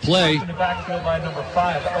 Loss on the play.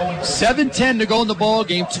 7:10 to go in the ball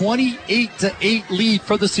game, 28-8 lead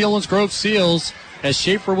for the Selinsgrove Seals. As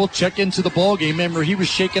Schaefer will check into the ball game. Remember, he was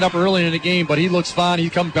shaken up early in the game, but he looks fine.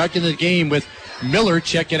 He comes back into the game with Miller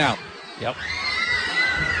checking out. Yep.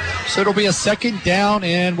 So it'll be a second down,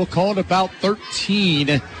 and we'll call it about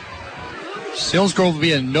 13. Selinsgrove will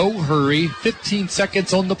be in no hurry. 15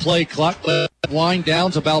 seconds on the play clock. Wind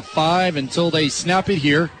down's about 5 until they snap it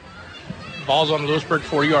here. Ball's on the Lewisburg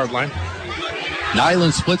 4-yard line.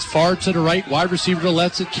 Nyland splits far to the right. Wide receiver to the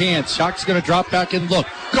left at Cans. Shock's going to drop back and look.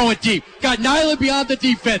 Going deep. Got Nyland beyond the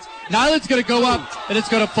defense. Nyland's going to go up, and it's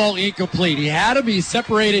going to fall incomplete. He had him. He's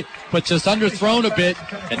separated, but just underthrown a bit.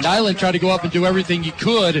 And Nyland tried to go up and do everything he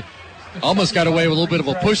could. Almost got away with a little bit of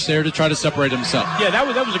a push there to try to separate himself. Yeah, that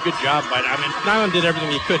was a good job by him. I mean, Nyland did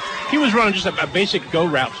everything he could. He was running just a basic go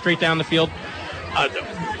route straight down the field.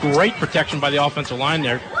 Great protection by the offensive line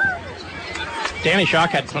there. Danny Shock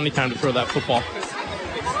had plenty of time to throw that football.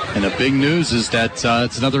 And the big news is that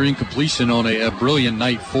it's another incompletion on a brilliant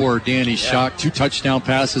night for Danny Shock. 2 touchdown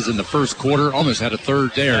passes in the first quarter. Almost had a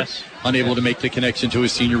third there. Yes. Unable to make the connection to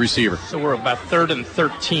his senior receiver. So we're about 3rd and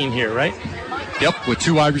 13 here, right? Yep, with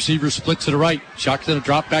 2 wide receivers split to the right. Shock's going to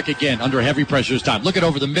drop back again under heavy pressure this time. Looking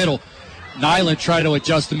over the middle. Nyland tried to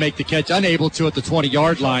adjust to make the catch. Unable to at the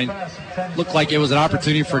 20-yard line. Looked like it was an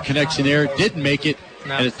opportunity for a connection there. Didn't make it.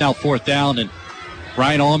 No. And it's now 4th down. And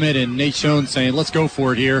Ryan Allman and Nate Schoen saying, let's go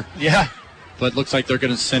for it here. Yeah. But looks like they're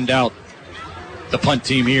going to send out the punt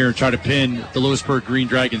team here and try to pin the Lewisburg Green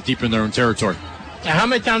Dragons deep in their own territory. Now, how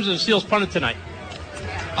many times have the Seals punted tonight?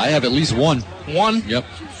 I have at least 1. 1? Yep.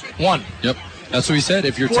 1. Yep. That's what he said.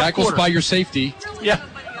 If your tackles by your safety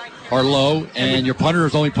are low and your punter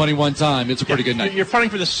is only punting 1 time, it's a pretty good night. You're punting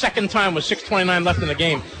for the second time with 6:29 left in the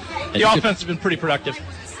game. The offense has been pretty productive.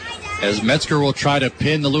 As Metzger will try to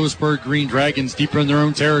pin the Lewisburg Green Dragons deeper in their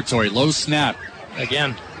own territory. Low snap.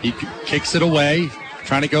 Again. He kicks it away,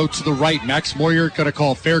 trying to go to the right. Max Moyer going to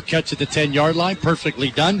call fair catch at the 10-yard line. Perfectly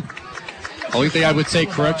done. Only thing I would say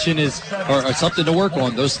correction is, or something to work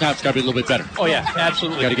on, those snaps got to be a little bit better. Oh, yeah,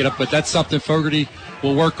 absolutely. Got to get up, but that's something Fogarty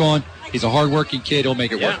will work on. He's a hard-working kid. He'll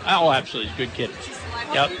make it work. Oh, absolutely. He's a good kid.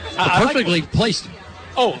 Yep. Perfectly placed.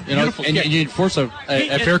 Oh, beautiful kick. And you enforce a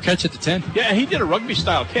fair catch at the 10. Yeah, he did a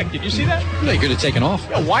rugby-style kick. Did you see that? Yeah, he could have taken off.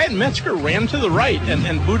 Yeah, Wyatt Metzger ran to the right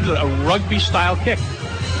and booted a rugby-style kick.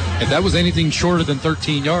 If that was anything shorter than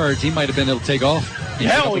 13 yards, he might have been able to take off.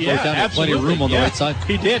 Hell yeah, Plenty absolutely. of room on the right side.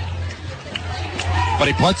 He did. But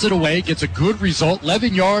he punts it away, gets a good result.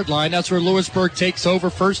 11-yard line. That's where Lewisburg takes over.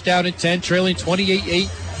 1st down and 10, trailing 28-8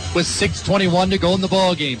 with 6:21 to go in the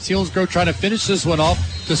ball game. Selinsgrove trying to finish this one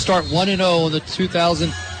off to start 1-0 in the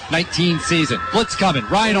 2019 season. Blitz coming.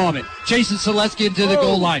 Ryan Allman. Jason Selesky into the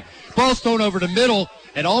goal line. Ball's thrown over the middle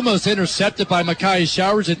and almost intercepted by Micaiah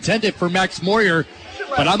Showers, intended for Max Moyer.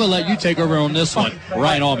 But I'm going to let you take over on this one,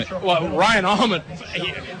 Ryan Allman. Well, Ryan Allman,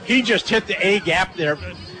 he just hit the A gap there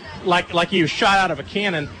like he was shot out of a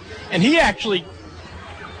cannon. And he actually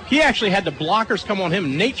had the blockers come on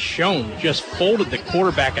him. Nate Schoen just folded the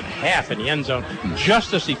quarterback in half in the end zone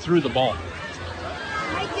just as he threw the ball.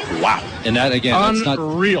 Wow. And that, again,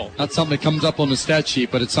 unreal. That's not something that comes up on the stat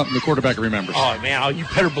sheet, but it's something the quarterback remembers. Oh, man, you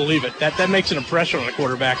better believe it. That makes an impression on the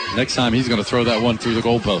quarterback. Next time, he's going to throw that one through the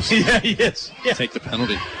goalpost. Yeah, he is. Yeah. Take the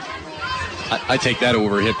penalty. I take that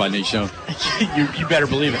over a hit by Nate Schoen. you better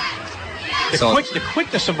believe it. The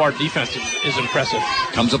quickness of our defense is impressive.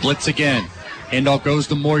 Comes a blitz again. Handoff goes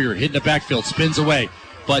to Moyer, hitting the backfield, spins away.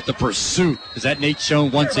 But the pursuit is that Nate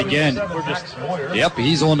Schoen once again. Yep,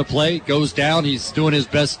 he's on the play, goes down. He's doing his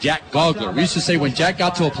best. Jack Gogler. We used to say when Jack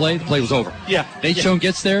got to a play, the play was over. Yeah. Nate Schoen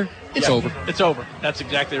gets there, it's over. It's over. That's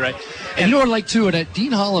exactly right. And you know what I like, too, that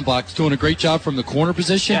Dean Hollenbach's doing a great job from the corner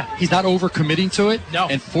position. Yeah. He's not over-committing to it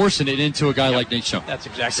and forcing it into a guy like Nate Schoen. That's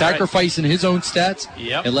exactly Sacrificing his own stats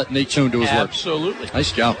and letting Nate Schoen do his work. Absolutely.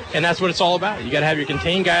 Nice job. And that's what it's all about. You got to have your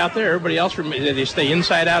contained guy out there. Everybody else, they stay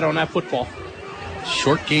inside out on that football.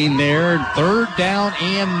 Short gain there. 3rd down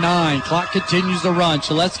and 9. Clock continues to run.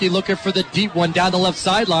 Chaletsky looking for the deep one down the left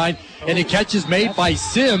sideline. And the catch is made by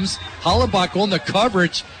Sims. Hollenbach on the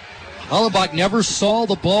coverage. Hollenbach never saw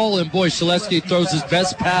the ball, and boy, Chaletsky throws his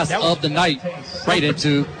best pass of the night right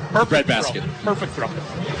into the breadbasket. Perfect throw.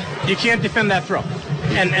 You can't defend that throw.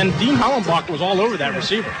 And Dean Hollenbach was all over that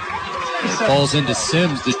receiver. Falls into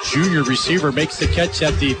Sims, the junior receiver, makes the catch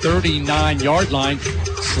at the 39-yard line.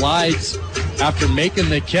 Slides after making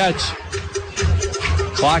the catch.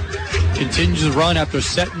 Clock continues to run after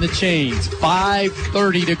setting the chains.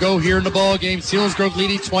 5:30 to go here in the ball game. Selinsgrove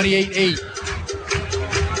leading 28-8.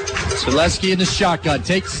 Selesky in the shotgun,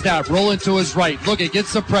 takes a snap, rolling to his right. Look, it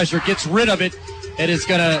gets the pressure, gets rid of it, and is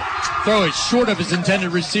going to throw it short of his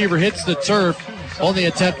intended receiver, hits the turf. Only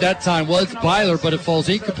attempt that time was Byler, but it falls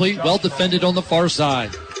incomplete, well defended on the far side.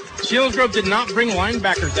 Selinsgrove did not bring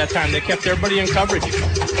linebackers that time. They kept everybody in coverage.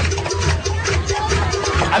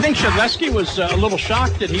 I think Shedleski was a little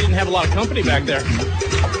shocked that he didn't have a lot of company back there.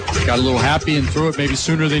 Got a little happy and threw it maybe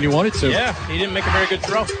sooner than he wanted to. Yeah, he didn't make a very good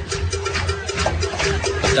throw.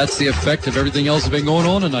 But that's the effect of everything else that's been going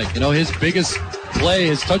on tonight. You know, his biggest play,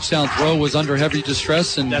 his touchdown throw, was under heavy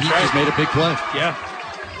distress, and That's he right. just made a big play. Yeah.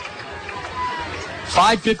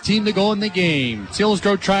 5:15 to go in the game.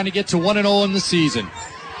 Selinsgrove trying to get to 1-0 in the season.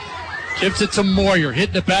 Gives it to Moyer.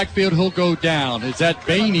 Hitting the backfield, he'll go down. Is that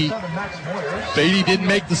Bainey? Bainey didn't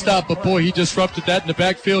make the stop, but boy, he disrupted that in the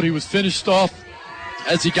backfield. He was finished off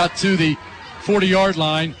as he got to the 40-yard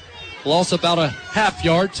line. Lost about a half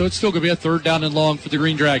yard, so it's still going to be a 3rd down and long for the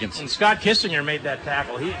Green Dragons. And Scott Kissinger made that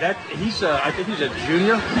tackle. I think he's a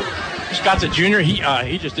junior. Scott's a junior.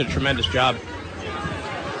 He just did a tremendous job.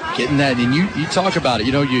 Getting that, and you talk about it.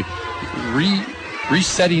 You know, you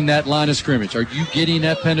resetting that line of scrimmage. Are you getting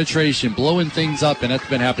that penetration, blowing things up? And that's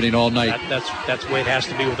been happening all night. That's the way it has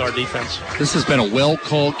to be with our defense. This has been a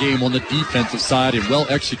well-called game on the defensive side and well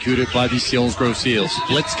executed by the Selinsgrove Seals.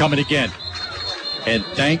 Blitz coming again. And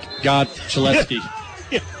thank God for Chaletsky,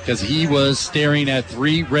 because he was staring at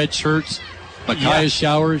 3 red shirts, Micaiah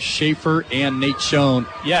Showers, Schaefer, and Nate Schoen.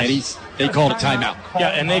 Yes. And they called a timeout. Yeah,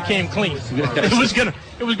 and they came clean.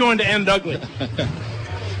 It was going to end ugly.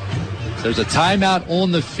 There's a timeout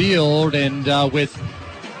on the field, and with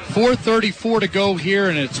 4:34 to go here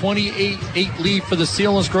and a 28-8 lead for the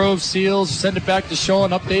Selinsgrove Seals. Send it back to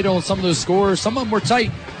Sean, update on some of the scores. Some of them were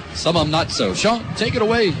tight, some of them not so. Sean, take it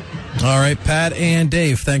away. All right, Pat and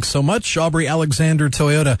Dave, thanks so much. Aubrey Alexander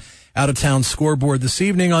Toyota out-of-town scoreboard this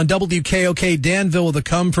evening on WKOK. Danville with a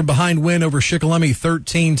come-from-behind win over Shikellamy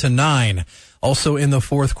 13-9. Also in the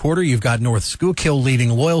fourth quarter, you've got North Schuylkill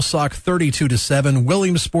leading Loyalsock 32-7.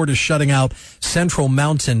 Williamsport is shutting out Central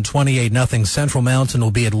Mountain 28-0. Central Mountain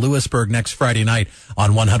will be at Lewisburg next Friday night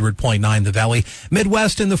on 100.9 The Valley.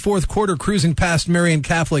 Midwest in the fourth quarter, cruising past Marion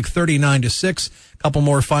Catholic 39-6. Couple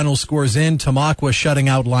more final scores in. Tamaqua shutting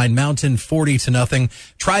out Line Mountain 40-0.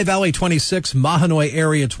 Tri-Valley 26, Mahanoy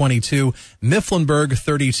area 22, Mifflinburg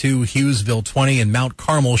 32, Hughesville 20, and Mount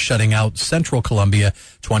Carmel shutting out Central Columbia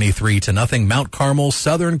 23-0. Mount Carmel,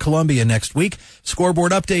 Southern Columbia next week.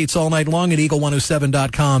 Scoreboard updates all night long at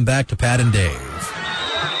Eagle107.com. Back to Pat and Dave.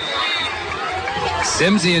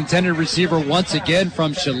 Sims, the intended receiver, once again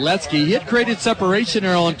from Chaletsky. He had created separation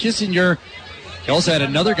there on Kissinger. He also had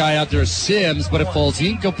another guy out there, Sims, but it falls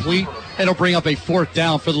incomplete. It'll bring up a 4th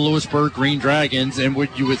down for the Lewisburg Green Dragons, and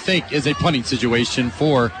what you would think is a punting situation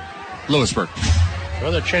for Lewisburg.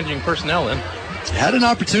 Well, they're changing personnel then. Had an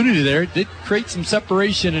opportunity there. Did create some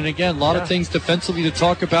separation, and again, a lot of things defensively to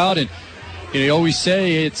talk about. And you always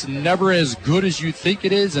say it's never as good as you think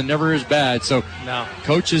it is and never as bad. So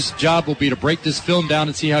Coach's job will be to break this film down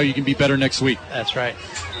and see how you can be better next week. That's right.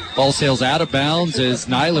 Ball sails out of bounds as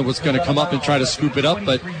Nyland was going to come up and try to scoop it up,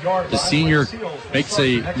 but the senior makes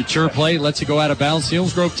a mature play, lets it go out of bounds.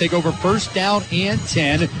 Selinsgrove take over 1st down and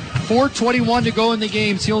 10. 4:21 to go in the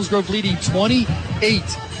game. Selinsgrove leading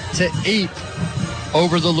 28-8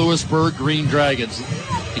 over the Lewisburg Green Dragons.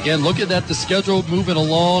 Again, looking at the schedule moving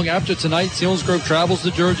along. After tonight, Selinsgrove travels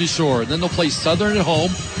to Jersey Shore. Then they'll play Southern at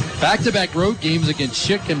home. Back-to-back road games against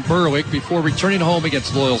Schick and Berwick before returning home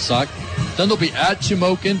against Loyalsock. Then they'll be at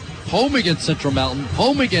Shamokin, home against Central Mountain,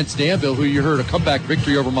 home against Danville, who you heard a comeback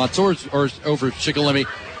victory over Montoursville or over Shikellamy.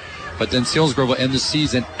 But then Selinsgrove will end the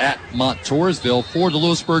season at Montoursville. For the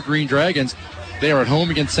Lewisburg Green Dragons, they are at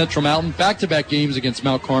home against Central Mountain. Back-to-back games against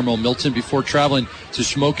Mount Carmel and Milton before traveling to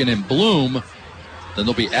Shamokin and Bloom. Then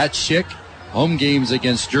they'll be at Schick, home games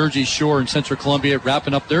against Jersey Shore and Central Columbia,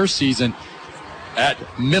 wrapping up their season at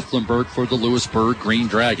Mifflinburg for the Lewisburg Green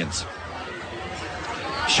Dragons.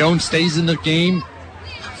 Schoen stays in the game.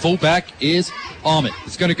 Fullback is Ahmed.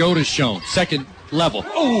 It's going to go to Schoen. Second level.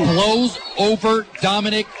 Blows over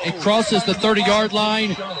Dominic and crosses the 30-yard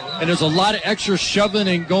line. And there's a lot of extra shoving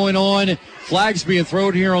and going on. Flags being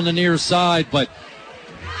thrown here on the near side. But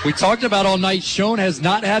we talked about all night, Schoen has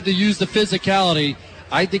not had to use the physicality.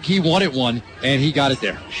 I think he wanted one, and he got it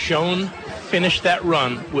there. Schoen finished that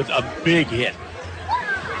run with a big hit.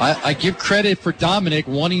 I give credit for Dominic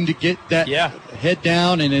wanting to get that head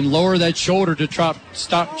down and then lower that shoulder to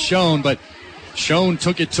stop Schoen, but Schoen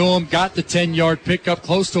took it to him, got the 10-yard pickup,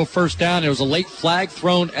 close to a 1st down. There was a late flag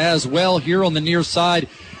thrown as well here on the near side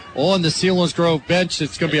on the Selinsgrove bench.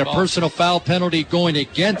 It's going to be a personal foul penalty going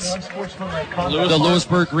against the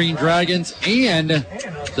Lewisburg Green Dragons and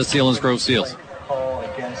the Selinsgrove Seals.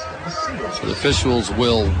 So the officials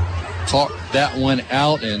will talk that one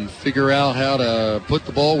out and figure out how to put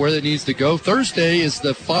the ball where it needs to go. Thursday is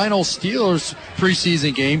the final Steelers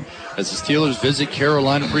preseason game as the Steelers visit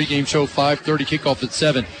Carolina. Pregame show 5:30, kickoff at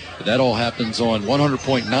 7. That all happens on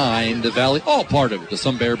 100.9 The Valley, all part of it, the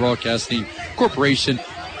Sun Bear Broadcasting Corporation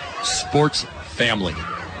sports family.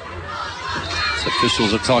 So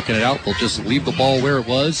officials are talking it out. They'll just leave the ball where it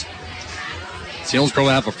was. Seals Grove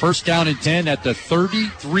have a first down and 10 at the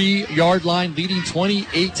 33-yard line, leading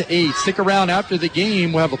 28-8. Stick around after the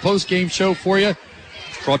game. We'll have a post-game show for you.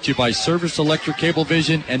 Brought to you by Service Electric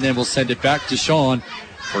Cablevision, and then we'll send it back to Sean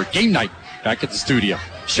for game night back at the studio.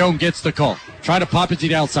 Sean gets the call. Trying to pop it to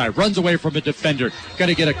the outside. Runs away from a defender. Going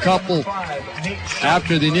to get a couple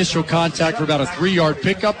after the initial contact for about a 3-yard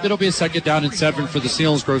pickup. It'll be a second down and 7 for the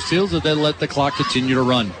Seals Grove Seals, and then let the clock continue to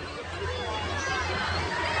run.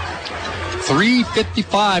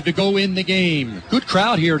 3:55 to go in the game. Good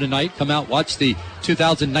crowd here tonight. Come out, watch the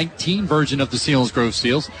 2019 version of the Seals Grove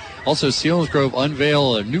Seals. Also, Seals Grove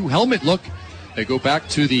unveil a new helmet look. They go back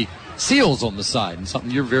to the seals on the side, and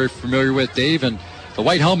something you're very familiar with, Dave, and the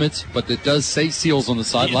white helmets, but it does say seals on the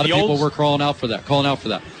side. A lot of people were calling out for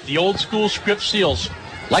that. The old school script seals.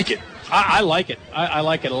 Like it. I like it. I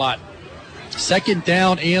like it a lot. Second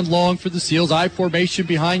down and long for the Seals. I formation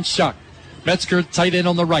behind Shuck. Metzger tight end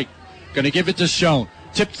on the right. Going to give it to Schoen.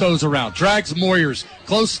 Tip those around. Drags Moyers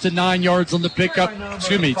close to 9 yards on the pickup.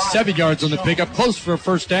 7 yards on the pickup. Close for a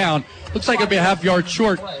first down. Looks like it'll be a half yard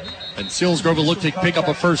short. And Seals Grove will look to pick up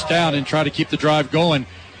a first down and try to keep the drive going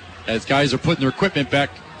as guys are putting their equipment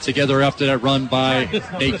back together after that run by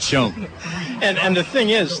Nate Schoen. And the thing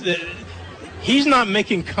is that he's not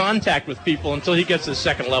making contact with people until he gets to the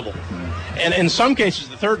second level. And in some cases,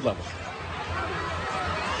 the third level.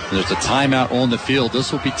 There's a timeout on the field.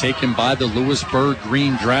 This will be taken by the Lewisburg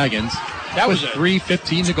Green Dragons. That was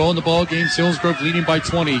 3:15 to go in the ball game. Seals Grove leading by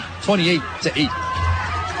 28-8.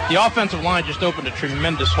 The offensive line just opened a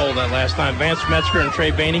tremendous hole that last time. Vance Metzger and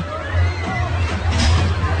Trey Bainey.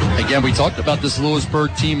 Again, we talked about this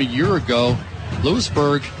Lewisburg team a year ago.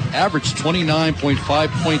 Lewisburg averaged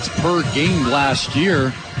 29.5 points per game last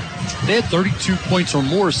year. They had 32 points or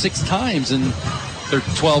more 6 times in their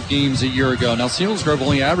 12 games a year ago. Now, Seals Grove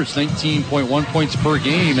only averaged 19.1 points per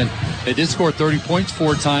game, and they did score 30 points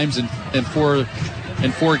 4 times in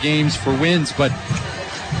four games for wins. But,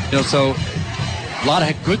 so a lot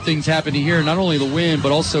of good things happening here. Not only the win,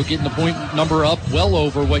 but also getting the point number up well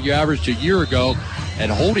over what you averaged a year ago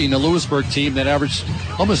and holding a Lewisburg team that averaged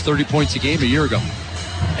almost 30 points a game a year ago.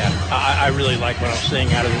 Yeah, I really like what I'm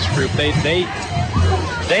seeing out of this group. They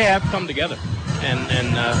have come together.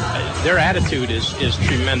 And their attitude is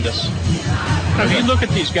tremendous. Now, if you look at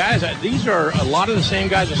these guys, these are a lot of the same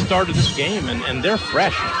guys that started this game, and they're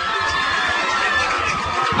fresh.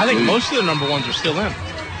 I think most of the number ones are still in.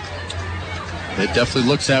 It definitely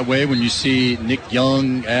looks that way when you see Nick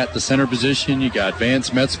Young at the center position. You got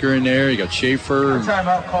Vance Metzger in there. You got Schaefer.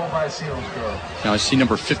 Timeout called by Seals Grove. Now I see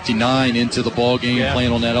number 59 into the ball game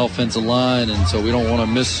playing on that offensive line, and so we don't want to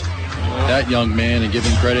miss that young man and give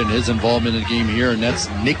him credit and his involvement in the game here, and that's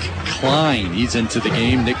Nick Klein. He's into the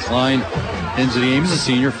game. Nick Klein into the game. He's a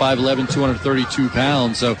senior, 5'11", 232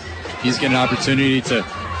 pounds, so he's getting an opportunity to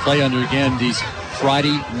play under, again, these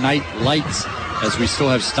Friday night lights as we still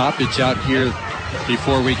have stoppage out here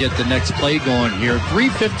before we get the next play going here.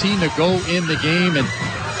 3:15 to go in the game, and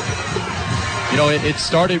it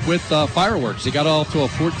started with fireworks. They got off to a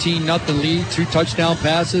 14-0 lead, 2 touchdown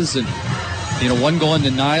passes, and one going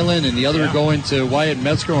to Nyland and the other going to Wyatt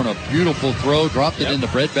Metzger on a beautiful throw, dropped it in the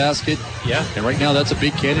breadbasket. Yeah. And right now that's a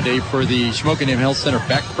big candidate for the Schmokenham Health Center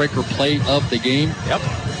backbreaker play of the game. Yep.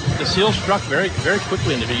 The Seals struck very, very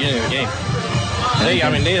quickly in the beginning of the game.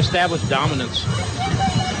 They established dominance.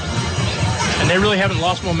 And they really haven't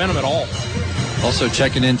lost momentum at all. Also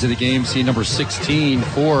checking into the game, see number 16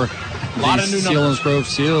 for the Seals Grove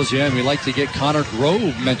Seals. Yeah, and we like to get Connor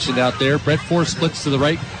Grove mentioned out there. Brett Force splits to the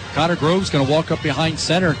right. Connor Grove's going to walk up behind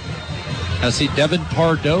center. I see Devin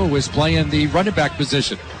Pardo is playing the running back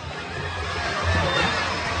position.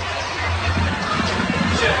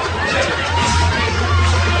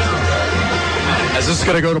 As this is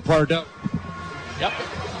going to go to Pardo. Yep.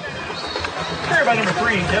 Carry by number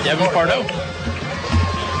 3, Devin Pardo.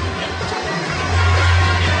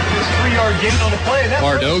 3-yard gain on the play.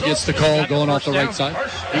 Pardo gets the call going off the right side.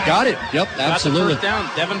 He got it. Yep, absolutely. Got the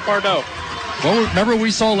first down, Devin Pardo. Well, remember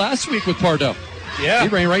we saw last week with Pardo. Yeah. He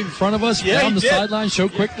ran right in front of us, down the sideline,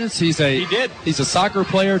 showed quickness. He's a soccer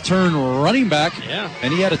player turned running back. Yeah.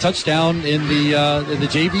 And he had a touchdown in the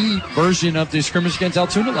JV version of the scrimmage against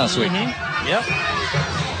Altoona last week. Yep.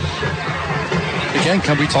 Again,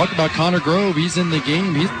 can we talk about Connor Grove? He's in the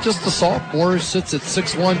game. He's just a sophomore, sits at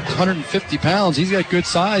 6'1", 150 pounds. He's got good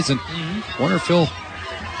size, and wonder if he'll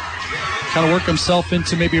kind of work himself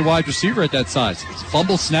into maybe a wide receiver at that size.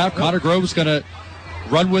 Fumble snap. Connor Grove's going to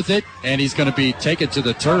run with it, and he's going to be taken to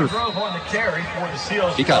the turf.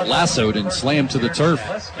 He got lassoed and slammed to the turf.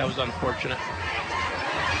 That was unfortunate.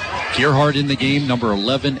 Gearhart in the game, number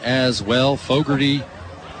 11 as well. Fogarty.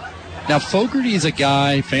 Now, Fogarty is a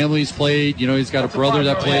guy, family's played. You know, he's got a brother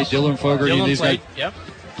that played, Dylan Fogarty. Dylan and played, yep.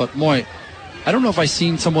 But, boy, I don't know if I've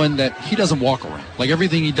seen someone that he doesn't walk around. Like,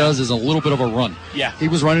 everything he does is a little bit of a run. Yeah. He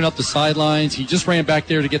was running up the sidelines. He just ran back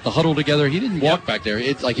there to get the huddle together. He didn't walk back there.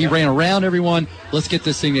 It's like he ran around everyone. Let's get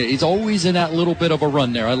this thing. He's always in that little bit of a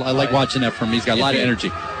run there. I like watching that from him. He's got a lot of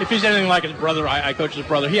energy. If he's anything like his brother, I coach his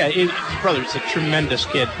brother. Yeah, his brother's a tremendous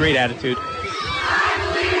kid. Great attitude.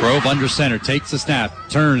 Grove under center, takes the snap,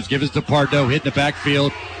 turns, gives it to Pardo, hit in the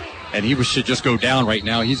backfield, and he should just go down right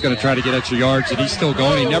now. He's going to try to get extra yards, and he's still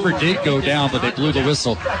going. He never did go down, but they blew the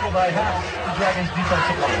whistle.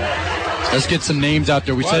 Let's get some names out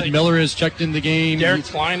there. We said Miller has checked in the game. Derek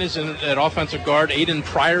Klein is in at offensive guard. Aiden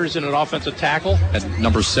Pryor is in at offensive tackle. At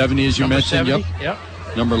number 70, as you mentioned. 70, yep.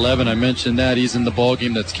 Number 11, I mentioned that. He's in the ball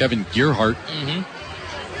game. That's Kevin Gearhart.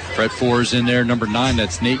 Fred Four in there. Number 9,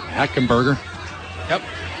 that's Nate Hackenberger. Yep.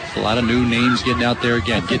 A lot of new names getting out there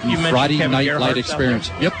again, getting Friday night light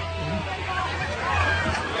experience. Yep.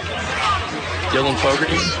 Dylan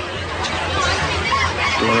Fogarty.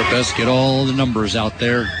 Doing our best, get all the numbers out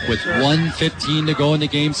there. With 1:15 to go in the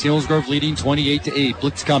game, Selinsgrove leading 28-8.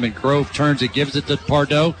 Blitz coming. Grove turns it, gives it to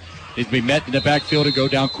Pardo. He's been met in the backfield and go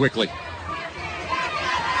down quickly.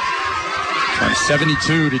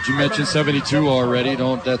 72. Did you mention 72 already?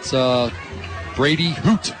 That's Brady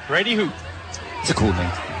Hoot. Brady Hoot. It's a cool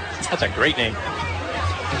name. That's a great name.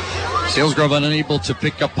 Selinsgrove unable to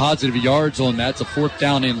pick up positive yards on that. It's a 4th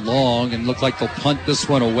down and long, and look like they'll punt this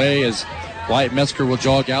one away as Wyatt Metzger will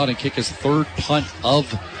jog out and kick his 3rd punt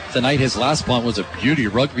of the night. His last punt was a beauty,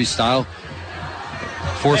 rugby style.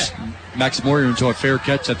 Forced Max Moyer into a fair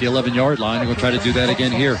catch at the 11-yard line. They're going to try to do that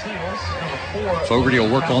again here. Fogarty will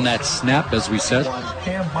work on that snap, as we said.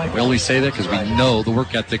 We only say that because we know the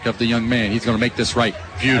work ethic of the young man. He's going to make this right.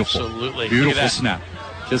 Beautiful. Absolutely. Beautiful snap.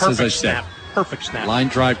 Just Perfect as I said. Snap. Perfect snap. Line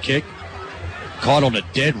drive kick. Caught on a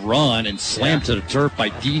dead run and slammed to the turf by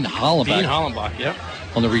Dean Hollenbach. Dean Hollenbach, yep.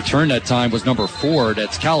 On the return that time was number 4.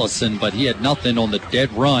 That's Callison, but he had nothing on the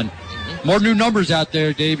dead run. More new numbers out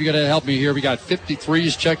there, Dave. You got to help me here. We got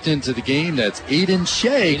 53s checked into the game. That's Aiden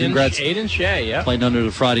Shea. Congrats. Aiden Shea, yeah. Playing under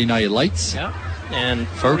the Friday night lights. Yeah. And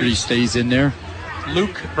Fogarty stays in there.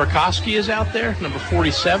 Luke Burkowski is out there, number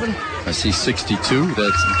 47. I see 62.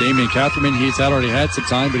 That's Damian Catherman. He's already had some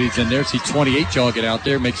time, but he's in there. See 28 jogging out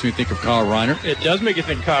there. Makes me think of Kyle Reiner. It does make you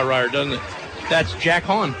think of Kyle Reiner, doesn't it? That's Jack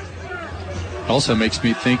Hahn. Also makes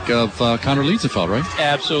me think of Connor Liesenfeld, right?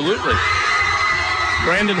 Absolutely.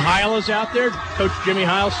 Brandon Heil is out there, Coach Jimmy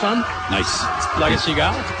Heil's son. Nice. Legacy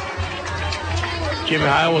guy. Jimmy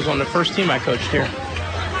Heil was on the first team I coached here.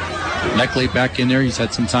 Neckley back in there. He's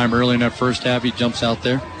had some time early in that first half. He jumps out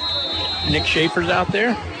there. Nick Schaefer's out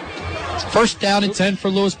there. 1st down and 10 for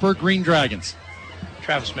Lewisburg Green Dragons.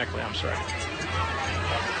 Travis Meckley, I'm sorry.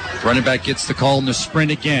 Running back gets the call in the sprint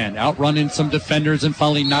again. Outrunning some defenders and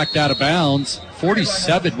finally knocked out of bounds.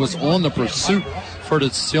 47 was on the pursuit for the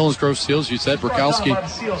Selinsgrove Seals. You said Burkowski.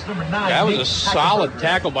 That was a solid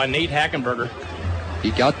tackle by Nate Hackenberger. He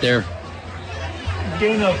got there.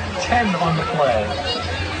 Gain of 10 on the play.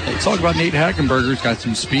 Let's talk about Nate Hackenberger. He's got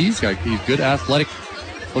some speed. He's got a good athletic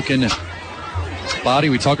looking body.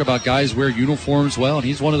 We talk about guys wear uniforms well, and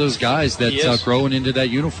he's one of those guys that's growing into that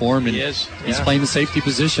uniform, and he's playing the safety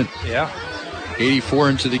position. Yeah. 84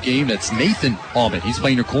 into the game. That's Nathan Almond. He's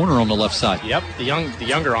playing a corner on the left side. Yep, the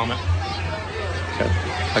younger Almond.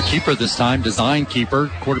 A keeper this time, design keeper.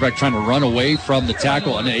 Quarterback trying to run away from the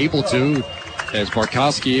tackle, unable to. As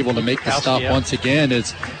Barkowski able to make the stop once again.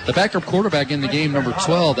 It's the backup quarterback in the game, number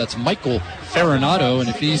 12. That's Michael Farinato. And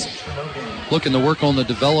if he's looking to work on the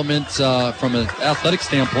development from an athletic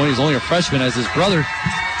standpoint, he's only a freshman as his brother.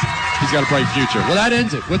 He's got a bright future. Well, that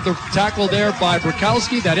ends it with the tackle there by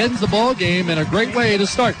Barkowski. That ends the ball game and a great way to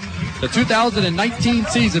start the 2019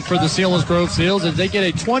 season for the Selinsgrove Seals as they get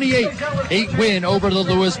a 28-8 win over the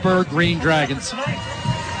Lewisburg Green Dragons.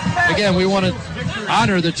 Again, we want to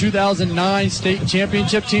honor the 2009 state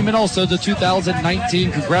championship team and also the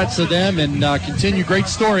 2019. Congrats to them and continue great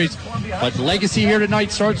stories. But the legacy here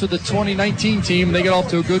tonight starts with the 2019 team. They get off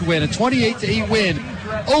to a good win, a 28-8 win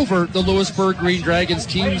over the Lewisburg Green Dragons.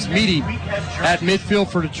 Teams meeting at midfield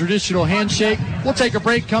for the traditional handshake. We'll take a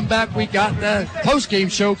break, come back. We got the post-game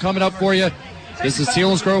show coming up for you This is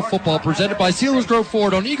Selinsgrove football presented by Selinsgrove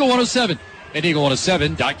Ford on Eagle 107 and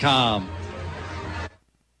Eagle107.com.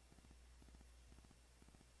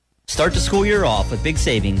 Start the school year off with big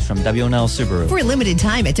savings from W&L Subaru. For a limited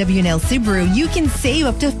time at W&L Subaru, you can save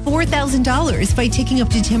up to $4,000 by taking up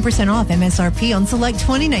to 10% off MSRP on select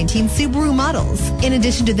 2019 Subaru models. In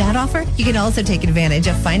addition to that offer, you can also take advantage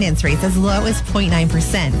of finance rates as low as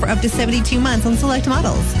 0.9% for up to 72 months on select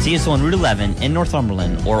models. See us on Route 11 in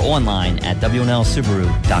Northumberland or online at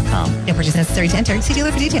WNLSubaru.com. No purchase necessary to enter. See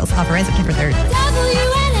dealer for details. Offer ends September 3rd.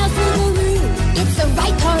 W&L Subaru, it's the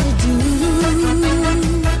right car to do.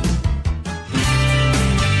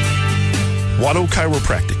 Watto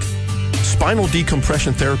Chiropractic. Spinal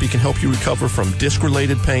decompression therapy can help you recover from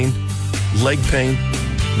disc-related pain, leg pain,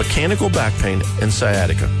 mechanical back pain, and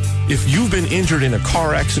sciatica. If you've been injured in a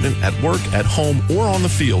car accident, at work, at home, or on the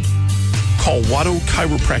field, call Watto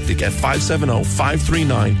Chiropractic at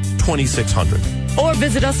 570-539-2600. Or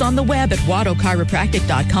visit us on the web at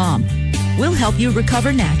wattochiropractic.com. We'll help you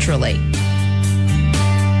recover naturally.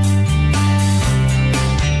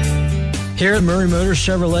 Here at Murray Motors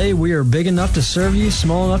Chevrolet, we are big enough to serve you,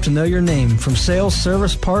 small enough to know your name. From sales,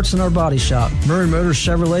 service, parts, and our body shop, Murray Motors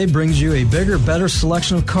Chevrolet brings you a bigger, better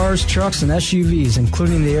selection of cars, trucks, and SUVs,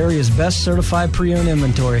 including the area's best certified pre-owned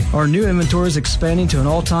inventory. Our new inventory is expanding to an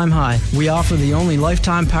all-time high. We offer the only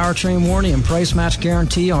lifetime powertrain warranty and price match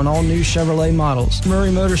guarantee on all new Chevrolet models. Murray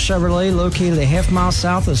Motors Chevrolet, located a half-mile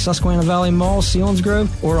south of Susquehanna Valley Mall,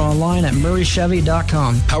 Selinsgrove, or online at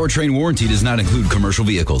murraychevy.com. Powertrain warranty does not include commercial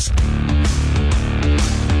vehicles.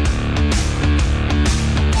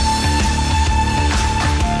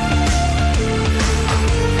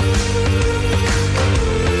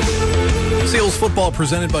 Seals football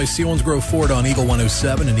presented by Selinsgrove Ford on Eagle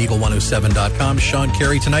 107 and Eagle107.com. Sean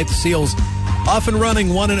Carey tonight. The Seals off and running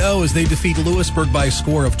 1-0 as they defeat Lewisburg by a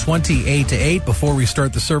score of 28-8. Before we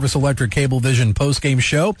start the Service Electric Cablevision postgame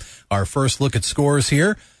show, our first look at scores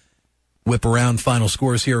here. Whip around final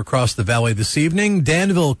scores here across the valley this evening.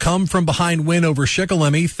 Danville come from behind win over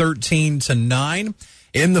Shikellamy 13-9.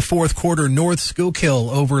 In the fourth quarter, North Schuylkill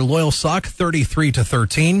over Loyalsock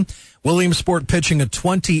 33-13. Williamsport pitching a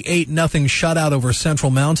 28-0 shutout over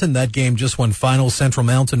Central Mountain. That game just went final. Central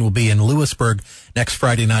Mountain will be in Lewisburg next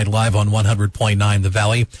Friday night live on 100.9 The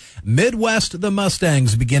Valley. Midwest, the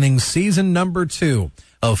Mustangs beginning season number 2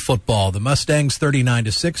 of football. The Mustangs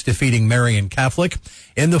 39-6 defeating Marion Catholic.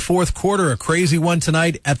 In the fourth quarter, a crazy one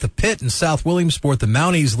tonight at the Pit in South Williamsport. The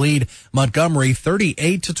Mounties lead Montgomery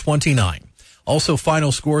 38-29. Also,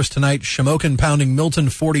 final scores tonight: Shamokin pounding Milton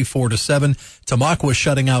 44-7. Tamaqua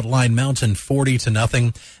shutting out Line Mountain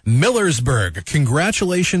 40-0. Millersburg,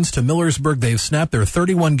 congratulations to Millersburg. They've snapped their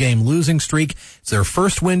 31-game losing streak. It's their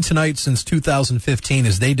first win tonight since 2015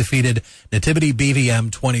 as they defeated Nativity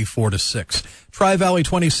BVM 24-6. Tri-Valley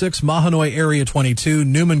 26, Mahanoy Area 22,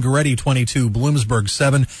 Newman-Goretti 22, Bloomsburg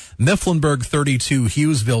 7, Mifflinburg 32,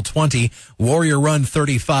 Hughesville 20, Warrior Run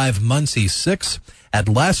 35, Muncie 6. At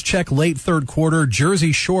last check, late third quarter,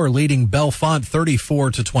 Jersey Shore leading Bellefonte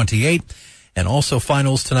 34-28. And also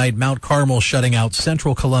finals tonight, Mount Carmel shutting out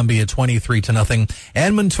Central Columbia 23-0.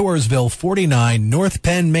 And Montoursville 49, North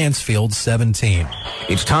Penn Mansfield 17.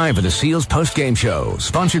 It's time for the Seals postgame show,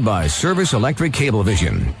 sponsored by Service Electric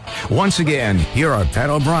Cablevision. Once again, here are Pat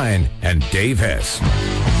O'Brien and Dave Hess.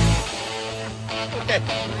 Okay,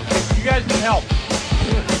 you guys need help.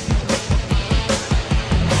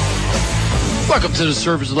 Welcome to the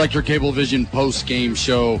Service Electric Cablevision post-game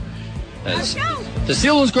show. As the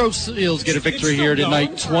Selinsgrove Seals get a victory here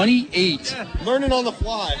tonight, 28. Learning on the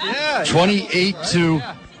fly.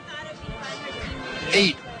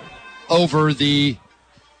 28-8 over the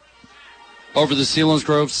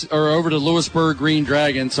Selinsgrove, or over the Lewisburg Green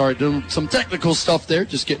Dragons. Sorry, doing some technical stuff there.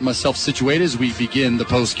 Just getting myself situated as we begin the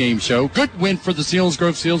post-game show. Good win for the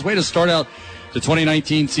Selinsgrove Seals. Way to start out the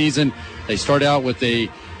 2019 season. They start out with a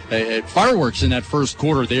fireworks in that first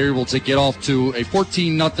quarter. They were able to get off to a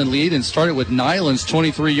 14-0 lead and started with Nyland's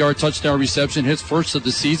 23-yard touchdown reception, his first of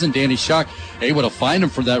the season. Danny Schock able to find him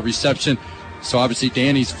for that reception. So obviously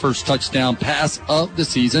Danny's first touchdown pass of the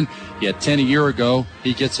season. He had 10 a year ago.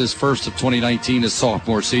 He gets his first of 2019, his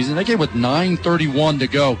sophomore season. Again, with 9:31 to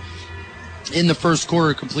go in the first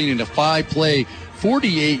quarter, completing a 5-play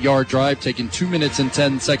 48-yard drive, taking 2 minutes and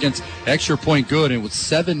 10 seconds. Extra point good, and with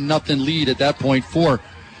 7-0 lead at that point for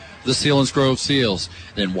the Selinsgrove Seals.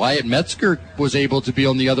 Then Wyatt Metzger was able to be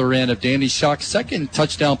on the other end of Danny Schock's second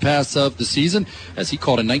touchdown pass of the season as he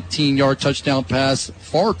caught a 19-yard touchdown pass,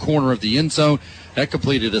 far corner of the end zone. That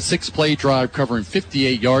completed a 6-play drive covering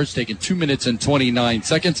 58 yards, taking 2 minutes and 29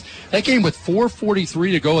 seconds. That game with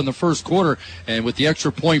 4:43 to go in the first quarter, and with the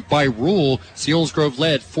extra point by rule, Selinsgrove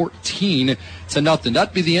led 14-0.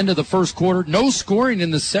 That'd be the end of the first quarter. No scoring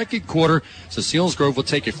in the second quarter, so Selinsgrove will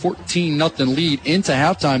take a 14-0 lead into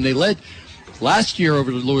halftime. They led last year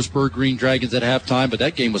over the Lewisburg Green Dragons at halftime, but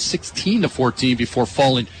that game was 16-14 before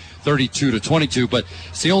falling 32-22. But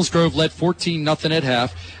Selinsgrove led 14-0 at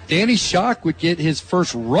half. Danny Schock would get his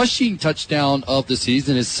first rushing touchdown of the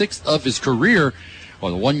season, his 6th of his career,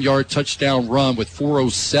 on a 1-yard touchdown run with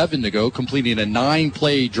 4:07 to go, completing a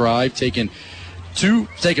 9-play drive, taking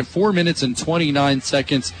 4 minutes and 29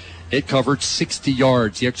 seconds. It covered 60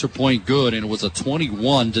 yards. The extra point good, and it was a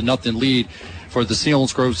 21-0 lead for the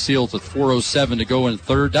Selinsgrove Seals with 4:07 to go in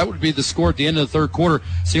third. That would be the score at the end of the third quarter.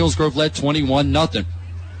 Selinsgrove led 21-0.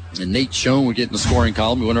 And Nate Schoen would get in the scoring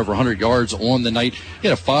column. He went over 100 yards on the night. He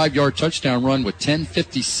had a 5-yard touchdown run with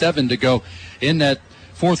 10:57 to go in that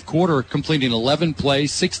fourth quarter, completing 11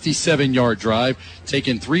 plays, 67-yard drive,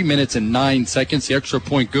 taking 3 minutes and 9 seconds. The extra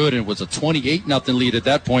point good, and it was a 28-0 lead at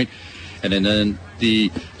that point. And then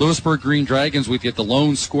the Lewisburg Green Dragons would get the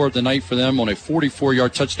lone score of the night for them on a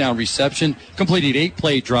 44-yard touchdown reception, completed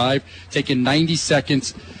 8-play drive, taking 90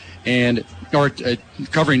 seconds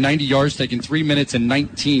covering 90 yards, taking 3 minutes and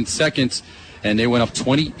 19 seconds, and they went up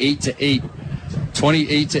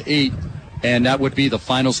 28-8, and that would be the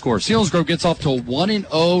final score. Selinsgrove gets off to a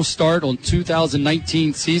 1-0 start on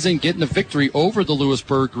 2019 season, getting the victory over the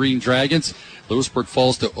Lewisburg Green Dragons. Lewisburg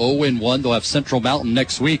falls to 0-1. They'll have Central Mountain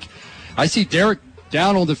next week. I see Derek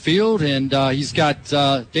down on the field, and he's got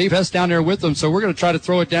Dave Hess down there with him, so we're going to try to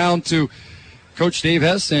throw it down to Coach Dave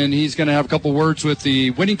Hess, and he's going to have a couple words with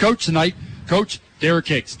the winning coach tonight, Coach Derek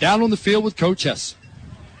Hicks. Down on the field with Coach Hess.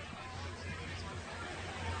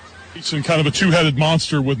 It's in kind of a two-headed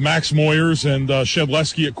monster with Max Moyers and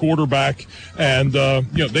Shedleski at quarterback, and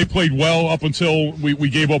they played well up until we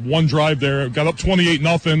gave up one drive there. Got up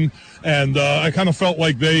 28-0, and I kind of felt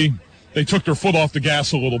like they took their foot off the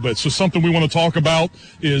gas a little bit. So something we want to talk about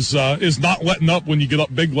is not letting up when you get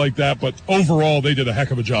up big like that. But overall, they did a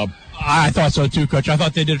heck of a job. I thought so too, Coach. I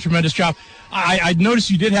thought they did a tremendous job. I noticed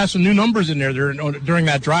you did have some new numbers in there during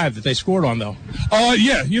that drive that they scored on, though.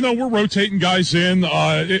 Yeah, we're rotating guys in.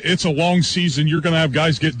 It's a long season. You're going to have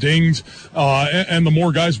guys get dinged, and the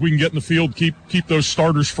more guys we can get in the field, keep those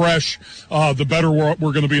starters fresh, the better we're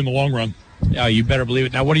going to be in the long run. Yeah, you better believe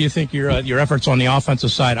it. Now, what do you think your efforts on the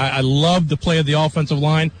offensive side? I love the play of the offensive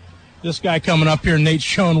line. This guy coming up here, Nate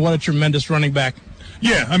Schoen, what a tremendous running back.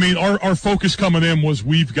 Yeah, I mean, our focus coming in was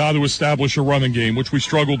we've got to establish a running game, which we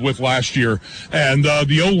struggled with last year. And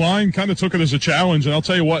the O-line kind of took it as a challenge. And I'll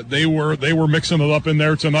tell you what, they were mixing it up in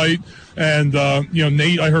there tonight. And,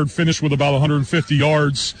 Nate, I heard, finished with about 150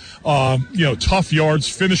 yards, tough yards,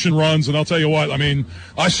 finishing runs. And I'll tell you what, I mean,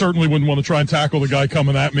 I certainly wouldn't want to try and tackle the guy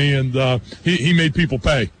coming at me. And he made people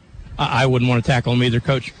pay. I wouldn't want to tackle him either,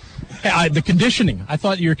 Coach. The conditioning. I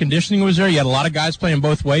thought your conditioning was there. You had a lot of guys playing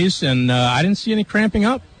both ways, and I didn't see any cramping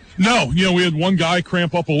up. No, we had one guy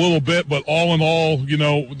cramp up a little bit, but all in all,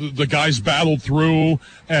 the guys battled through,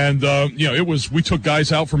 and we took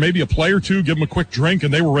guys out for maybe a play or two, give them a quick drink,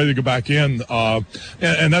 and they were ready to go back in.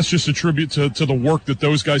 And that's just a tribute to the work that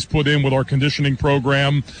those guys put in with our conditioning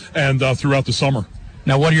program and throughout the summer.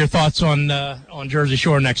 Now, what are your thoughts on Jersey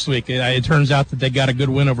Shore next week? It turns out that they got a good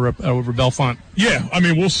win over Bellefonte. Yeah, I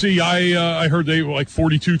mean, we'll see. I heard they were like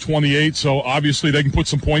 42-28, so obviously they can put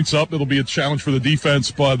some points up. It'll be a challenge for the defense,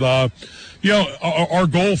 but our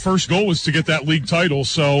first goal is to get that league title.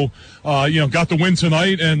 So, got the win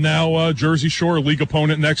tonight, and now Jersey Shore, a league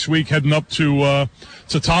opponent next week, heading up to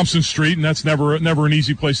Thompson Street, and that's never an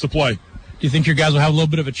easy place to play. Do you think your guys will have a little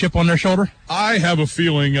bit of a chip on their shoulder? I have a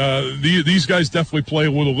feeling these guys definitely play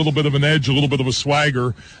with a little bit of an edge, a little bit of a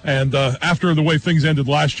swagger, and after the way things ended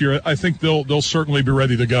last year, I think they'll certainly be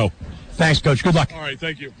ready to go. Thanks, Coach. Good luck. All right,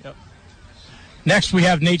 thank you. Yep. Next, we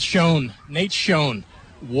have Nate Schoen. Nate Schoen,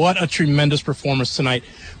 what a tremendous performance tonight.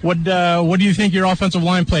 What do you think your offensive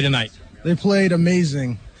line played tonight? They played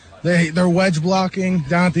amazing. They're wedge blocking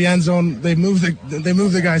down at the end zone. They moved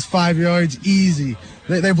the guys 5 yards easy.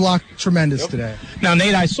 They blocked tremendous today. Now,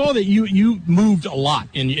 Nate, I saw that you moved a lot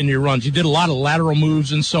in your runs. You did a lot of lateral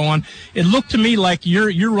moves and so on. It looked to me like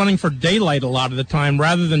you're running for daylight a lot of the time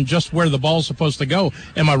rather than just where the ball's supposed to go.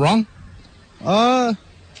 Am I wrong? I'd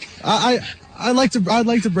like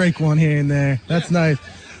to break one here and there. That's nice.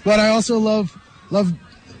 But I also love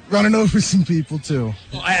running over some people too.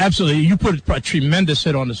 Well, absolutely. You put a tremendous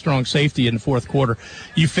hit on the strong safety in the fourth quarter.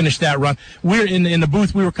 You finished that run. We're in the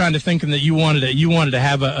booth. We were kind of thinking that you wanted to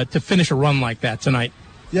have to finish a run like that tonight.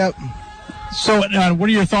 Yep. So, what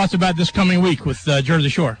are your thoughts about this coming week with Jersey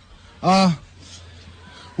Shore?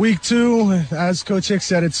 Week 2, as Coach Hicks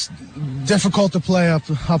said, it's difficult to play up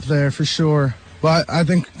there for sure. But I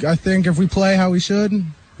think if we play how we should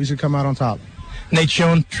come out on top. Nate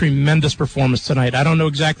Schoen, tremendous performance tonight. I don't know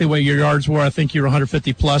exactly what your yards were. I think you were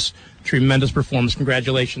 150 plus. Tremendous performance.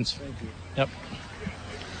 Congratulations. Thank you. Yep.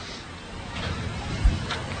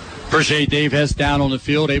 Appreciate Dave Hess down on the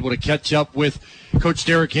field, able to catch up with Coach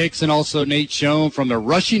Derek Hicks and also Nate Schoen from the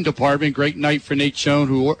rushing department. Great night for Nate Schoen,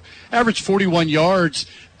 who averaged 41 yards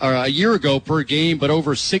a year ago per game, but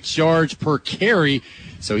over 6 yards per carry.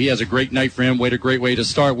 So he has a great night for him. Great way to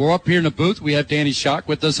start. We're up here in the booth. We have Danny Schock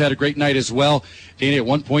with us. Had a great night as well. Danny, at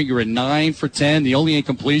one point you were 9 for 10. The only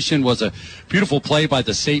incompletion was a beautiful play by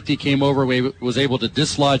the safety. Came over, was able to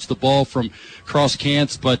dislodge the ball from cross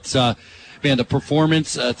cants. But, man, the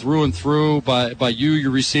performance through and through by you,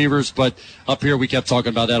 your receivers. But up here we kept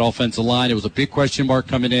talking about that offensive line. It was a big question mark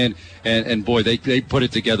coming in. And boy, they put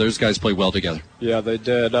it together. Those guys play well together. Yeah, they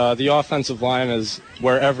did. The offensive line is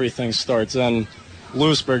where everything starts. And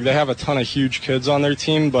Lewisburg, they have a ton of huge kids on their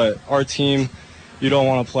team, but our team, you don't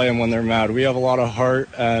want to play them when they're mad. We have a lot of heart,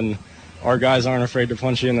 and our guys aren't afraid to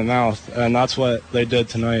punch you in the mouth, and that's what they did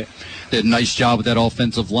tonight. They did a nice job with that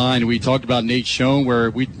offensive line. We talked about Nate Schoen,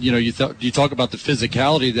 where you talk about the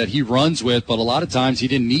physicality that he runs with, but a lot of times he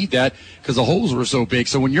didn't need that because the holes were so big.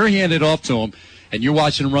 So when you're handed off to him, and you're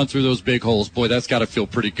watching him run through those big holes, boy, that's got to feel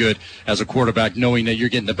pretty good as a quarterback, knowing that you're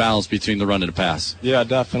getting the balance between the run and the pass. Yeah,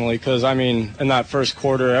 definitely, because, in that first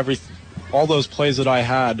quarter, all those plays that I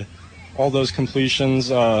had, all those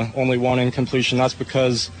completions, only one incompletion, that's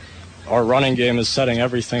because our running game is setting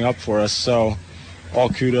everything up for us. So all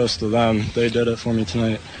kudos to them. They did it for me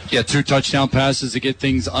tonight. Yeah, 2 touchdown passes to get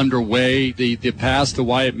things underway. The pass to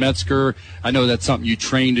Wyatt Metzger, I know that's something you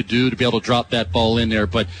train to do, to be able to drop that ball in there,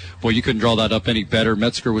 but, boy, you couldn't draw that up any better.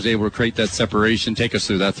 Metzger was able to create that separation. Take us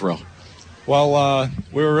through that throw. Well,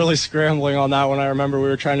 we were really scrambling on that one. I remember we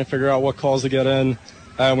were trying to figure out what calls to get in,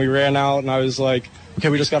 and we ran out, and I was like, okay,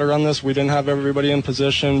 we just got to run this. We didn't have everybody in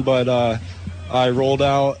position, but I rolled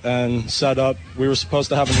out and set up. We were supposed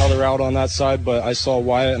to have another route on that side, but I saw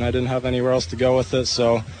Wyatt, and I didn't have anywhere else to go with it,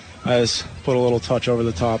 so I just put a little touch over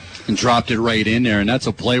the top. And dropped it right in there, and that's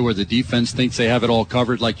a play where the defense thinks they have it all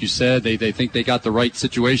covered, like you said. They think they got the right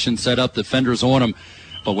situation set up, defenders on them.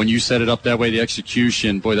 But when you set it up that way, the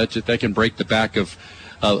execution, boy, that can break the back of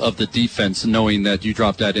the defense, knowing that you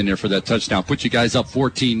dropped that in there for that touchdown. Put you guys up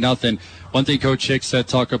 14-0. One thing Coach Hicks said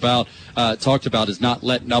talked about is not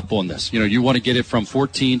letting up on this. You want to get it from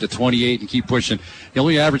 14 to 28 and keep pushing. You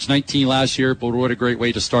only averaged 19 last year, but what a great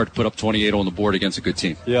way to start to put up 28 on the board against a good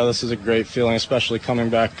team. Yeah, this is a great feeling, especially coming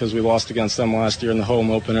back because we lost against them last year in the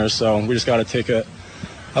home opener. So we just got to take it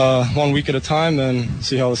 1 week at a time and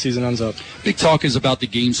see how the season ends up. Big talk is about the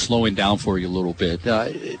game slowing down for you a little bit.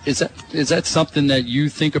 Is that something that you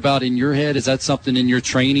think about in your head? Is that something in your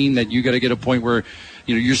training that you got to get a point where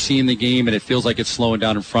you're seeing the game and it feels like it's slowing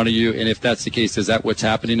down in front of you? And if that's the case, is that what's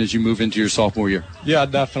happening as you move into your sophomore year? Yeah,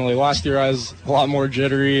 definitely. Last year I was a lot more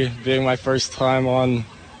jittery, being my first time on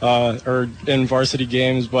or in varsity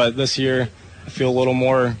games, but this year I feel a little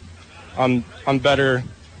more. I'm better.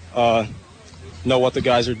 Know what the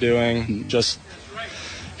guys are doing. Just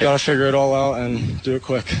got to figure it all out and do it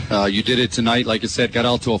quick. You did it tonight. Like I said, got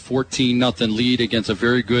out to a 14-0 lead against a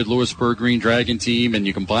very good Lewisburg Green Dragon team, and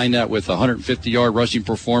you combine that with a 150-yard rushing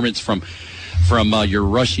performance from your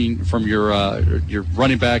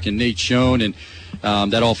running back and Nate Schoen, and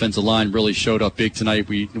that offensive line really showed up big tonight.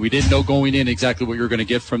 We didn't know going in exactly what you were going to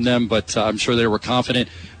get from them, but I'm sure they were confident.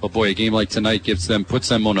 But boy, a game like tonight puts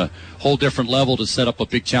them on a whole different level to set up a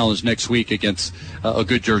big challenge next week against a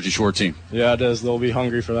good Jersey Shore team. Yeah, it is. They'll be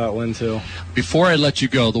hungry for that win too. Before I let you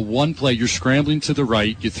go, the one play, you're scrambling to the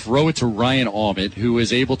right, you throw it to Ryan Ahmed, who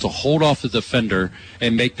is able to hold off the defender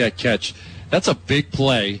and make that catch. That's a big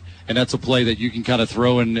play. And that's a play that you can kind of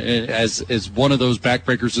throw in as one of those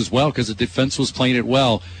backbreakers as well, because the defense was playing it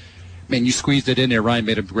well. Man, you squeezed it in there. Ryan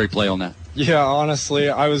made a great play on that. Yeah, honestly,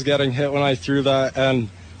 I was getting hit when I threw that, and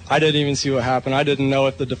I didn't even see what happened. I didn't know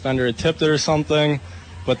if the defender had tipped it or something.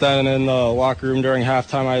 But then in the locker room during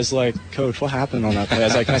halftime, I was like, Coach, what happened on that play? I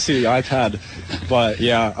was like, can I see the iPad? But,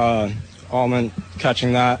 yeah, Allman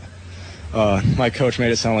catching that. My coach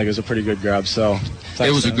made it sound like it was a pretty good grab, so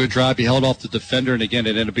it was a good drive. He held off the defender, and again,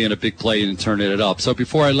 it ended up being a big play and turning it up. So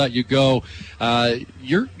before I let you go,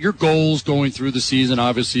 your goals going through the season,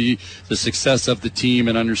 obviously the success of the team,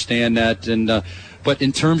 and understand that. And but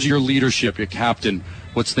in terms of your leadership, your captain,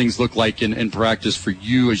 what's things look like in practice for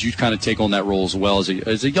you as you kind of take on that role as well as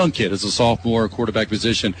a young kid, as a sophomore, quarterback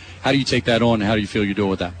position? How do you take that on, and how do you feel you're doing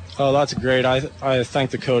with that? Oh, that's great. I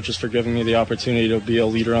thank the coaches for giving me the opportunity to be a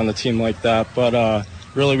leader on the team like that. But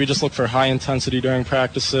really, we just look for high intensity during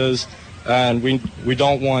practices, and we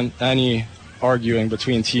don't want any arguing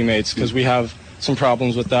between teammates because we have some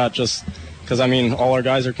problems with that just because, all our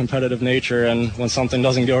guys are competitive nature, and when something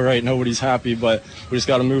doesn't go right, nobody's happy, but we just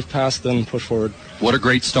got to move past and push forward. What a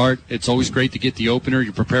great start. It's always great to get the opener.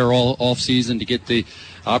 You prepare all off-season to get the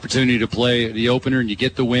opportunity to play the opener, and you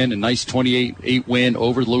get the win, a nice 28-8 win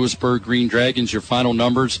over the Lewisburg Green Dragons. Your final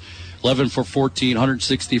numbers, 11 for 14,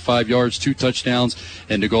 165 yards, 2 touchdowns,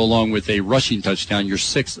 and to go along with a rushing touchdown, your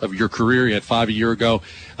 6th of your career. You had 5 a year ago.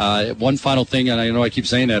 One final thing, and I know I keep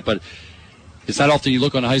saying that, but it's not often you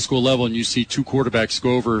look on a high school level and you see 2 quarterbacks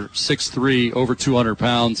go over 6'3", over 200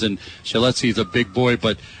 pounds, and Shaletsi's a big boy,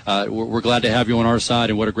 but we're glad to have you on our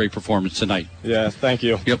side, and what a great performance tonight. Yeah, thank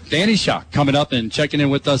you. Yep, Danny Shock coming up and checking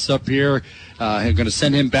in with us up here. I'm going to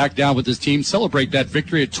send him back down with his team, celebrate that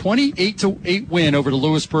victory, a 28-8 win over the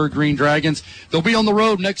Lewisburg Green Dragons. They'll be on the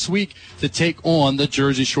road next week to take on the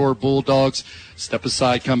Jersey Shore Bulldogs. Step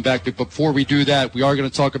aside, come back. But before we do that, we are going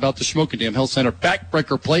to talk about the Schmokendam Health Center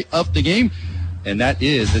backbreaker play of the game. And that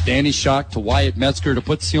is the Danny Shock to Wyatt Metzger to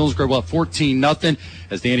put Selinsgrove up 14-0.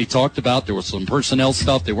 As Danny talked about, there was some personnel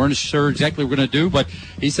stuff. They weren't sure exactly what we're going to do, but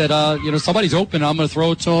he said, somebody's open. I'm going to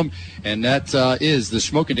throw it to him. And that is the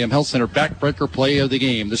Schmokendam Health Center backbreaker play of the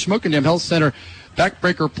game. The Schmokendam Health Center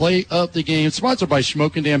backbreaker play of the game, sponsored by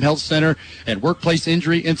Schmokendam Health Center and Workplace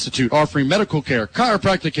Injury Institute, offering medical care,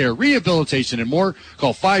 chiropractic care, rehabilitation, and more.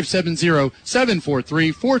 Call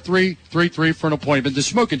 570-743-4333 for an appointment. The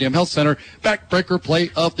Schmokendam Health Center backbreaker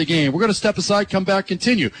play of the game. We're going to step aside, come back,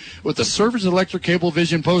 continue with the Service Electric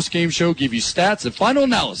Cablevision post-game show, give you stats and final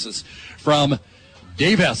analysis from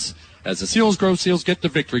Dave Hess as the Selinsgrove Seals get the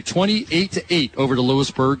victory 28-8 over the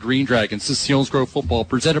Lewisburg Green Dragons. This is Selinsgrove football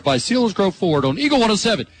presented by Selinsgrove Ford on Eagle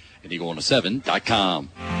 107 and Eagle107.com.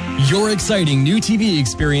 Your exciting new TV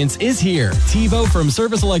experience is here. TiVo from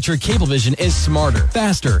Service Electric Cablevision is smarter,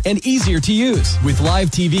 faster, and easier to use. With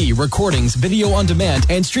live TV, recordings, video on demand,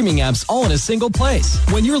 and streaming apps all in a single place.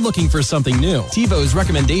 When you're looking for something new, TiVo's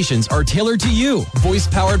recommendations are tailored to you.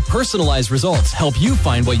 Voice-powered, personalized results help you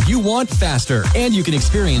find what you want faster. And you can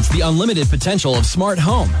experience the unlimited potential of smart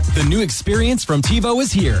home. The new experience from TiVo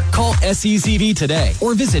is here. Call SECV today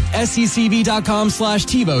or visit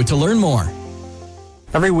SECV.com/TiVo to learn more.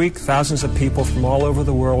 Every week, thousands of people from all over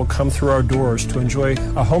the world come through our doors to enjoy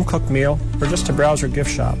a home-cooked meal or just to browse our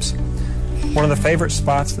gift shops. One of the favorite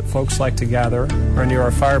spots that folks like to gather are near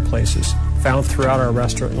our fireplaces, found throughout our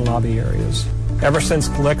restaurant and lobby areas. Ever since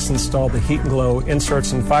Glick's installed the Heat and Glow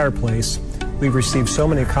inserts in fireplace, we've received so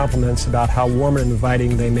many compliments about how warm and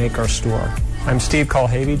inviting they make our store. I'm Steve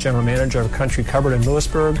Colhavy, General Manager of Country Cupboard in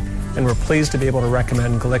Lewisburg, and we're pleased to be able to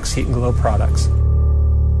recommend Glick's Heat and Glow products.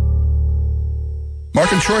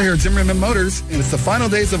 Mark and Troy here at Zimmerman Motors, and it's the final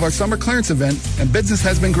days of our summer clearance event, and business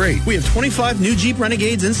has been great. We have 25 new Jeep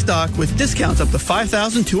Renegades in stock with discounts up to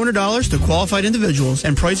 $5,200 to qualified individuals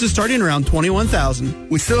and prices starting around $21,000.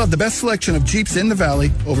 We still have the best selection of Jeeps in the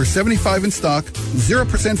Valley, over 75 in stock,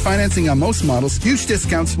 0% financing on most models, huge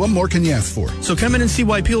discounts. What more can you ask for? So come in and see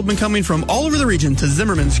why people have been coming from all over the region to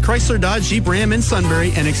Zimmerman's Chrysler Dodge Jeep Ram in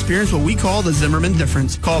Sunbury and experience what we call the Zimmerman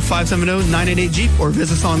difference. Call 570-988-JEEP or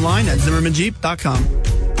visit us online at ZimmermanJeep.com.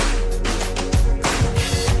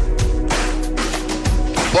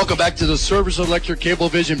 Welcome back to the Service Electric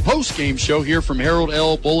Cablevision post-game show here from Harold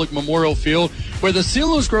L. Bullock Memorial Field, where the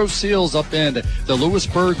Selinsgrove Seals upend the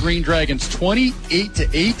Lewisburg Green Dragons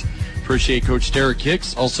 28-8. Appreciate Coach Derek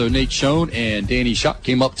Hicks, also Nate Schoen and Danny Shock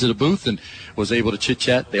came up to the booth and was able to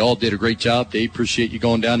chit-chat. They all did a great job. They appreciate you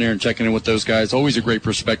going down there and checking in with those guys. Always a great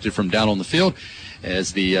perspective from down on the field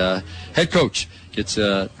as the head coach gets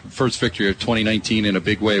first victory of 2019 in a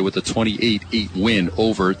big way with a 28-8 win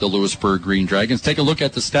over the Lewisburg Green Dragons. Take a look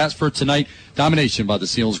at the stats for tonight. Domination by the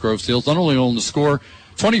Selinsgrove Seals. Not only on the score,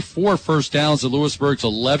 24 first downs to Lewisburg's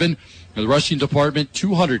 11. The rushing department,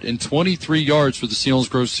 223 yards for the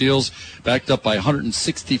Selinsgrove Seals, backed up by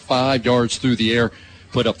 165 yards through the air.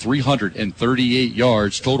 Put up 338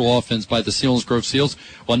 yards. Total offense by the Selinsgrove Seals.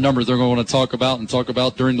 One number they're going to talk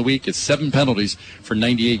about during the week is 7 penalties for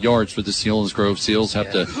 98 yards for the Selinsgrove Seals.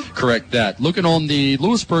 Have to correct that. Looking on the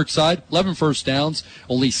Lewisburg side, 11 first downs,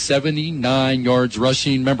 only 79 yards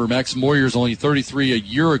rushing. Remember, Max Moyer's only 33 a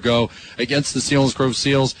year ago against the Selinsgrove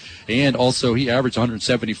Seals, and also he averaged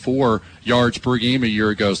 174 yards per game a year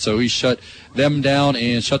ago. So he shut them down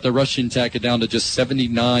and shut the rushing attack down to just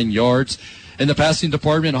 79 yards. In the passing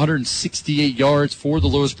department, 168 yards for the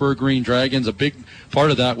Lewisburg Green Dragons. A big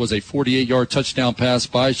part of that was a 48-yard touchdown pass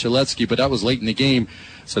by Shaletsky, but that was late in the game.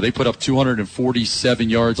 So they put up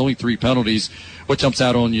 247 yards, only 3 penalties. What jumps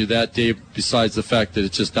out on you that day besides the fact that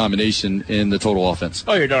it's just domination in the total offense?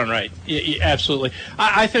 Oh, you're darn right. Absolutely.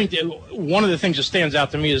 I think that one of the things that stands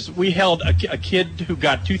out to me is we held a kid who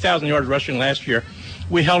got 2,000 yards rushing last year.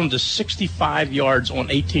 We held him to 65 yards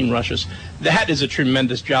on 18 rushes. That is a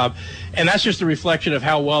tremendous job. And that's just a reflection of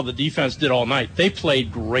how well the defense did all night. They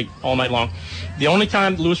played great all night long. The only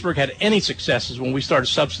time Lewisburg had any success is when we started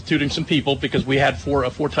substituting some people because we had a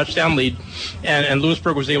 4-touchdown lead, and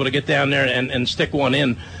Lewisburg was able to get down there and stick one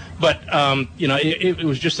in. But, it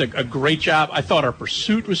was just a great job. I thought our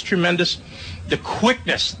pursuit was tremendous. The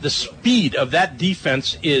quickness, the speed of that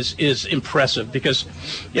defense is impressive because,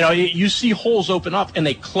 you see holes open up and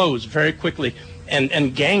they close very quickly,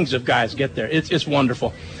 and gangs of guys get there. It's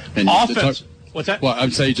wonderful. And offense. What's that? Well,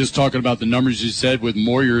 I'm saying just talking about the numbers you said with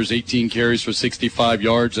Moyers, 18 carries for 65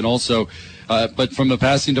 yards, and also, but from the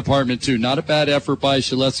passing department too, not a bad effort by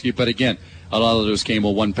Shaletsky, but again, a lot of those came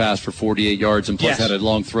with one pass for 48 yards and plus had a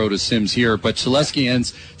long throw to Sims here. But Shaletsky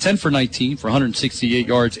ends 10 for 19 for 168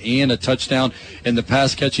 yards and a touchdown. In the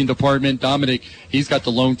pass-catching department, Dominic, he's got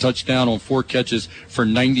the lone touchdown on 4 catches for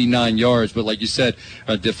 99 yards. But like you said,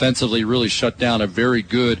 defensively really shut down a very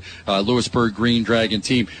good Lewisburg Green Dragon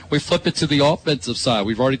team. We flip it to the offensive side.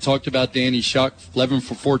 We've already talked about Danny Schuck, 11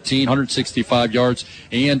 for 14, 165 yards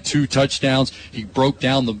and 2 touchdowns. He broke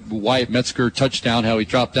down the Wyatt Metzger touchdown, how he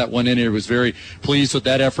dropped that one in. It was very pleased with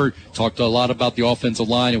that effort. Talked a lot about the offensive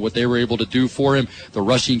line and what they were able to do for him. The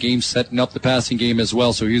rushing game setting up the passing game as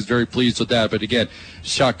well, so he was very pleased with that. But again,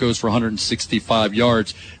 Shot goes for 165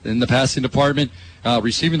 yards. In the passing department,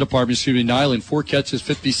 receiving department, Nyland, 4 catches,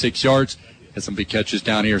 56 yards. Had some big catches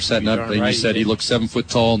down here setting up. And you said he looked 7 foot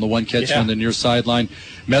tall on the one catch on the near sideline.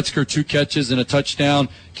 Metzger, 2 catches and a touchdown.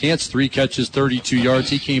 Kantz, 3 catches, 32 yards.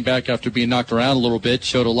 He came back after being knocked around a little bit,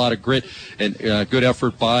 showed a lot of grit and good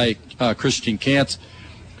effort by Christian Kantz.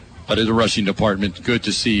 But in the rushing department, good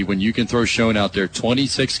to see when you can throw Schoen out there.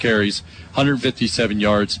 26 carries, 157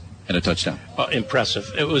 yards, and a touchdown. Impressive.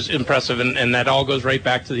 It was impressive, and that all goes right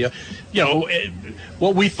back to the,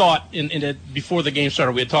 what we thought in it before the game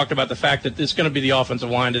started. We had talked about the fact that it's going to be the offensive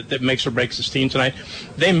line that makes or breaks this team tonight.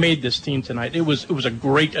 They made this team tonight. It was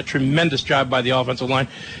a tremendous job by the offensive line.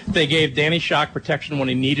 They gave Danny Schock protection when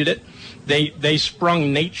he needed it. They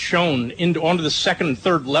sprung Nate Schoen onto the second and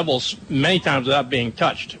third levels many times without being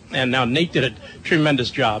touched. And now Nate did a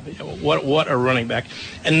tremendous job. What a running back.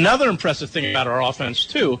 Another impressive thing about our offense,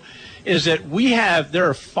 too, is that there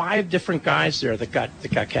are 5 different guys there that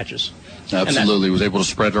got catches. Absolutely. Was able to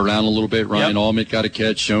spread it around a little bit. Ryan Allman got a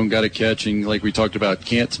catch. Schoen got a catch. And like we talked about,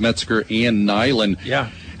 Kantz, Metzger, and Nyland.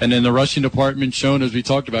 Yeah. And in the rushing department, Schoen, as we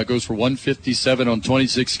talked about, goes for 157 on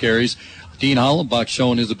 26 carries. Dean Hollenbach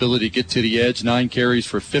showing his ability to get to the edge, 9 carries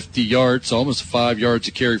for 50 yards, almost 5 yards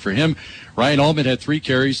a carry for him. Ryan Allman had 3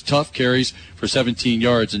 carries, tough carries for 17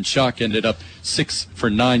 yards, and Schock ended up 6 for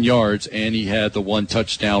 9 yards, and he had the 1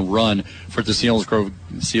 touchdown run for the Selinsgrove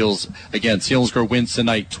Seals. Again, Selinsgrove wins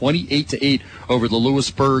tonight 28-8 over the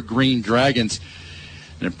Lewisburg Green Dragons.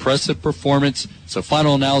 An impressive performance. So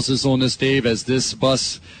final analysis on this, Dave, as this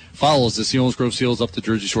bus follows the Selinsgrove Seals up to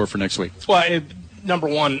Jersey Shore for next week. Well, number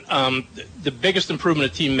one, the biggest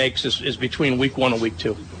improvement a team makes is between week 1 and week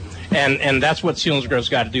 2. And that's what Selinsgrove's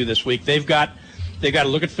got to do this week. They've got to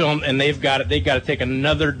look at film, and they've got to take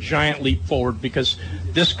another giant leap forward because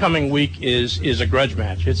this coming week is a grudge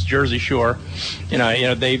match. It's Jersey Shore.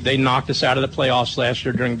 They knocked us out of the playoffs last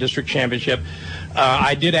year during district championship.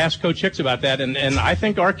 I did ask Coach Hicks about that, and I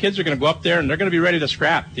think our kids are going to go up there and they're going to be ready to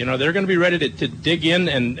scrap. They're going to be ready to dig in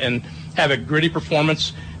and have a gritty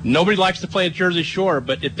performance. Nobody likes to play at Jersey Shore,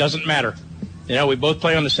 but it doesn't matter. We both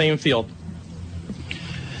play on the same field.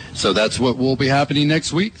 So that's what will be happening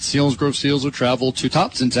next week. Selinsgrove Seals will travel to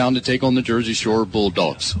Thompsontown to take on the Jersey Shore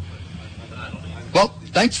Bulldogs. Well,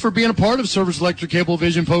 thanks for being a part of Service Electric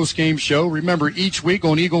Cablevision post-game show. Remember, each week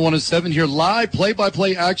on Eagle 107, hear live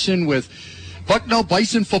play-by-play action with Bucknell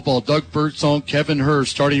Bison football. Doug Birdsong, Kevin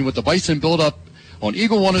Hurst, starting with the Bison build-up on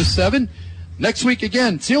Eagle 107. Next week,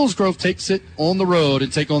 again, Selinsgrove takes it on the road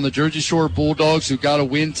and take on the Jersey Shore Bulldogs, who got a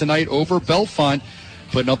win tonight over Bellefonte,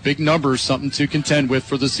 putting up big numbers, something to contend with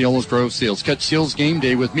for the Selinsgrove Seals. Catch Seals Game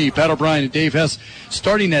Day with me, Pat O'Brien, and Dave Hess,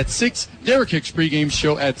 starting at 6. Derek Hicks pregame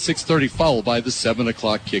show at 6:30, followed by the 7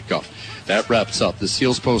 o'clock kickoff. That wraps up the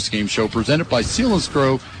Seals postgame show presented by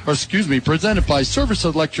presented by Service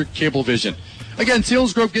Electric Cablevision. Again,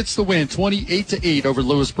 Selinsgrove gets the win, 28-8 over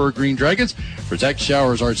Lewisburg Green Dragons. For Zach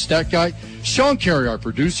Showers, our stat guy, Sean Carey, our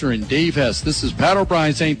producer, and Dave Hess. This is Pat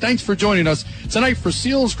O'Brien saying thanks for joining us tonight for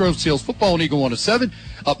Selinsgrove Seals football on Eagle 107.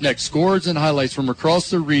 Up next, scores and highlights from across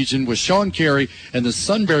the region with Sean Carey and the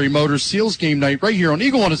Sunbury Motors Seals game night right here on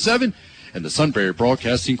Eagle 107 and the Sunbury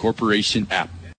Broadcasting Corporation app.